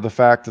also aware of the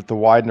fact that the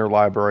Widener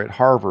Library at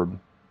Harvard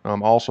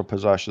also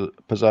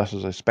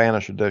possesses a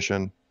Spanish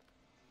edition.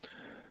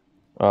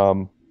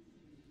 Let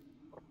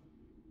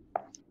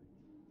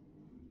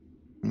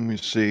me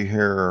see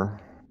here.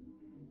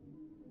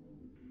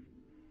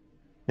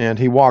 And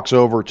he walks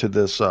over to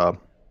this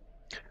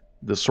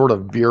sort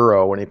of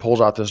bureau, and he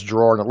pulls out this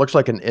drawer, and it looks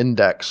like an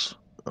index.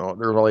 Oh,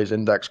 there's all these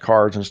index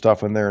cards and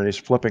stuff in there, and he's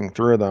flipping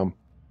through them.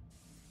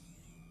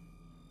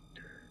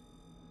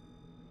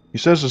 He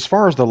says, as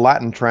far as the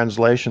Latin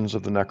translations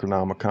of the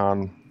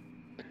Necronomicon,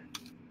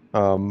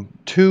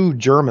 2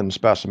 German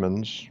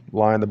specimens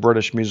lie in the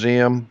British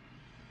Museum.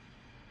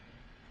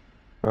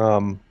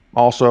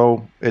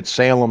 Also, at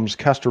Salem's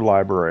Kester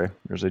Library,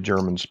 there's a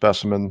German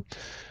specimen.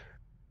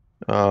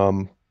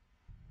 I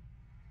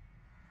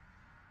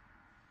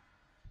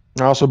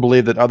also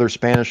believe that other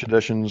Spanish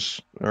editions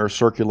are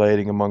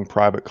circulating among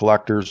private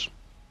collectors.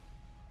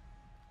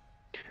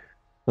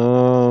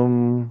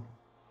 Oh,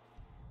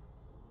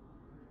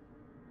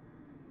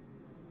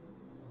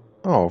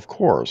 of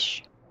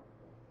course.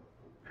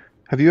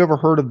 Have you ever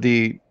heard of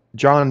the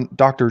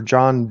Dr.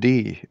 John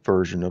Dee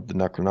version of the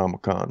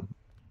Necronomicon?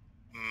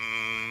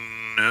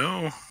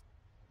 No.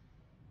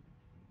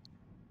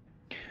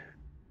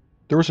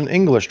 There was an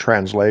English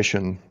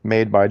translation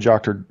made by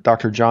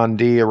Dr. John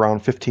Dee around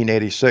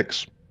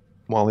 1586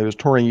 while he was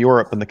touring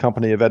Europe in the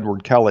company of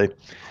Edward Kelly.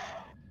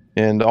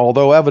 And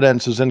although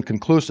evidence is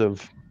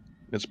inconclusive,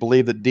 it's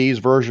believed that Dee's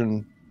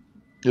version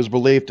is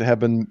believed to have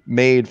been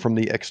made from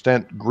the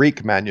extant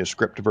Greek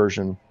manuscript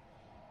version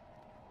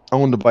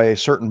owned by a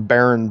certain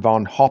Baron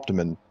von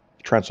Hauptmann,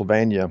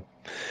 Transylvania.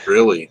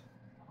 Really?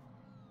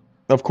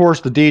 Of course,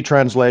 the Dee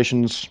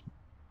translations,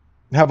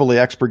 heavily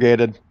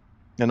expurgated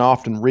and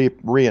often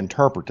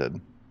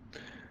reinterpreted.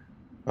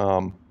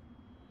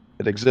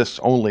 It exists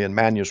only in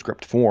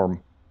manuscript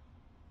form.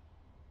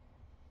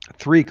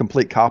 3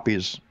 complete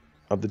copies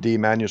of the Dee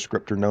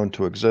manuscript are known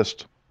to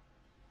exist.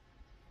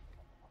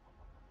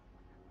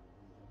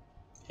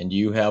 And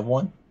you have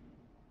one?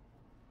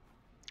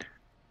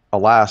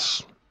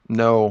 Alas,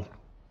 no.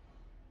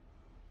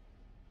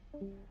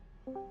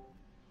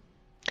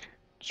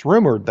 It's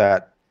rumored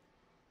that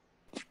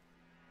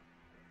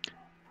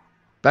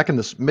back in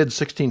the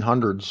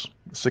mid-1600s,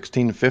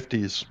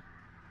 1650s,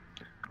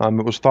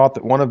 it was thought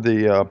that one of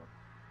the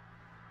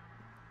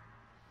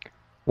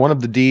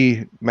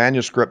Dee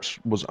manuscripts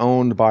was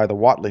owned by the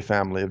Whately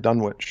family of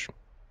Dunwich.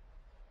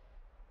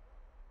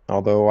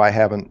 Although I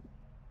haven't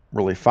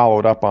really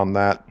followed up on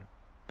that.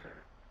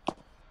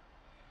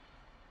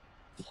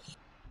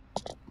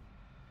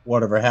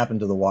 Whatever happened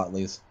to the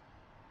Whatleys?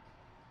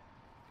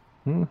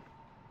 I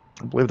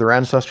believe their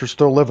ancestors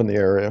still live in the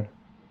area.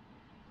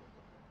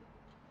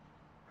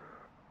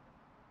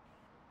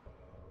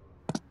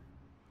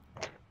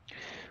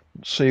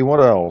 Let's see,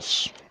 what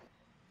else?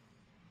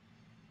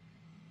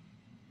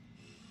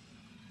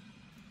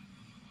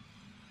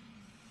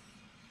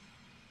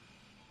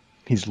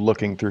 He's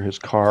looking through his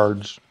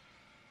cards.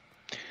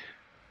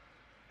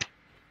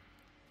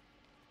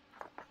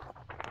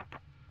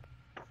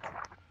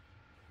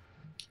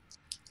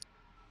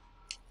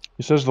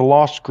 He says the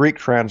lost Greek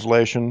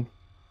translation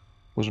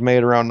was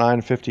made around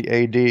 950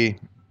 AD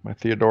by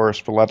Theodorus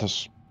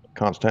Philetus,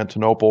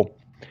 Constantinople.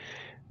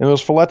 And it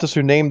was Philetus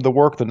who named the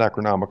work the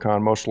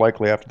Necronomicon, most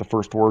likely after the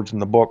first words in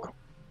the book.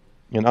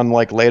 And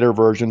unlike later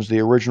versions, the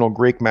original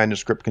Greek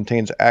manuscript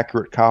contains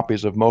accurate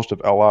copies of most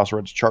of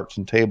El-Azrad's charts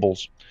and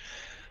tables.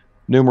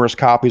 Numerous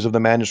copies of the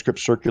manuscript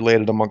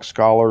circulated amongst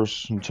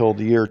scholars until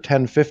the year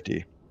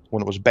 1050,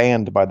 when it was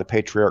banned by the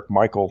Patriarch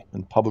Michael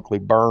and publicly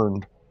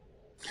burned.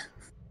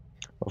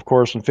 Of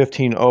course, in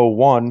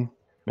 1501,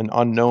 an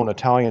unknown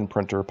Italian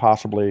printer,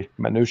 possibly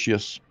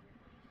Manutius,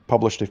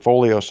 published a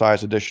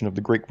folio-sized edition of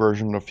the Greek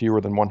version of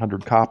fewer than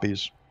 100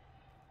 copies.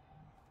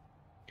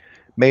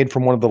 Made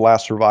from one of the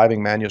last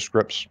surviving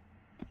manuscripts,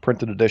 the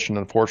printed edition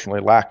unfortunately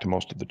lacked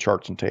most of the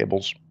charts and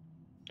tables.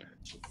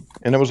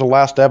 And it was the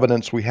last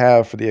evidence we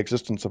have for the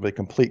existence of a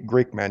complete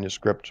Greek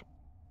manuscript.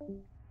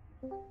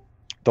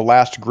 The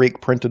last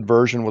Greek printed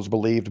version was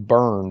believed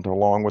burned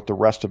along with the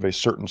rest of a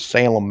certain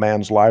Salem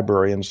man's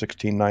library in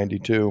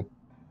 1692.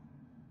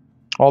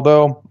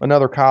 Although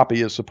another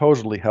copy is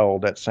supposedly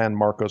held at San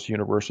Marcos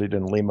University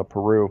in Lima,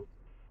 Peru.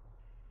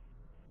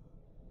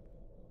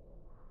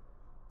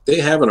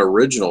 They have an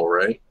original,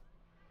 right?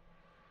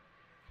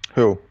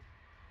 Who?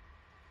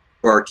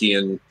 Sparky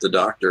and the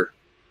Doctor.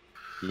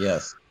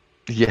 Yes.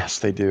 Yes,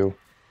 they do.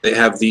 They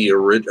have the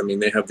original. I mean,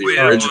 they have the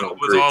original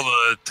with all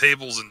the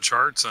tables and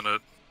charts in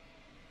it.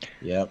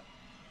 Yep.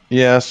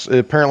 Yes,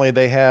 apparently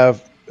they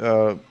have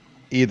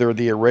either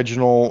the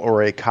original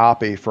or a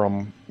copy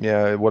from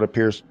what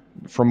appears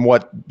from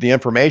what the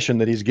information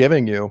that he's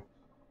giving you.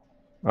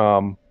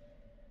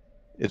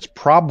 It's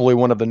probably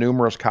one of the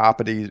numerous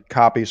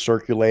copies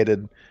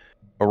circulated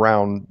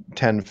around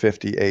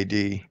 1050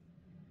 AD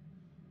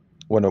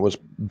when it was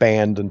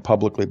banned and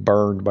publicly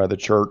burned by the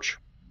church.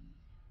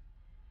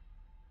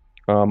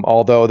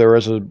 Although there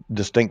is a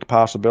distinct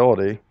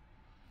possibility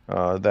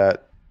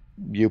that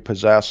you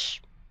possess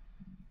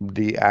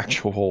the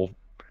actual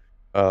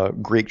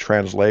Greek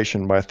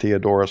translation by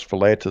Theodorus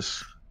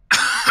Philetus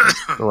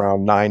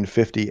around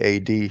 950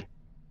 AD.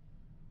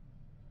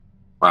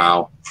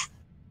 Wow.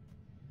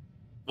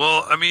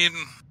 Well, I mean,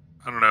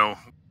 I don't know.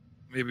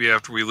 maybe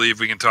after we leave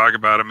we can talk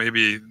about it.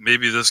 Maybe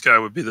this guy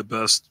would be the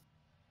best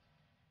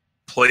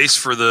place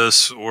for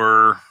this,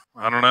 or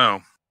I don't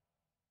know.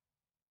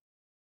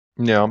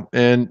 Yeah,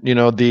 and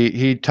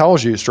he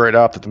tells you straight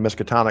up that the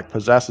Miskatonic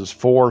possesses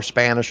 4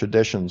 Spanish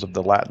editions of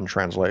the Latin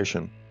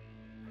translation.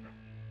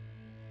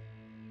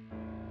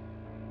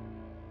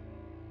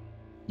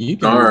 You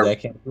can read that,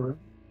 can't you?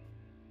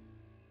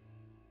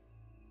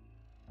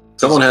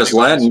 Someone has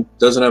Latin.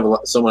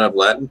 Doesn't someone have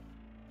Latin?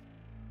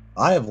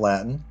 I have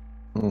Latin.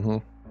 Mm-hmm.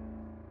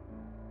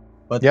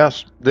 But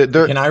yes,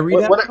 can I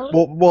read that?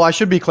 Well, I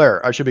should be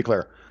clear.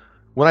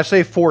 When I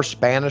say 4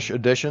 Spanish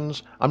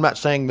editions, I'm not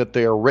saying that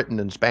they are written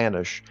in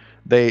Spanish.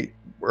 They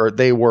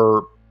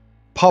were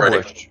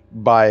published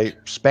by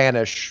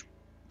Spanish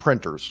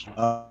printers.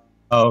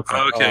 Okay.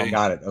 Okay.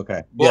 Got it.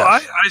 Okay.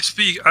 Well, yes.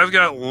 I've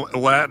got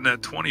Latin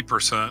at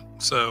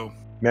 20%. So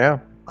yeah,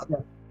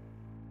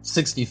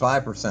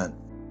 65%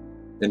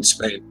 in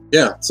Spain.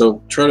 Yeah.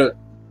 So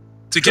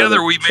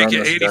together we make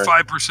it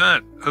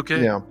 85%.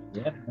 Okay. Yeah.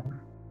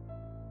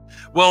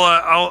 Well,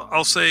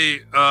 I'll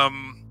say,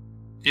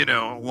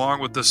 along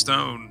with the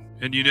stone,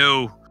 and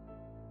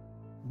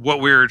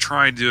what we're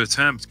trying to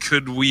attempt,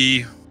 could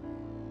we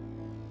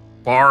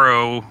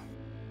borrow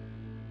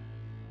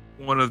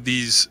one of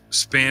these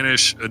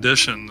Spanish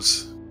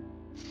editions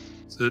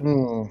that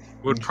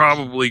would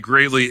probably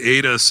greatly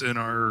aid us in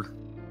our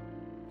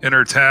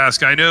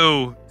task? I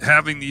know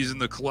having these in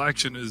the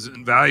collection is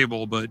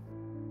invaluable, but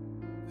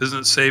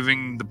isn't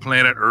saving the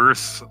planet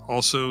Earth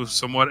also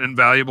somewhat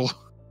invaluable?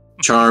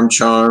 Charm,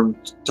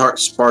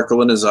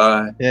 sparkle in his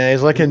eye. Yeah,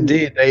 he's like,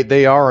 indeed,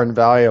 they are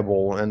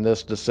invaluable, and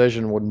this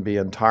decision wouldn't be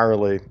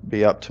entirely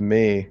up to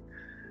me.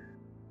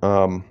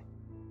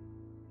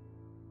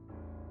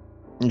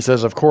 He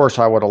says, of course,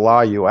 I would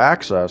allow you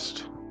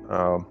access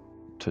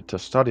to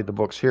study the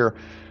books here.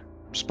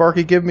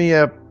 Sparky, give me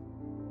a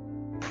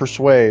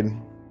persuade.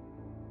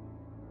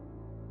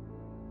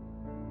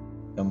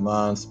 Come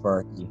on,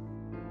 Sparky.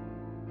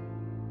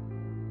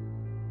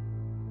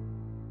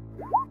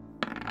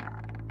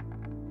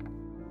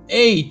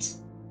 Eight.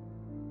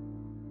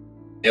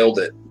 Nailed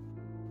it.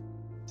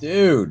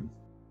 Dude.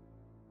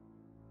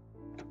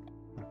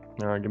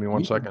 All right, give me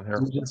one second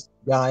here. Just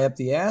guy up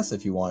the ass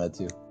if you wanted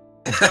to.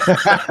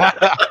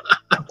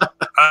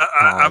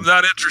 I'm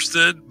not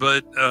interested,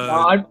 but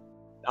no,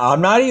 I'm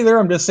not either.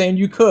 I'm just saying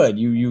you could.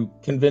 You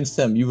convinced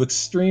him. You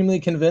extremely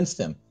convinced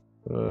him.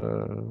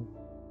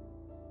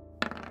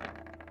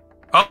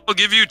 I'll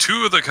give you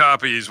 2 of the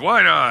copies.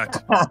 Why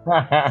not?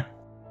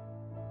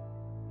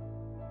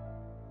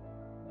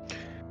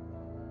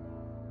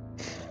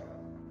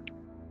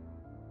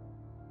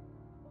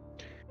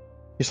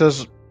 He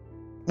says,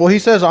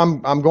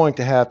 I'm going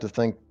to have to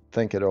think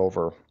it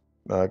over.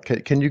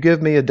 Can you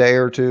give me a day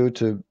or two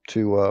to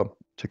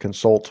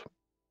consult?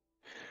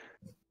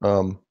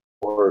 Of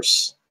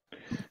course.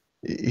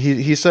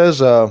 He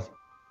says, of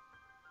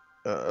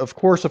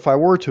course, if I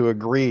were to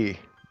agree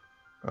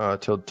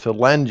to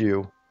lend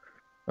you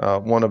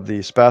one of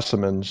these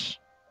specimens,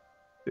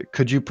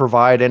 could you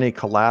provide any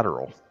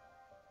collateral?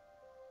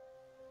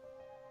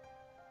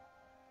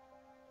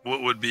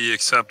 What would be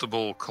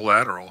acceptable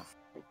collateral?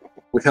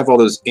 We have all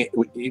those.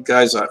 You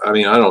guys, I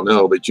mean, I don't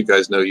know, but you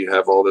guys know you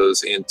have all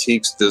those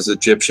antiques, those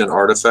Egyptian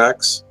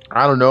artifacts.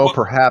 I don't know,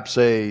 perhaps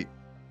a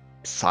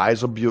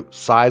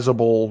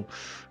sizable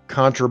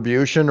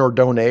contribution or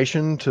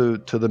donation to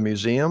the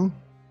museum.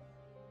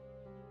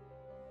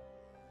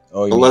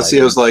 Oh, yeah,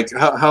 Alessio's like,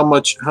 how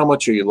much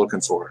are you looking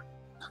for?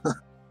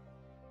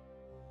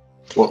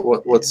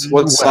 What's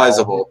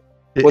sizable?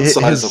 What's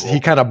sizable? He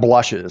kind of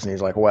blushes and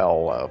he's like,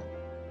 well.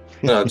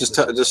 No, just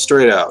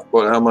straight out.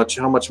 How much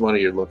money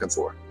are you looking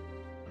for?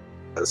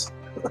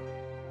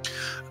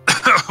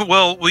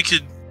 Well, we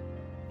could.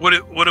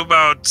 What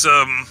about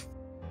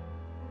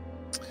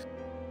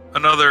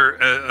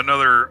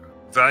another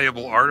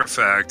valuable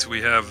artifact?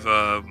 We have,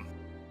 and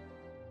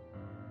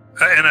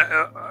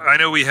I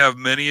know we have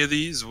many of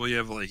these. We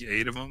have like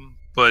 8 of them,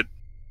 but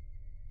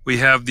we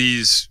have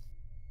these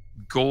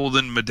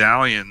golden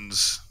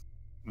medallions.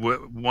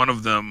 One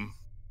of them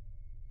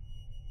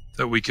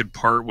that we could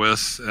part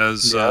with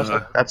as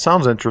that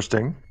sounds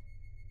interesting.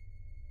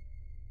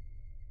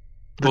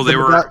 Well, they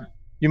were.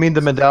 You mean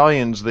the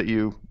medallions that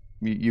you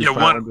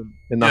found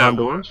in the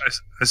Honduras?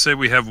 I say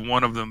we have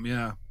one of them.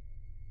 Yeah,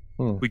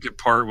 we could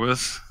part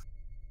with.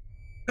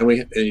 And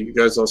you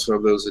guys also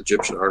have those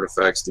Egyptian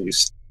artifacts that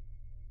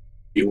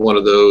you one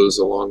of those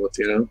along with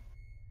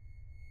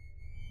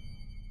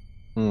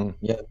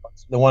Yeah,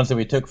 the ones that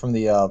we took from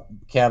the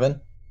cabin.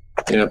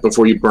 Yeah,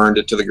 before you burned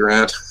it to the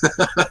ground.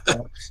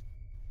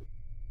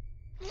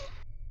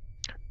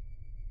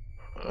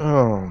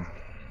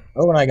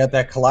 Oh, and I got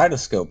that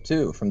kaleidoscope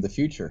too from the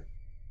future.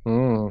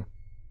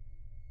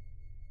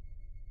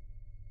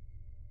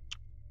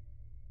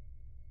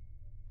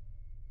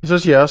 He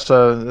says yes,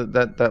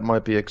 that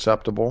might be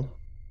acceptable.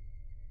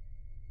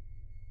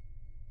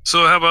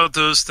 So how about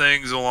those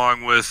things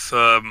along with,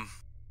 I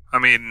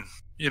mean,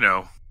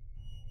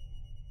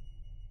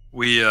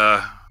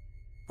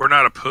 we're we're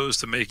not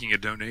opposed to making a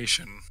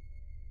donation.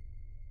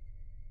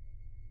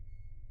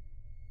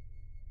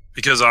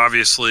 Because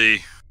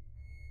obviously,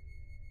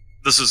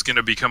 this is going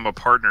to become a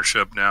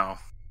partnership now.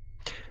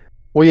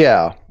 Well,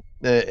 yeah,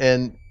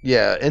 and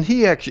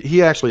he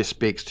actually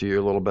speaks to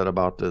you a little bit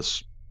about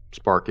this,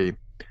 Sparky.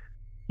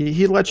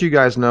 He lets you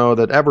guys know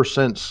that ever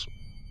since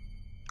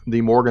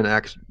the Morgan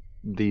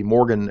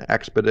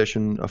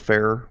expedition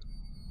affair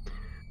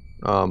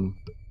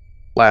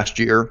last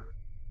year,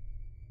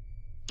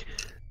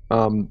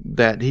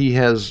 that he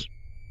has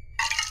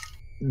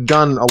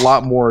done a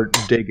lot more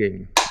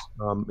digging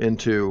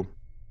into,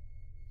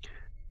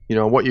 you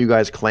know, what you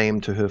guys claim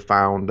to have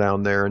found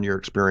down there and your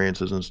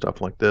experiences and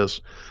stuff like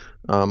this,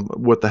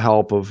 with the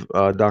help of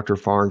Dr.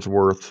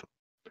 Farnsworth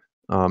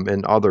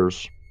and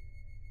others.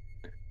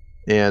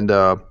 And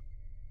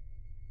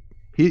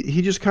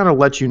he just kind of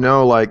lets you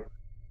know, like,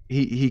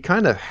 he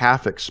kind of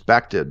half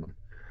expected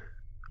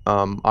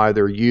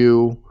either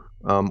you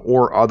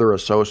or other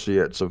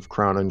associates of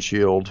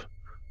Crowninshield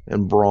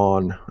and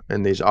Braun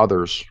and these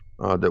others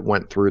that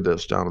went through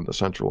this down in the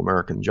Central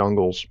American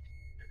jungles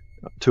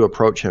to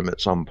approach him at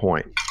some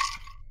point,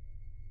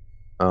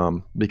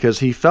 because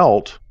he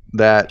felt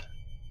that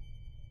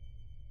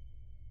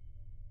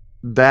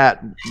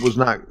it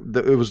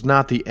was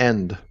not the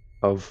end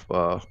of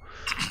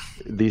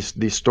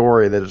the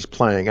story that is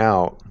playing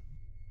out,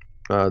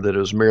 that it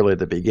was merely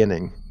the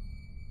beginning.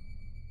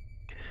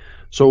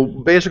 So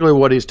basically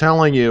what he's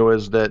telling you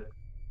is that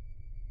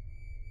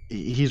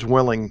he's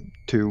willing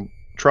to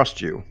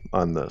trust you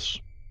on this.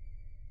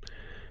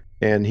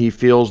 And he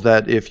feels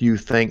that if you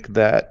think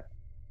that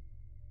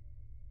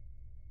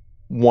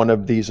one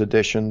of these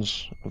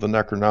editions of the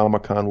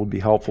Necronomicon would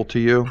be helpful to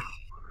you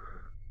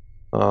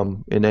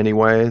in any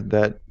way,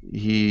 that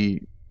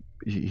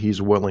he's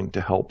willing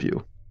to help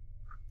you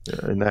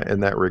in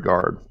that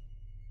regard.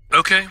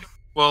 Okay.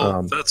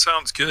 Well, that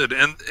sounds good.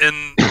 And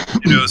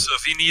you know, so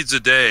if he needs a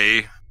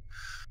day,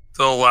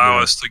 they'll allow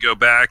us to go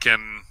back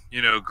and,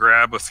 you know,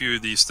 grab a few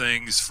of these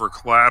things for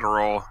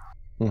collateral.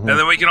 Mm-hmm. And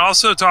then we can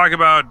also talk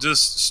about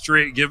just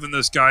straight giving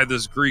this guy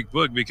this Greek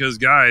book, because,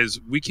 guys,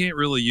 we can't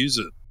really use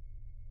it.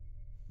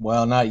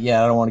 Well, not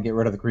yet. I don't want to get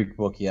rid of the Greek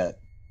book yet.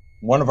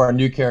 One of our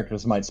new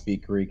characters might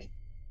speak Greek.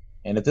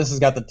 And if this has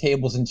got the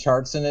tables and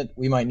charts in it,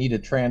 we might need to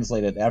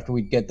translate it after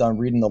we get done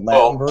reading the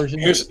Latin version.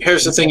 Here's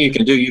the thing you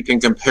can do. You can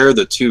compare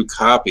the two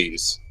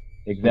copies.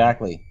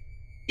 Exactly.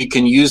 You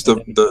can use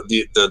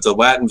the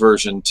Latin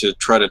version to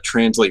try to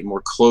translate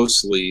more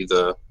closely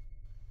the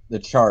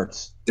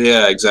charts.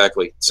 Yeah,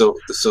 exactly. So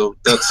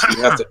that's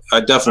you have to.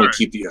 I definitely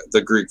keep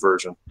the Greek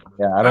version.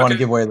 Yeah, I don't want to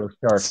give away those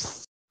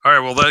charts. All right,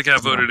 well, that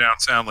got voted down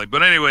soundly.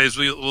 But anyways,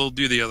 we'll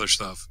do the other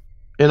stuff.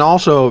 And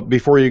also,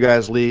 before you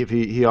guys leave,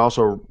 he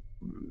also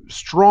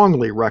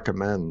strongly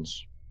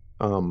recommends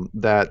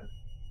that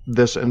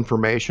this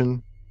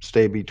information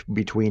stay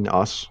between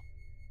us.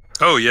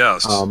 Oh,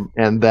 yes.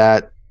 And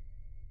that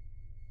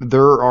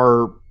there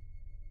are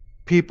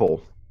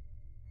people,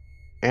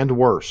 and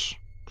worse,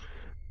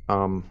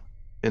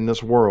 in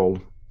this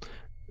world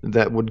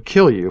that would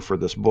kill you for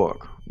this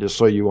book, just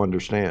so you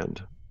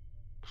understand.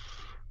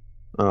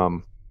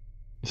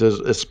 He says,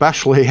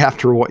 especially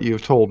after what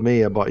you've told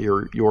me about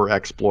your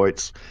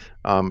exploits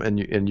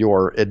and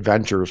your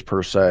adventures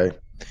per se,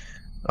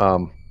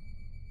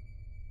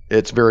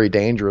 it's very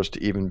dangerous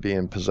to even be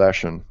in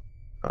possession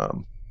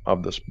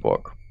of this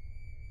book.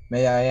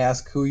 May I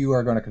ask who you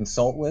are going to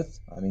consult with?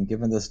 I mean,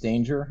 given this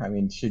danger, I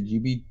mean, should you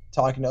be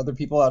talking to other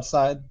people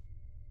outside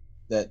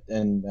that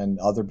and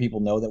other people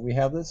know that we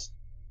have this?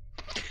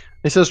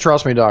 He says,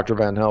 trust me, Dr.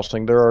 Van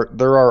Helsing, there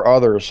are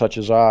others such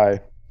as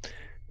I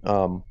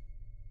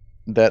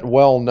that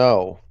well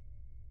know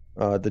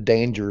the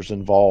dangers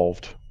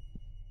involved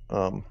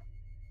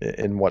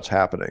in what's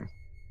happening.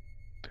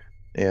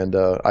 And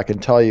I can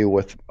tell you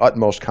with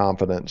utmost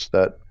confidence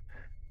that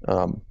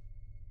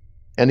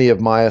any of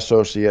my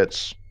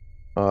associates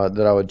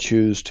that I would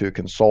choose to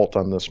consult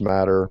on this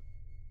matter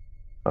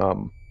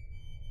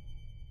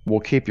will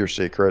keep your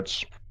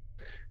secrets,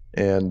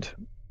 and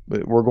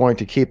we're going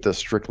to keep this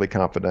strictly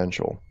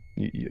confidential.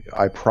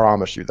 I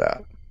promise you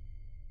that.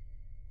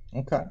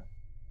 Okay.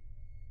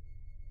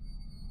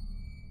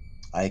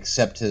 I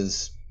accept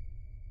his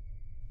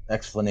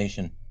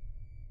explanation.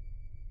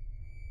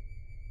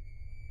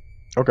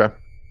 Okay.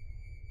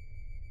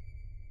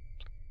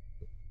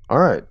 All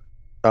right.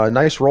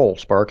 Nice roll,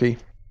 Sparky.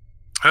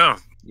 Oh.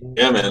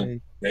 Yeah,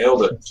 man.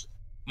 Nailed it.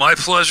 My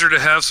pleasure to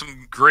have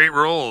some great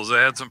rolls.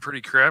 I had some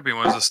pretty crappy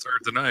ones to start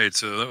the night,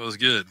 so that was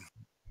good.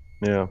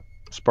 Yeah.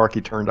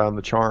 Sparky turned on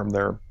the charm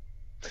there.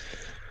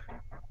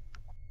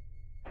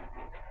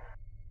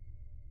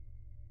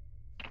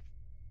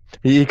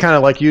 He kind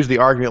of like used the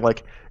argument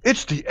like,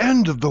 it's the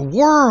end of the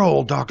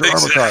world, Dr.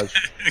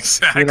 Armitage.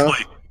 Exactly. You know?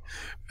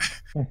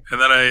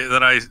 And then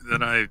I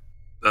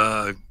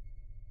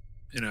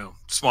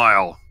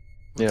smile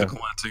with the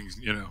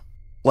glinting,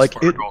 like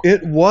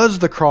it was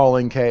the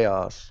crawling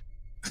chaos.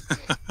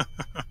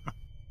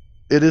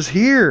 It is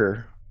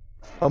here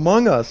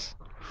among us.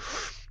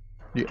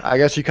 I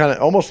guess you kind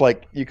of almost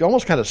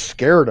kind of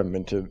scared him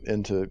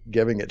into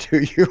giving it to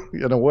you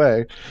in a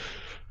way.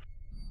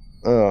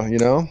 You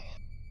know.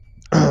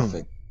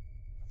 Perfect.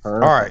 All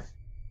right.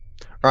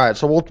 All right.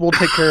 So we'll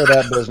take care of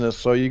that business.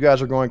 So you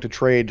guys are going to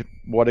trade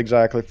what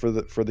exactly for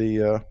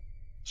the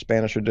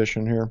Spanish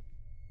edition here?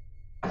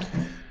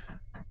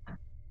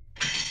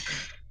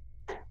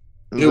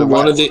 Do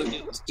one of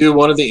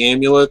the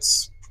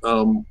amulets,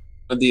 one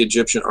of the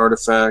Egyptian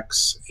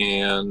artifacts,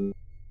 and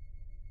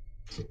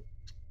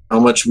how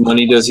much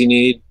money does he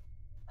need?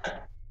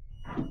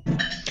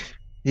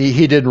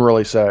 He didn't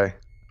really say.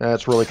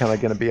 That's really kind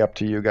of going to be up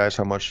to you guys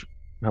how much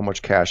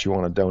cash you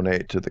want to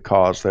donate to the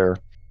cause there.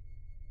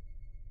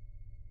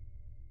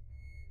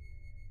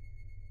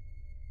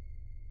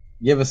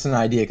 Give us an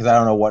idea, because I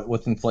don't know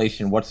what's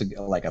inflation. What's it,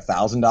 like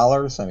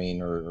 $1,000? I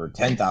mean, or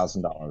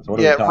 $10,000?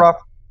 Yeah,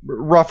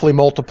 roughly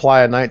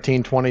multiply a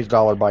 1920s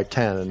dollar by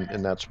 10,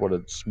 and that's what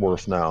it's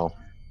worth now.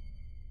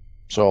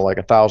 So like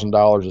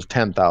 $1,000 is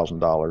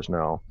 $10,000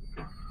 now.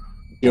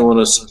 You want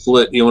to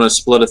split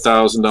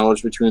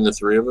 $1,000 between the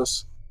three of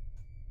us?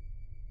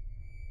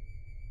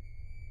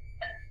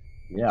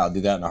 Yeah, I'll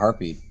do that in a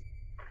heartbeat.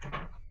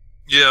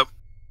 Yep.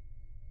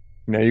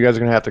 Now you guys are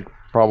gonna have to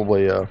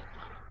probably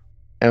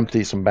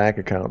empty some bank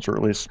accounts, or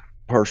at least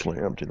partially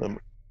empty them.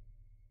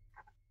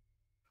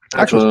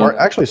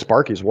 Actually,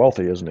 Sparky's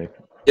wealthy, isn't he?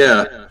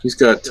 Yeah, he's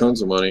got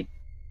tons of money.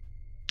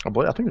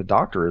 I think the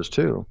doctor is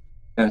too.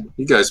 Yeah,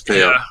 you guys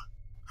pay up.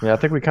 Yeah, I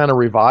think we kind of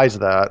revised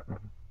that.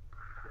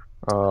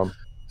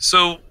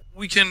 So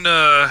we can,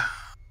 I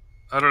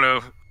don't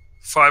know,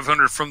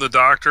 500 from the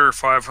doctor,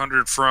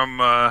 500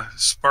 from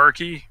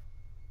Sparky.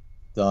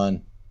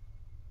 Done.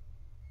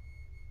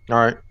 All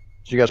right.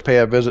 So you guys pay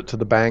a visit to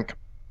the bank.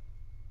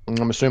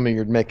 I'm assuming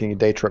you're making a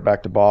day trip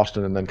back to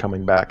Boston and then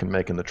coming back and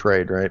making the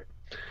trade, right?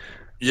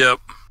 Yep.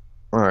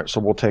 All right. So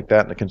we'll take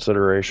that into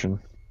consideration.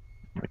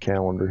 The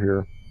calendar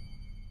here.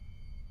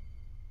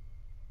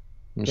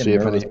 Let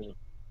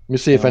me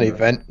see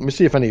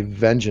if any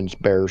vengeance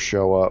bears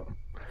show up.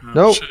 Oh,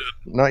 nope, shit.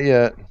 Not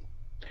yet.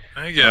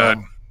 Thank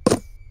God.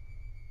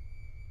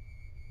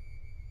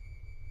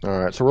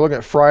 All right. So we're looking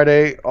at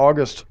Friday,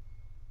 August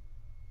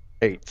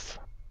 8th,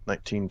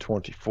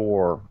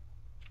 1924.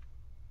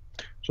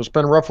 So it's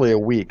been roughly a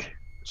week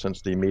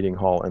since the meeting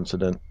hall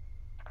incident.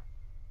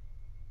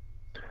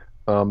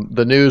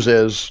 The news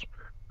is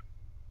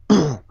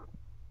a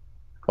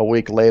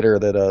week later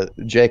that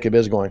Jacob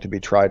is going to be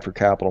tried for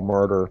capital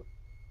murder,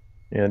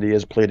 and he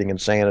is pleading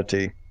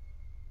insanity.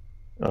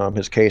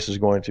 His case is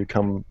going to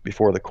come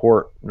before the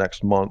court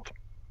next month.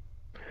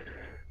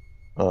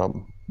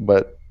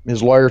 But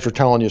his lawyers are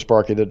telling you,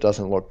 Sparky, that it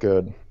doesn't look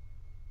good.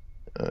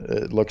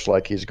 It looks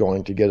like he's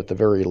going to get, at the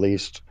very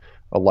least,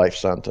 a life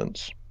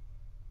sentence.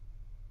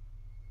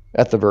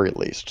 At the very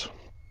least.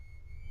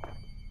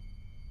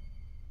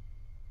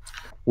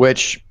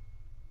 Which,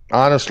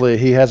 honestly,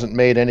 he hasn't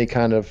made any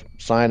kind of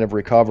sign of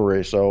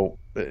recovery. So,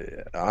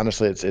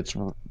 honestly, it's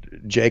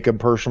Jacob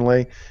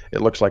personally.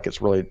 It looks like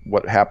it's really,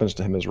 what happens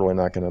to him is really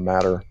not going to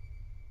matter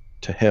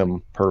to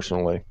him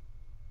personally,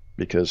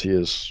 because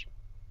he's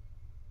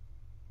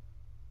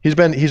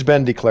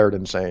been declared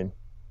insane.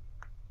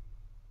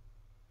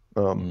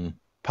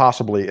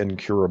 Possibly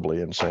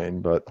incurably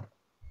insane, but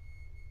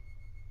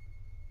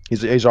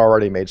he's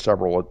already made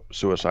several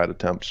suicide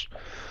attempts,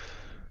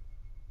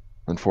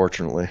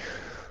 unfortunately.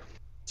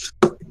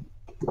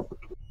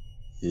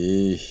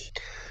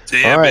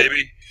 Damn, right.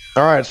 baby.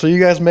 All right, so you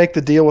guys make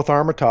the deal with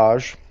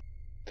Armitage,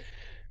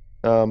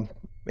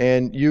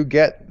 and you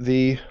get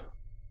the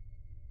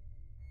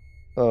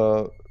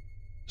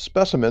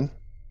specimen.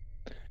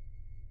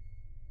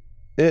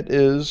 It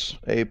is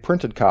a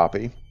printed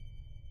copy,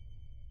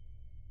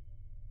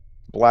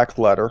 black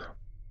letter.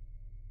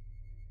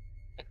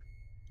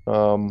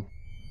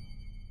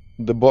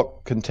 The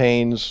book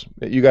contains,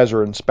 you guys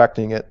are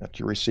inspecting it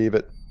after you receive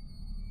it.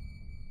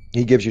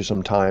 He gives you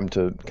some time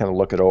to kind of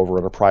look it over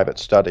in a private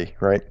study,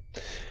 right?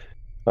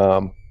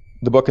 The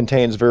book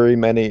contains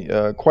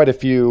quite a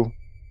few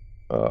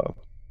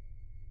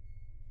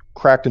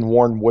cracked and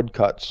worn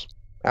woodcuts,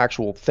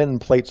 actual thin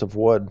plates of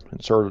wood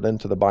inserted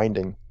into the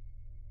binding.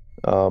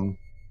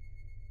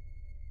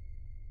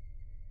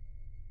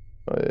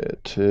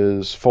 It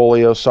is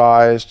folio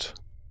sized.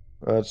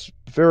 It's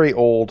very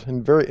old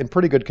and in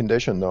pretty good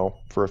condition, though,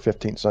 for a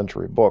 15th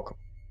century book.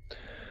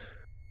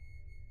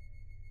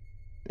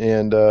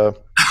 And it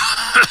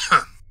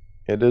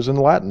is in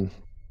Latin.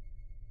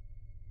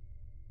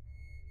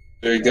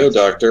 There you go,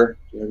 Doctor.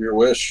 You have your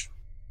wish.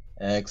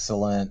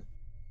 Excellent.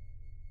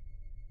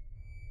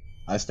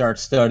 I start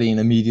studying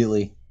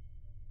immediately.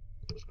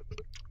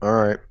 All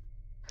right.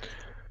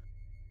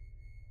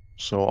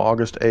 So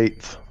August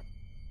 8th,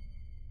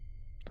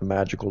 the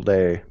magical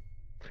day.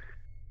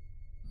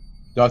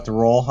 Do I have to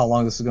roll how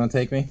long this is going to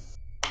take me?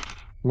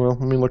 Well,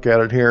 let me look at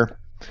it here.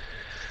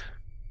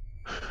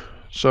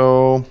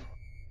 So,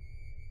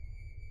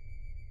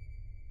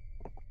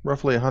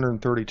 roughly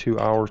 132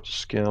 hours to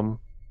skim.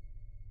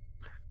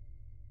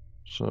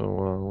 So,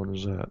 what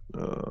is that?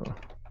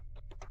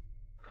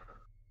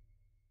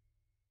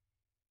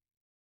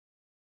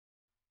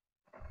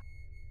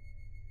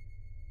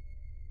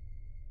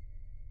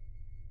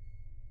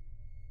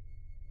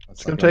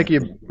 It's going to take you.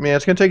 Man,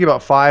 it's going to take you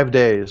about 5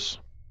 days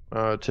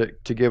to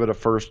give it a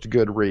first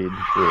good read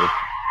through.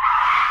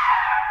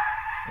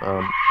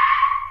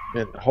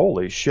 And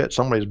holy shit,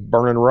 somebody's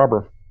burning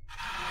rubber.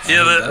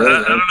 Yeah,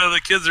 I don't know.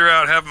 The kids are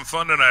out having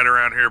fun tonight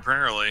around here,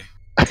 apparently.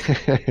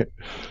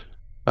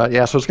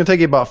 Yeah, so it's going to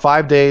take you about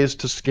 5 days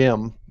to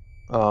skim,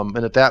 and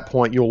at that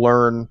point you'll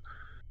learn,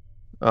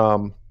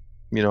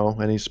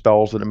 any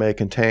spells that it may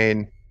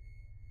contain,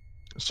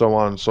 so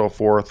on and so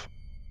forth.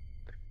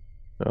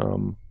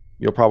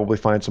 You'll probably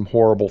find some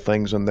horrible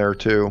things in there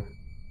too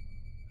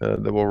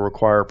that will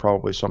require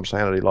probably some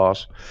sanity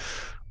loss,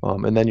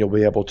 and then you'll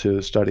be able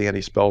to study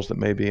any spells that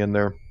may be in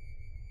there.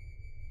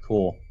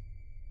 Cool.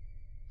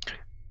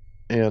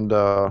 And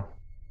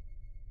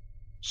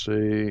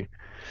see,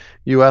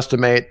 you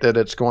estimate that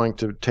it's going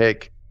to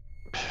take,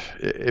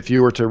 if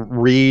you were to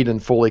read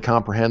and fully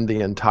comprehend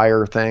the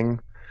entire thing,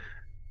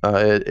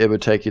 it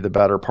would take you the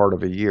better part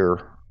of a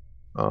year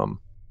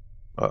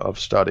of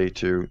study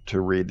to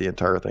read the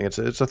entire thing. It's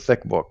a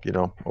thick book,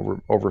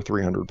 over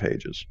 300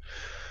 pages,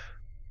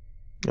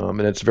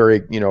 and it's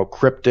very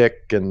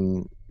cryptic,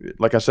 and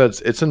like I said,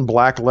 it's in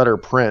black letter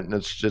print, and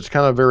it's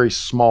kind of very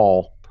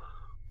small.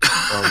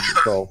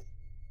 So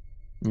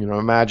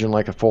imagine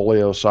like a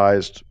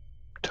folio-sized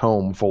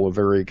tome full of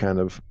very kind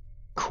of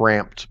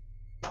cramped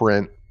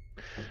print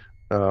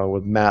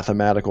with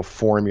mathematical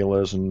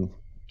formulas and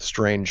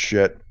strange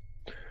shit.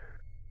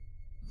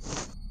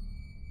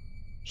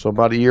 So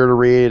about a year to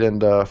read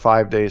and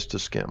 5 days to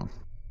skim.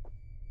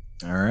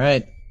 All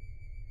right.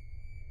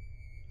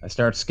 I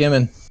start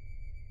skimming.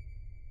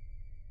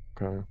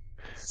 Okay.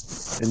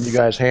 And you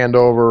guys hand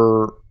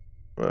over,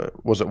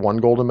 was it 1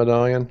 golden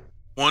medallion?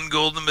 1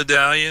 golden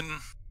medallion,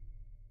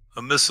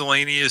 a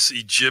miscellaneous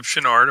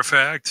Egyptian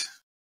artifact,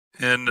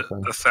 and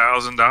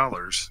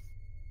 $1,000.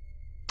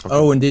 Okay.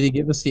 Oh, and did he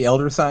give us the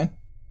elder sign?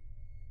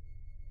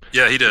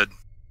 Yeah, he did.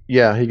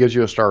 Yeah, he gives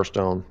you a star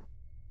stone.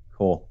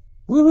 Cool.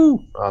 Woohoo!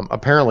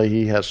 Apparently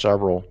he has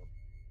several.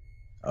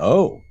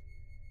 Oh.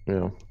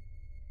 Yeah.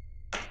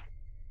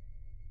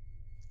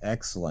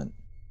 Excellent.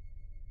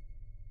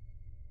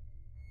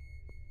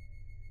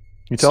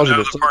 He tells you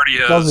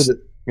that.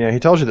 He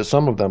tells you that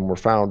some of them were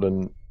found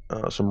in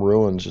some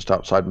ruins just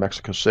outside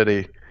Mexico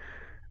City.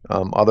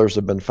 Others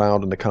have been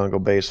found in the Congo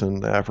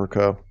Basin,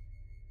 Africa.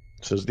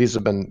 It says they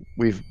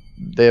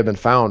have been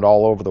found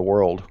all over the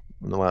world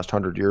in the last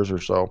 100 years or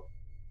so,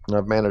 and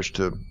I've managed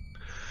to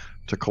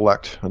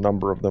collect a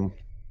number of them.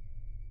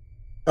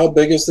 How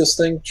big is this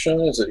thing,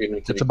 Sean? Is it?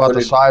 It's about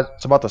the size.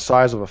 It's about the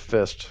size of a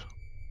fist.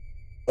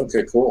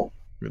 Okay, cool.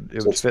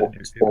 It would fit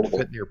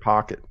in your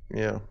pocket.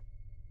 Yeah.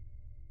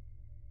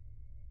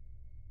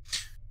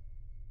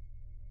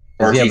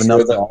 Does he have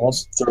enough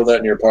throw that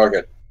in your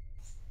pocket.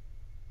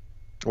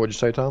 What'd you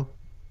say, Tom?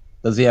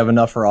 Does he have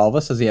enough for all of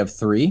us? Does he have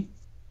 3?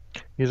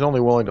 He's only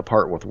willing to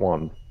part with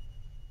 1.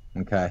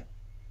 Okay.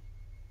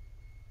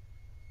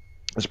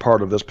 As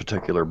part of this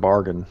particular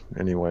bargain,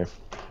 anyway.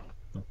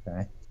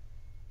 Okay.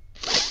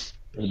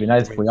 It'd be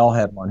nice if we all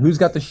had 1. Who's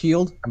got the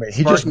shield? I mean,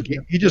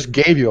 he just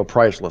gave you a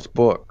priceless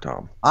book,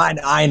 Tom.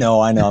 I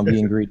know. I'm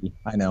being greedy.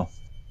 I know.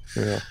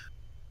 Yeah.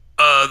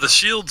 The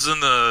shield's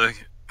in the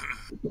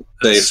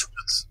safe.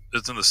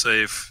 It's in the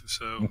safe.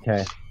 So.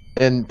 Okay.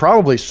 And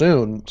probably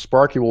soon,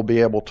 Sparky will be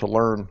able to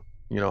learn,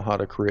 how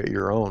to create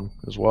your own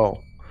as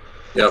well.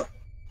 Yep.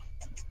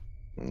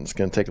 And it's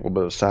going to take a little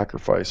bit of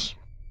sacrifice.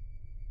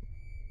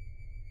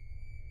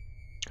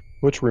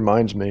 Which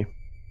reminds me,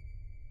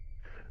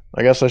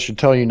 I guess I should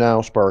tell you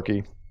now,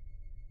 Sparky.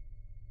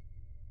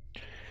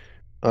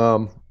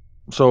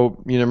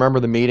 So you remember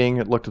the meeting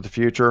at Looked at the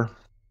Future?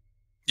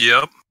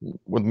 Yep.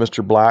 With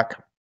Mr.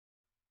 Black,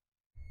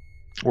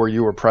 where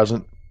you were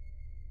present.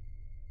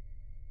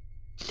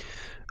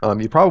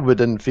 You probably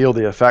didn't feel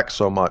the effects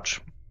so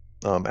much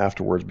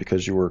afterwards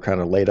because you were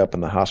kind of laid up in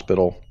the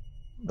hospital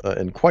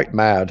and quite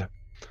mad.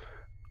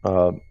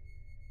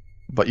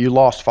 But you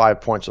lost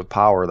 5 points of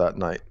power that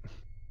night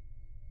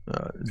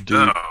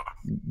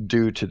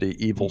due to the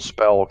evil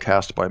spell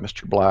cast by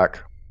Mr.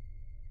 Black.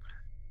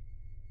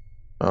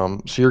 So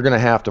you're going to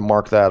have to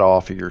mark that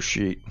off of your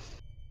sheet.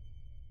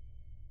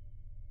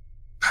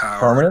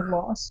 Permanent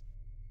loss?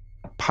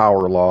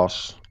 Power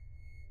loss.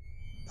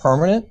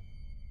 Permanent?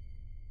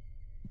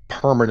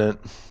 Permanent.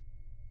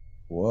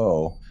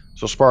 Whoa.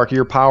 So Sparky,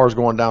 your power's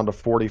going down to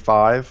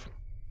 45.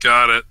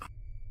 Got it.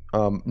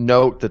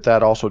 Note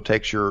that also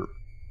takes your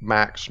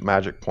max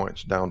magic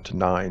points down to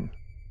 9.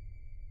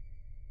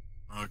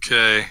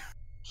 Okay.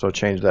 So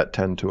change that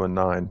 10 to a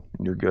 9,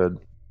 and you're good.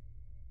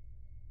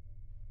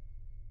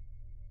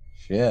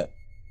 Shit.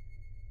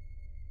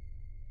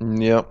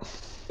 Yep.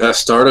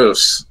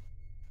 Bastardos.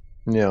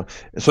 Yeah.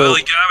 So well,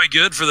 he got me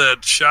good for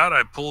that shot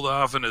I pulled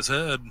off in his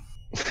head.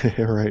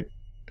 Right.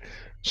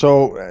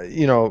 So,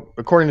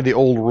 according to the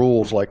old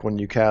rules, like when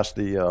you cast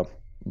the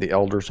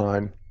Elder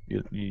Sign,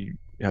 you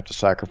have to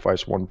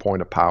sacrifice 1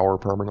 point of power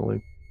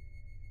permanently.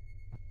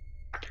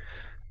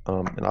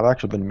 And I've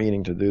actually been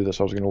meaning to do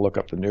this. I was going to look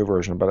up the new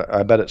version, but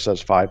I bet it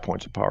says 5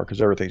 points of power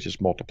because everything's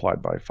just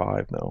multiplied by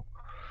 5 now.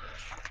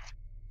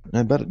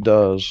 I bet it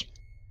does.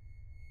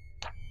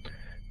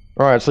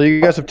 All right, so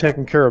you guys have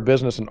taken care of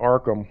business in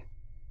Arkham.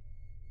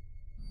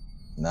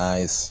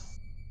 Nice.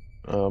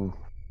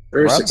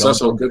 Very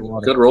successful.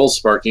 Good roll,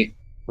 Sparky.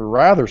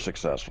 Rather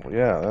successful.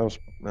 Yeah, that was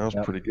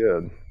pretty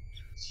good.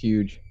 It's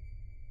huge.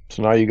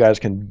 So now you guys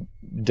can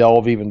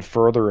delve even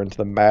further into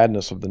the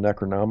madness of the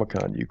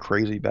Necronomicon, you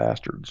crazy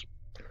bastards.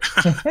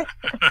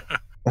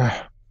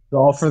 It's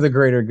all for the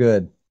greater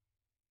good.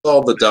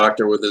 All the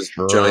doctor with his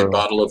giant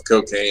bottle of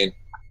cocaine.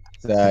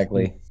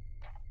 Exactly.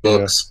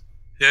 Books.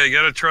 Yeah, you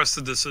got to trust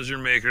the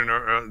decision maker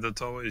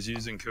that's always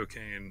using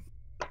cocaine.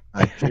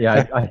 I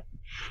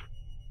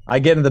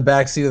get in the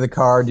back seat of the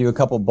car, do a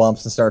couple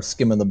bumps, and start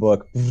skimming the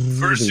book.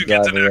 First you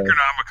get the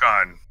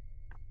Necronomicon,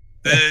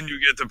 then you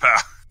get the power.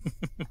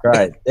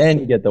 Right, then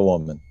you get the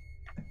woman.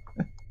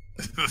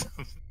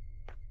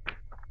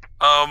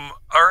 All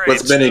right.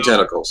 With many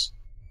tentacles.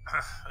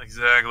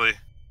 Exactly.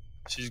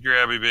 She's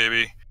grabby,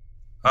 baby.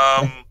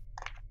 All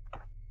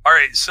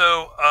right,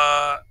 so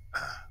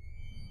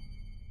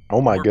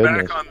oh my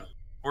goodness.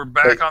 We're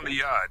back on the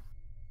yacht.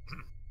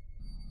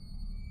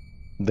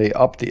 They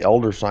upped the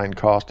Elder Sign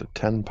cost to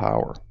 10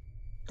 power.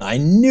 I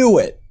knew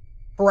it.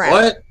 Crap.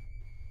 What?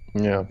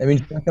 Yeah. I mean,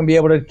 you're not gonna be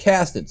able to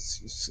cast it,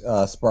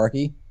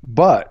 Sparky.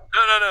 But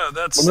no.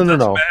 That's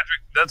magic.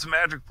 That's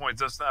magic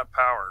points. That's not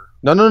power.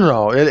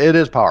 No. It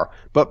is power.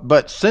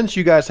 But since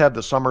you guys have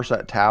the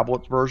Somerset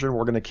tablets version,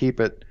 we're going to keep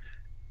it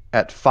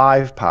at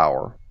 5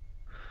 power.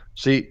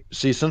 See,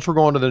 since we're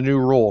going to the new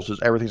rules, is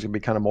everything's going to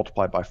be kind of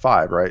multiplied by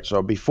 5, right?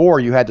 So before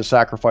you had to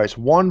sacrifice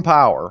 1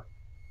 power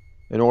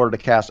in order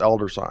to cast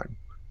Elder Sign,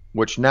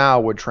 which now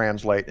would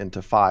translate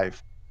into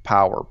 5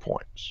 power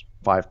points.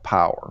 5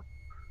 power.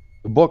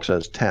 The book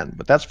says 10,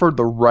 but that's for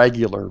the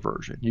regular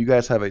version. You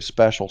guys have a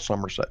special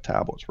Somerset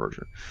tablets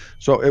version.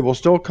 So it will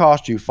still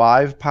cost you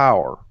 5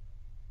 power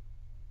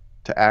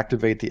to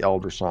activate the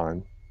Elder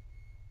Sign.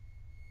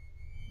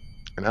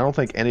 And I don't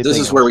think anything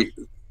This is where we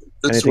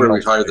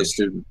hire the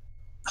student.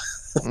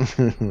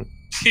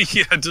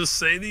 Yeah, just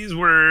say these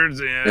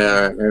words and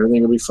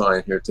everything will be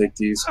fine. Here, take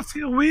these. I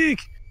feel weak.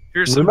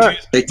 Here's some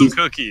juice and some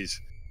cookies.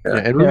 Yeah.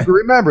 And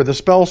remember, the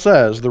spell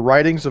says, the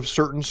writings of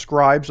certain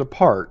scribes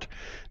apart,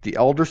 the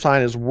Elder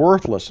Sign is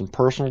worthless in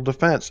personal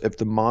defense if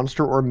the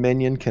monster or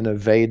minion can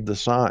evade the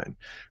sign.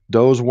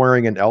 Those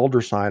wearing an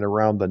Elder Sign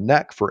around the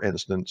neck, for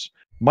instance,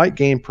 might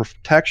gain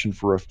protection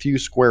for a few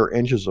square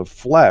inches of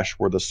flesh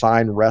where the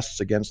sign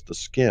rests against the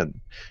skin.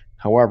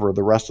 However,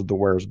 the rest of the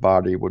wearer's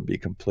body would be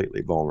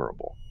completely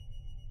vulnerable.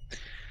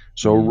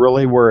 So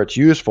really where it's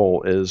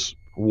useful is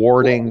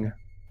warding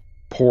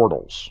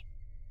portals,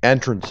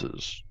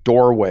 entrances,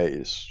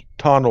 doorways,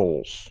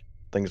 tunnels,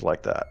 things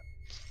like that.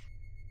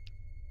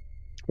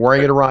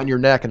 Wearing it around your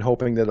neck and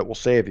hoping that it will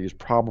save you is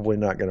probably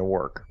not going to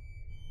work.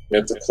 You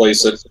have to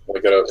place it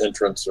like at an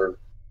entrance or...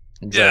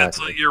 Exactly. Yeah, it's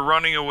like you're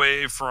running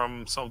away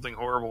from something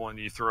horrible and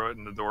you throw it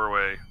in the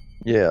doorway.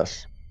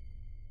 Yes.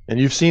 And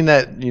you've seen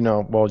that,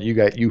 well,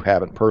 you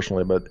haven't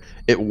personally, but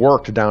it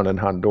worked down in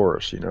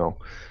Honduras,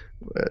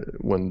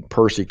 when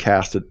Percy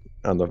cast it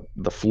on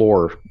the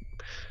floor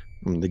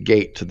from the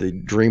gate to the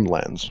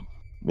Dreamlands.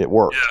 It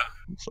worked.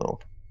 Yeah. So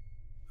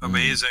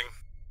amazing.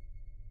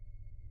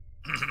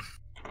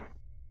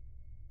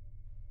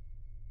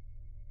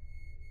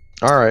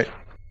 All right.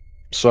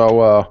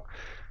 So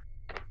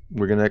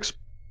we're going to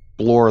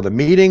explore the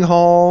meeting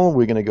hall.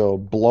 We're going to go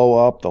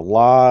blow up the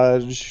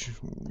lodge.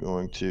 We're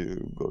going to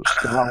go to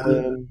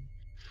Scotland.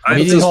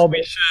 Meeting hall.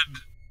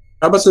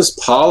 How about this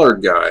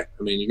Pollard guy?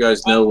 I mean, you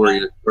guys know where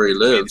he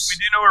lives. We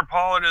do know where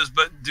Pollard is,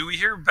 but do we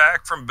hear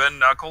back from Ben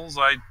Knuckles?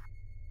 I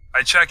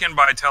check in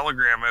by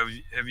telegram.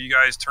 Have you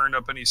guys turned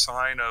up any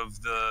sign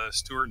of the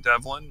Stuart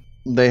Devlin?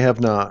 They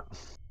have not.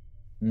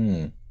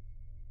 I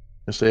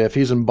say if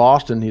he's in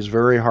Boston, he's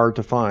very hard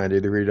to find.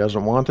 Either he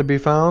doesn't want to be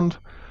found,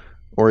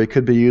 or he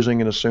could be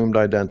using an assumed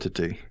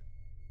identity.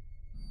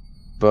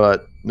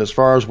 But as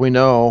far as we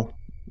know,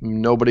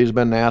 nobody's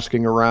been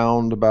asking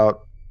around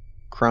about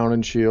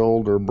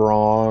Crowninshield or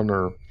Braun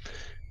or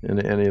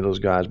any of those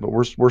guys. But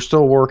we're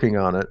still working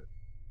on it,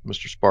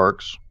 Mr.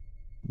 Sparks.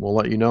 We'll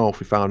let you know if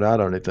we found out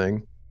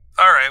anything.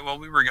 All right. Well,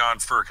 we were gone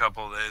for a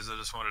couple of days. I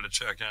just wanted to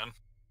check in.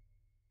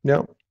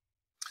 Yep.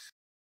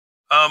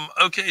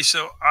 Okay,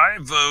 so I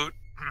vote.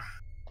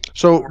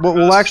 So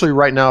we'll actually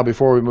right now,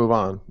 before we move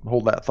on,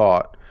 hold that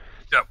thought.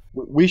 Yep.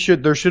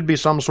 There should be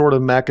some sort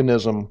of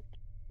mechanism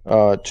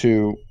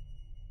to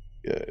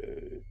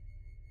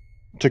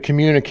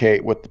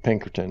communicate with the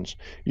Pinkertons.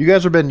 You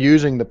guys have been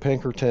using the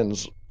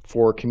Pinkertons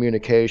for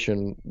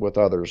communication with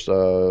others.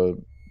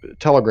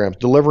 Telegrams,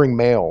 delivering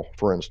mail,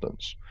 for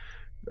instance.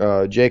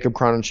 Jacob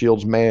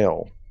Croninshield's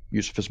mail,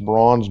 Eustace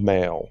Braun's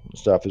mail and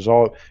stuff is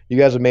all. You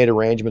guys have made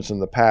arrangements in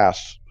the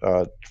past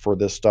for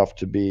this stuff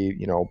to be,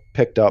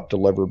 picked up,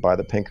 delivered by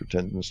the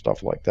Pinkertons and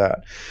stuff like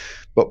that.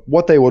 But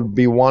what they would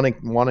be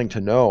wanting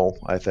to know,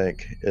 I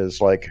think,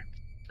 is like,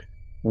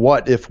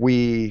 what if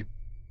we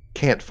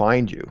can't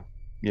find you?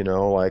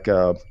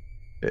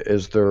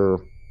 Is there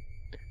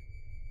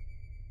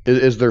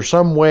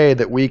some way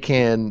that we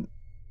can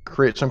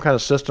create some kind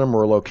of system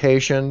or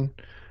location,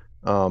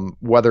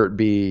 whether it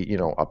be, you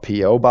know, a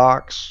PO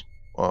box,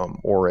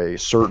 or a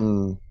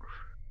certain,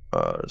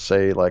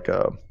 say like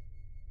a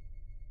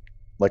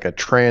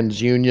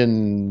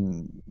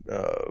TransUnion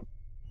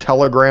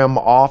telegram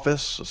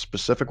office, a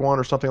specific one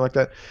or something like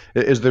that.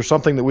 Is there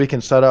something that we can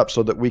set up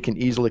so that we can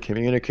easily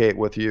communicate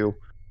with you,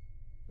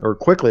 or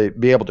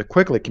be able to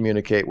quickly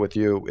communicate with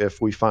you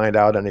if we find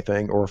out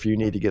anything, or if you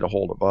need to get a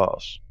hold of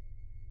us?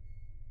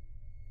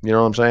 You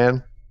know what I'm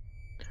saying?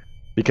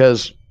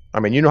 Because, I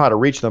mean, you know how to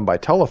reach them by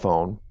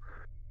telephone,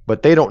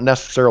 but they don't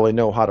necessarily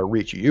know how to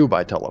reach you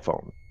by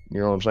telephone.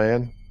 You know what I'm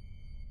saying?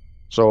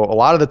 So a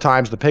lot of the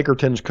times the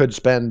Pinkertons could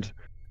spend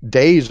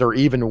days or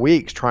even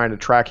weeks trying to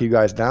track you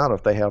guys down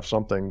if they have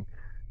something,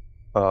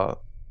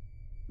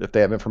 if they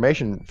have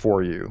information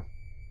for you,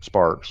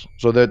 Sparks.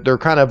 So that they're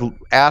kind of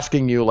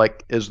asking you,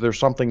 like, is there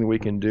something we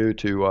can do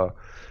to,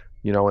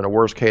 you know, in a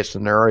worst case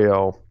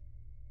scenario,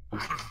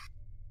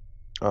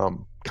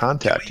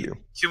 contact you?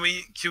 Can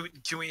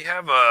we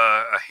have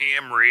a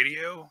ham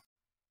radio?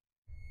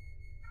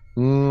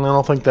 I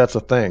don't think that's a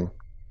thing.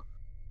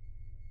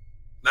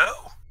 No.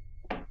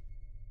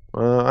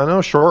 I know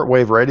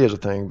shortwave radio is a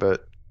thing,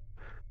 but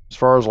as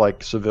far as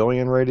like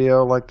civilian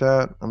radio like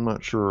that, I'm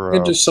not sure.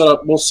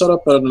 We'll set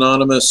up an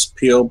anonymous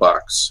PO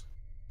box.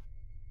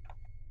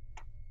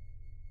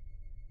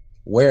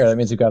 Where? That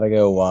means you got to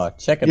go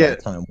check it all the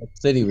time. What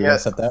city we gonna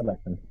set that up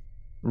in?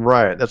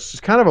 Right. That's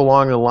kind of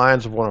along the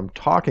lines of what I'm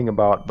talking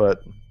about, but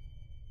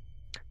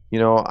you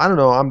know, I don't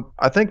know.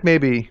 I think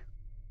maybe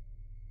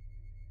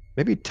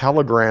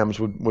telegrams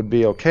would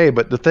be okay,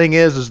 but the thing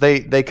is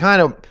they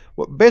kind of,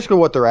 basically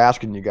what they're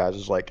asking you guys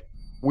is like,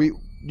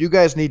 you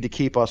guys need to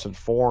keep us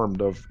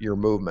informed of your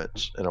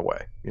movements in a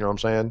way. You know what I'm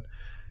saying?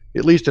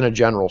 At least in a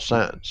general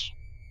sense.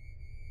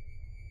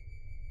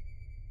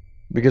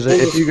 Because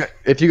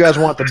if you guys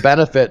want the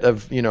benefit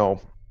of, you know,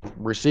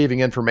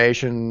 receiving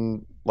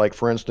information, like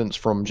for instance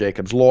from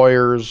Jacob's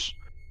lawyers,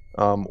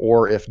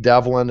 or if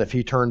Devlin, if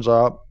he turns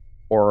up,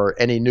 or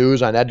any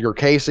news on Edgar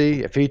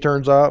Casey, if he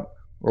turns up,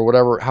 or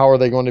whatever, how are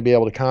they going to be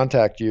able to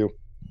contact you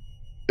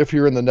if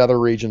you're in the nether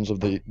regions of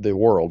the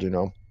world, you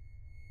know?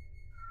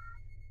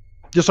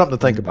 Just something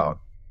to think about.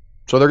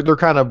 So they're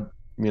kind of,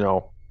 you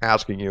know,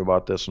 asking you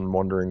about this and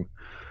wondering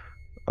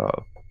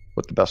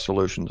what the best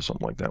solution to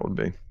something like that would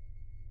be.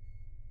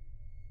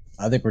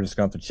 I think we're just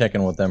going to have to check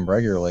in with them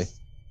regularly,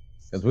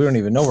 because we don't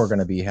even know where we're going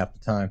to be half the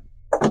time.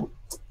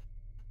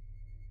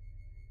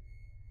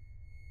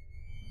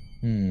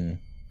 Can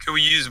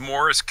we use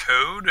Morse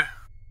code?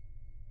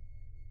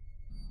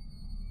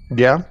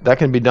 Yeah, that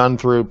can be done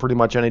through pretty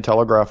much any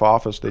telegraph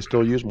office. They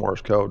still use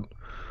Morse code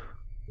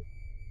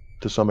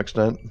to some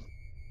extent.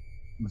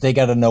 They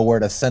got to know where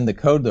to send the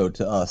code, though,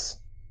 to us.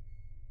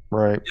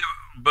 Right.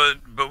 Yeah,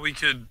 but we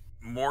could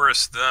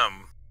Morse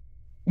them.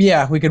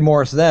 Yeah, we could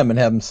Morse them and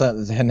have them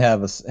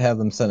have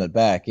them send it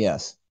back.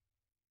 Yes,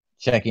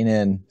 checking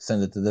in,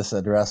 send it to this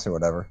address or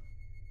whatever.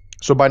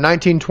 So by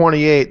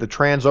 1928, the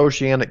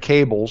transoceanic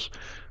cables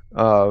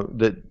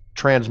that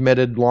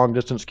transmitted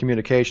long-distance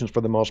communications for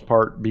the most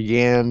part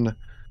began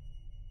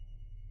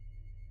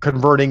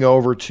converting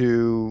over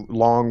to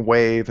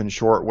long-wave and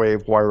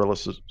short-wave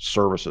wireless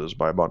services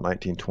by about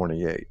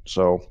 1928.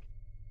 So,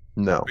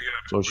 no.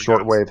 So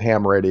short-wave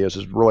ham radios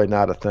is really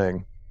not a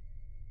thing.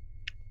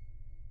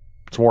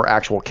 It's more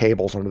actual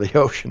cables under the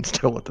ocean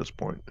still at this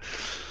point.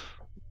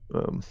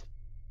 All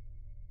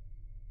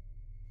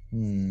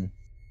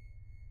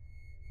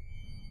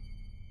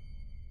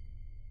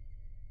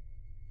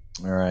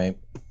right.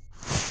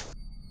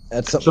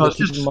 That's something to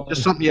keep in mind.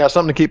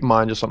 Something to keep in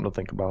mind, just something to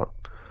think about.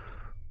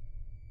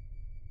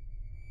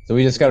 So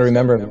we just got to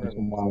remember to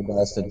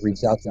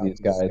reach out to these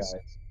guys.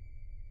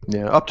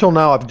 Yeah, up till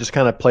now I've just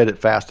kind of played it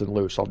fast and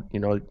loose.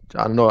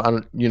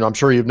 I'm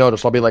sure you've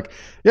noticed. I'll be like,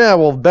 yeah,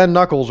 well, Ben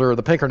Knuckles or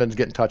the Pinkertons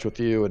get in touch with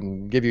you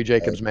and give you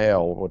Jacob's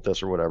mail with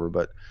this or whatever.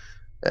 But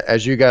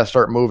as you guys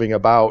start moving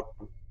about,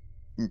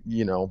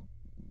 you know,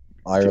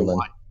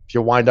 Ireland, if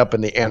you wind up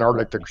in the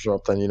Antarctic or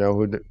something,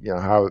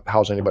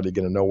 how's anybody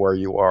going to know where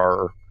you are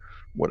or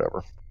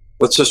whatever?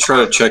 Let's just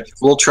try to check.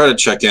 We'll try to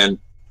check in,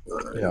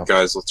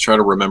 guys. Let's try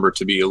to remember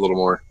to be a little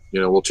more.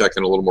 We'll check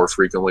in a little more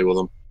frequently with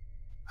them.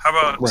 How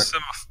about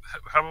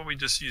how about we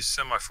just use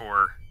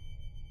semaphore?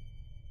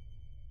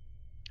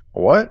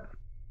 What?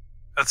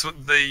 That's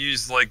what they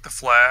use, like the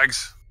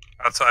flags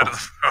outside of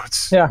the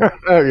boats. Yeah.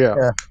 Oh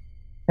yeah.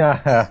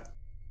 Yeah.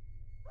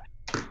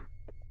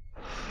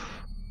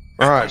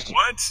 All right.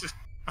 What?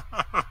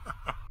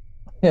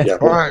 Yeah.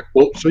 All right.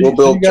 We'll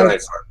build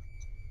giant fire.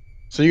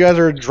 So you guys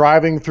are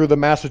driving through the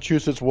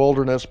Massachusetts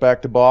wilderness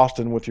back to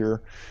Boston with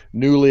your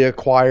newly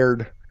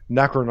acquired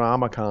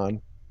Necronomicon,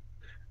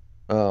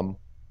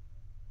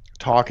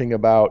 talking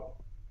about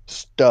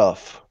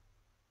stuff.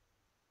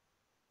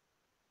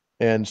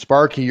 And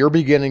Sparky, you're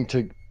beginning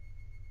to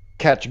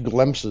catch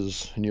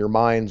glimpses in your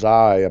mind's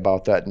eye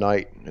about that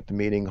night at the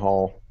meeting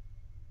hall.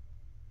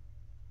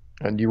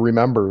 And you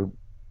remember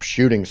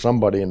shooting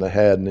somebody in the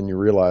head, and then you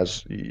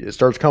realize it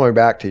starts coming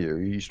back to you.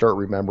 You start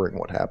remembering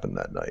what happened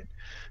that night.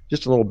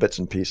 just little bits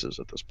and pieces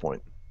at this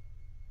point.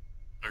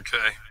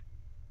 Okay.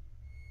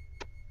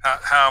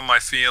 How am I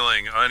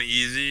feeling?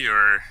 Uneasy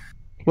or? A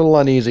little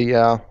uneasy,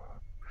 yeah.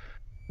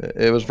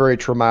 It was very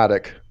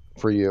traumatic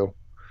for you.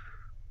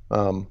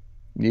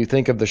 You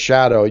think of the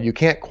shadow. You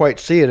can't quite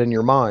see it in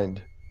your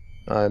mind.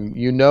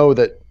 You know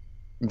that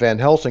Van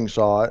Helsing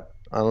saw it.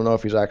 I don't know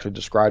if he's actually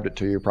described it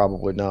to you.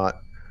 Probably not.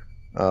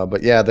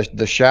 But yeah,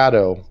 the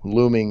shadow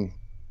looming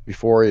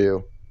before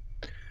you.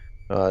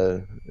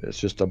 It's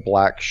just a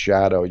black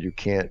shadow. You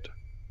can't.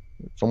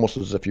 It's almost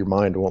as if your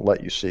mind won't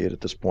let you see it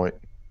at this point.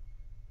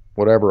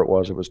 Whatever it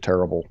was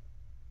terrible.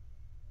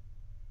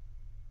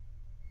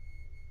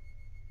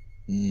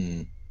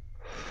 Yeah,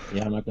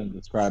 I'm not going to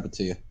describe it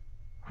to you.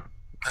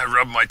 I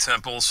rub my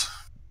temples.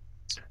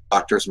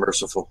 Doctor's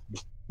merciful.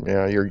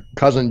 Yeah, your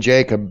cousin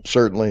Jacob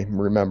certainly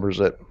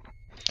remembers it.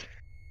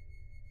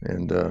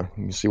 And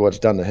you see what's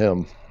done to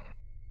him.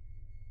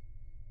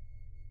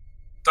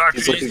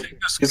 Doctor,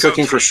 he's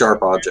looking for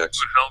sharp objects.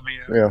 Would help me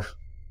out? Yeah.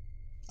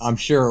 I'm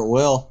sure it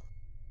will.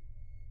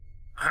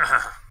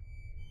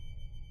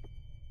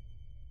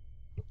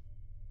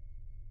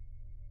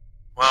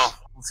 Well,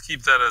 let's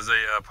keep that as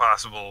a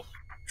possible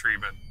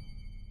treatment.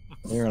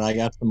 Here, and I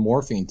got some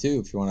morphine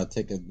too. If you want to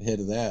take a hit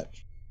of that,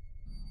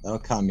 that'll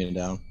calm you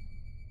down.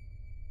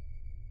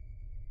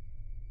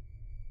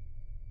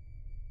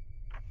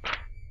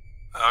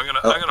 I'm gonna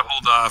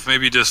hold off.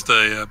 Maybe just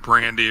a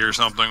brandy or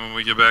something when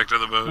we get back to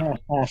the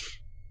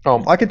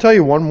boat. I can tell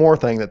you one more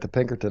thing that the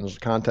Pinkertons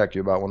contact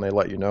you about when they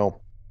let you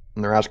know,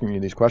 and they're asking you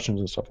these questions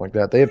and stuff like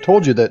that. They have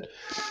told you that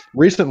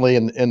recently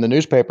in the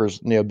newspapers,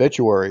 in the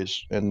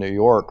obituaries in New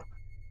York,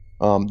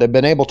 they've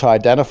been able to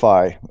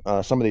identify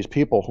some of these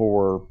people who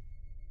were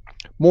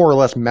more or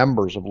less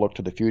members of Look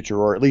to the Future,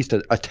 or at least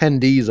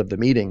attendees of the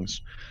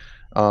meetings.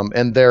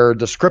 And their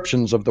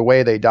descriptions of the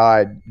way they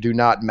died do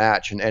not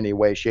match in any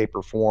way, shape,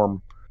 or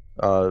form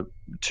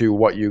to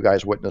what you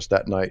guys witnessed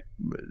that night.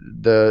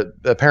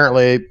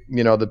 Apparently,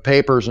 the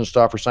papers and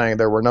stuff are saying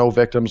there were no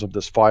victims of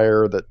this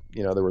fire, that,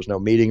 there was no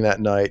meeting that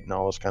night and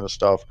all this kind of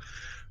stuff,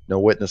 no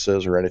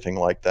witnesses or anything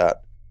like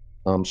that.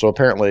 So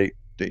apparently,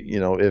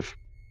 if,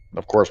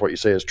 of course, what you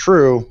say is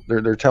true,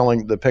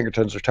 the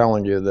Pinkertons are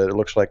telling you that it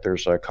looks like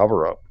there's a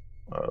cover-up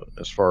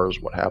as far as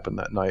what happened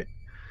that night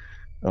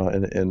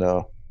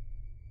in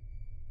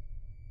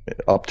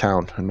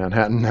uptown in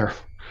Manhattan there.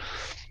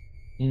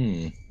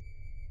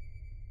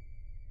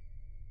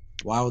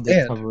 Why would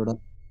they cover it up?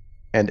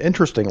 And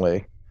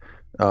interestingly,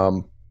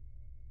 there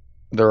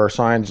are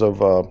signs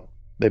of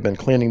they've been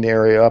cleaning the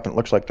area up, and it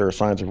looks like there are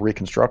signs of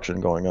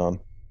reconstruction going on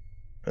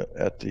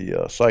at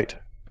the site.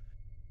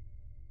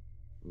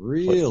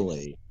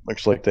 Really?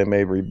 Looks like they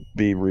may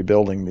be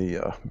rebuilding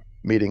the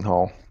meeting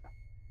hall.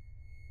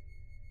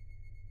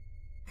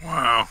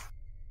 Wow.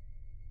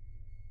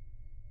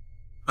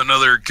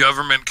 Another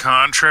government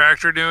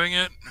contractor doing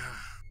it?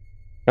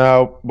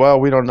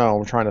 Well, we don't know.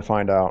 We're trying to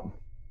find out.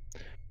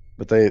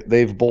 But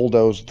they've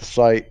bulldozed the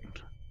site,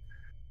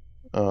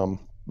 and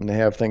they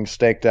have things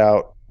staked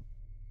out,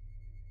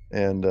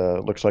 and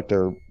looks like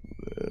they're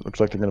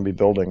going to be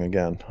building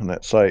again on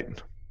that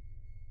site.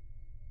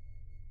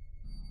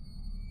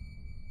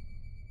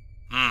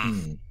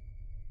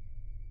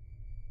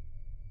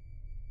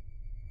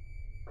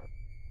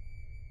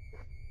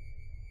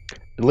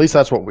 At least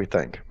that's what we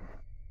think.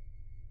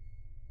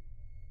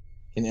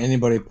 Can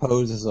anybody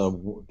pose as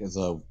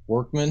a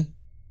workman,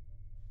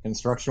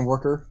 construction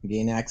worker,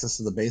 gain access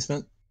to the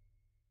basement?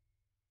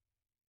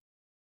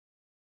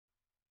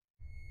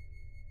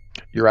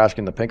 You're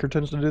asking the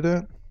Pinkertons to do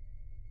that?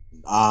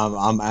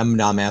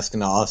 I'm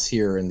asking us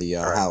here in the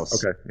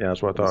house. Okay, yeah,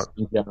 that's what I thought.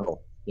 In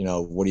general,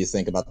 what do you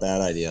think about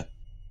that idea?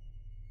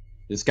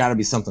 There's got to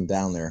be something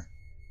down there.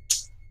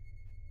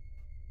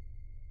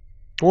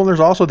 Well, there's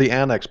also the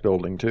annex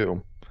building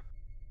too.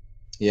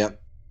 Yep.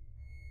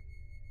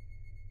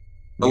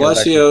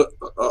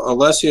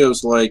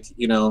 Alessio's like,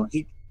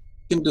 he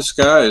can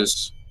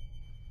disguise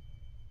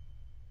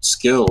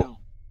skill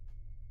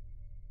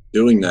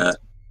doing that.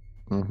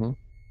 Mm-hmm. I'm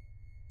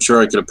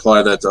sure I could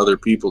apply that to other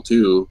people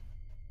too.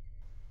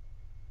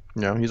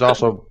 He's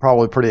also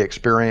probably pretty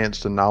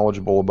experienced and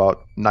knowledgeable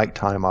about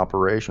nighttime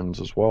operations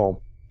as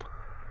well.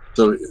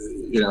 So,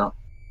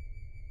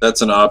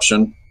 that's an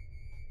option.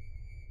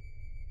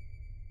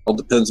 All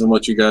depends on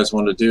what you guys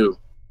want to do.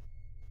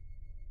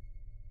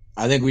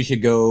 I think we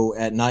should go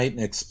at night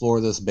and explore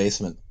this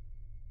basement.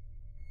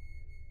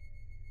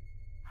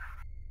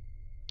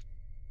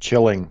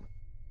 Chilling.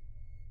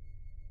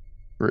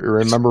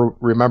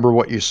 Remember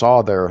what you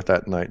saw there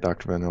that night,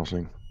 Dr. Van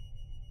Helsing.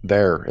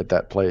 There at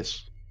that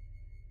place.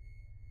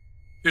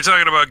 You're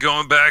talking about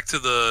going back to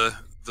the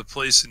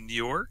place in New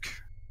York?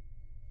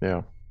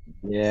 Yeah.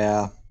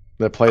 Yeah.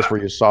 The place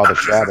where you saw the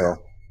shadow.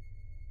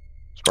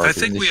 I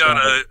think we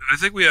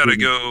ought to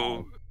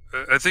go.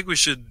 I think we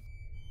should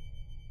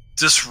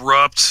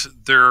disrupt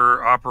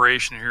their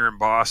operation here in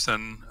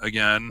Boston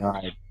again. All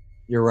right.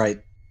 You're right.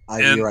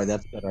 You're right.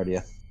 That's a good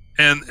idea.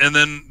 And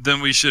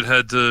then we should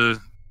head to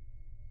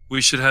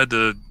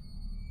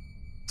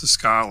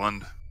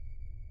Scotland.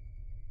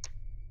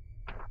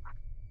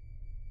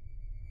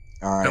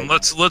 All right. And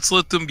let's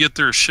let them get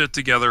their shit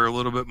together a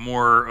little bit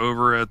more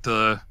over at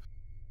the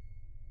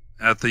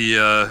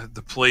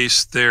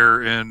place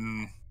there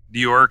in New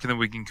York, and then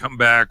we can come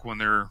back when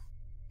they're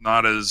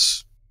not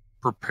as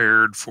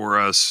prepared for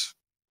us.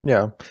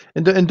 Yeah,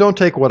 and don't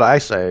take what I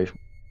say.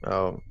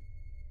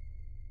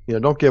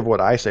 Don't give what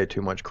I say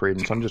too much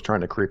credence. I'm just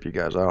trying to creep you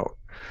guys out.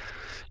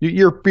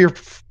 You're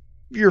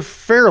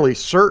fairly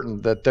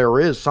certain that there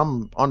is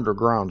some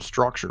underground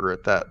structure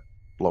at that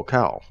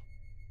locale.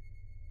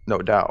 No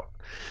doubt.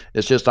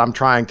 It's just I'm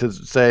trying to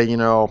say,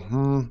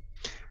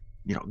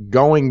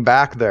 going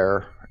back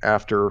there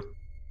after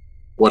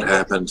what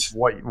happened.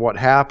 What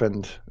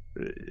happened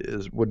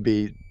would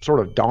be sort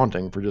of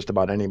daunting for just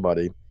about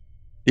anybody.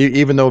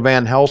 Even though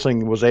Van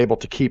Helsing was able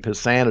to keep his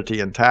sanity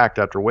intact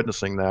after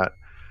witnessing that,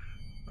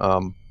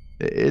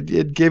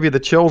 it'd give you the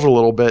chills a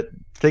little bit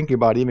thinking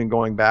about even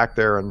going back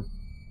there and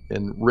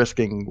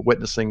risking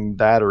witnessing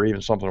that or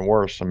even something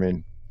worse. I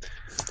mean,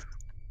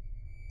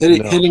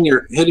 hitting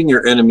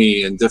your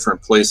enemy in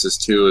different places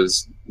too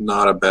is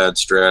not a bad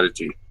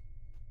strategy.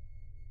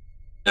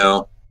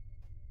 No.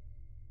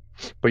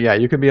 But yeah,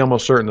 you can be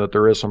almost certain that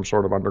there is some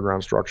sort of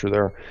underground structure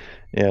there,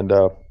 and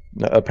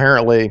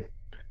apparently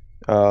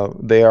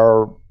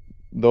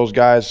those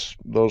guys,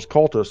 those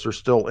cultists, are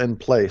still in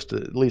place to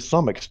at least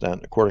some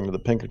extent, according to the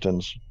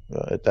Pinkertons,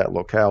 at that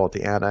locale, at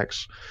the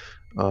annex,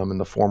 in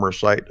the former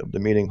site of the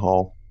meeting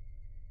hall.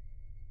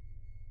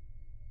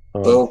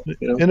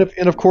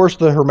 And of course,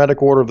 the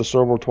Hermetic Order of the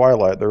Silver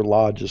Twilight, their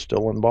lodge is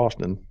still in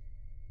Boston,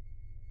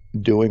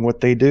 doing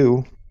what they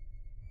do.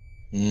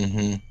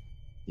 Mm-hmm.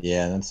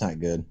 Yeah, that's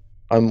not good.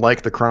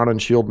 Unlike the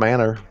Crowninshield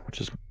Manor,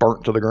 which is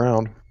burnt to the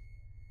ground.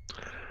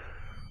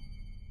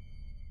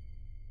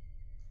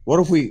 What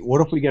if we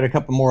get a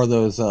couple more of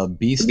those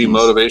beasties?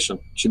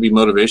 Should be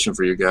motivation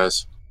for you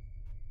guys.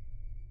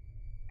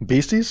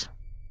 Beasties?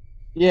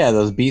 Yeah,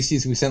 those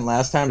beasties we sent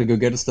last time to go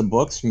get us the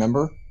books.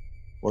 Remember?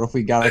 What if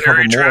we got a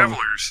couple more?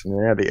 Travelers.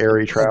 Yeah, the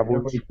airy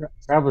travelers.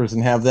 Travelers,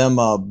 and have them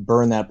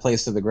burn that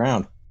place to the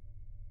ground.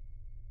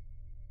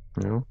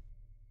 Yeah.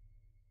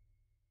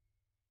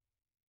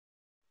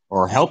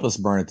 Or help us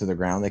burn it to the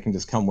ground. They can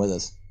just come with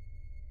us.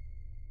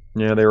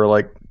 Yeah, they were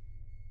like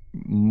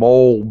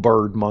mole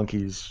bird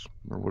monkeys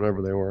or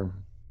whatever they were.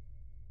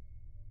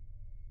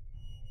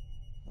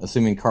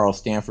 Assuming Carl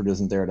Stanford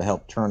isn't there to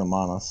help turn them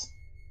on us.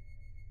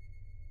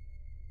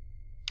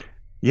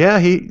 Yeah,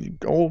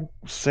 old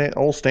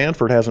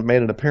Stanford hasn't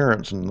made an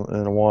appearance in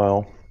a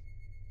while.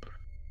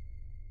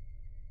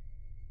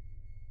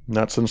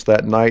 Not since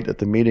that night at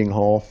the meeting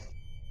hall.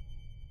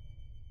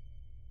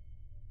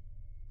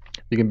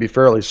 You can be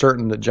fairly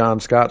certain that John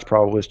Scott's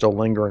probably still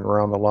lingering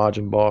around the lodge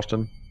in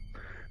Boston,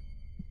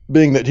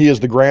 being that he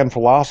is the grand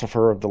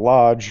philosopher of the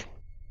lodge,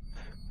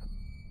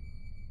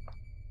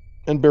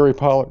 and Barry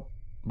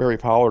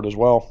Pollard as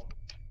well.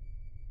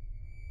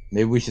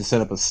 Maybe we should set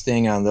up a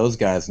sting on those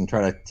guys and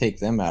try to take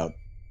them out.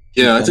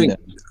 Yeah, I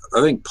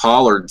think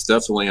Pollard's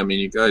definitely. I mean,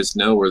 you guys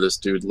know where this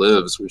dude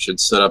lives. We should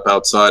set up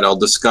outside. I'll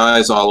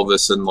disguise all of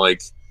us in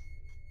like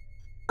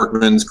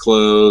workman's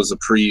clothes, a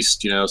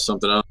priest,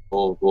 something else.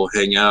 We'll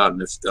hang out,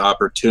 and if the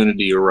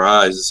opportunity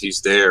arises,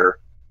 he's there.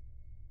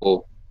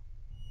 That's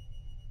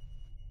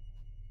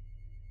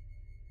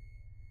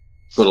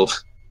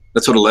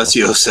what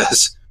Alessio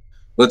says.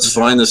 Let's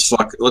find this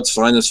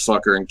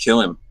fucker and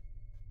kill him.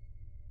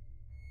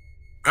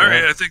 All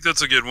right, I think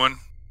that's a good one.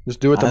 Just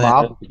do it the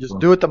mob. Just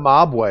do it the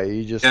mob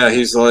way.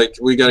 He's like,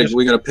 we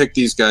gotta pick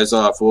these guys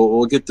off.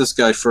 We'll get this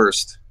guy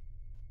first.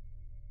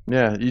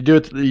 Yeah, you do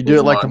it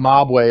like the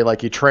mob way.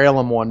 Like you trail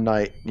him one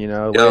night, late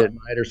at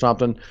night or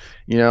something,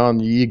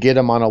 and you get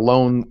him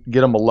alone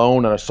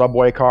in a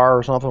subway car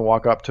or something.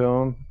 Walk up to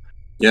him.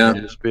 Yeah.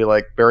 And just be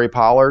like, Barry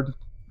Pollard,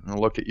 and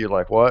look at you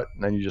like, what?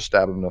 And then you just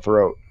stab him in the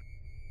throat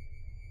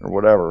or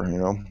whatever,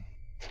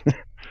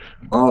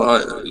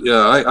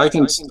 I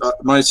can.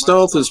 My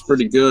stealth is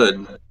pretty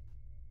good.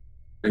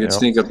 I can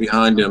sneak up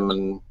behind him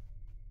and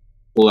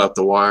pull out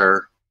the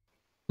wire.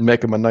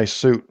 Make him a nice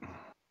suit.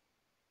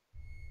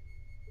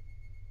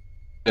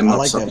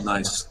 Something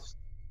nice.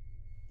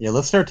 Yeah,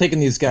 let's start taking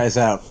these guys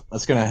out.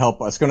 That's gonna help.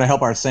 It's gonna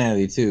help our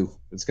sanity too.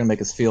 It's gonna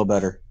make us feel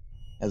better,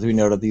 as we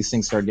know that these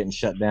things start getting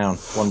shut down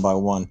one by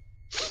one.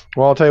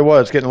 Well, I'll tell you what.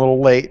 It's getting a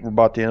little late. We're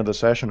about the end of the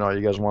session now. You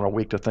guys want a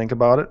week to think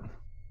about it?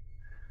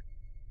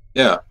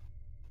 Yeah.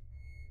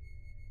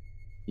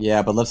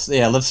 Yeah, but let's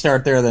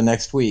start there the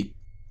next week.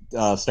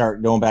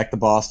 Start going back to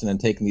Boston and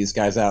taking these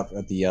guys out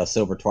at the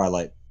Silver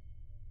Twilight.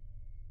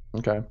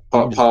 Okay.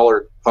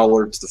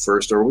 Pollard's the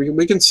first, or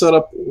we can set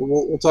up.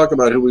 We'll talk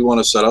about who we want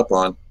to set up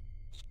on.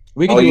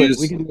 We can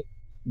do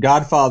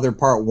Godfather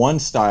Part 1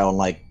 style and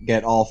like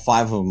get all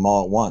 5 of them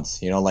all at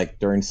once. Like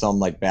during some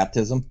like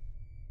baptism.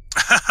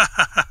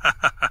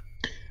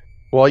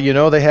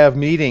 Well, they have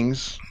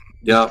meetings.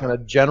 Yeah. Kind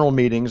of general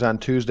meetings on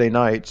Tuesday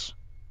nights.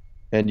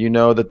 And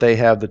that they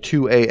have the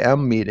 2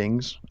 a.m.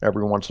 meetings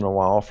every once in a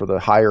while for the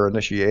higher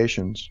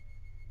initiations.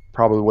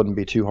 Probably wouldn't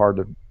be too hard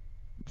to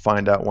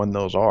find out when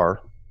those are.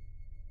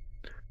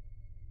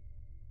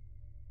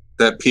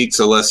 That piques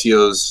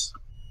Alessio's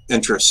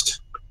interest.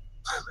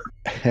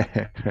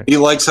 He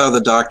likes how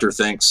the doctor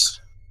thinks.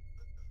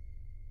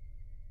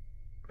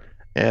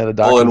 Yeah, the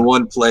doctor. All in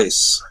one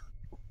place.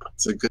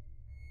 It's a good.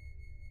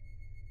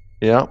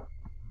 Yep.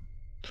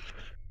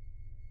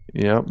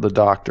 Yep, the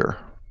doctor.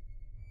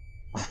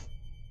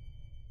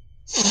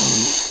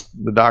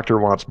 The doctor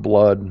wants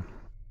blood.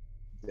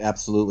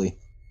 Absolutely.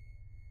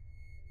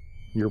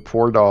 Your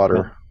poor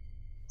daughter.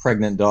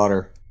 Pregnant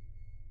daughter.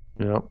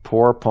 Yep,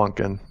 poor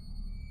pumpkin.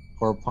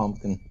 Poor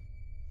pumpkin.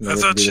 I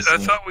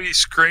thought we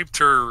scraped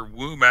her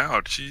womb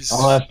out. She's.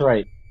 Oh, that's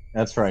right.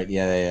 That's right.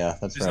 Yeah.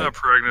 That's she's right. not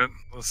pregnant.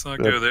 Let's not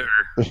go there.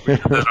 We did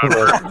that on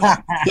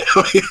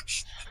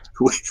purpose.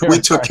 we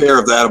took care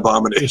of that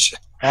abomination.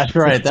 That's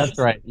right. That's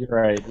right.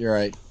 You're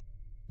right.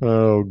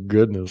 Oh,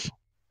 goodness.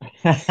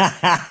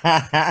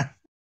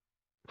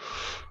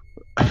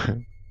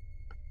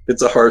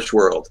 It's a harsh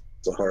world.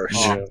 It's a harsh.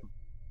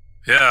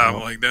 Yeah, I'm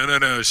like,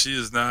 no. She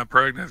is not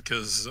pregnant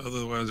because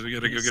otherwise we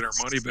got to go get our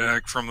money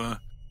back from the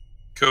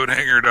coat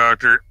hanger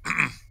doctor.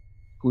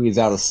 Squeeze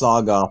out a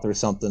Sothoth or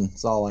something.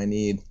 That's all I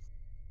need.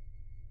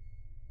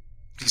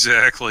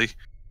 Exactly.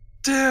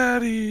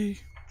 Daddy.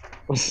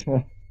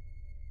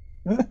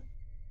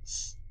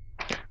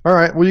 All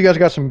right. Well, you guys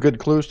got some good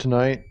clues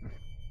tonight.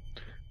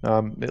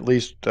 At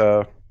least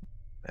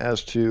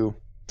as to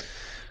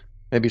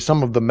maybe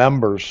some of the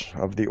members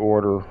of the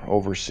order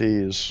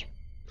overseas.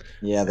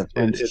 Yeah, the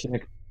French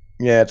chick.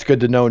 Yeah, it's good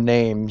to know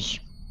names.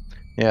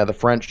 Yeah, the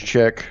French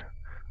chick.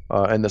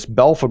 And this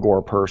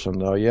Belphegor person,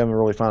 though, you haven't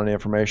really found any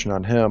information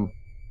on him.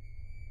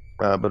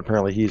 But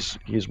apparently he's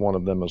one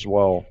of them as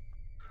well.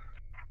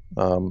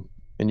 And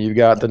you've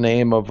got the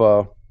name of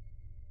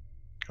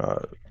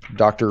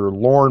Dr.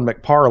 Lorne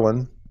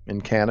McParlin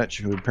in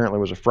Canich, who apparently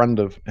was a friend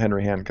of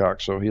Henry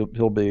Hancock. So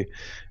he'll be,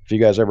 if you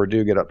guys ever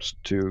do get up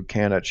to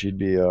Canich, he'd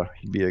be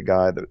a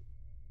guy that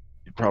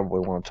you'd probably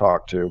want to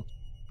talk to.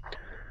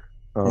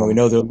 And we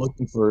know they're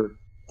looking for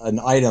an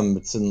item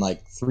that's in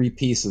like 3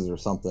 pieces or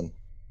something.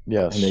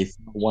 Yes. And they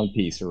found 1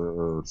 piece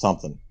or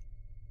something.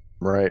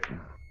 Right.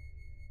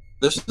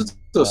 This is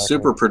a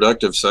super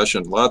productive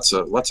session. Lots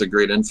of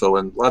great info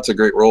and lots of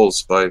great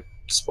rolls by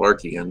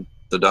Sparky and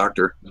the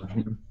doctor.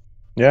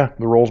 Yeah,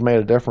 the rolls made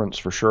a difference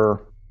for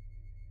sure.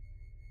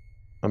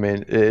 I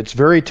mean, it's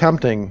very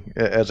tempting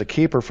as a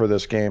keeper for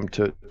this game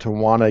to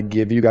want to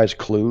give you guys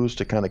clues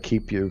to kind of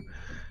keep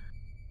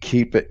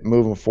it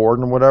moving forward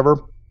and whatever.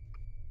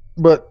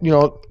 But, you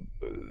know,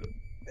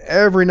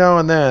 every now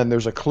and then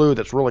there's a clue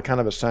that's really kind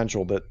of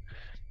essential that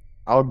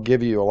I'll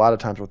give you a lot of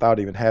times without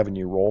even having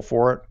you roll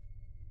for it.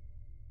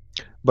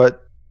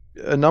 But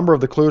a number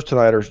of the clues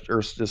tonight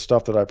are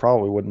stuff that I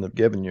probably wouldn't have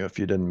given you if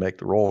you didn't make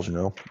the rolls, you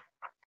know.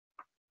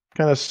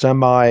 Kind of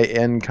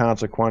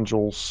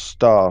semi-inconsequential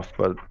stuff,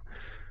 but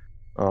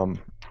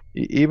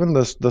even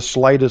the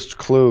slightest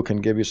clue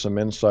can give you some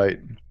insight.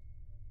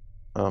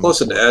 Plus,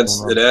 it adds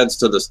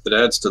to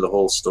the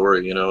whole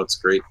story. You know, it's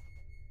great.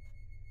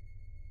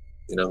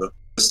 You know, the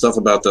stuff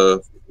about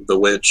the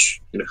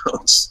witch. You know,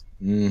 it's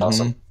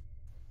awesome.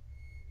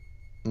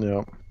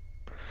 Yeah,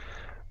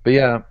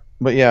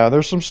 but yeah,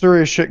 there's some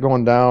serious shit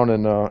going down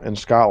in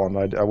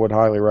Scotland. I would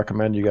highly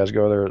recommend you guys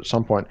go there at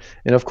some point.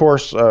 And of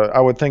course, I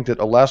would think that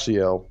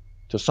Alessio,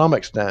 to some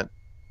extent,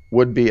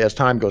 would be, as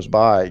time goes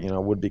by, you know,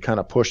 would be kind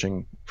of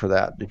pushing for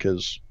that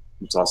because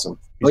it's awesome.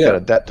 He's got a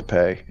debt to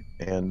pay,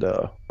 and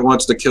he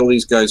wants to kill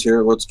these guys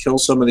here. Let's kill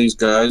some of these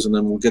guys, and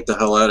then we'll get the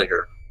hell out of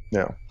here.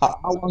 Yeah. How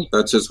long?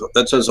 That's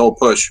his whole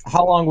push.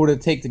 How long would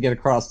it take to get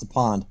across the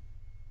pond?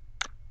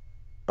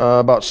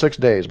 About 6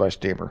 days by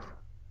steamer.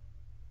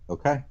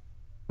 Okay.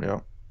 Yeah.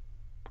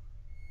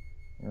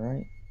 All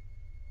right.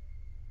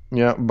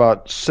 Yeah,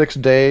 about 6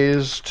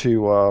 days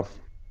to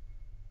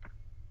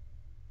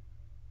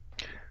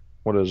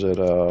what is it?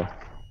 To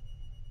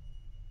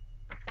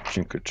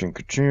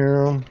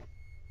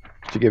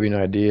give you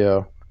an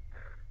idea.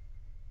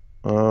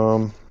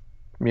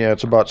 Yeah,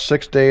 it's about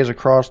 6 days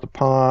across the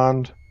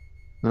pond.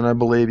 Then I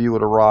believe you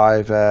would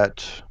arrive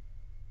at,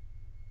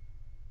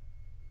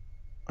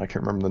 I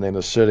can't remember the name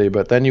of the city,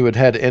 but then you would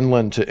head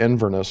inland to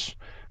Inverness,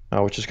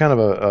 which is kind of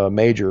a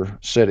major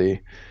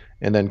city,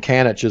 and then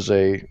Canich is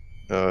a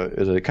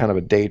kind of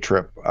a day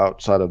trip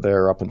outside of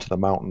there up into the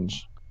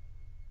mountains.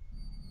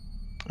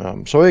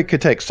 So it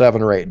could take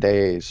 7 or 8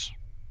 days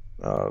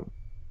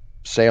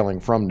sailing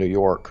from New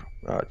York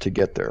to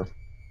get there.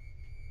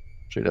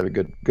 So you'd have a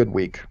good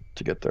week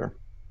to get there.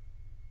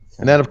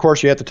 And then, of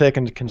course, you have to take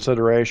into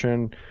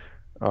consideration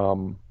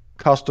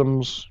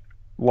customs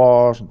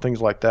laws and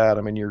things like that.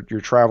 I mean, you're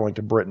traveling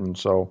to Britain,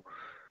 so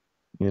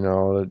you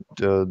know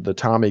the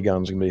Tommy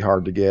guns can be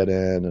hard to get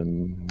in,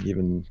 and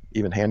even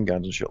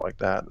handguns and shit like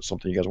that. It's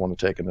something you guys want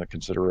to take into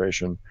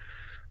consideration,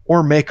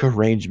 or make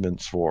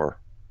arrangements for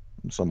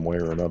in some way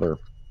or another.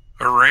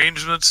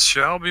 Arrangements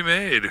shall be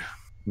made.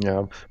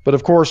 Yeah, but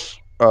of course,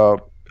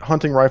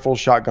 hunting rifles,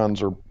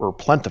 shotguns are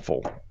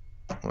plentiful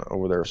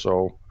over there.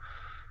 So,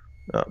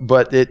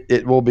 but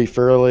it will be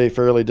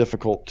fairly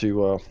difficult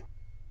to.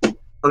 I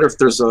wonder if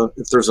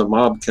there's a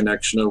mob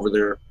connection over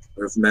there,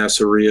 or if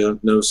Masseria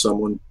knows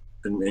someone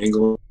in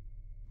England.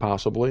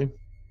 Possibly.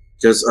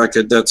 Because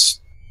that's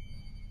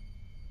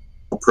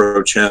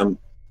approach him.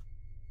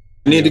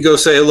 I need to go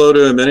say hello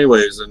to him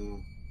anyways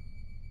and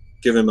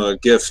give him a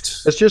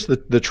gift. It's just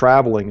the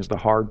traveling is the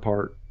hard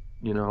part,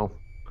 you know.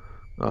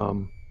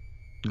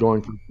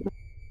 Going through.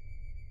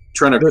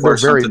 Trying to acquire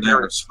something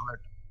else.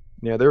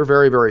 Yeah, they're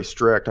very, very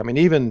strict. I mean,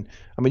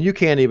 you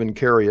can't even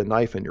carry a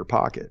knife in your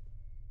pocket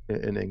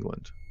in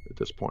England at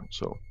this point.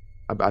 So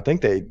I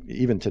think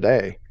even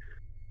today,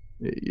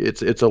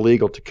 it's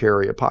illegal to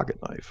carry a pocket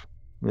knife,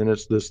 and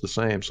it's the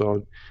same.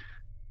 So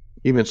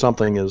even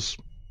something as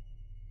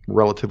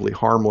relatively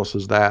harmless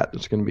as that,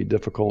 it's going to be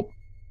difficult.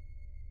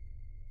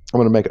 I'm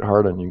going to make it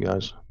hard on you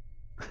guys.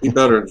 You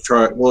better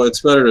try. Well,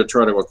 it's better to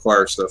try to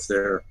acquire stuff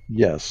there.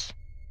 Yes.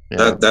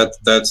 Yeah.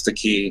 That's the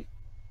key.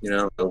 You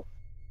know,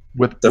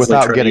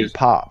 without getting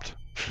popped.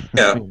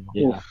 Yeah.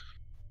 Yeah.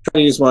 Try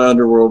to use my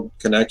underworld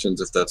connections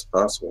if that's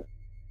possible.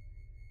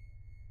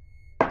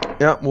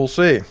 Yeah, we'll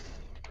see.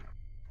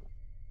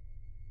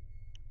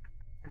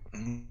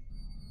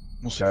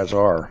 We'll see how guys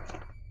are.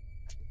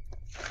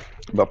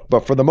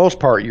 But for the most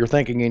part, you're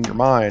thinking in your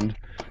mind,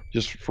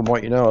 just from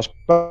what you know,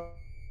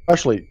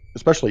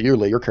 especially you,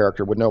 Lee, your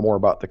character would know more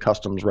about the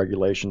customs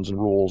regulations and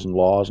rules and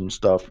laws and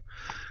stuff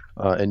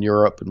in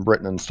Europe and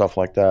Britain and stuff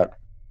like that.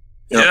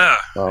 Yeah,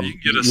 you can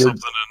get us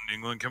something in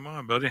England. Come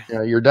on, buddy.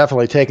 Yeah, you're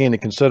definitely taking into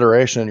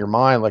consideration in your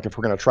mind, like if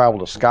we're going to travel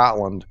to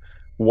Scotland,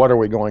 what are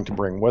we going to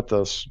bring with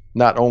us?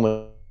 Not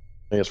only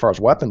as far as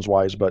weapons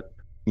wise, but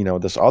you know,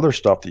 this other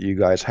stuff that you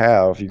guys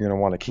have, you're going to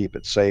want to keep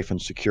it safe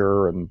and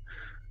secure. And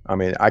I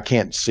mean, I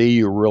can't see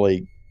you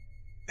really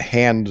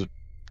hand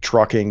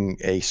trucking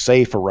a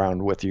safe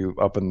around with you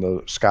up in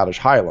the Scottish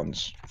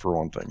Highlands, for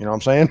one thing. You know what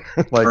I'm saying?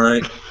 Like,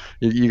 right.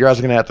 You guys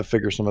are going to have to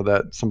figure some of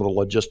the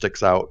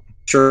logistics out.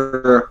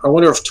 Sure. I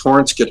wonder if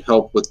Torrance could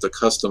help with the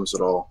customs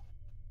at all.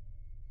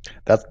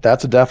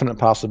 That's a definite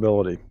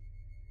possibility.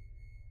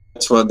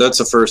 That's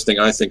the first thing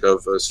I think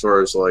of as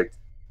far as like.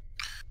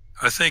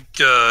 I think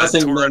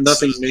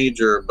nothing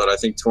major, but I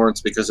think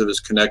Torrance, because of his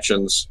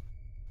connections,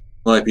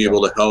 might be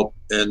able to help.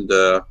 And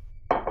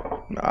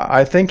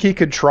I think he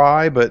could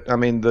try, but I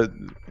mean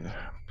don't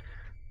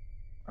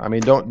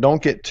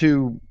get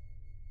too.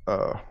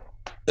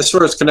 As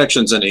far as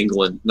connections in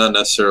England, not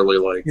necessarily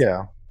like.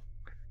 Yeah.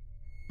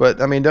 But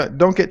I mean,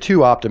 don't get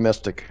too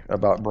optimistic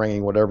about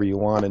bringing whatever you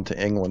want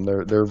into England.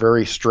 They're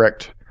very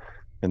strict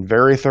and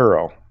very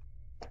thorough.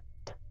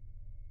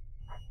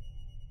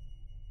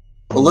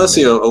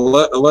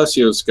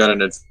 Alessio's got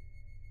an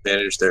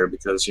advantage there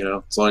because, you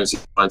know, as long as he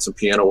finds some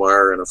piano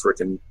wire and a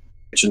freaking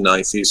kitchen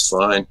knife, he's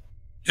fine.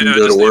 Yeah,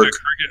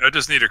 I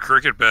just need a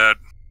cricket bat.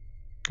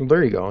 Well,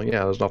 there you go.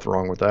 Yeah, there's nothing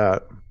wrong with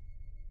that.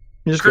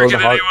 You just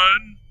cricket,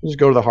 anyone? You just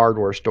go to the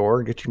hardware store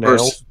and get your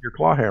nails, your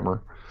claw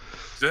hammer.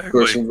 Exactly. Of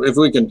course,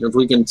 if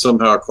we can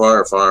somehow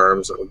acquire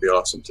firearms, that would be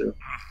awesome too.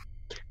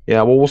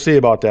 Yeah, well, we'll see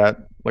about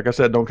that. Like I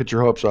said, don't get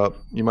your hopes up.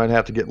 You might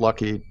have to get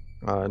lucky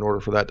in order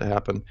for that to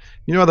happen.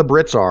 You know how the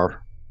Brits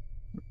are.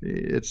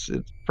 It's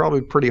probably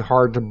pretty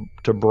hard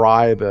to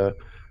bribe a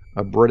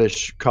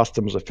British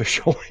customs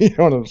official. You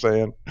know what I'm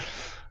saying?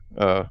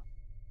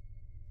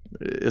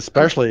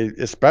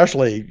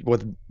 Especially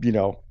with, you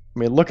know, I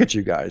mean, look at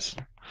you guys.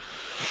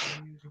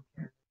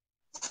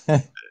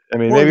 I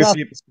mean, maybe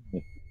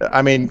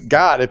I mean,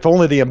 God, if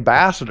only the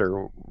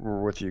ambassador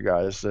were with you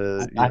guys. You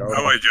know,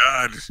 oh my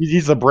God,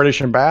 he's the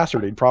British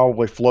ambassador. He'd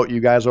probably float you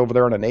guys over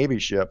there on a Navy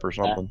ship or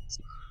something.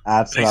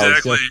 That's what I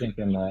was just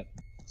thinking that.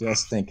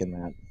 Just thinking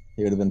that.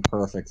 He would have been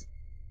perfect.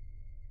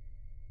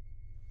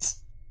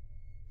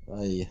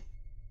 All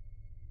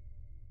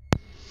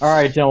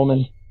right,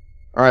 gentlemen.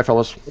 All right,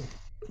 fellas.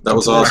 That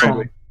was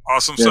awesome.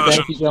 Awesome session.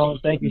 Thank you, gentlemen.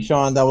 Thank you,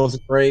 Sean. That was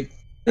great.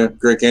 Yeah,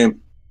 great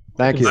game.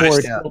 Thank you.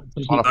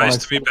 Nice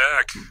to be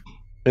back.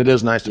 It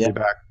is nice to be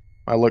back.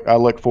 I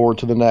look forward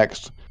to the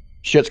next.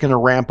 Shit's gonna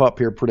ramp up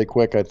here pretty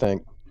quick, I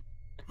think.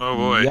 Oh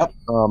boy. Yep.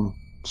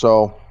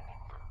 So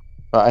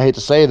I hate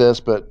to say this,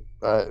 but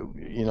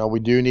you know, we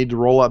do need to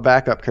roll up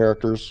backup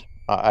characters.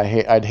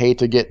 I'd hate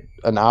to get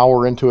an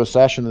hour into a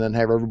session and then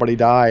have everybody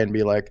die and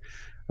be like,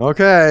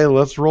 okay,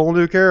 let's roll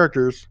new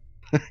characters.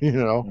 You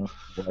know.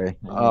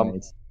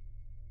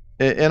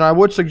 And I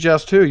would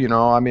suggest too, you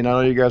know, I mean, I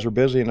know you guys are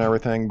busy and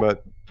everything,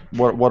 but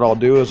what I'll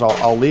do is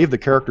I'll leave the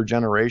character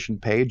generation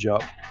page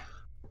up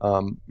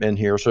in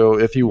here. So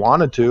if you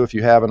wanted to, if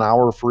you have an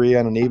hour free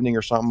on an evening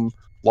or something,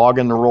 log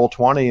into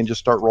Roll20 and just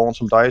start rolling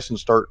some dice and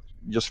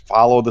just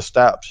follow the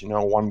steps, you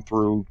know, 1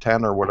 through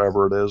 10 or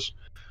whatever it is,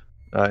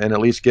 and at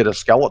least get a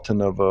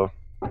skeleton of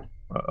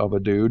a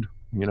dude,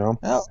 you know.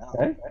 Oh,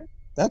 okay.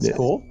 That's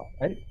cool.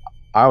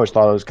 I always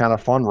thought it was kind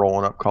of fun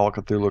rolling up Call of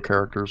Cthulhu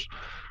characters.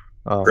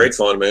 Great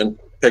fun, man.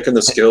 Picking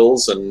the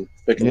skills and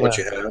picking what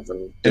you have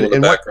and doing the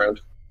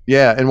background.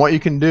 And what you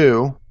can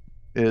do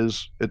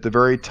is at the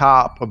very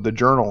top of the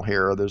journal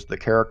here, there's the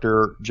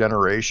character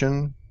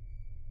generation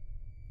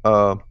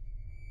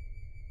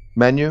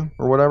menu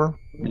or whatever.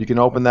 You can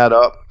open that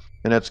up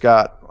and it's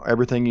got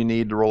everything you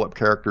need to roll up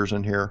characters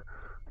in here.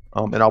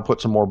 And I'll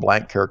put some more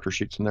blank character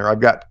sheets in there. I've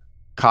got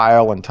a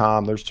Kyle and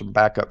Tom. There's some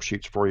backup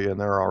sheets for you in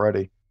there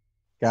already.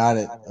 Got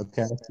it.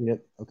 Okay, I see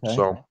it. Okay.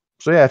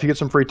 So yeah, if you get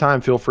some free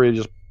time, feel free to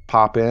just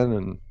pop in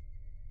and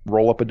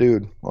roll up a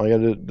dude.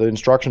 The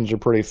instructions are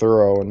pretty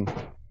thorough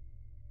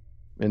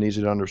and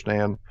easy to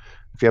understand.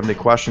 If you have any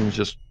questions,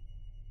 just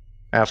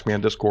ask me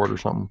on Discord or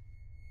something.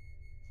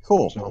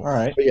 Cool. So, all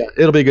right. But yeah,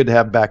 it'll be good to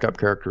have backup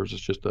characters.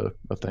 It's just a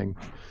thing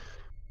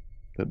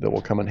that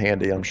will come in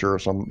handy, I'm sure,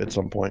 at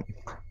some point.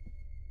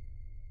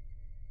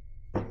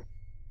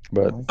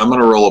 But I'm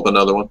gonna roll up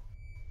another one.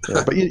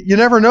 Yeah, but you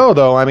never know,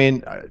 though. I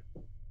mean,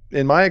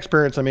 in my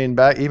experience, I mean,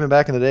 even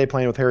back in the day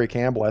playing with Harry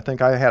Campbell, I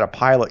think I had a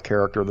pilot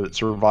character that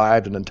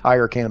survived an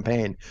entire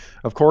campaign.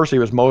 Of course, he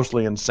was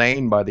mostly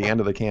insane by the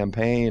end of the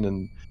campaign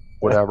and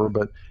whatever.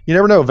 But you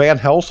never know. Van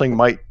Helsing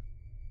might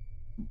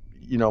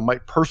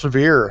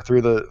persevere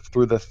through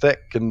the thick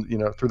and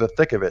through the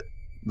thick of it,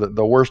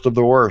 the worst of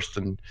the worst,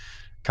 and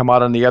come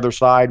out on the other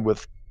side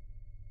with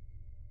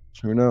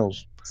who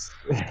knows,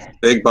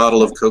 big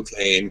bottle of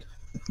cocaine.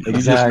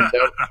 Exactly.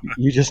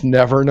 You just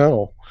never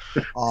know.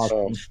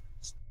 Awesome.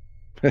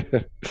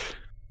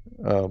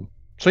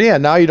 So yeah,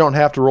 now you don't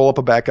have to roll up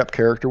a backup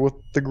character with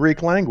the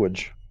Greek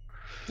language.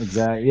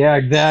 Exactly. Yeah,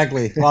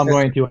 exactly. Well, I'm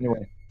going to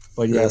anyway.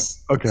 But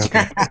yes.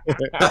 Okay.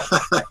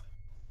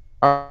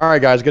 All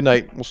right, guys. Good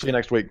night. We'll see you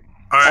next week.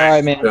 All All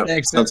right, man. Yeah,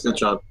 Thanks. sounds good,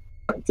 John.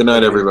 Good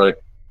night, everybody.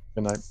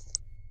 Good night.